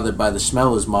being bothered by the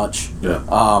smell as much. Yeah.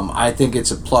 I think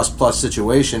it's a plus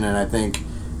situation, and I think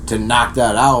to knock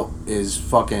that out is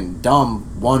fucking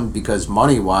dumb. One, because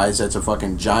money-wise, that's a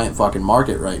fucking giant fucking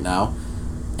market right now.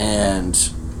 And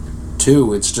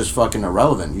 2, it's just fucking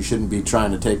irrelevant. You shouldn't be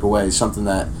trying to take away something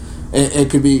that... It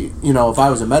could be, if I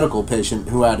was a medical patient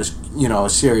who had a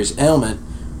serious ailment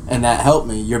and that helped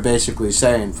me, you're basically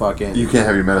saying fucking... You can't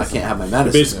have your medicine. I can't have my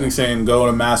medicine. You're basically saying go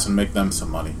to Mass and make them some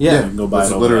money. Yeah. And go buy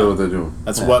That's it literally what they're doing.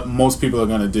 That's what most people are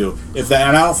going to do. And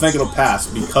I don't think it'll pass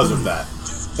because of that.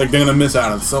 Like, they're going to miss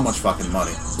out on so much fucking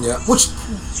money. Yeah. Which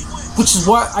is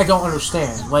what I don't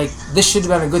understand. Like, this should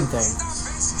have been a good thing.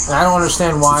 And I don't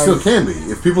understand why... It still can be.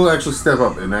 If people actually step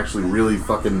up and actually really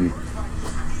fucking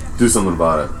do something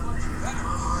about it.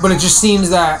 But it just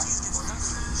seems that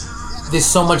there's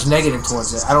so much negative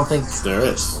towards it. I don't think... There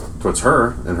is. Towards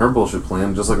her and her bullshit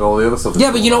plan, just like all the other stuff.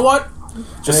 Yeah, but you know what?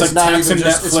 Just like taxing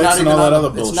Netflix and all that other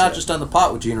bullshit. It's not just on the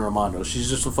pot with Gina Raimondo. She's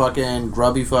just a fucking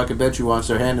grubby fucking bitch who wants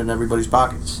her hand in everybody's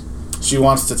pockets. She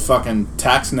wants to fucking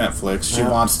tax Netflix. She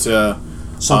wants to...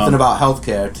 Something about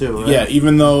healthcare too, right? Yeah,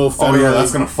 even though federally...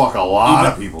 that's going to fuck a lot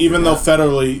of people. Even though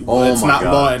federally it's not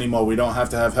law anymore, we don't have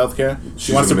to have healthcare.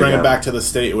 She wants to bring it back to the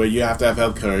state where you have to have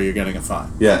healthcare or you're getting a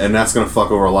fine. Yeah, and that's going to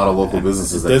fuck over a lot of local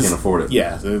businesses that can't afford it.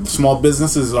 Yeah, the small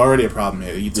businesses is already a problem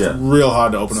here. It's real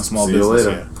hard to open a small business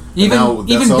here. Even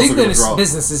big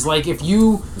businesses, like if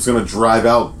you... It's going to drive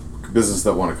out businesses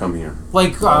that want to come here.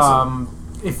 Like,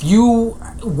 if you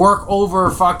work over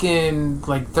fucking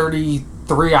like 30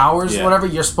 3 hours, whatever,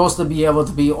 you're supposed to be able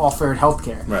to be offered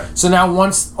healthcare. Right. So now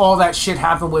once all that shit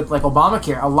happened with like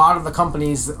Obamacare, a lot of the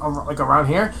companies like around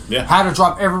here had to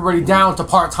drop everybody down to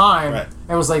part-time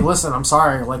and was like, listen, I'm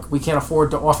sorry, like we can't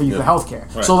afford to offer you the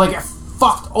healthcare. Right. So like it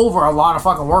fucked over a lot of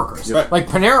fucking workers. Right. Like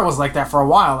Panera was like that for a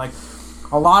while. Like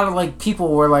a lot of like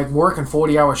people were like working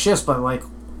 40-hour shifts, but like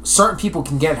certain people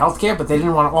can get healthcare, but they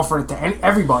didn't want to offer it to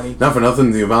everybody. Not for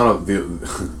nothing, the amount of the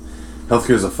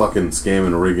healthcare is a fucking scam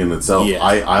and a rig in itself. Yeah.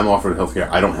 I'm offered healthcare.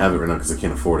 I don't have it right now because I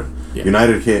can't afford it. Yeah.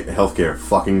 United Healthcare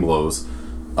fucking blows.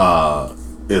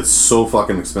 It's so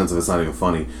fucking expensive. It's not even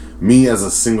funny. Me as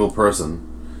a single person,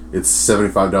 it's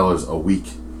 $75 a week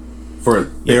for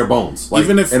bare bones. Like,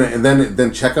 even if and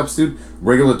then checkups, dude.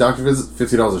 Regular doctor visit,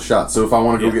 $50 a shot. So if I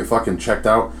want to go get fucking checked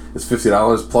out, it's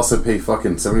 $50 plus I pay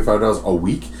fucking $75 a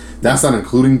week. That's not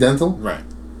including dental. Right.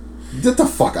 Get the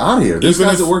fuck out of here. These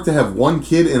guys at work to have one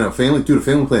kid in a family, dude, a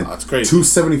family plan. That's crazy.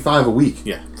 $275 a week.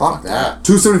 Yeah. Fuck that.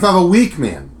 $275 a week,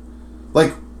 man.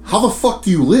 Like, how the fuck do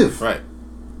you live? Right.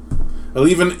 Well,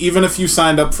 even if you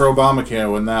signed up for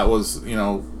Obamacare when that was, you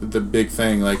know, the big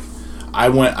thing, like I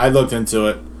looked into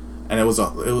it, and it was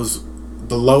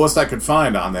the lowest I could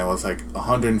find on there was like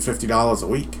 $150 a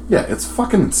week. Yeah, it's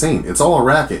fucking insane. It's all a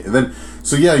racket. And then,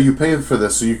 so yeah, you pay for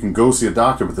this so you can go see a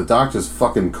doctor, but the doctor's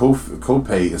fucking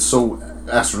copay is so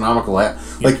astronomical. Like,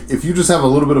 if you just have a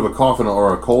little bit of a cough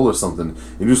or a cold or something,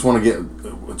 and you just want to get,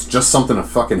 it's just something to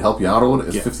fucking help you out a little,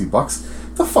 it's $50.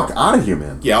 Get the fuck out of here,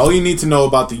 man. Yeah, all you need to know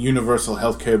about the universal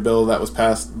healthcare bill that was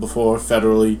passed before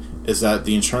federally is that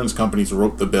the insurance companies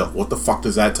wrote the bill. What the fuck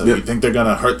does that tell you? You think they're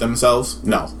gonna hurt themselves?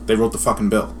 No, they wrote the fucking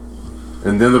bill.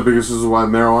 And then the biggest reason why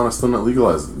marijuana's still not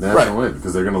legalized nationally,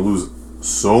 because they're gonna lose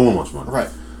so much money. Right.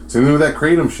 Same thing with that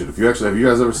kratom shit. Have you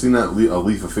guys ever seen that A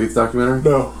Leaf of Faith documentary?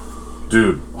 No.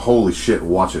 Dude, holy shit,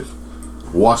 watch it.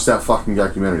 Watch that fucking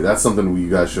documentary. That's something you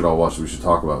guys should all watch. We should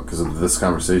talk about because of this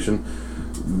conversation.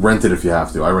 Rent it if you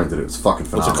have to. I rented it. It's fucking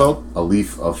phenomenal. What's it called? A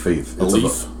Leaf of Faith. A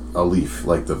leaf? A leaf,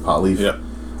 like the pot leaf. Yeah.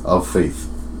 Of faith.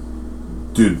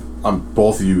 Dude,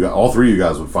 all three of you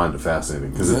guys would find it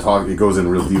fascinating because it goes in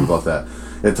real deep about that.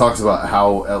 It talks about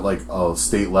how at like a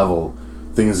state level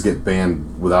things get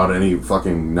banned without any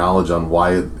fucking knowledge on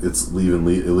why it's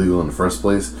illegal in the first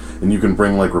place, and you can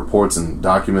bring like reports and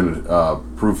documented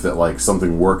proof that like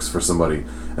something works for somebody,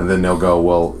 and then they'll go,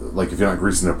 well, like if you're not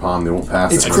greasing their palm, they won't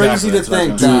pass it's it. Crazy to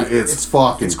think that dude, it's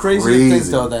fucking it's crazy to think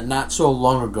though that not so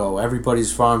long ago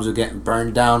everybody's farms were getting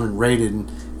burned down and raided,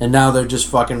 and now they're just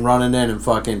fucking running in and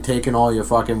fucking taking all your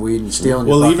fucking weed and stealing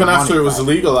your fucking money. Well, even after it was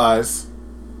legalized,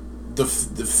 the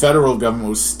federal government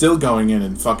was still going in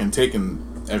and fucking taking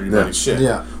everybody's shit.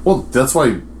 Yeah. Well, that's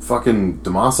why fucking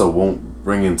Damaso won't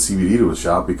bring in CBD to his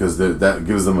shop, because that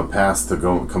gives them a pass to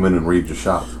come in and raid your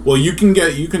shop. Well, you can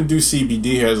do CBD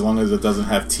here as long as it doesn't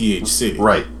have THC.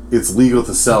 Right. It's legal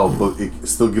to sell, but it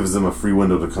still gives them a free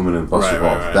window to come in and bust your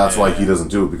balls. Right, that's why he doesn't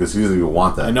do it, because he doesn't even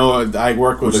want that. I know. I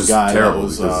work with a guy that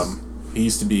was. He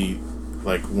used to be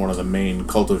like one of the main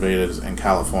cultivators in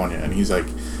California, and he's like,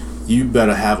 "You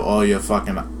better have all your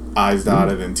fucking I's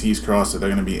dotted and T's crossed, so they're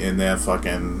gonna be in there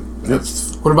fucking." Yep.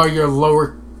 What about your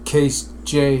lowercase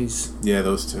J's? Yeah,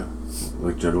 those two.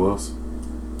 Like juggalos?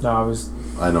 No,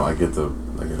 I know. I get it.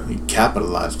 You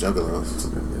capitalized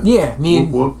juggalos. Okay, yeah.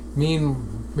 Whoop. Me and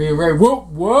Ray. Whoop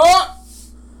whoop.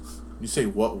 You say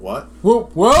what?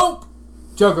 Whoop whoop.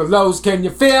 Juggalos, can you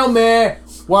feel me?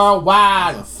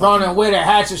 Worldwide, running with a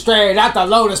hatchet straight out the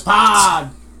Lotus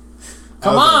Pod.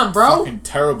 Come on, bro. Fucking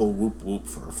terrible whoop whoop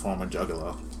for a former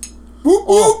juggalo. Whoop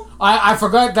whoop. I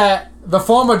forgot that the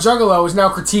former juggalo is now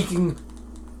critiquing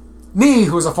me,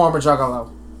 who's a former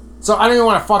juggalo. So I don't even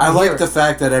want to fucking hear hear it. The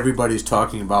fact that everybody's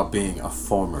talking about being a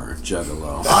former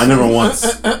juggalo. I never once.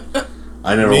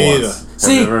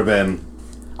 See, I've never been.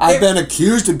 I've been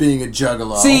accused of being a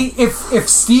juggalo. See, if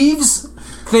Steve's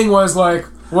thing was like,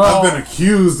 well, I've been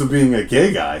accused of being a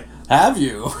gay guy. Have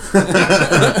you?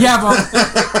 Yeah, but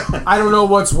I don't know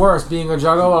what's worse, being a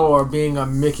juggalo or being a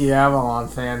Mickey Avalon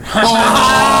fan.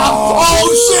 Oh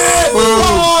shit!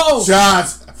 Boom.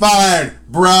 Shots fired,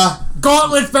 bruh.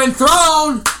 Gauntlet's been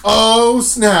thrown. Oh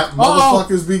snap!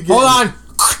 Motherfuckers be getting. Hold on.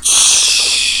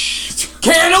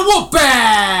 Can of whoop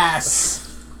ass.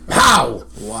 Pow!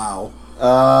 Wow.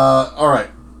 All right.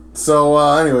 So,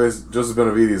 anyways, Joseph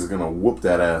Benavides is gonna whoop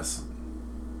that ass.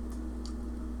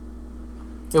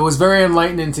 It was very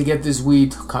enlightening to get this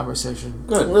weed conversation.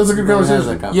 Good. Well, that's a good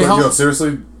conversation. Yeah,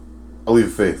 Seriously, I'll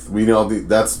leave faith. We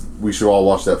should all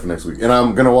watch that for next week, and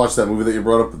I'm gonna watch that movie that you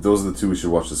brought up. But those are the two we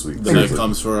should watch this week. The Night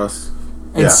Comes for Us.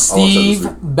 And Steve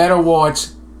better watch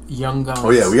Young Guns. Oh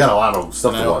yeah, we got a lot of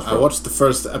stuff to watch. I watched the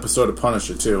first episode of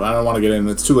Punisher too. I don't want to get in.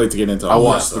 It's too late to get into. I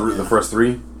watched the first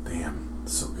 3. Damn,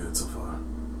 it's so good so far.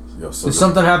 There's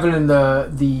something happened in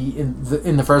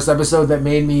the first episode that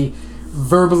made me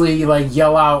verbally like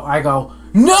yell out. I go,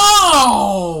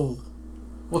 no.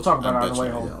 We'll talk about it on the way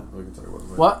home. We can talk about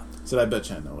it. What? So I bet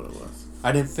you I know what it was.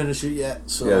 I didn't finish it yet,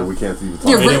 so Yeah, we can't even talk.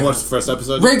 Yeah, about You it. didn't watch the first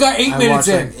episode? Ray got 8 I minutes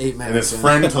watched in. like 8 And minutes. his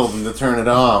friend told him to turn it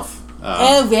off.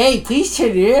 Oh, Ray, please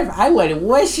turn it off. I want to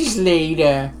watch this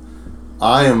later.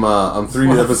 I'm 3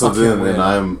 What a episodes fucking in,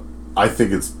 weirdo. and I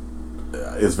think it's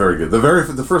very good.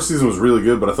 The first season was really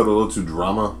good, but I thought it was a little too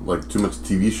drama, like too much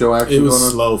TV show action. It was going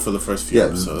on. slow for the first few Yeah,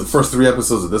 episodes. the first 3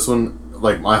 episodes of this one,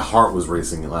 like my heart was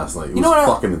racing last night. It was know what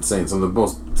fucking insane. Some of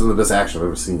the best action I've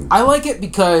ever seen. I like it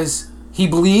because he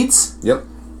bleeds Yep,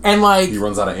 and like he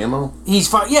runs out of ammo.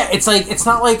 he's yeah. It's like it's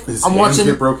not like His I'm hands watching.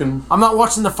 get broken. I'm not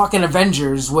watching the fucking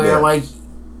Avengers where Yeah. like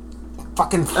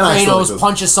fucking I still like Thanos those.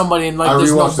 punches somebody and like I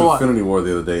there's no rewatched blood. Infinity War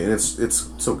the other day, and it's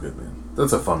so good, man.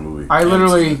 That's a fun movie. I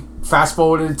literally fast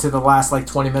forwarded to the last like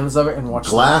 20 minutes of it and watched.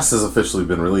 Glass has officially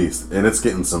been released, and it's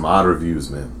getting some odd reviews,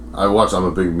 man. I'm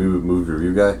a big movie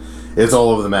review guy. It's all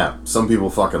over the map. Some people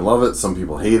fucking love it. Some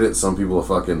people hate it. Some people are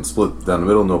fucking split down the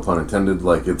middle. No pun intended.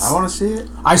 Like it's. I want to see it.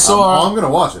 I saw. I'm gonna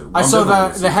watch it. I I'm saw definitely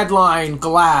gonna see the it. headline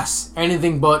Glass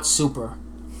anything but super.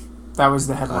 That was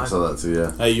the I headline. saw that too.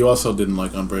 Yeah. Hey, you also didn't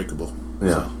like Unbreakable.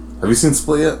 Yeah. Have you seen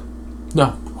Split yet?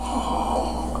 No.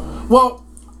 Well,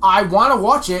 I want to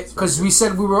watch it because we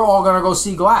said we were all gonna go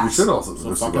see Glass. We should also So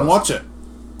go see fucking Glass. watch it.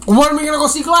 When are we gonna go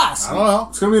see Glass? I don't know.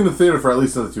 It's gonna be in the theater for at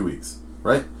least another 2 weeks,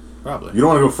 right? Probably. You don't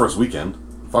want to go first weekend.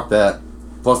 Fuck that.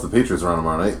 Plus the Patriots are on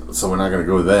tomorrow night, so we're not gonna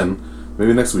go then.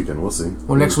 Maybe next weekend. We'll see.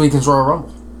 Well, next weekend's Royal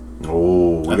Rumble,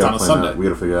 Oh, we That's gotta on a plan Sunday. that. We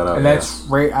gotta figure that out. and that's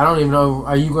right. I don't even know.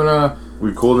 Are you gonna?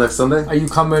 we cool next Sunday. Are you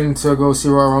coming to go see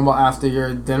Royal Rumble after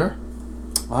your dinner?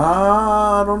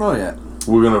 I don't know yet.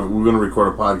 We're gonna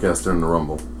record a podcast during the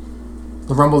Rumble.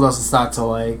 The Rumble doesn't start till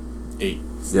like 8.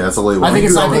 Yeah, it's a late one. I think We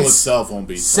it's- can I do think that itself won't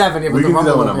be. 7. But we the can do that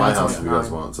Rumble one will at be my until house if you guys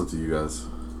 9. want. It's up to you guys.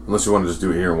 Unless you want to just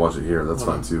do it here and watch it here, that's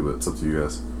fine too. But it's up to you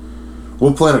guys.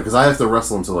 We'll plan it because I have to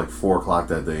wrestle until like 4 o'clock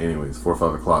that day, anyways, 4 or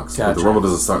 5 o'clock. So Gotcha. the Rumble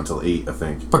doesn't start until 8, I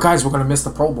think. But guys, we're gonna miss the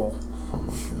Pro Bowl. Oh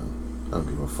my god, I don't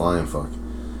give a flying fuck.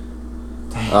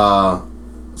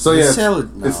 So yeah,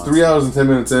 it's 3 hours and 10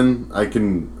 minutes in. I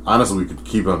can honestly we could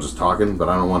keep on just talking, but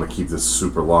I don't want to keep this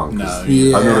super long. 'cause No,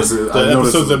 Yeah. I've noticed. The I've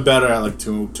noticed episodes are better at like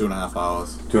 2.5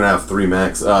 hours. 2.5, 3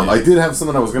 max. I did have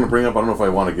something I was going to bring up. I don't know if I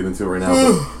want to get into it right now,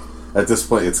 but at this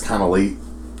point, it's kind of late,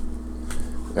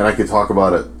 and I could talk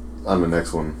about it on the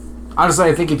next one. Honestly,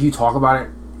 I think if you talk about it,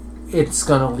 it's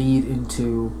gonna lead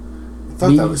into I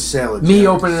thought that was salad. me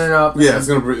opening it up. Yeah, it's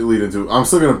going to lead into. I'm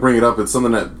still going to bring it up. It's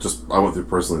something that just I went through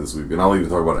personally this week, and I'll even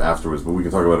talk about it afterwards. But we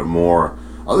can talk about it more.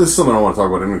 This is something I want to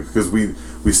talk about anyway, because we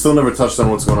still never touched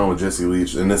on what's going on with Jesse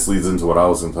Leach, and this leads into what I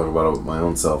was going to talk about with my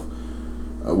own self,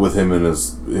 with him and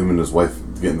his wife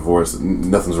getting divorced.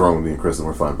 Nothing's wrong with me and Kristen.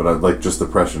 We're fine, but I like just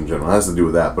depression in general. It has to do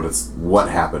with that, but it's what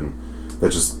happened.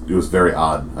 It was very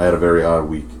odd. I had a very odd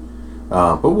week,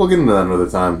 but we'll get into that another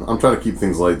time. I'm trying to keep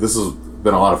things light. This has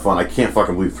been a lot of fun. I can't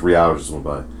fucking believe 3 hours just went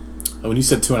by. When you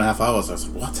said 2.5 hours, I was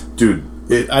like, what? Dude,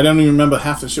 I don't even remember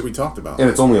half the shit we talked about. and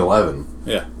it's only 11.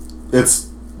 Yeah.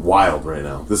 It's wild right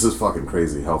now. This is fucking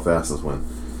crazy how fast this went.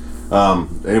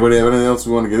 Anybody have anything else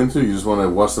we want to get into? You just want to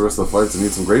watch the rest of the fights and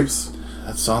eat some grapes?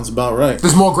 That sounds about right.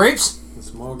 There's more grapes.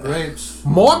 It's more grapes.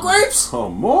 More grapes. Oh,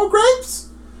 more grapes?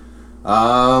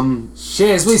 Shit,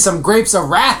 there's be some grapes of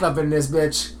wrath up in this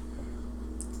bitch.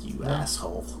 You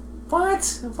asshole.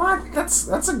 What?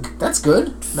 That's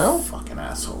good. No. Fucking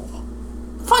asshole.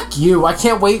 Fuck you. I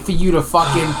can't wait for you to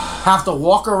fucking have to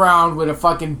walk around with a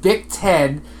fucking big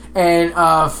head and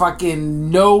fucking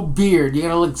no beard. You're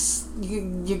gonna look. You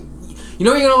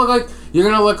know what you're gonna look like? You're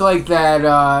gonna look like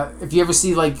that. If you ever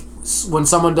see like when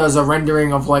someone does a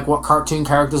rendering of like what cartoon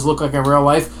characters look like in real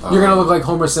life, you're gonna look like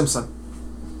Homer Simpson.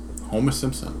 Homer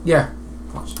Simpson. Yeah.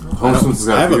 Homer Simpson's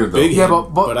I got have a a beard, though. big Yeah, head,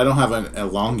 but- but I don't have an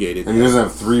elongated And he doesn't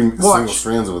have 3 Watch. single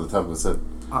strands over the top of his head.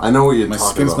 I know what you're My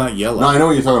talking skin's about. not yellow. No, I know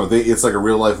what you're talking about. It's like a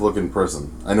real life looking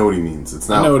person. I know what he means. It's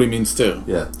not. I know what he means too.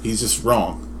 Yeah. He's just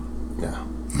wrong. Yeah.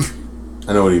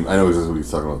 I know exactly what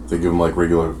he's talking about. They give him like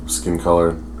regular skin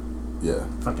color. Yeah.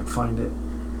 If I can find it.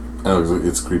 I know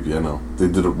it's creepy. I know they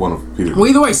did one of Peter. Well,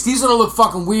 either way, Steve's gonna look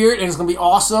fucking weird, and it's gonna be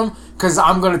awesome because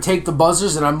I'm gonna take the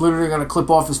buzzers and I'm literally gonna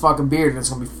clip off his fucking beard, and it's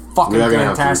gonna be fucking We are gonna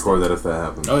have to fantastic. record that if that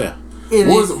happens. Oh yeah. It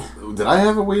What is- was it? Did I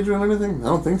have a wager on anything? I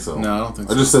don't think so. No, I don't think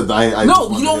so. I just said I just No,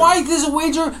 wanted you know to- why there's a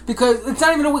wager? Because it's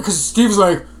not even a wager. Because Steve's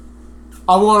like,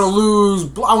 I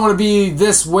want to be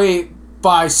this weight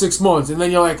by 6 months, and then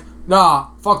you're like, nah,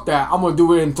 fuck that, I'm gonna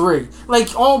do it in 3.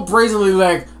 Like, all brazenly,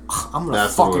 like, I'm gonna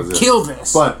fucking kill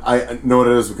this. But I know what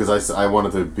it is because I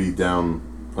wanted to be down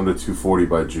under 240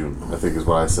 by June, I think is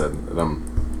what I said. And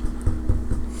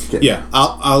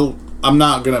I'm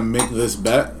not gonna make this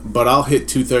bet, but I'll hit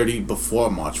 230 before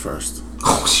March 1st.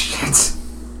 Oh shit!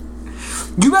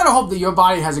 You better hope that your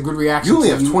body has a good reaction. You only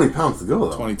have 20 pounds to go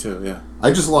though. 22, yeah.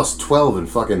 I just lost 12 in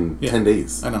fucking 10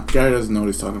 days. I know. Gary doesn't know what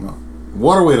he's talking about.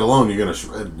 Water weight alone, you're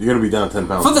gonna be down 10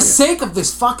 pounds. For the sake of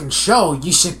this fucking show,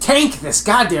 you should tank this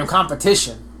goddamn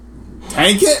competition.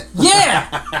 Tank it? Yeah.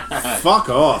 Fuck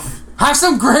off. Have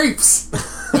some grapes.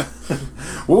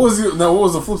 What was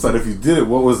the flip side? If you did it,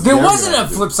 what was there wasn't a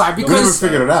flip side because we never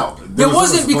figured it out. There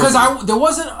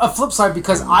wasn't a flip side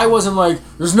because I wasn't like,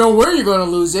 there's no way you're gonna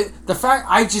lose it. The fact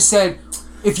I just said,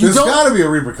 if you there's got to be a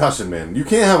repercussion, man. You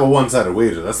can't have a one-sided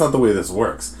wager. That's not the way this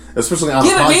works, especially on.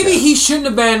 Yeah, but maybe he shouldn't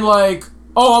have been like,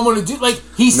 oh, I'm gonna do like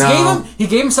he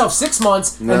gave himself 6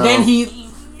 months and then he.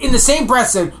 In the same breath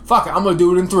said, fuck it, I'm going to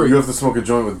do it in 3. You have to smoke a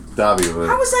joint with Dobby.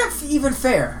 How is that even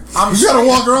fair? You got to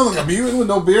walk around like a mutant with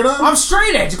no beard on? I'm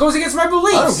straight edge. It goes against my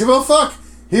beliefs. I don't give a fuck.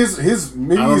 First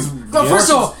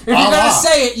of all, if you're going to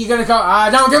say it, you're going to go, I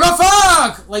don't give a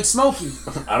fuck! Like Smokey.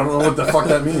 I don't know what the fuck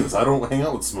that means. I don't hang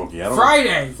out with Smokey.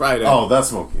 Friday. Oh, that's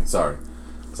Smokey. Sorry.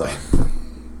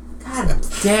 God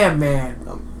damn, man.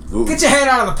 Get your head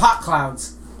out of the pot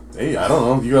clouds. Hey, I don't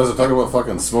know. You guys are talking about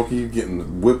fucking Smokey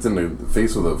getting whipped in the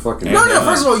face with a fucking... No,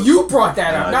 first of all, you brought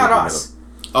that up, not us.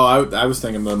 Oh, I was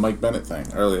thinking the Mike Bennett thing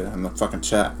earlier in the fucking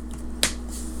chat.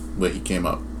 Wait, he came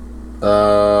up.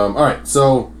 Alright,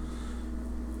 so...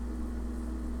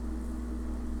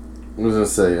 What was I going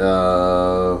to say?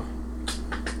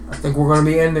 I think we're going to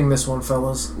be ending this one,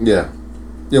 fellas. Yeah.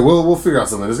 Yeah, we'll figure out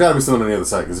something. There's got to be something on the other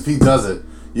side, because if he does it,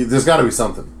 there's got to be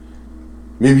something.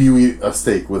 Maybe you eat a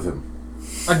steak with him.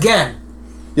 Again.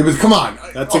 Yeah, but come on.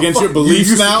 That's against your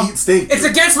beliefs now? Eat steak. It's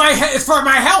against it's for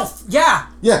my health. Yeah.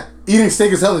 Yeah, eating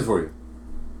steak is healthy for you.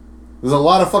 There's a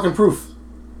lot of fucking proof.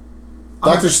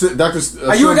 Are you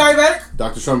a diabetic?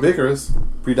 Dr. Sean Baker is.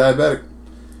 Pre-diabetic.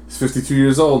 He's 52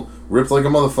 years old. Ripped like a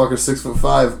motherfucker,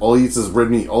 6'5". All he eats is red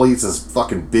meat. All he eats is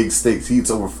fucking big steaks. He eats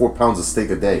over 4 pounds of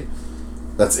steak a day.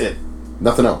 That's it.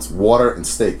 Nothing else. Water and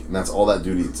steak. And that's all that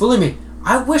dude eats. Believe me,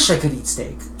 I wish I could eat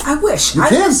steak. I wish. You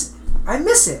can. I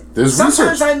miss it. Sometimes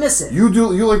research. I miss it. You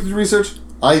like to do research?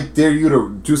 I dare you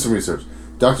to do some research.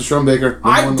 Dr. Sean Baker.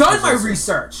 I've done my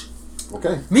research.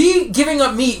 Okay. Me giving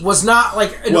up meat was not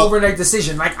like an overnight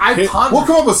decision. Like pondered. We'll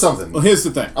come up with something. Well, here's the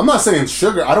thing. I'm not saying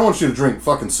sugar. I don't want you to drink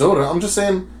fucking soda. I'm just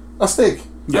saying a steak.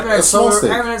 I haven't had soda.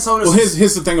 Well,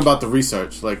 here's the thing about the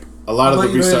research. Like a lot of the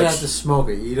research. You don't have to smoke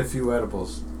it. Eat a few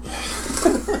edibles.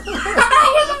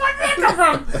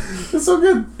 It's so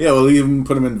good. Yeah, we'll even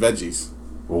put them in veggies.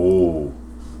 Oh.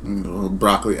 A little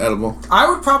broccoli edible. I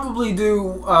would probably do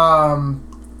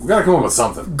we gotta come up with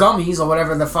something. Gummies or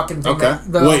whatever the fucking thing. Okay.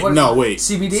 Wait.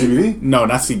 CBD? CBD? No,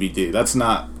 not CBD. That's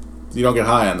not... You don't get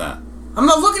high on that. I'm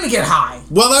not looking to get high.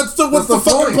 Well, what's the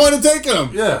fucking point of taking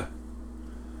them? Yeah.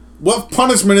 What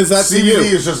punishment is that to you?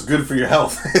 CBD is just good for your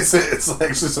health. It's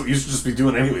actually something you should just be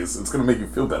doing anyways. It's gonna make you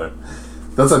feel better.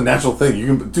 That's a natural thing.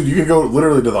 You can go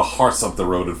literally to the horse up the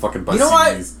road and fucking buy CBDs. You know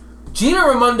what? Gina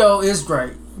Raimondo is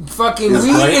great. Fucking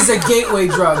weed is a gateway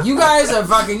drug. You guys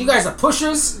are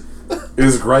pushers.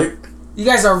 Is great. You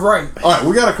guys are right. All right,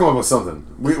 we got to come up with something.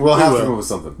 We'll have to come up with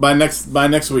something by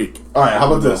next week. All right,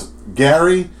 how about this?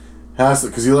 Gary has to,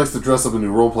 because he likes to dress up and do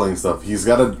role playing stuff. He's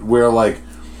got to wear like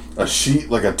a sheet,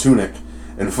 like a tunic,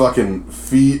 and fucking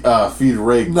feed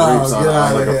Ray grapes on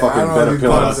like a fucking bed of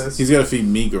pillows. He's got to feed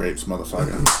me grapes,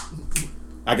 motherfucker.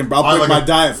 I'll break my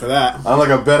diet for that. On like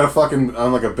a bed of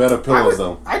pillows,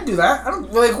 though. I'd do that. I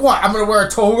don't like what? I'm gonna wear a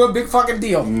toga, big fucking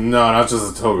deal. No, not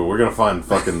just a toga. We're gonna find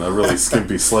fucking a really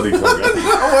skimpy, slutty toga.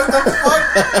 What the fuck?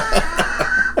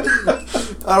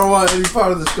 I don't want any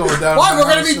part of this going down. Why? We're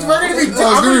gonna be. It's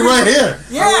gonna be right here.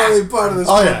 Yeah. I don't want any part of this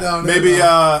going down.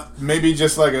 Maybe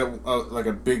just like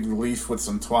a big leaf with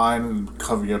some twine and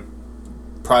cover your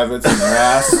privates and your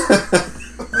ass,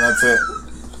 and that's it.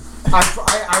 I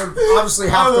obviously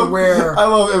have to wear... I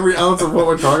love every ounce of what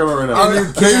we're talking about right now.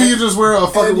 Maybe you just wear a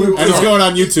fucking loop. And it's going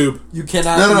on YouTube. You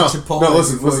cannot eat Chipotle. No,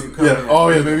 listen. Yeah. Oh,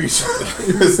 yeah, maybe you should.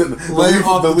 Listen,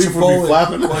 the leaf would be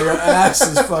flapping. While your ass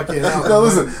is fucking out. No,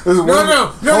 listen.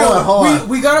 No.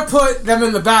 We gotta put them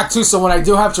in the back, too, so when I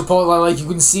do have Chipotle, like, you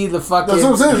can see the fucking... That's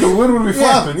what I'm saying. The wind would be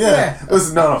flapping, yeah.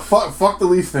 Listen, no. Fuck the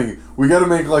leaf thing. We gotta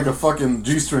make like a fucking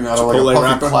G-string out of like a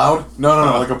puffy cloud. No,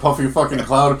 like a puffy fucking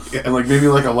cloud, and like maybe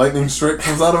like a lightning strike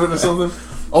comes out of it or something.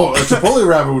 Oh, a Chipotle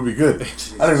wrapper would be good. I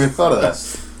didn't even thought of that.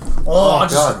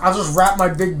 I'll just wrap my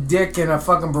big dick in a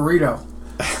fucking burrito.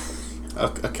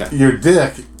 Okay. Your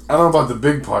dick. I don't know about the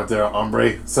big part there,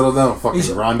 hombre. Settle down,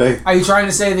 fucking grande. Are you trying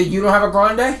to say that you don't have a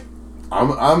grande?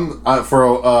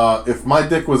 If my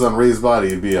dick was on Ray's body,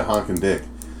 it'd be a honking dick.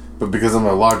 But because I'm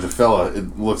a larger fella,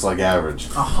 it looks like average.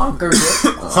 A honker dick?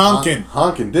 Honking.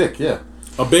 Honking dick, yeah.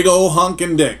 A big old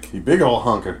honking dick. You big old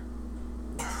hunker.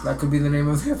 That could be the name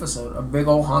of the episode. A big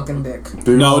old honking dick.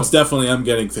 It's definitely I'm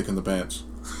getting thick in the pants.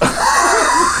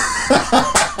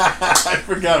 I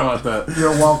forgot about that.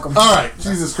 You're welcome. All right,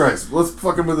 Jesus Christ. Let's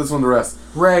fucking put this one to rest.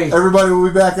 Ray. Everybody will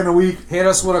be back in a week. Hit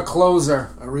us with a closer.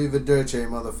 Arrivederci,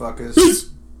 motherfuckers. Peace.